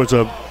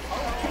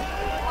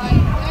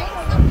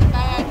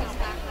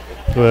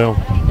well.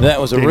 That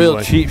was a real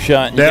cheap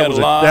shot. And you got a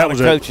lot of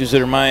coaches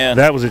that are mad.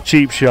 That was a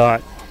cheap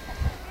shot.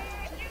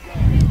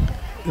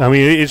 I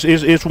mean,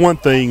 it's one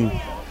thing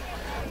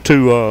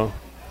to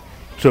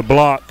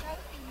block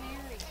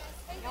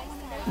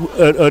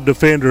a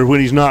defender when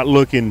he's not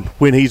looking,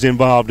 when he's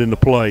involved in the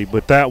play,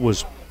 but that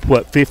was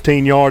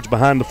 15 yards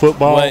behind the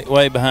football.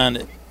 Way behind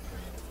it.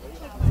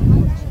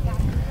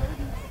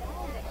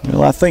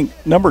 Well, I think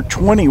number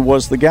 20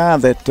 was the guy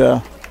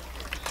that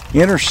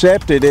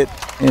intercepted it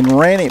and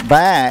ran it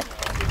back.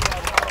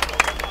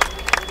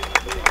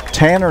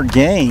 Tanner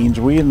Gaines.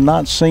 We had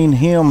not seen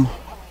him.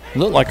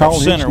 Looked like our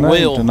center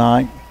Will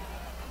tonight.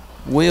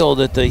 Will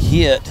that they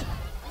hit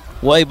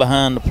way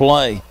behind the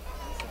play.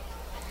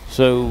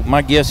 So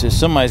my guess is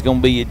somebody's going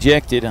to be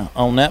ejected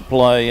on that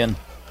play, and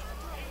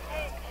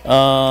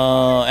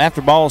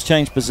after balls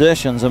change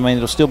positions, I mean,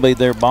 it'll still be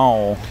their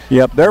ball.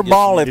 Yep, their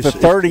ball at the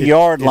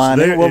 30-yard line.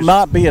 It will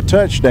not be a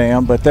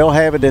touchdown, but they'll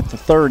have it at the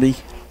 30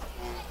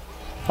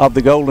 of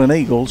the Golden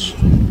Eagles.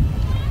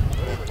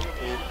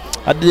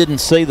 I didn't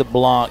see the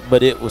block,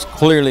 but it was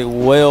clearly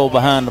well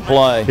behind the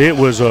play. It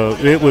was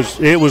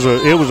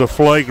a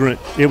flagrant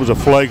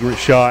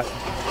shot,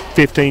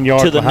 15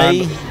 yards to the behind.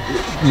 Knee?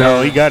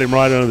 No, he got him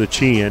right under the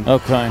chin.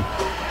 Okay.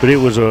 But it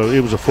was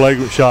a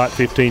flagrant shot,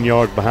 15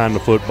 yards behind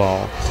the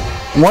football.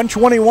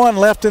 1:21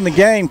 left in the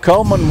game.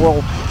 Coleman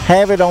will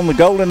have it on the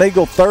Golden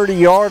Eagle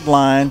 30-yard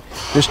line.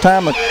 This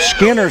time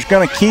Skinner's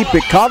going to keep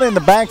it. Caught in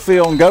the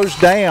backfield and goes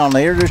down.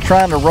 They're just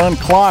trying to run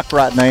clock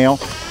right now.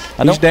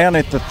 He's down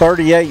at the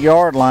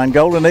 38-yard line.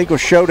 Golden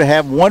Eagles show to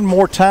have one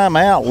more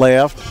timeout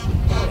left.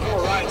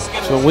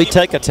 So we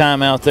take a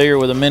timeout there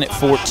with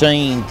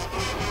 1:14.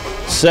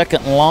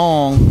 Second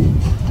long.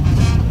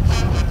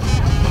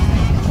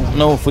 I don't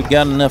know if we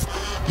got enough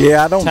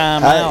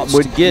timeouts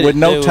to get it. With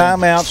no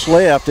timeouts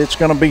left, it's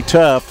going to be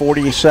tough.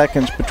 40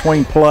 seconds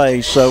between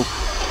plays. So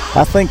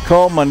I think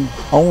Coleman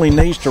only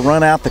needs to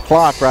run out the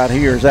clock right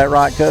here. Is that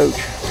right, Coach?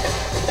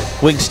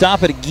 We can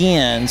stop it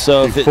again.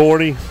 So if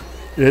 40,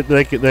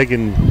 they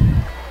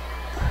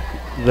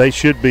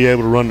should be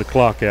able to run the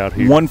clock out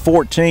here.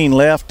 1:14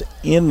 left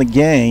in the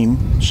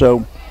game.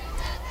 So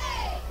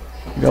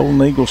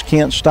Golden Eagles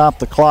can't stop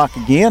the clock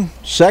again.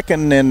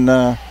 Second and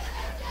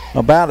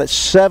about at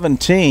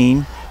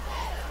 17.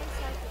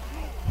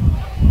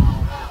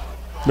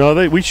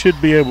 No, we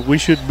should be able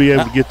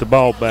to get the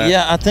ball back.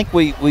 Yeah, I think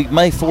we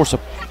may force a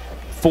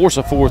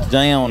fourth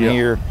down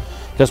here,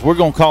 because we're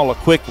going to call a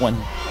quick one,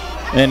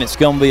 and it's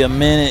going to be a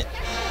minute.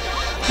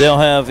 They'll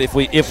have, if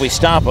we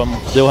stop them,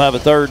 they'll have a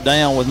third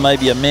down with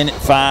maybe a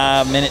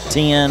 1:05,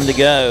 1:10 to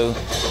go.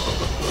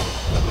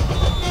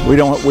 We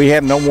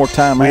have no more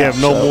timeouts. We have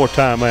no more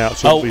timeouts.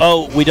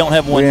 So we don't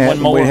have one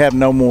more. We have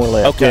no more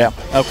left. Okay.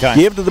 Yeah. Okay.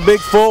 Give to the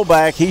big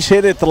fullback. He's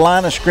hit at the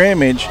line of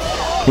scrimmage.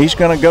 He's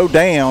going to go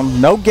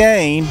down. No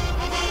gain.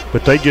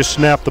 but they just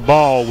snapped the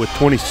ball with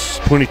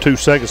 22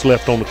 seconds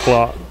left on the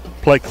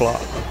play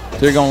clock.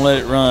 They're going to let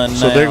it run.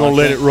 So now, they're going to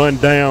let it run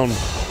down.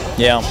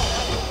 Yeah.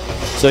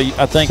 So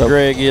I think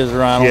Greg is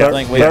right. Yeah, I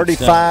think we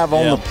 35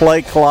 on the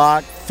play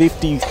clock,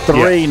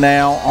 53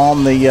 now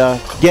on the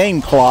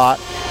game clock.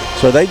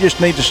 So they just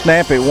need to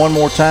snap it one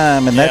more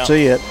time, and that's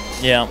it.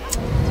 Yeah.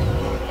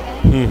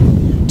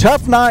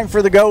 Tough night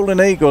for the Golden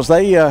Eagles.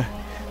 They,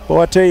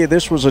 boy, I tell you,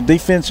 this was a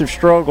defensive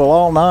struggle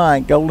all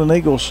night. Golden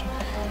Eagles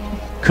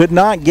could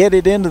not get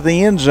it into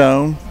the end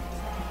zone.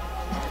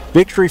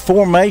 Victory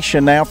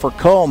formation now for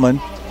Coleman.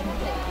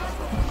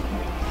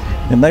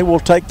 And they will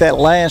take that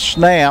last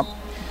snap,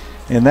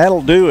 and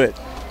that'll do it.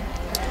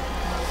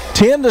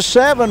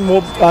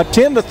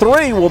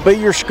 10-3 will be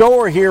your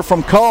score here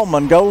from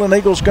Coleman. Golden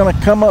Eagles going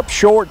to come up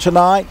short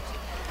tonight.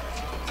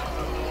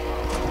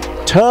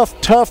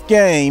 Tough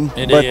game.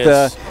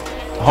 But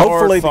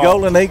hopefully the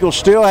Golden Eagles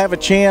still have a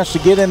chance to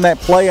get in that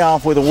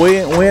playoff with a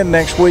win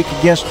next week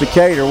against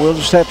Decatur. We'll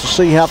just have to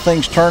see how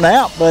things turn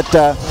out. But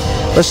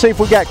let's see if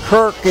we got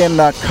Kirk and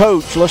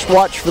Coach. Let's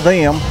watch for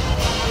them.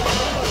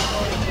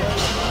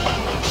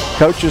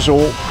 Coaches are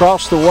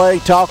across the way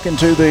talking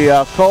to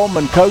the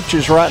Coleman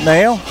coaches right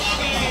now.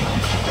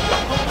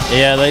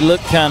 Yeah, they look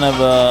kind of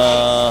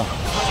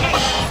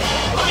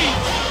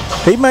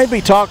he may be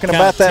talking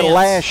about that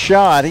last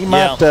shot. He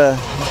might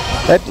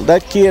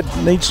that kid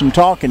needs some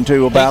talking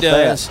to about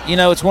that. You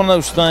know, it's one of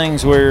those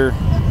things where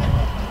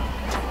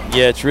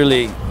it's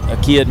really a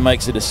kid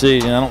makes a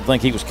decision. I don't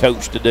think he was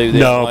coached to do this.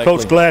 No,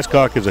 Coach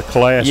Glasscock is a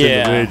class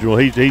individual.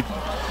 He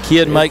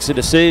kid makes a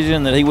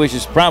decision that he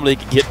wishes probably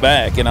he could get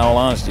back, in all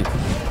honesty.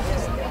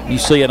 You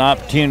see an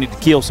opportunity to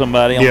kill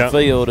somebody on the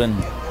field,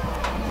 and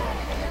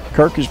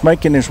Kirk is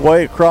making his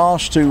way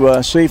across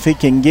to see if he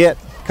can get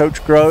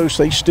Coach Gross.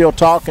 He's still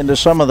talking to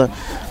some of the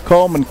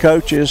Coleman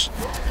coaches.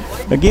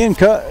 Again,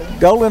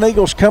 Golden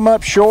Eagles come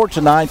up short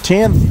tonight.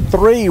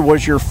 10-3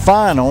 was your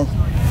final.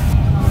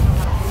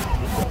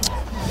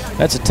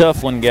 That's a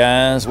tough one,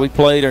 guys. We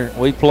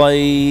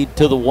played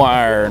to the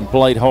wire and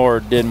played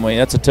hard, didn't we?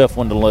 That's a tough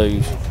one to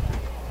lose.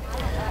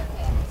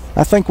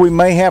 I think we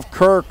may have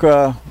Kirk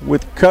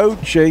with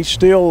Coach. He's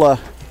still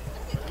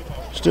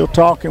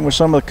talking with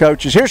some of the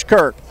coaches. Here's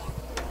Kirk.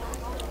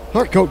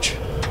 All right, Coach.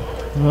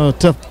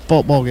 Tough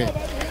football game.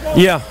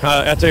 Yeah,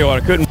 I tell you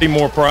what, I couldn't be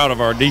more proud of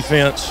our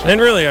defense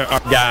and really our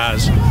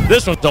guys.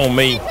 This one's on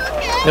me.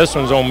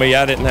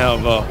 I didn't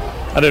have.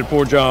 I did a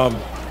poor job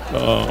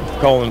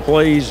calling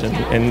plays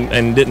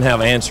and didn't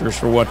have answers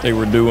for what they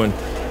were doing.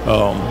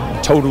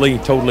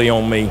 Totally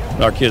on me.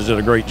 Our kids did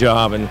a great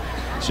job, and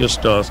it's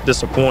just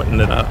disappointing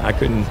that I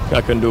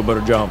couldn't do a better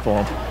job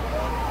for them.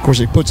 Of course,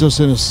 it puts us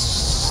in a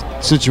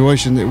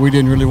situation that we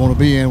didn't really want to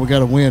be in. We got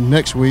to win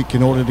next week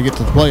in order to get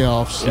to the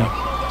playoffs.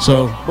 Yeah.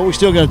 So, but we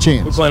still got a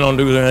chance. We plan on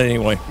doing that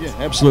anyway. Yeah,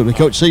 absolutely.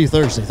 Coach, see you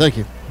Thursday. Thank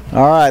you.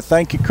 All right,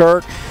 thank you,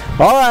 Kirk.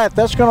 All right,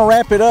 that's going to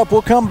wrap it up.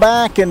 We'll come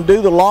back and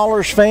do the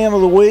Lawlers Fan of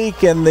the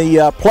Week and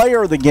the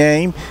Player of the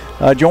Game.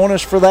 Join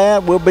us for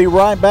that. We'll be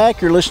right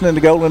back. You're listening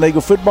to Golden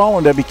Eagle Football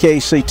on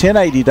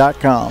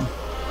WKC1080.com.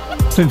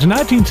 Since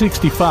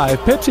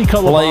 1965,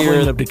 Pepsi-Cola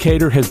Bottling of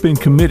Decatur has been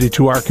committed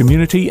to our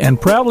community and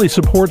proudly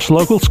supports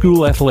local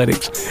school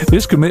athletics.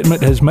 This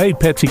commitment has made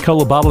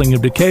Pepsi-Cola Bottling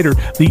of Decatur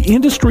the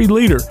industry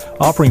leader,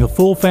 offering a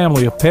full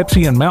family of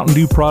Pepsi and Mountain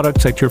Dew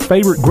products at your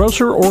favorite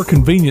grocer or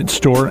convenience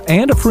store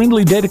and a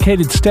friendly,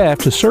 dedicated staff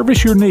to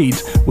service your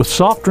needs with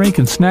soft drink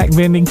and snack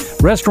vending,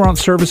 restaurant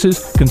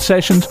services,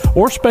 concessions,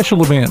 or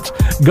special events.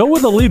 Go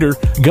with a leader,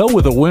 go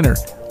with a winner.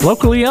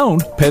 Locally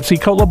owned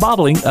Pepsi-Cola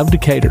Bottling of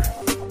Decatur.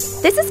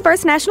 This is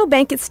First National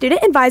Bank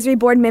Student Advisory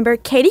Board member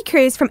Katie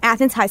Cruz from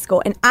Athens High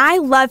School, and I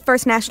love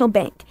First National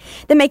Bank.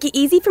 They make it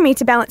easy for me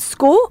to balance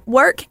school,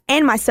 work,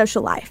 and my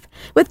social life.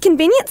 With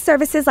convenient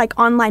services like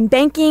online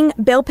banking,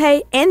 bill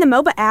pay, and the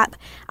mobile app,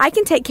 I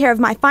can take care of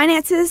my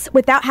finances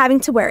without having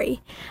to worry.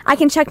 I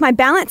can check my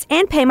balance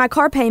and pay my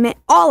car payment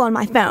all on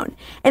my phone,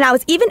 and I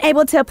was even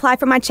able to apply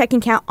for my checking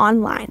account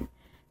online.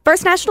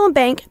 First National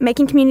Bank,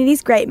 making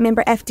communities great,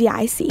 member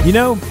FDIC. You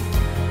know,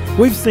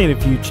 we've seen a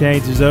few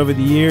changes over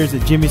the years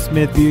at Jimmy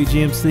Smith Buick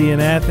GMC in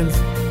Athens,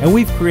 and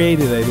we've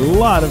created a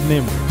lot of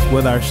memories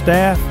with our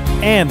staff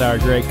and our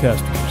great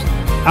customers.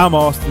 I'm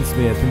Austin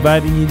Smith,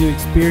 inviting you to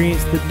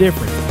experience the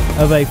difference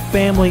of a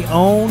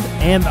family-owned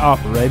and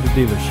operated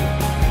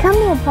dealership. Come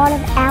be a part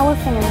of our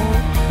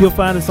family. You'll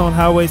find us on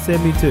Highway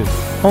 72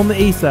 on the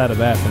east side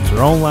of Athens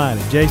or online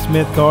at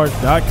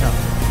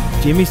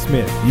jsmithcars.com. Jimmy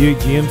Smith Buick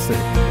GMC.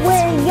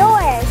 We're your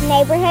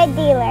neighborhood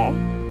dealer.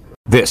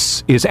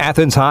 This is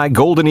Athens High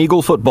Golden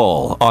Eagle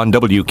football on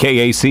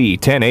WKAC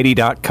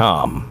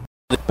 1080.com.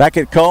 Back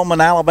at Coleman,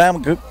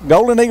 Alabama,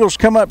 Golden Eagles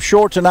come up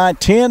short tonight.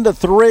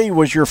 10-3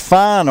 was your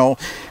final.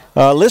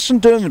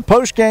 Listen to the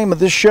post game of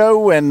this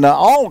show and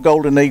all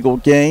Golden Eagle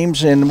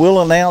games, and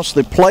we'll announce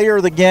the player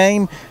of the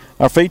game.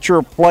 Our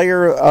feature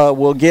player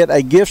will get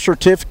a gift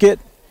certificate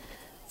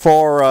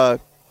for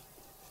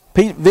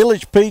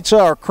Village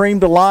Pizza or Cream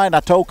Delight. I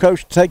told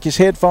Coach to take his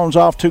headphones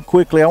off too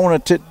quickly. I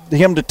wanted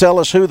him to tell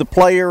us who the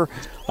player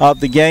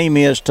of the game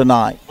is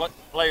tonight. What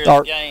player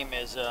of the game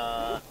is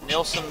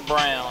Nelson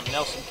Brown.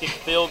 Nelson kicked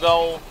field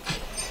goal.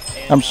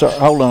 I'm sorry.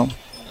 Hold on.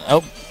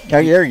 Oh,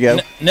 there you go.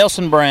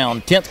 Nelson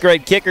Brown, 10th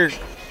grade kicker,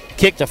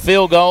 kicked a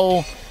field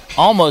goal,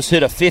 almost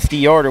hit a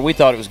 50-yarder. We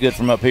thought it was good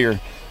from up here,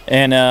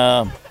 and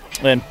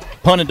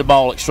punted the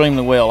ball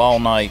extremely well all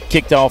night.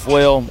 Kicked off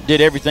well,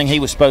 did everything he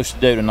was supposed to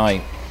do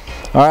tonight.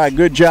 All right,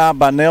 good job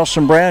by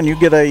Nelson Brown. You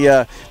get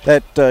that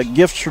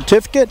gift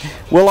certificate.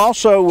 We'll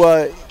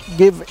also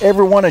give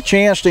everyone a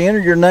chance to enter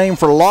your name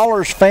for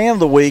Lawler's Fan of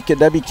the Week at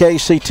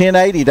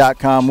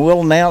WKC1080.com.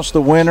 We'll announce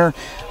the winner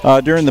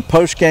during the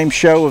post-game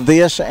show of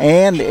this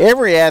and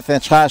every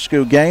Athens High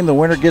School game. The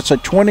winner gets a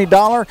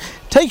 $20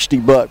 Tasty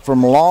Buck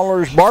from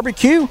Lawler's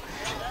Barbecue.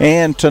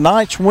 And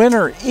tonight's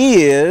winner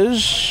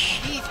is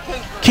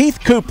Keith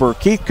Cooper.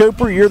 Keith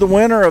Cooper, you're the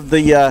winner of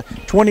the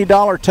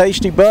 $20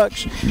 Tasty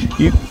Bucks.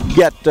 You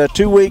got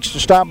 2 weeks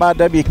to stop by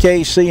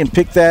WKC and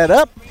pick that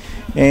up.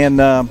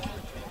 And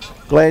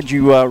glad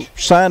you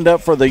signed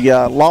up for the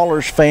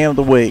Lawler's Fan of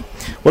the Week.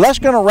 Well, that's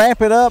going to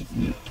wrap it up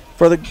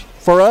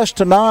for us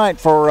tonight.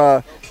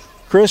 For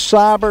Chris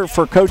Seibert,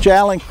 for Coach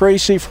Alan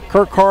Creasy, for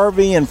Kirk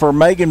Harvey, and for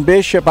Megan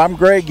Bishop, I'm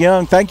Greg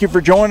Young. Thank you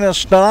for joining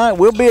us tonight.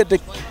 We'll be at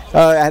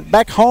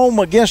back home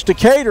against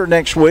Decatur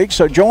next week,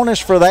 so join us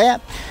for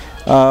that.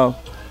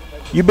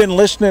 You've been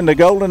listening to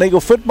Golden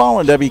Eagle Football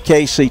on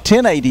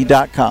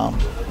WKC1080.com.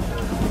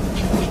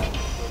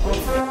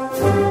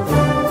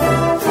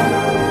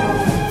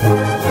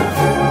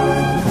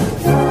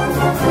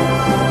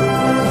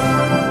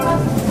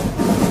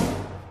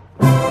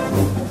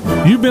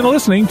 You've been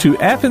listening to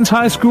Athens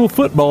High School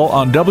Football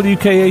on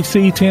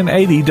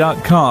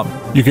WKAC1080.com.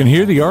 You can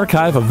hear the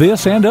archive of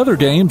this and other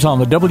games on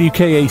the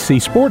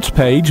WKAC Sports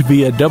page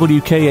via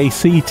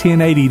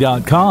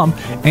WKAC1080.com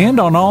and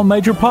on all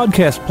major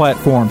podcast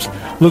platforms.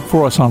 Look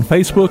for us on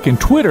Facebook and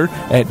Twitter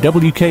at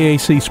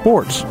WKAC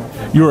Sports.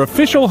 Your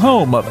official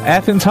home of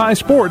Athens High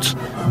Sports,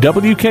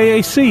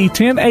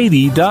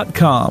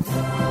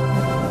 WKAC1080.com.